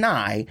or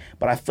deny,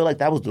 but I feel like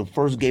that was the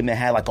first game that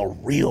had like a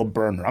real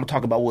burner. I'm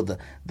talking about with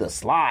the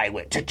slide,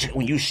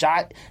 when you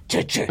shot.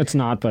 It's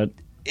not, but...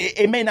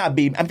 It may not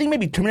be. I think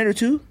maybe Terminator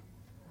 2.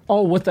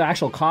 Oh, with the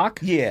actual cock?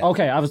 Yeah.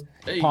 Okay, I was...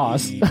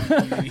 Pause.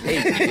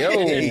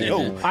 Hey,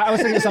 yo. I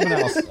was thinking of something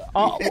else.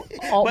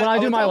 When I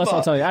do my list,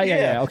 I'll tell you.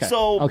 Yeah, okay.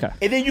 So, okay.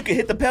 And then you can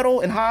hit the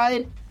pedal and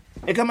hide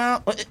and come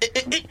out. Like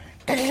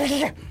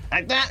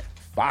that.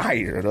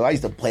 Fire. I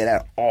used to play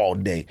that all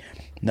day.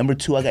 Number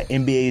 2, I got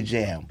NBA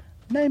Jam.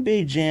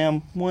 NBA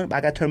Jam 1,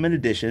 I got Tournament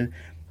Edition.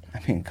 I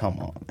mean, come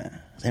on,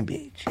 man. It's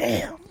NBA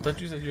Jam. I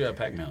thought you said you had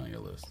Pac-Man on your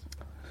list.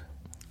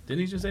 Didn't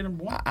he just say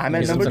number 1? I'm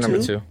at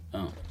number 2.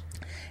 Oh.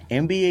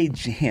 NBA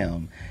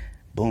Jam.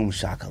 Boom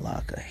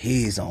Shakalaka.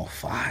 He's on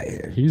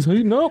fire. He's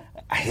heating up.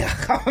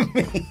 I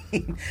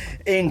mean,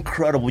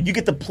 incredible. You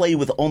get to play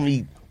with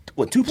only...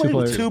 Two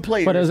players? Two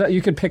players. But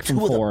you could pick from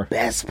 4. Two of the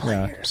best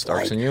players. Yeah.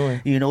 Starks and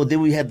Ewing. You know, then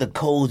we had the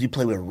codes. You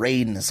play with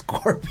Raiden and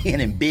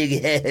Scorpion and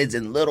big heads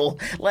and little.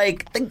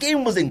 Like, the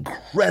game was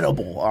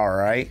incredible, all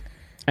right?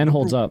 And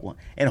holds up.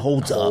 And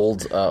holds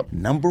up.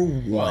 Number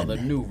 1. Well, the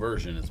new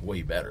version is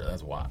way better.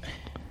 That's why.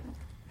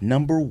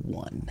 Number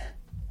 1,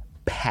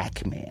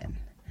 Pac-Man.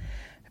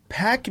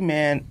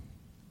 Pac-Man,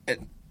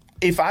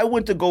 if I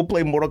went to go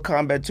play Mortal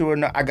Kombat 2 or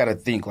not, I got to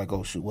think, like,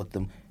 oh, shoot, what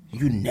them...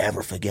 You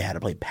never forget how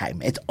to play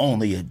Pac-Man. It's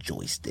only a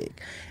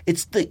joystick.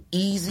 It's the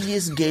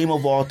easiest game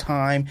of all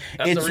time.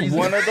 It's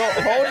one of the...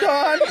 Hold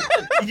on.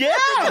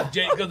 Yeah.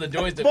 Because the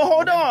joystick... But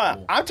hold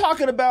on. I'm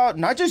talking about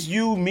not just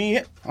you,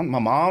 me, my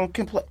mom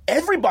can play.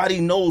 Everybody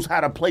knows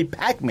how to play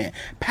Pac-Man.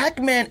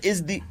 Pac-Man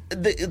is the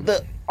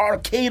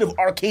arcade of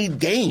arcade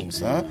games,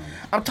 huh?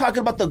 I'm talking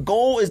about the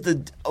goal is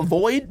to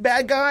avoid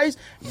bad guys,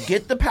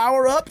 get the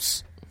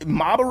power-ups,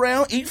 mob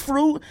around, eat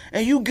fruit,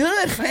 and you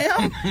good,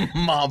 fam.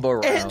 Mob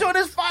around. And doing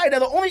this fire. Now,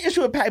 the only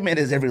issue with Pac-Man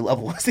is every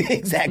level is the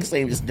exact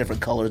same, just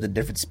different colors and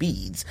different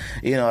speeds.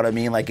 You know what I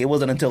mean? Like, it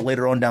wasn't until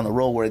later on down the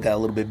road where it got a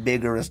little bit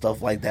bigger and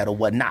stuff like that or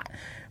whatnot.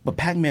 But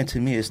Pac-Man,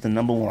 to me, is the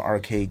number 1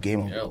 arcade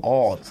game of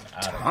all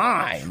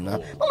time.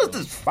 Well,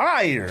 this is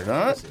fire,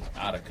 huh?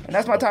 And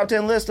that's my top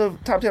 10 list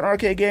of top 10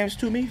 arcade games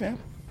to me, fam.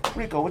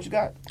 Rico, what you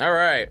got? All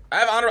right.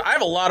 I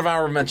have a lot of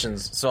honorable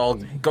mentions, so I'll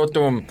go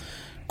through them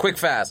quick,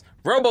 fast.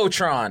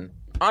 Robotron.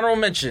 Honorable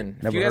mention.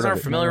 If you guys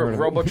aren't familiar with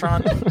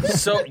Robotron,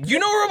 so you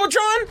know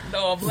Robotron?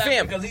 No, I'm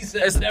laughing because he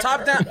said it's never.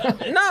 top down.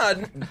 Nah,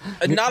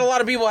 not a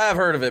lot of people have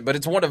heard of it, but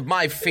it's one of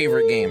my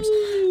favorite games.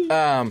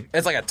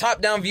 It's like a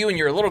top-down view, and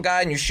you're a little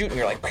guy, and you shoot, and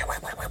you're like,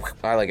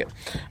 I like it.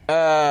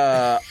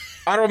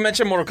 Honorable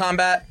mention, Mortal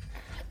Kombat.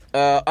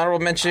 Honorable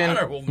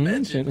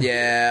mention.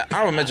 Yeah,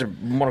 honorable mention,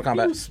 Mortal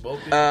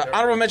Kombat.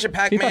 Honorable mention,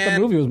 Pac-Man. He thought the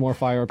movie was more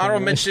fire.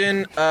 Honorable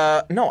mention.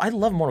 No, I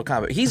love Mortal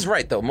Kombat. He's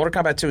right though.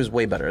 Mortal Kombat 2 is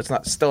way better. It's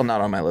still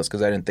not on my list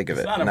because I didn't think of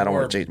it, and I don't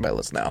want to change my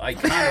list now.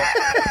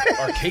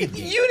 Arcade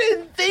game. You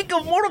didn't think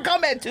of Mortal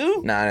Kombat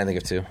 2? Nah, I didn't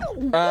think of 2.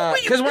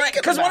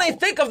 Because when I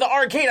think of the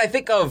arcade, I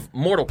think of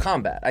Mortal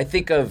Kombat. I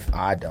think of.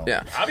 I don't.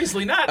 Yeah,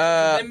 obviously not.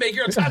 Then make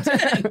your top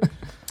 10.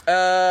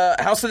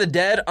 House of the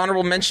Dead.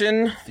 Honorable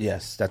mention.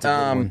 Yes, that's a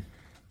good one.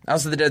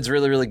 House of the Dead's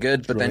really, really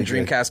good, but then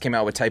Dreamcast came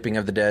out with Typing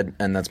of the Dead,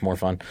 and that's more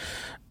fun.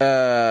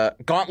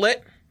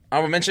 Gauntlet,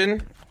 honorable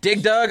mention.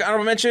 Dig Dug,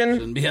 honorable mention.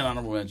 Shouldn't be an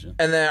honorable mention.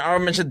 And then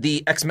honorable mention,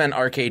 the X-Men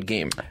arcade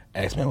game.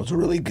 X-Men was a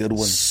really good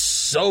one.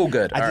 So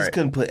good. I just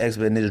couldn't put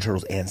X-Men, Ninja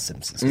Turtles, and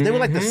Simpsons. They were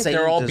like the same.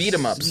 They're all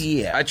beat-em-ups.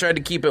 Yeah. I tried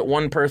to keep it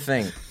one per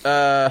thing.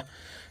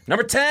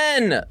 Number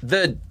 10,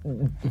 the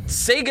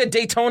Sega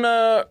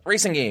Daytona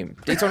racing game.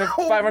 Daytona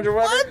 500.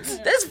 What?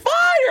 That's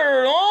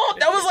fire! Oh,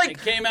 that was like...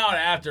 It came out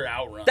after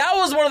Outrun. That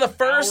was one of the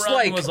first,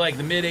 Outrun was like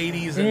the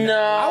mid-'80s. No,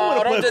 I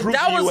would have put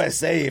Cruising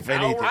USA, if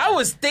anything. I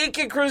was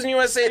thinking Cruising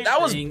USA.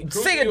 That was...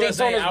 Sega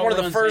Daytona was one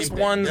of the first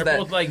ones They're that...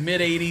 both like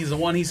mid-'80s. The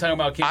one he's talking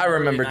about came I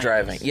remember early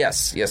driving.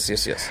 90s.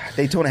 Yes.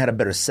 Daytona had a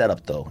better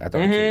setup, though, at the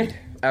arcade.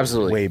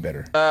 Absolutely. Way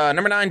better.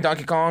 Number 9,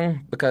 Donkey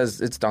Kong,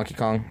 because it's Donkey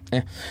Kong.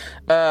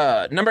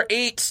 Number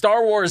 8,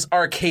 Star Wars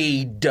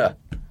Arcade.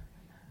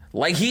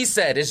 Like he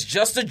said, it's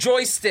just a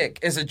joystick.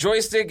 It's a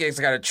joystick, it's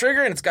got a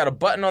trigger, and it's got a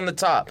button on the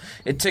top.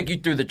 It took you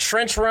through the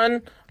trench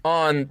run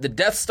on the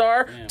Death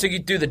Star, took you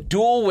through the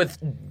duel with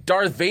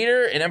Darth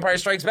Vader in Empire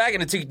Strikes Back,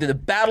 and it took you through the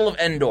Battle of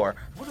Endor.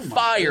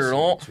 Fire,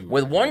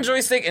 with one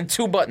joystick and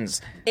 2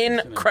 buttons.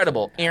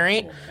 Incredible.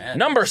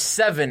 Number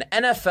 7,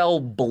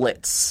 NFL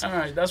Blitz. All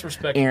right, that's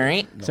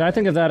respectable. So I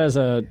think of that as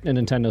a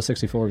Nintendo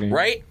 64 game.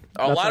 Right?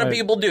 A lot of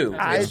people do.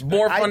 It's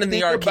more fun in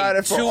the arcade. About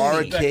it for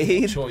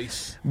arcade,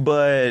 choice.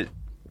 but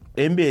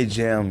NBA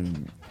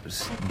Jam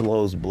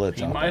blows Blitz.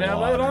 You might have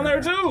that on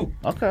there too.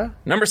 Okay.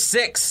 Number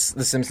 6,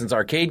 the Simpsons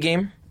arcade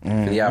game.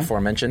 For the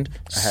aforementioned.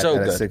 So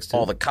good.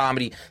 All the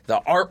comedy, the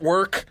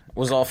artwork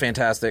was all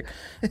fantastic.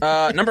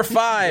 Number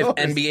 5,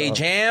 NBA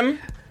Jam.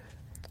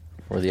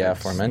 For the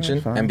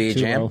aforementioned. NBA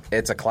Jam.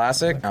 It's a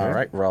classic. Okay. All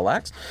right,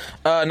 relax.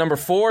 Number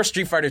 4,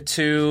 Street Fighter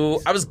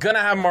 2. I was going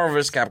to have Marvel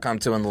vs. Capcom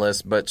 2 on the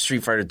list, but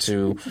Street Fighter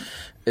 2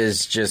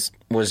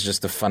 was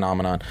just a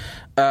phenomenon.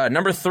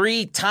 Number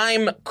 3,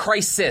 Time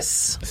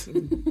Crisis.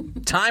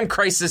 Time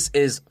Crisis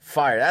is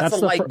fire. That's a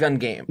light gun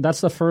game.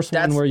 That's the first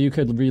one where you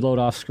could reload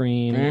off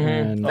screen.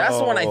 And that's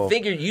the one I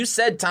think you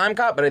said Time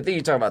Cop, but I think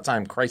you're talking about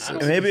Time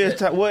Crisis. Maybe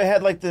it's it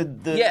had like the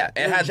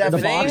it had the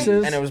thing,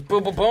 boxes, and it was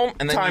boom, boom, boom,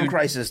 and then Time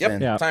Crisis. Yep,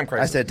 then. Yeah. Time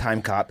Crisis. I said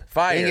Time Cop.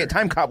 Fire. Dang it,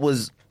 Time Cop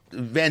was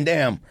Van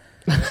Damme.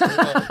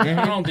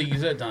 I don't think you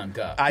said Time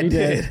Cop. I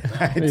did.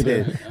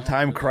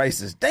 Time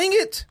Crisis. Dang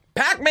it.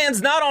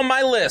 Pac-Man's not on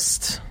my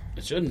list.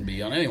 It shouldn't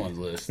be on anyone's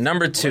list.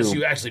 Number 2. Unless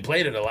you actually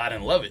played it a lot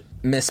and love it.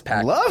 Miss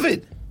Pac-Man. Love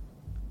it.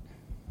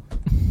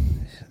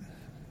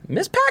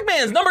 Miss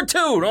Pac-Man's number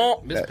 2.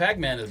 No, Miss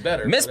Pac-Man is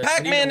better. Miss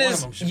Pac-Man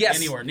is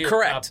anywhere near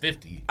correct. top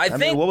 50. I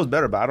think what was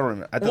better, but I don't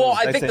remember.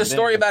 I think the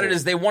story about it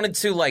is they wanted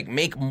to like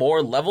make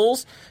more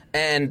levels,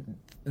 and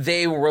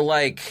they were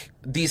like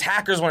these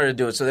hackers wanted to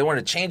do it, so they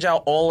wanted to change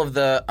out all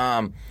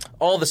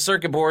the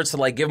circuit boards to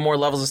like give more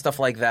levels and stuff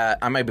like that.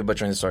 I might be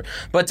butchering the story,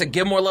 but to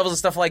give more levels and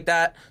stuff like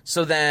that.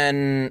 So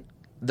then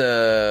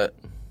the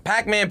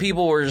Pac-Man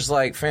people were just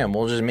like, fam,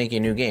 we'll just make you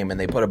a new game. And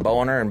they put a bow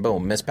on her and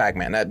boom, Miss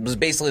Pac-Man. That was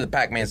basically the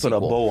Pac-Man sequel.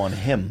 Put a bow on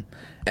him.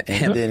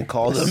 And then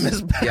called him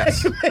Miss Pac-Man.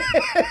 Yes.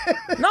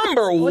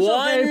 Number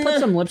 1. Put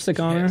some lipstick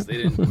on her. Yes, they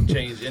didn't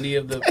change any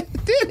of the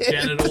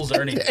genitals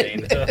or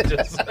anything.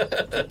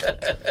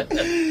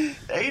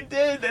 They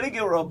did. They didn't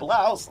give her a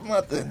blouse.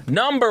 Nothing.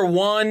 Number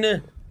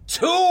 1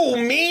 to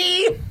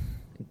me,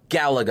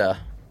 Galaga.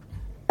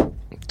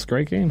 It's a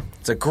great game.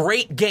 It's a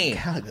great game.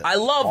 Galaga's I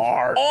love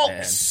hard, all. man.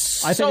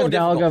 I think of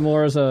Galaga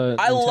more as a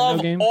I Nintendo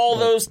love game. all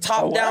those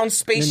top-down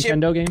spaceship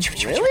Nintendo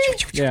games. Really?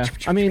 Yeah,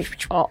 I mean,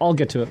 I'll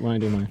get to it when I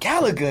do mine.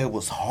 Galaga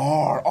was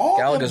hard. All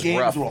Galaga's them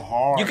games rough. were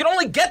hard. You can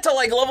only get to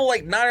like level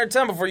like 9 or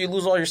 10 before you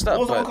lose all your stuff.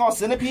 What was the one called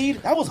Centipede?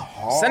 That was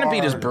hard.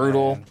 Centipede is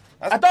brutal.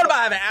 I thought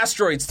about having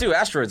Asteroids too.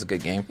 Asteroids is a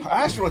good game.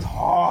 Asteroid's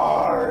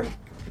hard.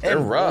 They're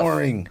and rough.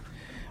 Boring.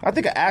 I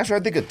think of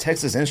Asteroid. I think of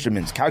Texas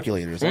Instruments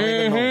calculators. I don't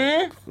even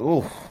know.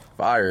 Ooh,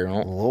 Fire.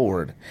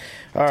 Lord.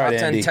 All right, Top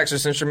 10 Andy.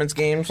 Texas Instruments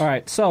games. All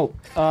right, so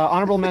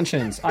honorable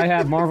mentions. I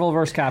have Marvel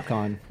vs.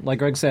 Capcom. Like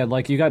Greg said,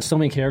 like you got so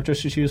many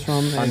characters to choose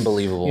from. And,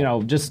 Unbelievable. You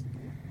know, just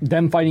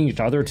them fighting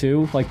each other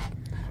too. Like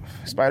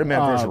Spider-Man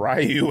versus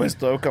Ryu and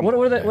stuff. Come on.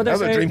 What That was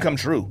say? a dream come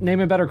true. Name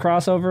a better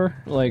crossover.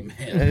 Like,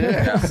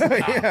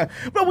 Yeah.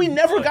 But we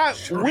never got.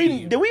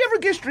 Did we ever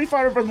get Street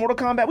Fighter versus Mortal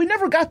Kombat? We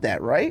never got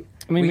that, right?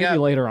 I mean, maybe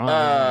later on.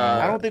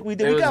 I don't think we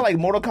did. We got like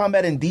Mortal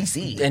Kombat in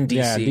DC. In DC,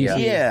 Yeah, DC.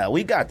 Yeah,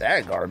 we got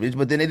that garbage,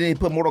 but then they didn't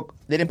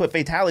put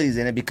fatalities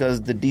in it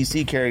because the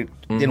DC character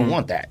didn't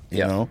want that.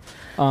 You know.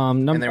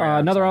 Another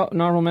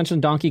honorable mention,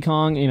 Donkey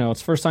Kong. You know,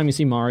 it's the first time you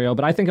see Mario,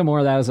 but I think of more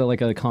of that as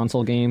a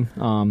console game.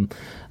 Then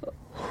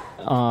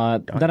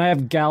I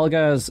have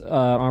Galaga as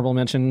honorable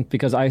mention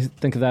because I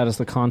think of that as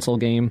the console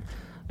game.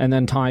 And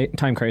then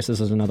Time Crisis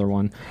is another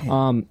one.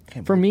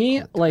 For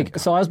me,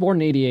 so I was born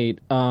in '88.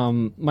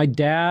 My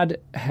dad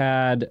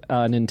had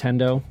a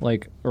Nintendo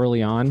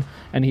early on,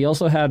 and he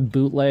also had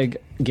bootleg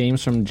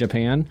games from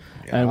Japan.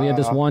 And we had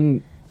this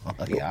one.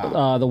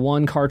 The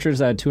one cartridge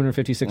that had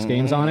 256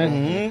 games on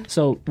it.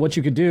 So what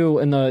you could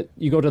do,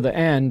 you go to the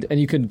end, and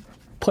you could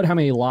put how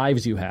many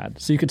lives you had.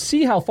 So you could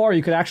see how far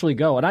you could actually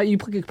go. And you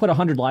could put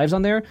 100 lives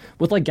on there.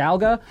 With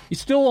Galaga, you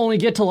still only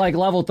get to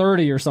level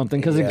 30 or something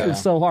because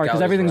it's so hard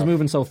because everything's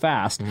moving so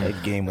fast.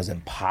 That game was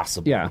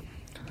impossible. Yeah.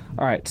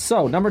 All right,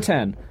 so number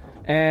 10.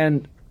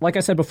 And like I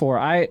said before,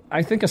 I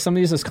think of some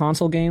of these as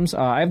console games.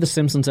 I have The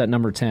Simpsons at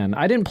number 10.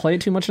 I didn't play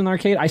it too much in the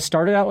arcade. I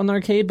started out in the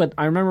arcade, but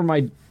I remember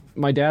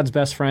my dad's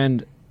best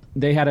friend,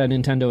 they had a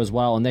Nintendo as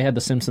well, and they had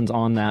The Simpsons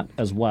on that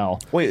as well.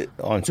 Wait,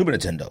 on Super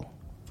Nintendo?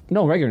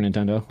 No, regular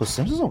Nintendo. Was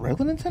Simpsons on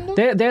regular Nintendo?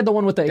 They had the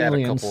one with the They had a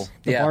aliens. couple.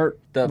 The Yeah. Bart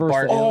The versus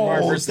Bart- the aliens.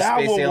 Bart versus that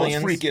Space one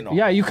Aliens. was freaking.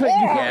 Yeah, you could.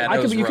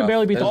 that was You could rough.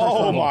 barely beat the first Oh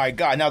level. my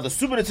god! Now the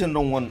Super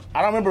Nintendo one,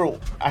 I don't remember.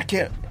 I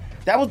can't.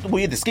 That was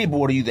where you had the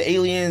skateboarder, you the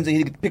aliens, and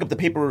you could pick up the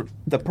paper.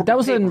 The purple That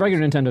was paper. in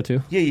regular Nintendo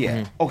too.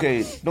 Yeah.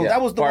 Okay, no, Yeah.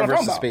 that was the Bart one I'm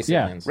talking versus about. Space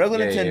Yeah. Aliens.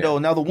 Regular Yeah, Nintendo. yeah.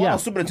 Now the one Yeah. on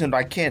Super Nintendo,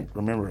 I can't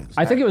remember.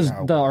 I think it was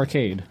now. the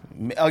arcade.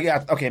 Oh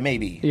yeah. Okay,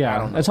 maybe. I Yeah,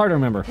 don't know. it's hard to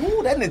remember.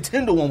 Ooh, that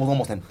Nintendo one was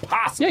almost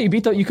impossible.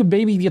 Yeah, you could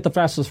maybe get the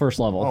fastest first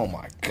level. Oh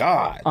my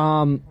god.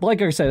 But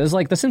like I said, it's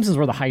The Simpsons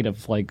were the height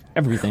of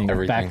everything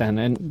back then,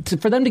 and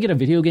for them to get a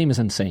video game is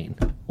insane.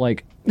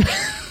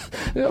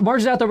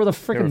 Marge's out there with a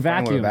freaking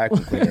vacuum.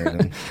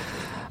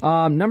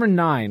 Number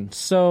 9.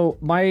 So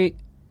my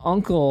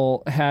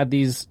uncle had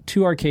these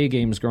 2 arcade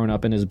games growing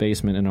up in his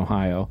basement in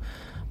Ohio,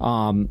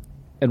 and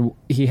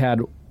he had.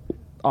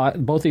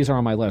 Both these are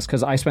on my list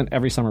because I spent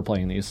every summer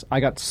playing these. I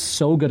got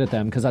so good at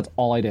them because that's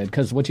all I did.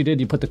 Because what you did,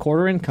 you put the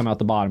quarter in, come out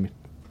the bottom,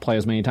 play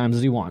as many times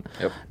as you want.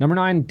 Yep. Number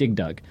 9, Dig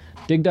Dug.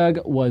 Dig Dug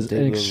was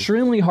an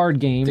extremely hard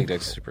game Dig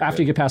Dug's super after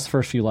good. you get past the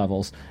first few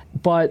levels.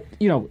 But,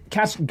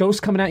 ghosts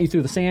coming at you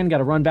through the sand, got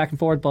to run back and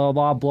forth, blah,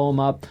 blah, blah, blow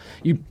them up.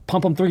 You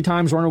pump them 3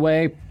 times, run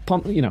away,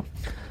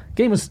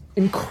 Game was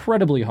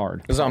incredibly hard.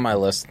 It was on my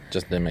list,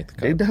 just didn't make the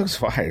cut. Big Dog's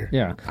fire.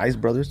 Yeah. Ice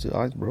Brothers too.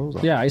 Ice Bros.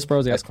 Yeah, Ice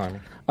Bros. Yeah. Ice Climber.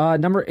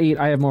 Number 8,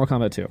 I have Mortal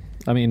Kombat 2.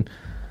 I mean,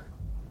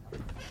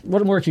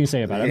 what more can you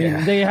say about it? I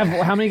mean, they have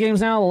how many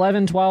games now?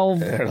 11, 12?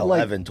 They're at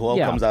 11. 12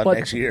 comes out but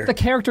next year. The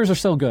characters are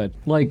so good.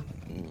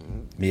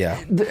 Yeah.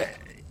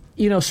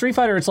 Street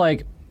Fighter, it's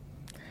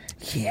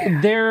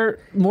they're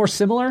more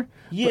similar.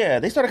 Yeah,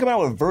 they started coming out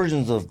with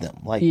versions of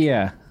them.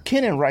 Yeah.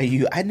 Ken and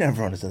Ryu, I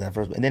never understood that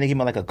first. And then they came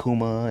out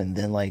Akuma, and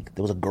then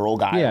there was a girl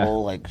guy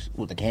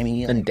with the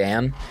Cammy. And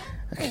Dan.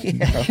 He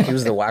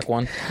was the whack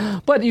one.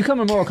 But you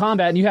come in Mortal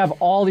Kombat and you have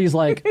all these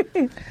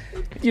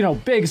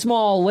big,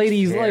 small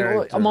ladies,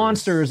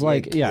 monsters,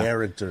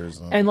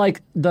 characters, and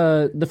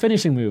the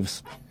finishing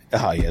moves.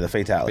 Oh yeah, the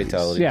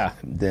fatalities. Yeah.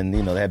 Then they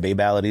had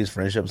babalities,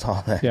 friendships,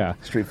 all that. Yeah.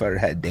 Street Fighter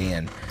had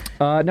Dan.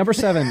 Number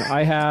 7,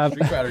 I have.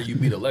 Street Fighter, you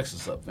beat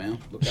Alexis up, fam.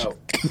 Look out.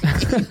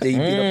 They beat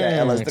up that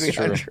LS That's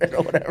 300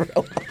 or whatever.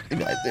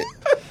 That's it.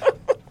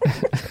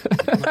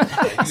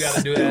 You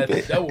gotta do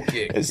that double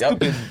kick. It's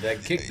stupid.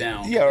 That kick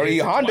down. Yeah, or Hit it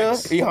E-Honda.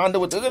 twice. E-Honda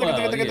with the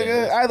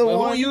either Well,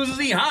 one. who uses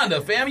E-Honda,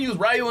 fam? Use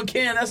Ryu and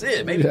Ken, that's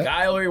it. Maybe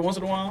Guile every once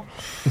in a while.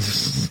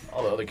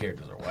 All the other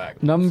characters are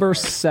whack. Number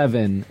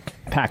 7,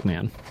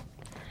 Pac-Man.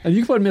 And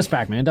you can put Miss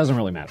Pac-Man. It doesn't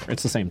really matter.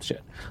 It's the same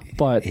shit.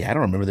 But Yeah, I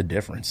don't remember the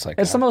difference.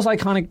 it's the most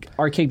iconic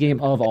arcade game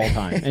of all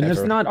time. And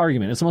it's not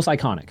argument. It's the most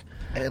iconic.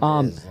 It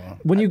is.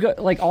 When you go,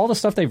 all the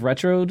stuff they've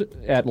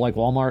retroed at,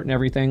 Walmart and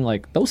everything,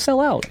 those sell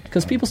out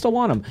because people still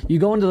want them. You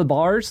go into the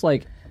bars,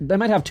 they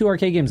might have 2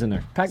 arcade games in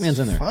there. Pac-Man's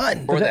in there.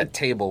 Fun. Or that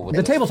table. With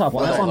The tabletop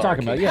one. That's what I'm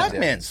talking about. Yeah.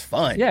 Pac-Man's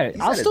fun. Yeah, He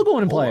I'll said still it's go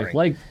in and play.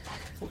 boring.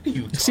 What are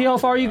you See how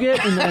far you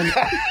get, and then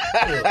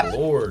Good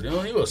Lord,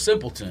 you a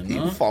simpleton,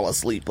 You huh? fall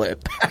asleep playing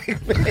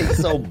Pac-Man. He's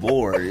so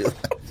bored.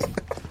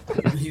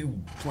 You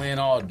playing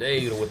all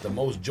day with the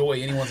most joy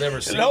anyone's ever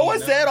seen. No one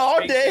said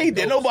all day. Did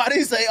Did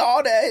nobody say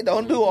all day?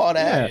 Don't do all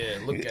that. Yeah,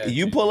 look at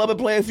You pull up and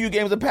play a few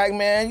games of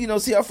Pac-Man.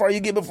 See how far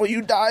you get before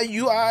you die.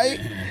 You all right?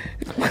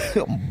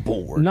 I'm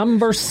bored.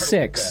 number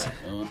 6,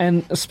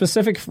 and a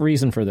specific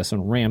reason for this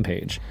one,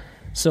 Rampage.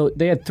 So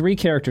they had 3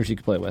 characters you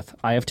could play with.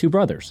 I have 2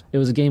 brothers. It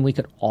was a game we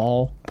could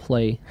all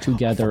play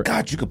together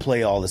God, you could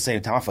play all the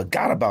same time. I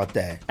forgot about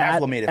that. as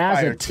Acclimated a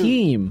Fire too.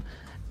 team.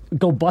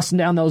 Go busting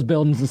down those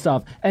buildings and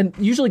stuff. And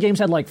usually games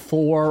had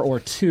 4 or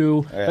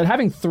 2. Yeah. But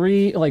having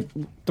 3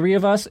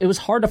 of us, it was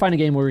hard to find a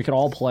game where we could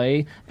all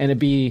play and it'd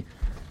be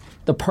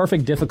the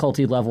perfect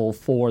difficulty level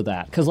for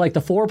that. Because like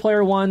the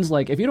 4-player ones,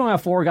 like if you don't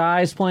have 4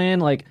 guys playing,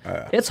 like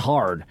it's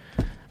hard.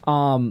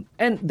 And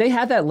they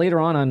had that later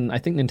on I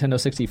think Nintendo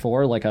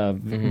 64, like a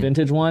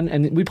vintage one,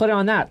 and we played it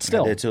on that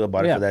still. I did too. I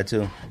bought it for that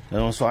too. It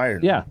was fire.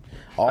 Yeah.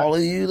 All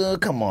of you,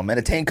 come on, man.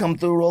 A tank come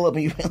through, roll up,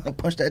 and you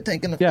punch that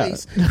tank in the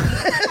face.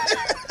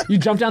 You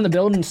jump down the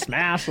building and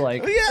smash,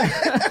 like...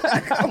 Yeah.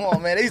 Come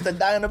on, man. They used to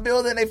die in the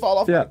building, they fall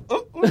off. Yeah.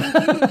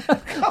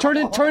 Turn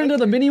into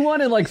the mini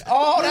one and like...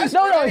 Oh, that's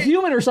No, a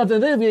human or something.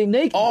 They'd be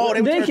naked. Oh,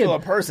 they would turn into a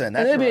person.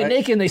 That's and they'd be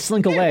naked and they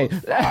slink away.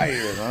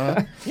 Fire,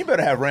 huh? You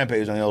better have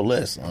Rampage on your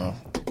list, huh?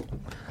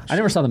 I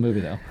never saw the movie,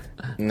 though.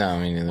 No,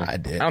 me neither. I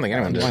did. I don't think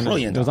anyone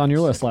did. It was on your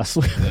list last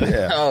week.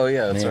 Yeah. Oh,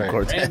 yeah, that's right.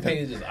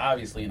 Rampage is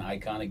obviously an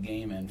iconic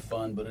game and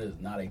fun, but it is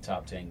not a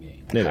top 10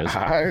 game. It is.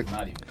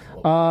 Not even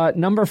close.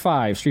 Number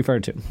 5, Street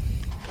Fighter 2.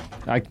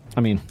 I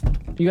mean,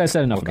 you guys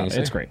said enough about it.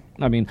 It's great.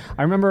 I mean,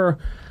 I remember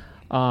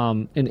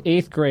in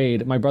 8th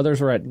grade, my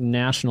brothers were at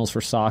nationals for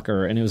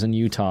soccer, and it was in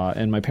Utah,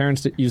 and my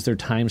parents used their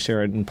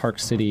timeshare in Park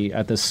City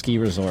at this ski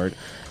resort,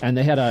 and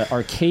they had an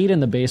arcade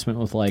in the basement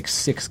with like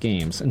 6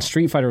 games, and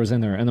Street Fighter was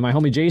in there. And then my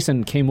homie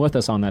Jason came with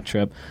us on that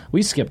trip.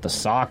 We skipped the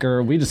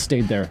soccer. We just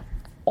stayed there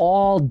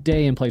all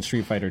day and played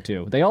Street Fighter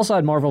 2. They also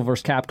had Marvel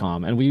vs.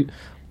 Capcom, and we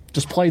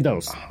just played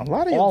those. A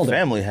lot of your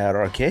family had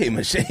arcade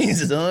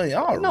machines.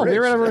 Y'all no, rich. they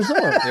were at a resort.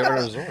 They were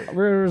at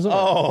a resort.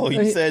 Oh,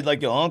 you said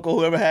like your uncle,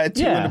 whoever had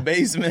 2 in the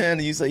basement,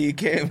 and you said you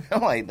came.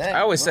 I'm like that.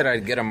 I always said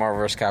I'd get a Marvel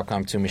vs.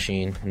 Capcom 2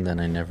 machine, and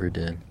then I never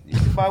did. You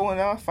can buy one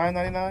now,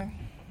 $5.99.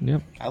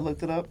 Yep. I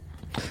looked it up.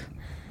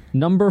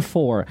 Number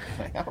 4.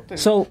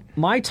 So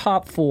my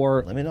top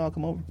 4. Let me know. I'll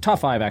come over. Top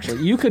 5,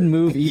 actually. You could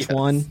move each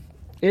one.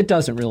 It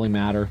doesn't really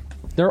matter.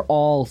 They're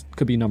all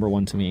could be number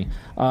 1 to me.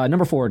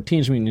 Number 4,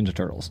 Teenage Mutant Ninja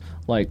Turtles.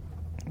 Like,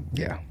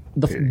 yeah,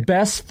 the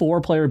best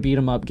 4-player beat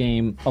 'em up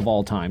game of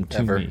all time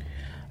to me.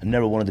 I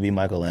never wanted to be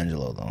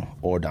Michelangelo though,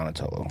 or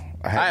Donatello.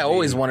 I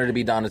always wanted to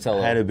be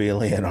Donatello. I had to be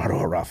Leonardo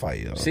or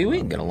Raphael. See, we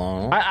can get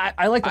along.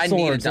 I like the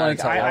swords. I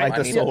like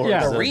the swords.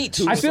 Yeah. The reach.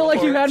 I feel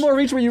like you had more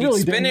reach, but you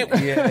really spin didn't.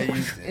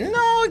 it.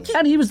 No,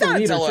 and he was the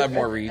leader. Donatello had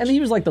more reach. And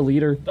he was like the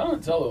leader.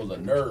 Donatello was a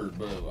nerd,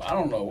 but I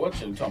don't know what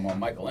you're talking about.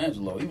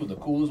 Michelangelo, he was the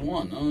coolest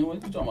one. What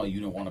you talking about?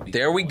 You didn't want to be.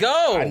 There we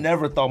go. I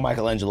never thought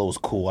Michelangelo was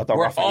cool. I thought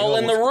we're Raphael all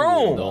in the was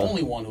room. Cool, the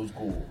only one who's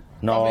cool.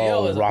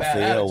 No,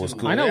 Raphael was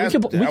cool. I know. We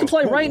can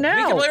play right now.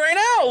 We can play right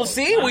now.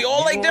 See, we all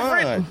like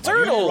different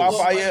turtles.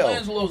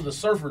 Michelangelo's the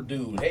surfer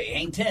dude. Hey,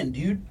 ain't 10,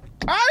 dude.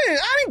 I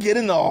didn't get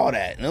into all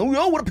that. No, we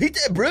all would have picked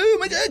that bro.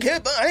 I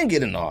didn't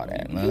get into all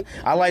that. No.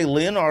 I like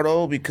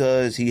Leonardo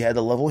because he had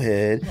the level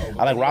head.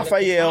 I like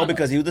Raphael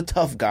because he was a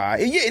tough guy.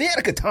 Yeah, and he had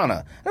a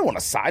katana. I didn't want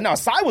a sai. Now, a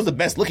sai was the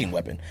best looking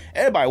weapon.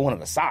 Everybody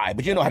wanted a sai,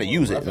 but you know how to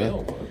use it.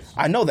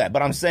 I know that,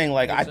 but I'm saying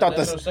like I thought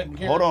this.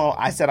 Hold on,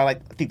 I said I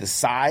think the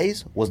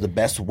sais was the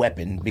best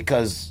weapon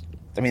because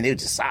I mean they would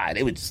just sai.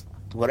 They would just.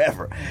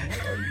 Whatever.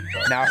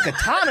 Now, the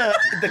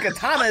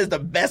katana is the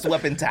best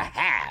weapon to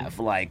have.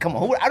 Like, come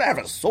on, I'd have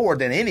a sword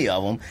than any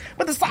of them.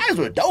 But the sides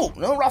were dope.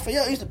 You know,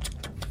 Raphael used to.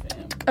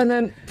 And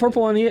then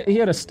Purple One, he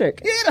had a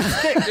stick. He had a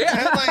stick.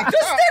 Yeah, like, the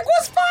stick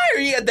was fire.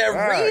 He had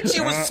that reach. He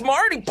was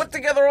smart. He put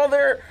together all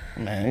their.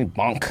 Man, he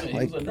bonk. He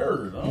was a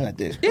nerd. Huh? Like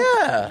this.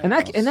 Yeah. And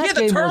that game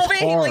was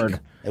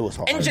hard. It was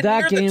hard.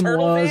 That game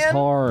was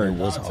hard. It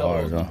was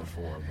hard. Huh?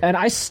 And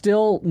I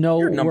still know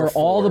where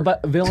all the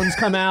villains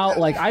come out.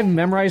 Like, I've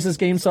memorized this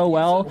game so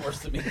well.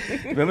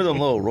 Remember the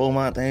little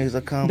robot things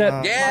that come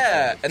out?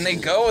 Yeah, and they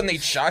go and they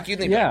shock you.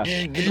 And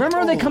they Remember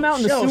when they come out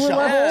in the sewer level?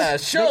 Yeah,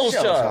 shell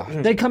shock.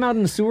 They come out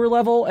in the sewer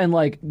level and,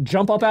 like,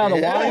 jump up out of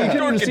the water. You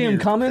couldn't even see them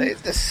coming.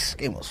 This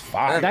game was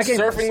fire. That game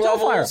surfing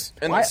levels.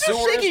 Why are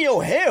you shaking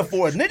your head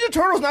for it? Ninja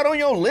Turtles not on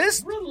your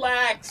list?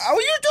 Relax. Oh,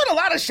 you're doing a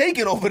lot of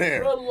shaking over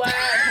there. Relax.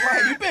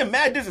 Right, you've been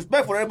mad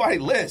disrespectful to everybody's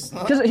list.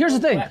 Because here's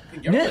the thing.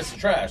 Your list is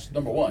trash,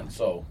 number 1,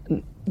 so...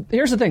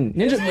 Here's the thing.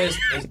 This list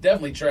is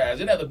definitely trash.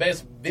 It had the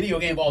best video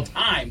game of all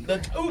time. The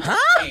 2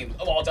 games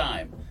of all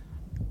time.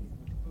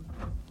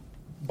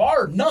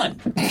 Bar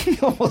none. You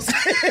get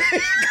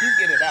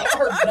it out.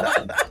 Bar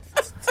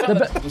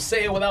none.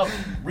 Say it without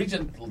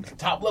reaching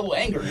top level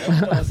anger. You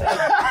know what I'm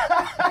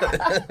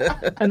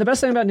saying? And the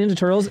best thing about Ninja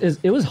Turtles is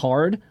it was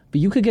hard, but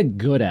you could get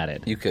good at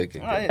it. You could.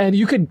 And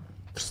you could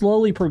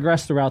slowly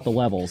progress throughout the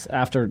levels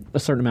after a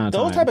certain amount of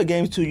time. Those type of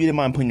games too, you didn't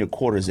mind putting your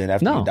quarters in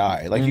after you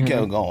die. Like you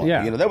kept going.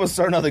 Yeah. You know, there was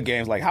certain other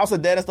games like House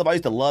of Dead and stuff. I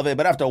used to love it,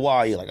 but after a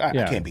while, you're like, I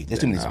can't beat this.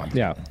 Too many times.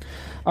 Yeah.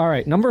 All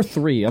right, number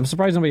 3. I'm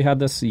surprised nobody had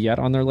this yet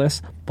on their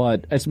list,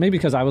 but it's maybe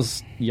because I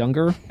was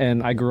younger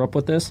and I grew up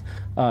with this.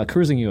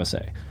 Cruising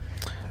USA.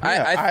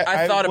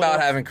 I thought about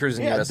having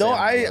Cruising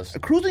USA.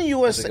 Cruising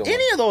USA,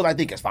 any of those I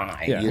think is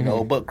fine, you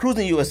know. But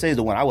Cruising USA is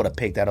the one I would have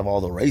picked out of all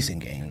the racing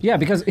games. Yeah,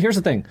 because here's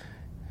the thing.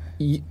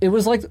 It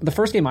was like the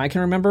first game I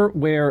can remember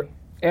where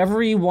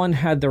everyone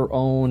had their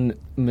own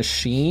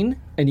machine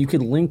and you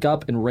could link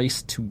up and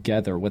race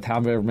together with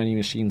however many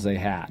machines they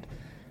had.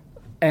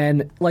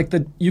 And like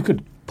you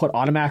could put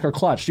automatic or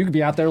clutch. You could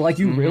be out there like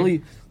you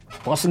really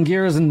busting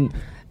gears and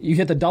You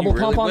hit the double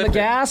pump on the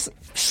gas,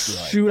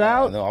 shoot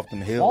out. Off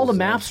them hills, all the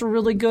maps were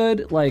really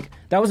good. Like,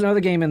 that was another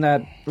game in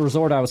that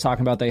resort I was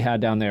talking about they had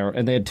down there,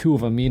 and they had 2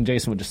 of them. Me and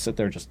Jason would just sit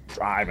there just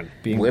driving.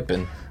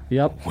 Whipping.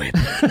 Yep.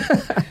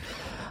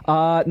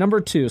 Number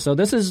 2. So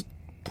this is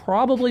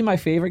probably my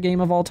favorite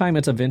game of all time.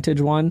 It's a vintage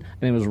one,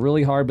 and it was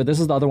really hard, but this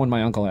is the other one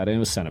my uncle had, and it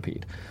was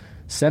Centipede.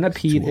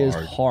 Centipede is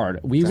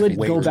hard. We would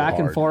go back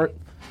and forth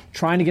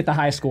trying to get the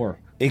high score.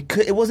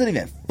 It wasn't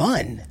even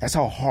fun. That's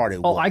how hard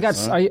it was.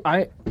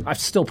 I'm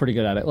still pretty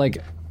good at it.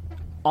 Like,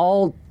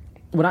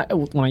 when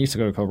I used to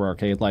go to Cobra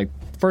Arcade, like,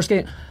 first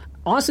game,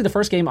 honestly, the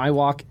first game when I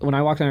walk in an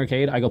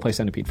arcade, I go play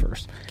Centipede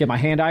first. Get my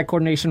hand-eye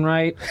coordination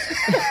right.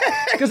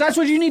 Because that's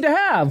what you need to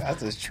have.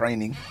 That's his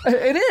training.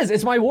 It is.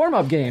 It's my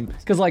warm-up game.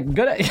 Because, like,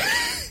 good at...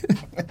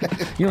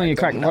 you only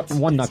crack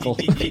one knuckle.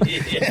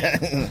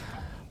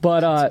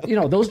 But,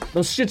 those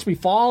shits be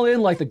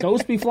falling, like the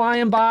ghosts be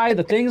flying by,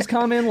 the things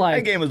coming,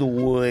 like... That game is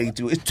way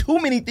too... It's too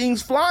many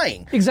things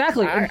flying.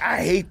 Exactly.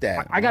 I hate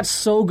that. I got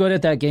so good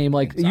at that game.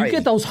 Like, you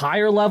get those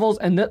higher levels,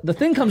 and the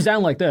thing comes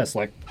down like this,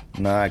 like...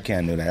 No, I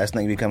can't do that. That's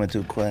not be coming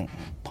too quick.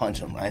 Punch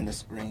him right in the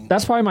screen.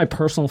 That's probably my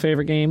personal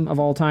favorite game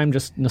of all time,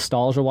 just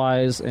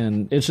nostalgia-wise,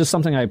 and it's just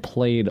something I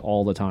played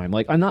all the time.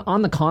 Like,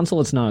 on the console,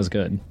 it's not as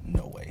good.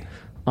 No way.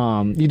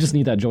 You just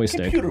need that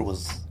joystick. Computer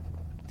was...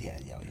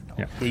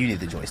 Yeah, you need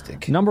the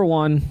joystick. Number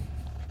 1,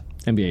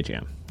 NBA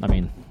Jam. I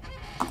mean...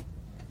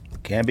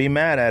 Can't be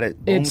mad at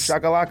it. Boom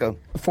shakalaka.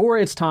 For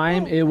its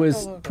time, it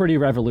was pretty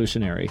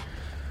revolutionary.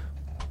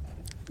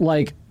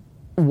 Like,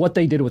 what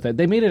they did with it.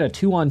 They made it a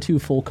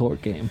 2-on-2 full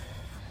court game.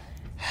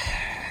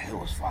 It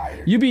was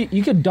fire.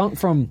 You could dunk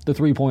from the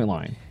 3-point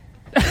line.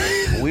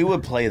 We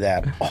would play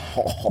that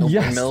all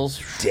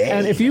day.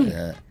 And if you...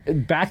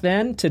 Back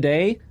then,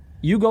 today,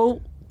 you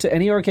go to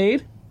any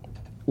arcade...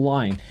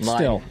 Line.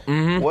 Still.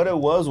 Mm-hmm. What it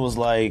was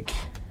like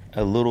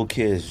a little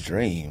kid's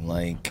dream.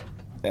 Like,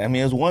 I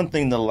mean, it was one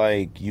thing to,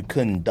 like, you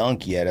couldn't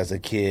dunk yet as a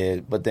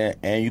kid, but then,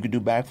 and you could do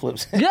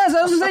backflips. Yes,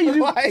 I was going to say.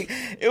 Like,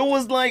 it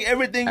was like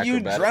everything you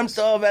dreamt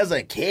of as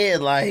a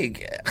kid.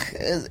 Like,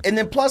 and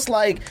then plus,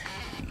 like,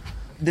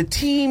 the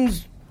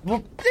teams...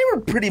 Well, they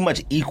were pretty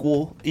much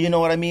equal. You know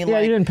what I mean? Yeah,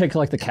 like, you didn't pick,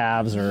 like, the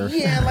Cavs or...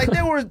 Yeah, like,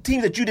 there were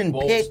teams that you didn't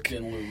pick.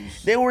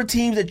 There were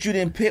teams that you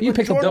didn't pick. You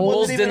picked the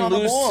Bulls didn't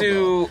lose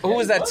to... Who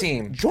was that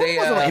team? Jordan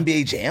wasn't on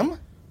NBA Jam.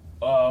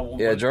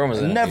 Yeah, Jordan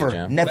was in never, NBA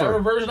Jam. never.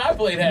 Whatever version I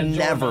played had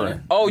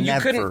Jordan. Oh,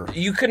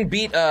 you couldn't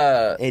beat...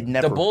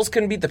 the Bulls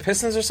couldn't beat the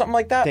Pistons or something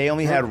like that? They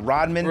only had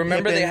Rodman,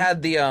 Remember Pippen, they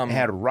had the... They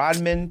had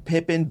Rodman,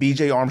 Pippen,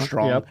 B.J.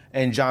 Armstrong,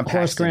 and John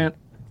Paxson.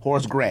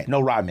 Horace Grant.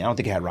 No, Rodman. I don't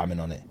think it had Rodman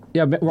on it.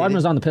 Yeah, Rodman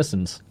was on the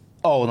Pistons.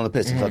 Oh, no, the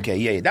Pistons. Okay,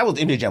 yeah. That was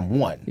NBA Jam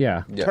 1.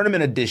 Yeah.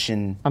 Tournament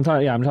edition. I'm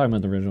talking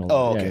about the original.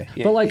 Oh, okay.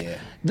 Yeah. But, like,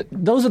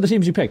 those are the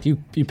teams you picked. You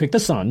picked the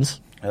Suns.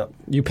 Yep.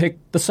 You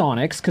picked the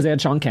Sonics because they had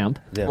Sean Kemp.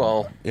 Yeah.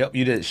 Well, yep.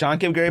 You did Sean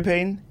Kemp, Gary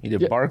Payton. You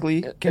did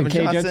Barkley, Kevin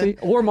Johnson.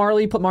 Or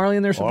Marley. Put Marley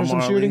in there for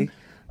some shooting.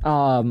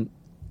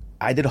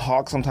 I did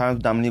Hawk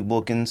sometimes, Dominique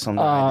Wilkins.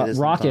 Sometimes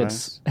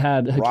Rockets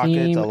had Hakeem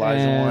Rockets, Elijah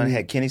and One,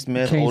 had Kenny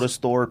Smith, Otis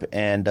Thorpe,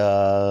 and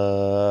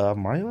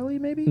Mario Ellie,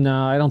 maybe?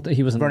 No, I don't think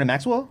he was. Vernon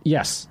Maxwell?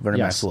 Yes.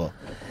 Vernon Maxwell.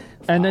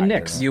 And then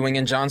Knicks. Ewing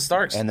and John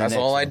Starks. And that's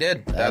all I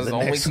did. That was the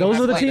only team. Those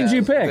were the teams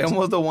you picked. That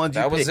was the ones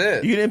you picked. That was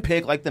it. You didn't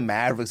pick like the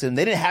Mavericks, and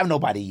they didn't have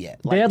nobody yet.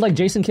 They had like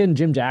Jason Kidd and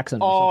Jim Jackson.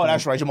 Oh,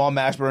 that's right. Jamal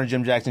Mashburn,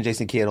 Jim Jackson,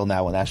 Jason Kidd on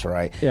that one. That's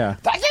right. Yeah.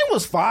 That game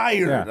was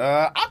fire.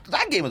 Yeah.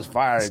 That game was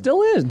fire.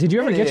 Still is. Did you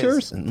ever get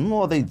yours?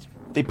 No,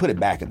 they put it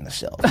back in the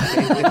shelf.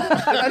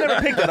 I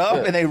never picked it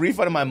up, and they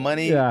refunded my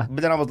money. Yeah.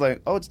 But then I was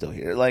like, oh, it's still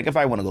here. Like, if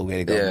I want to go get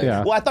it, go.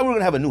 Yeah. Well, I thought we were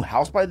going to have a new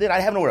house by then. I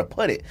didn't have nowhere to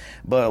put it.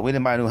 But we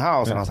didn't buy a new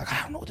house, and I was like,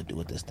 I don't know what to do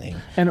with this thing.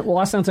 And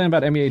last time saying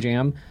about NBA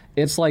Jam,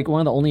 it's like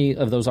one of the only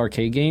of those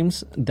arcade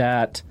games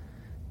that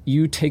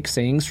you take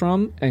sayings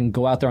from and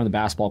go out there on the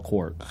basketball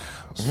court.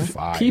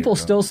 Fire, People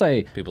still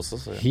say,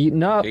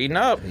 heating up. Heating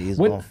up.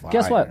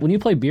 Guess what? When you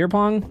play beer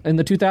pong in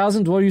the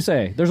 2000s, what do you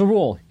say? There's a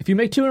rule. If you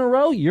make 2 in a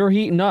row, you're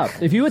heating up.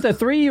 If you hit the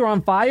 3, you're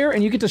on fire,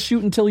 and you get to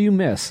shoot until you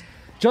miss.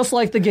 Just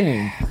like the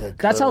game.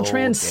 That's how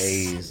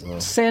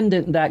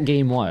transcendent that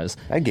game was.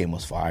 That game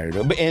was fire.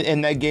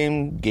 And that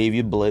game gave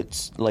you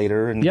Blitz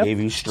later and gave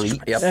you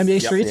Street.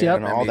 NBA Streets,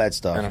 and all that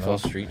stuff. NFL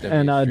Street.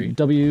 And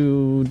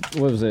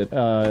what was it?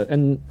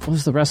 And what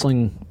was the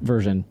wrestling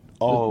version?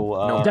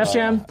 Def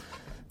Jam?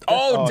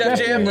 Oh, Def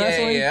Jam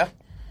wrestling?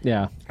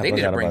 Yeah. They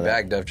need to bring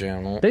back Def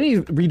Jam. They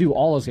need to redo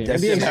all those games.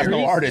 NBA Street.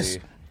 No artists.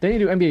 They need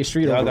to do NBA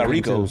Street. I got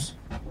Rico's.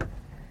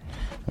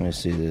 Let me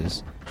see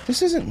this.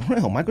 This isn't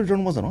real. Michael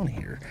Jordan wasn't on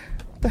here.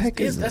 What the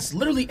heck is this? That's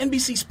literally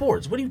NBC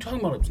Sports. What are you talking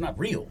about? It's not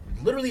real.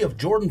 Literally a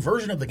Jordan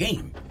version of the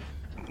game.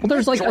 Well,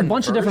 there's like a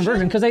bunch of different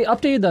versions because they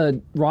updated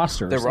the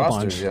rosters. The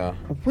rosters, yeah.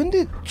 When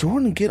did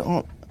Jordan get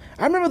on?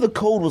 I remember the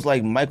code was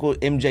like Michael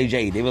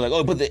MJJ. They were like,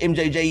 oh, put the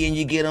MJJ in,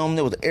 you get him.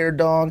 There was Air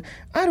Dog.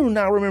 I do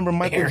not remember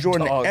Michael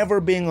Jordan ever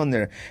being on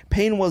there.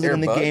 Payne wasn't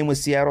in the game with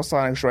Seattle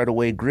Sonics right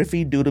away.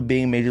 Griffey due to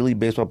being Major League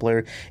Baseball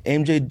player.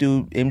 MJ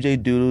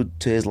due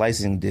to his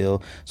licensing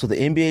deal. So the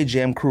NBA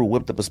Jam crew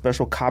whipped up a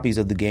special copies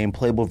of the game,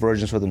 playable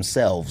versions for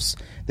themselves.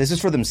 This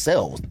is for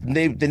themselves.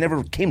 They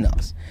never came to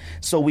us.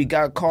 So we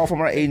got a call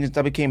from our agents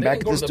that we came back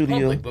to the studio.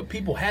 Public, but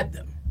people had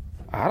them.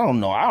 I don't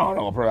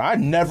know, bro. I've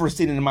never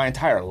seen it in my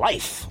entire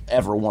life,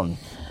 ever one.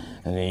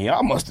 And then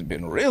y'all must have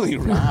been really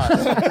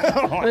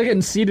They're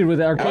getting seated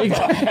with arcade.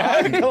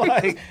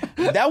 Like,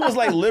 that was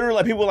like literally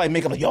like people like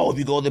make up like, yo, if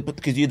you go there,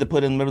 because you had to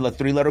put in remember like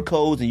 3-letter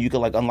codes and you could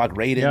like unlock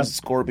Raiden,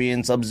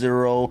 Scorpion,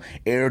 Sub-Zero,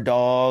 Air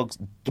Dogs,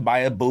 to buy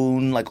a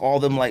boon, like all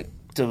them like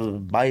to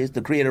buy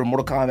the creator of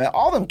Mortal Kombat,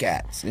 all them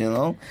cats, you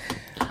know.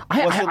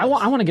 I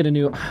want to get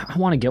I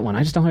want to get one.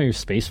 I just don't have your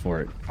space for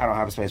it. I don't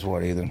have a space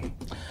for it either.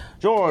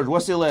 George,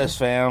 what's your list,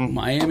 fam?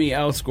 Miami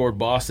outscored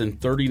Boston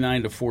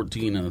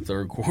 39-14 in the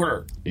third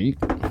quarter.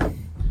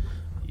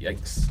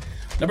 Yikes.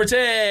 Number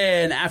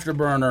 10,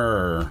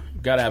 Afterburner.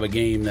 Got to have a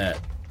game that,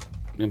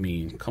 I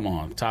mean, come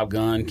on. Top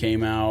Gun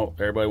came out.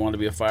 Everybody wanted to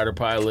be a fighter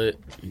pilot.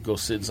 You go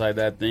sit inside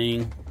that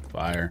thing.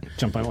 Fire.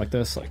 Jump out like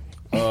this, like.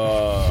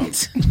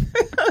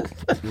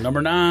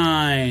 Number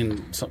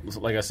 9,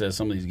 like I said,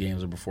 some of these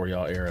games are before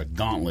y'all era.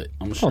 Gauntlet.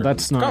 I'm sure. Oh,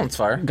 that's not. Gauntlet's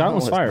fire.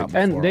 Gauntlet's fire.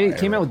 And they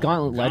came out with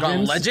Gauntlet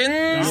Legends. Gauntlet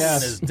Legends?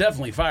 Yes. It's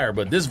definitely fire,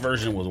 but this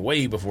version was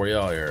way before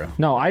y'all era.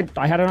 No, I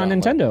had it on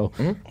Nintendo.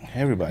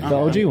 Everybody. The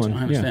OG one.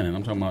 I understand it.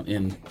 I'm talking about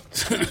in...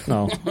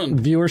 No.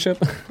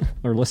 Viewership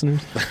or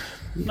listeners?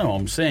 No,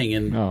 I'm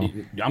saying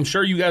I'm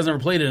sure you guys never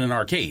played it in an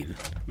arcade.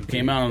 It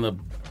came out on the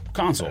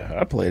console.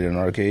 I played it in an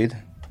arcade.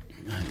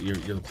 You're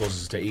the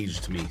closest to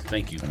age to me.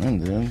 Thank you.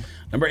 Then.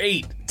 Number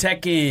 8,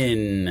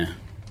 Tekken.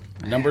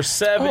 Number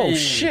 7. Oh,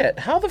 shit.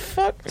 How the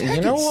fuck? Tekken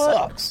you know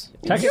what? Sucks.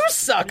 You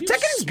suck.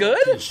 Tekken's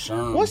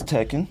good. What's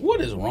Tekken?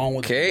 What is wrong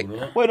with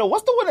you? Wait, no,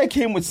 what's the one that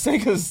came with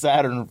Sega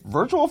Saturn?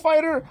 Virtual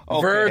Fighter?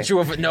 Okay.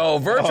 Virtual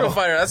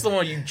Fighter. That's the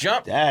one you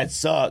jump. That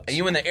sucks. And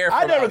you in the air for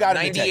I never got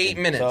 98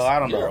 Tekken, minutes. So I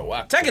don't know.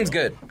 Tekken's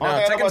good. No,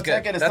 Tekken's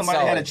good. Tekken is That's somebody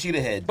solid. had a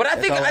cheetah head. But I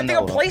think of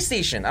know.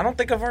 PlayStation. I don't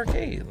think of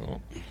arcade.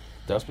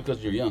 That's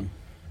because you're young.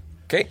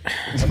 Okay.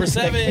 Number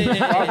 7.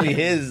 Probably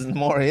his,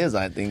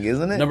 I think,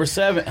 isn't it? Number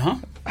 7, huh?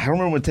 I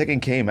remember when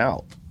Tekken came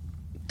out.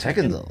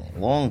 Tekken's a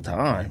long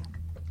time.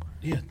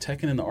 Yeah,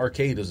 Tekken in the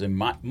arcade is in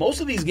my... Most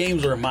of these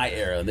games are in my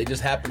era. They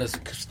just happen to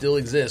still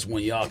exist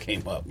when y'all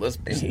came up. Let's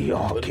put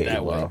it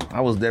that way.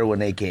 I was there when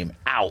they came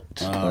out.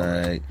 All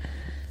right.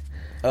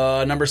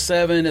 Number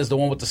 7 is the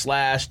one with the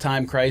Slash,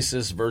 Time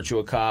Crisis,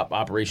 Virtua Cop,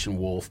 Operation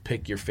Wolf.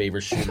 Pick your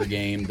favorite shooter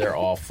game. They're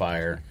all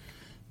fire.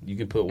 You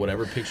can put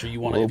whatever picture you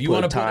want. If you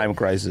want to Time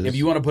Crisis. If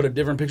you want to put a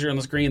different picture on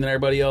the screen than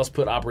everybody else,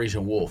 put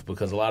Operation Wolf,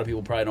 because a lot of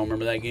people probably don't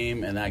remember that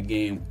game, and that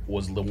game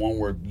was the one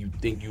where you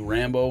think you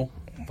Rambo.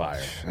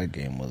 Fire. That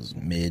game was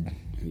mid.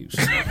 You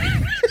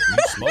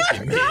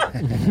smoking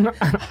mid.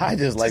 I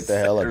just like the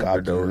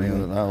helicopter.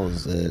 That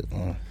was it.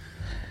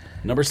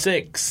 Number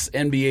 6,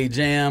 NBA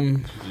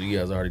Jam. You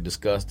guys already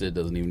discussed it.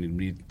 Doesn't even need to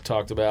be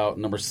talked about.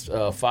 Number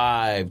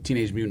 5,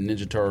 Teenage Mutant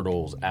Ninja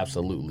Turtles.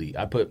 Absolutely.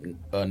 I put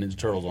Ninja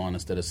Turtles on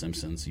instead of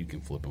Simpsons. You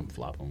can flip them,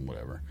 flop them,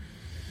 whatever.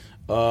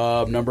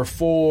 Number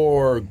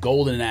 4,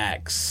 Golden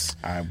Axe.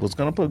 I was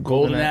going to put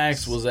Golden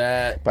Axe was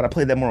at... But I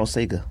played that more on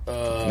Sega.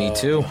 Me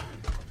too.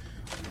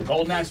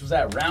 Golden Axe was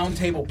at Round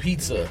Table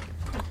Pizza.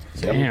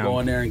 So you go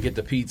in there and get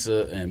the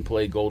pizza and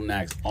play Golden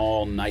Axe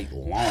all night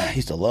long. I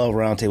used to love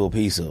Round Table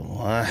Pizza.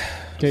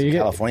 Okay, you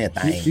California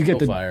thing. You get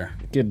the fire.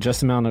 Get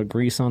just amount of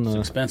grease on the...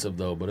 It's expensive,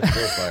 though, but it's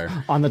still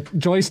fire. On the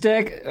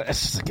joystick.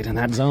 Get in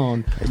that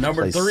zone.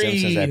 Number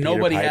 3,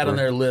 nobody had on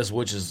their list,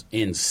 which is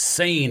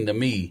insane to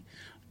me,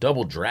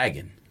 Double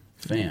Dragon.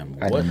 Fam,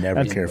 I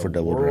never cared for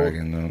Double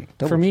Dragon.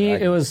 No. For me,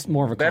 it was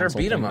more of a Better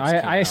console beat 'em thing.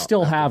 ups. I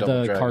still have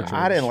the cartridge.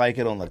 I didn't like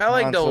it on the I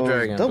like console. Double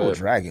Dragon. Double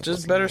Dragon just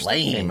was better stuff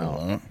lame, came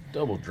out. huh?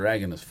 Double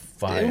Dragon is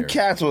fire. Them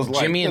cats was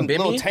like Jimmy and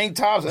little Bimmy? tank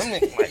tops. I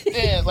mean, like,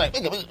 yeah, it's like,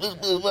 I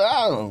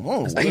don't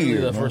know. It's literally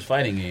the first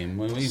fighting game.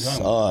 What are you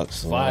talking about?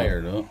 Sucks.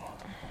 Fire, though.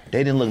 They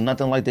didn't look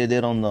nothing like they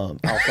did on the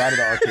outside of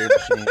the arcade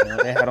machine. You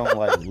know? They had on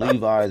like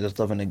Levi's and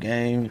stuff in the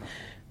game.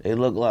 They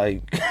look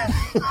like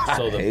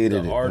So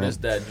the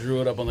artist that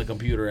drew it up on the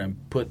computer and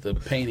put the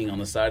painting on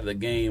the side of the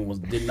game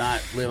did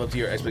not live up to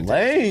your expectations.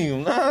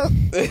 Lame, nah.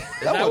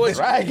 Double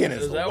Dragon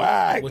is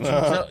whack.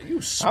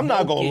 I'm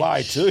not gonna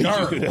lie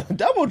to you.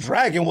 Double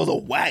Dragon was a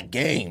whack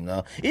game.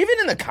 Nah. Even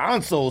in the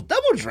consoles,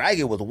 Double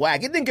Dragon was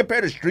whack. It didn't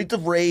compare to Streets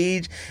of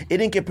Rage. It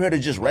didn't compare to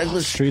just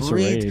regular Streets of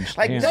Rage.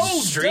 Like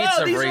those Streets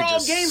of these Rage are all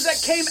is games that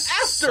came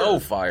after. So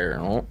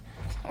fire.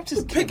 I'm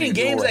just Picking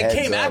games that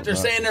came after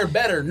saying they're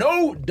better.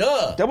 No,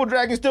 duh. Double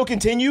Dragon still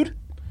continued.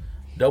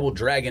 Double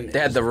Dragon. They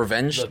had the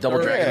Revenge. The Double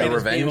third Dragon the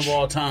greatest game Revenge. of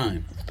all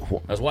time.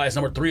 That's why it's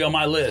number 3 on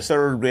my list.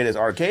 Third greatest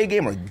arcade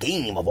game or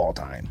game of all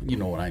time. You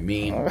know what I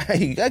mean. All right,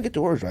 you gotta get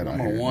the words right.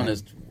 Number 1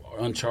 is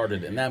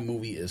Uncharted, and that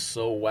movie is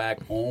so whack.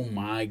 Oh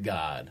my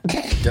god.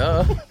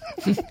 Duh.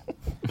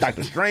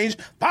 Doctor Strange,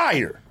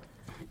 fire.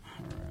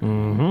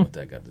 What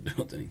that got to do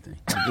with anything?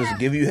 Just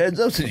give you heads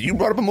up. Since you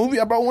brought up a movie,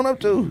 I brought one up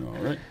too.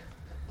 All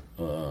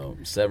right.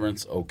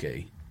 Severance,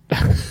 okay.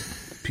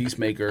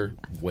 Peacemaker,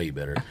 way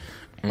better.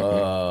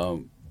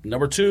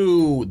 Number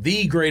 2,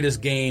 the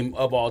greatest game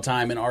of all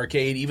time in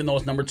arcade, even though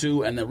it's number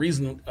 2, and the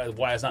reason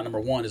why it's not number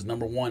 1 is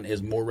number 1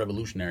 is more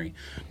revolutionary.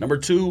 Number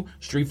 2,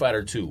 Street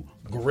Fighter 2.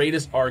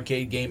 Greatest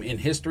arcade game in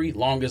history,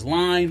 longest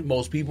line,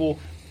 most people,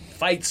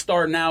 fights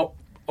starting out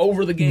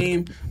over the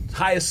game,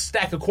 highest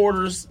stack of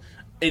quarters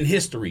in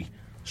history.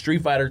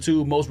 Street Fighter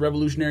 2, most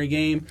revolutionary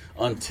game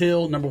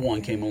until number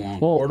 1 came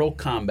along, Mortal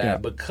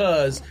Kombat,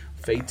 because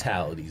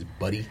fatalities,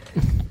 buddy.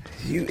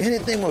 You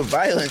anything with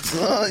violence,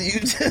 huh? You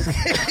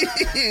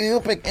just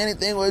you'll pick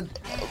anything with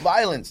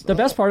violence. The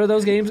best part of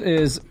those games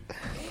is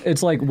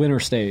it's like winner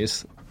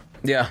stays.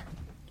 Yeah.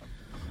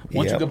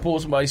 Once you can pull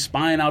somebody's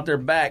spine out their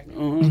back,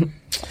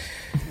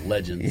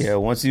 legends. Yeah,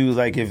 once you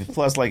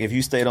if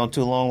you stayed on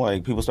too long,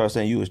 like people start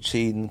saying you was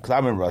cheating. Because I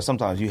remember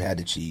sometimes you had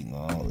to cheat.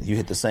 You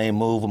hit the same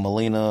move with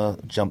Melina,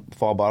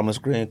 fall bottom of the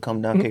screen,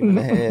 come down, kick in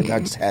the head. And I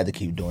just had to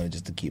keep doing it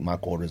just to keep my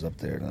quarters up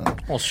there.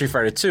 Well, Street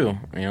Fighter 2,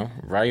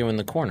 Ryu in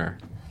the corner,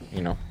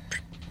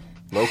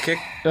 low kick.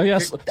 Oh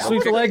yes,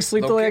 sweep the leg,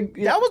 sweep the leg.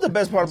 Yeah. That was the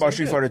best part about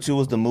Street Fighter 2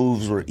 was the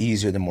moves were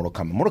easier than Mortal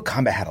Kombat. Mortal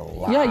Kombat had a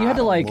lot. Yeah, you had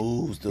to of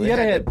moves. Dude. You had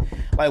to hit.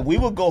 Like we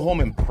would go home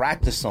and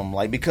practice them,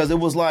 because it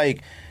was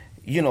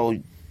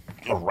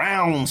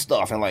around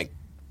stuff and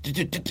to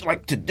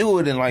do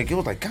it, and it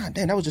was god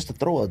damn, that was just to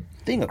throw a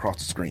thing across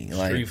the screen.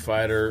 Street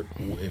Fighter,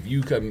 if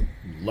you could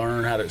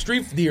learn how to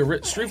Street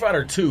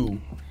Fighter 2,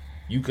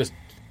 you could.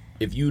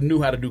 If you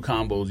knew how to do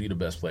combos, you're the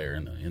best player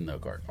in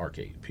the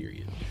arcade,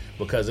 period.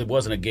 Because it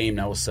wasn't a game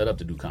that was set up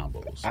to do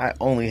combos. I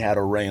only had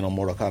a reign on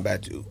Mortal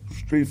Kombat 2.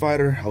 Street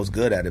Fighter, I was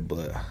good at it,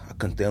 but I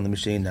couldn't stay on the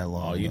machine that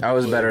long. I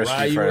was better at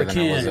Street Fighter than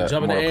I was at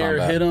jump in the air,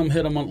 Kombat.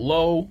 hit them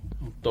low,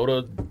 throw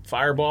the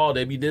fireball,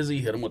 they be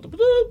dizzy, hit them with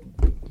the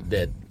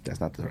dead. That's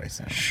not the right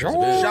sound.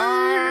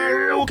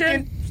 Sure.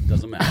 Okay.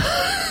 Doesn't matter.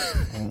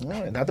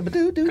 Not the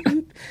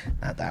ba-doo-doo-doo.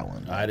 Not that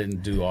one. I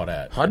didn't do all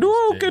that.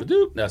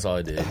 Hadouken. That's all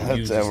I did.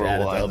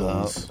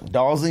 That's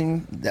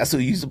Dawsing, that's who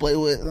you used to play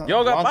with.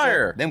 Yo got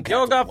fire.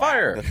 Yo got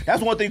fire.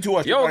 That's one thing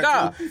too.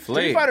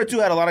 Street Fighter 2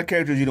 had a lot of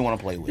characters you didn't want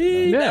to play with.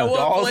 That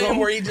one play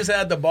where he just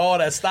had the ball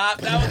that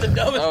stopped. That was the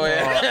dumbest. Oh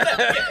yeah.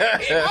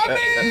 I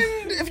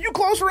mean, if you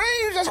close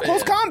range, that's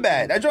close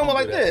combat. That joint was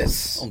like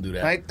this. Don't do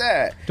that. Like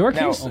that. Do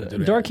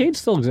arcades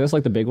still exist?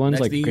 Like the big ones,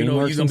 Next like thing you know,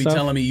 GameWorks you're gonna and be stuff?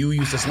 telling me you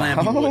used to slam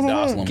people with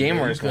Dawson.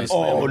 GameWorks.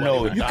 Oh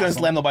no, you couldn't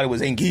slam nobody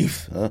with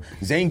Zangief.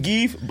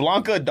 Zangief,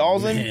 Blanca,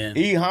 Dawson,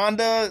 E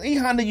Honda.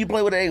 You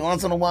play with it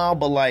once in a while,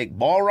 but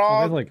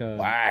Balrog,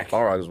 whack.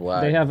 Balrog's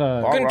whack. They have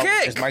Good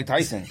kick. It's Mike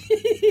Tyson.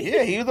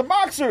 Yeah, he was a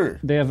boxer.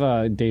 They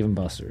have Dave and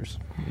Buster's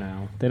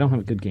now. They don't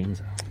have good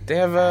games out. They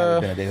have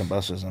Dave and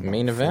Buster's in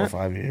main event. 4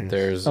 or 5 years.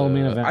 There's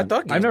main event. I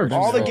thought I've never been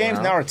all the to games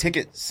now are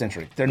ticket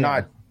centric. They're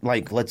not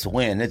let's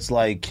win. It's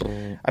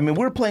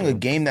we're playing a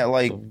game that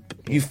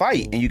you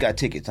fight and you got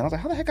tickets. And I was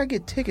like, how the heck I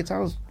get tickets? I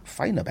was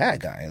fighting a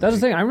bad guy. That's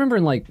the thing. I remember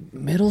in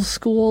middle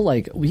school,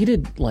 we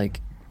did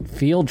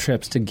field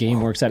trips to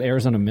GameWorks at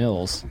Arizona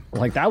Mills.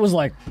 That was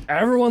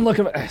everyone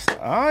looking.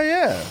 Oh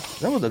yeah,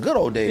 that was the good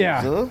old days.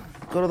 Yeah. Huh?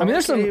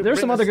 There's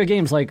some other good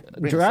games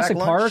Jurassic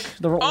Park.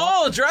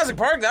 Jurassic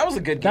Park, that was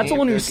a good game. That's the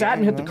one where you sat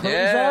and hit the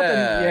curtains up.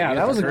 And,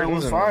 that was a good one.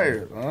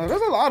 Fire.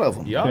 There's a lot of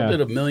them. Y'all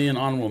did a million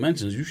honorable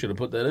mentions. You should have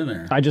put that in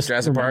there. I just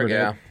Jurassic Park,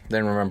 Didn't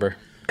remember.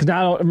 Because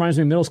now it reminds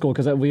me of middle school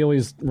because we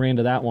always ran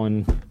to that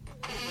one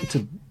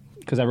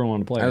because everyone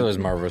wanted to play. That was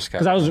Marvel vs. Capcom.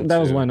 Because that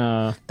was when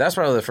that's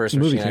probably the first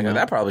movie machine I got. came out.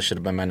 That probably should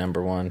have been my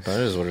number one, but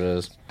it is what it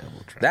is.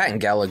 That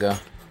and Galaga.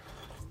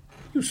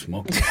 You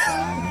smoking.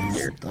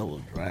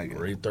 Double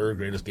Dragon. Third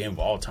greatest game of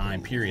all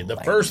time, period. The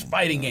first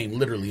fighting game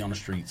literally on the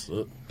streets.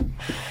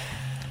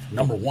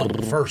 Number one,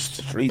 first.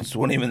 Streets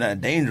weren't even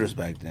that dangerous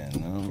back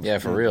then. Yeah,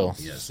 for real.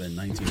 Yes, in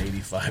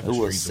 1985. It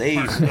was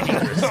safe.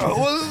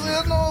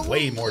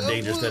 Way more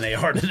dangerous than they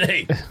are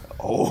today.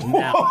 Oh.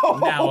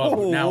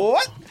 Now,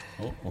 what?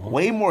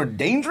 Way more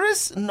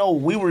dangerous? No,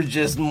 we were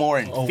just more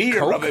in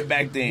fear of it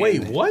back then.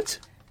 Wait, what?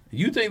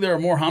 You think there are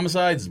more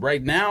homicides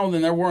right now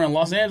than there were in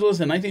Los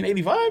Angeles in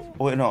 1985?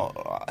 Wait, no.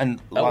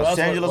 And Los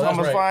Angeles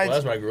homicides? Right. Well,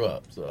 that's where I grew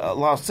up. So.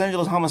 Los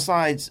Angeles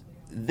homicides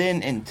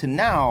then and to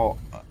now,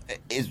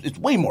 it's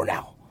way more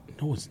now.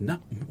 No, it's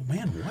not.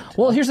 Man, what?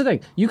 Well, here's the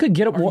thing. You could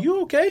get up. Are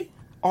you okay?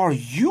 Are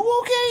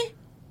you okay?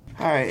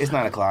 All right, it's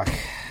 9 o'clock.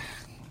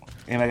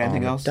 Anybody got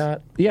anything else?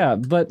 Yeah,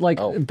 but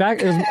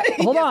back.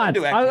 Hold on,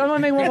 I'm gonna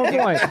make one more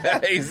point. I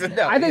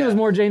think it was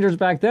more dangerous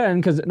back then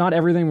because not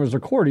everything was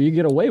recorded. You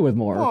get away with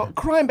more. Well,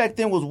 crime back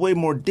then was way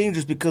more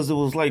dangerous because it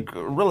was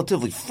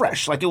relatively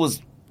fresh. It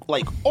was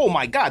oh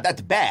my God,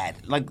 that's bad.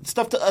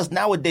 Stuff to us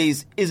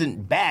nowadays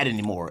isn't bad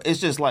anymore. It's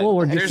just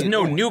there's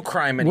no new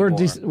crime anymore.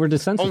 We're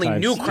desensitized. Only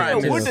new crime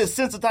is... We're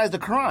desensitized to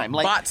crime.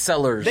 Bot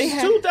sellers.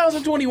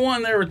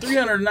 2021, there were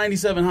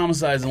 397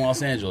 homicides in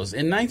Los Angeles.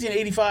 In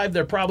 1985,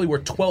 there probably were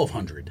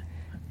 1,200.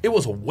 It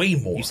was way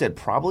more. You said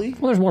probably?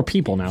 Well, there's more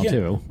people now,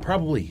 too.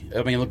 Probably.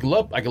 I mean, look it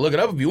up. I can look it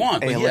up if you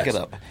want. Hey, but look it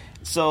up.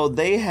 So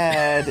they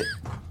had...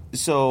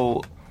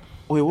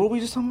 Wait, what were we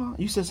just talking about?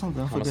 You said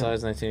something.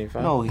 Homicides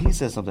 1985? No, he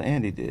said something.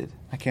 Andy did.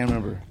 I can't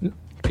remember.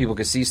 People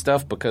could see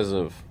stuff because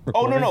of...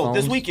 Oh, no. phones?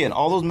 This weekend.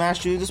 All those mass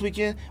shootings this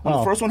weekend. When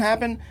the first one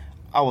happened,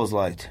 I was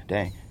like,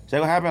 dang. Is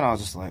that what happened? I was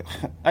just like...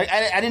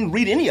 I didn't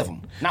read any of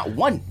them. Not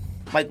one.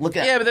 Like, look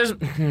at... Yeah, but there's...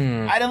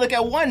 I didn't look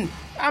at one.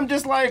 I'm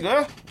just like,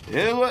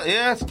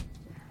 yes.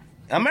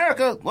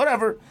 America,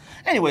 whatever.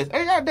 Anyways,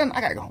 I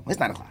gotta go home. It's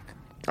 9 o'clock.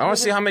 I want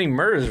to see how many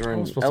murders were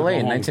in L.A.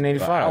 in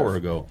 1985. An hour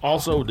ago.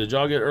 Also, did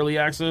y'all get early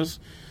access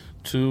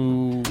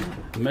to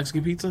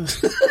Mexican pizza?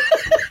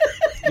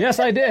 Yes,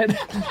 I did.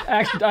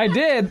 I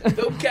did.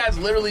 Those cats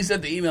literally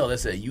sent the email that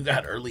said, you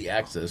got early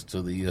access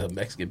to the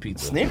Mexican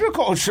pizza. Sneaker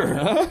culture,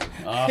 huh?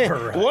 All right.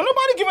 Well,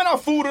 nobody giving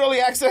out food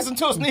early access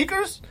until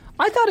sneakers.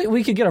 I thought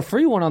we could get a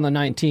free one on the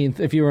 19th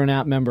if you were an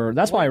app member.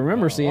 That's why I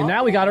remember seeing.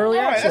 Now we got early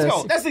access.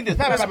 All right, let's go.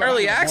 That's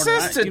early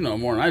access? You know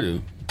more than I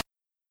do.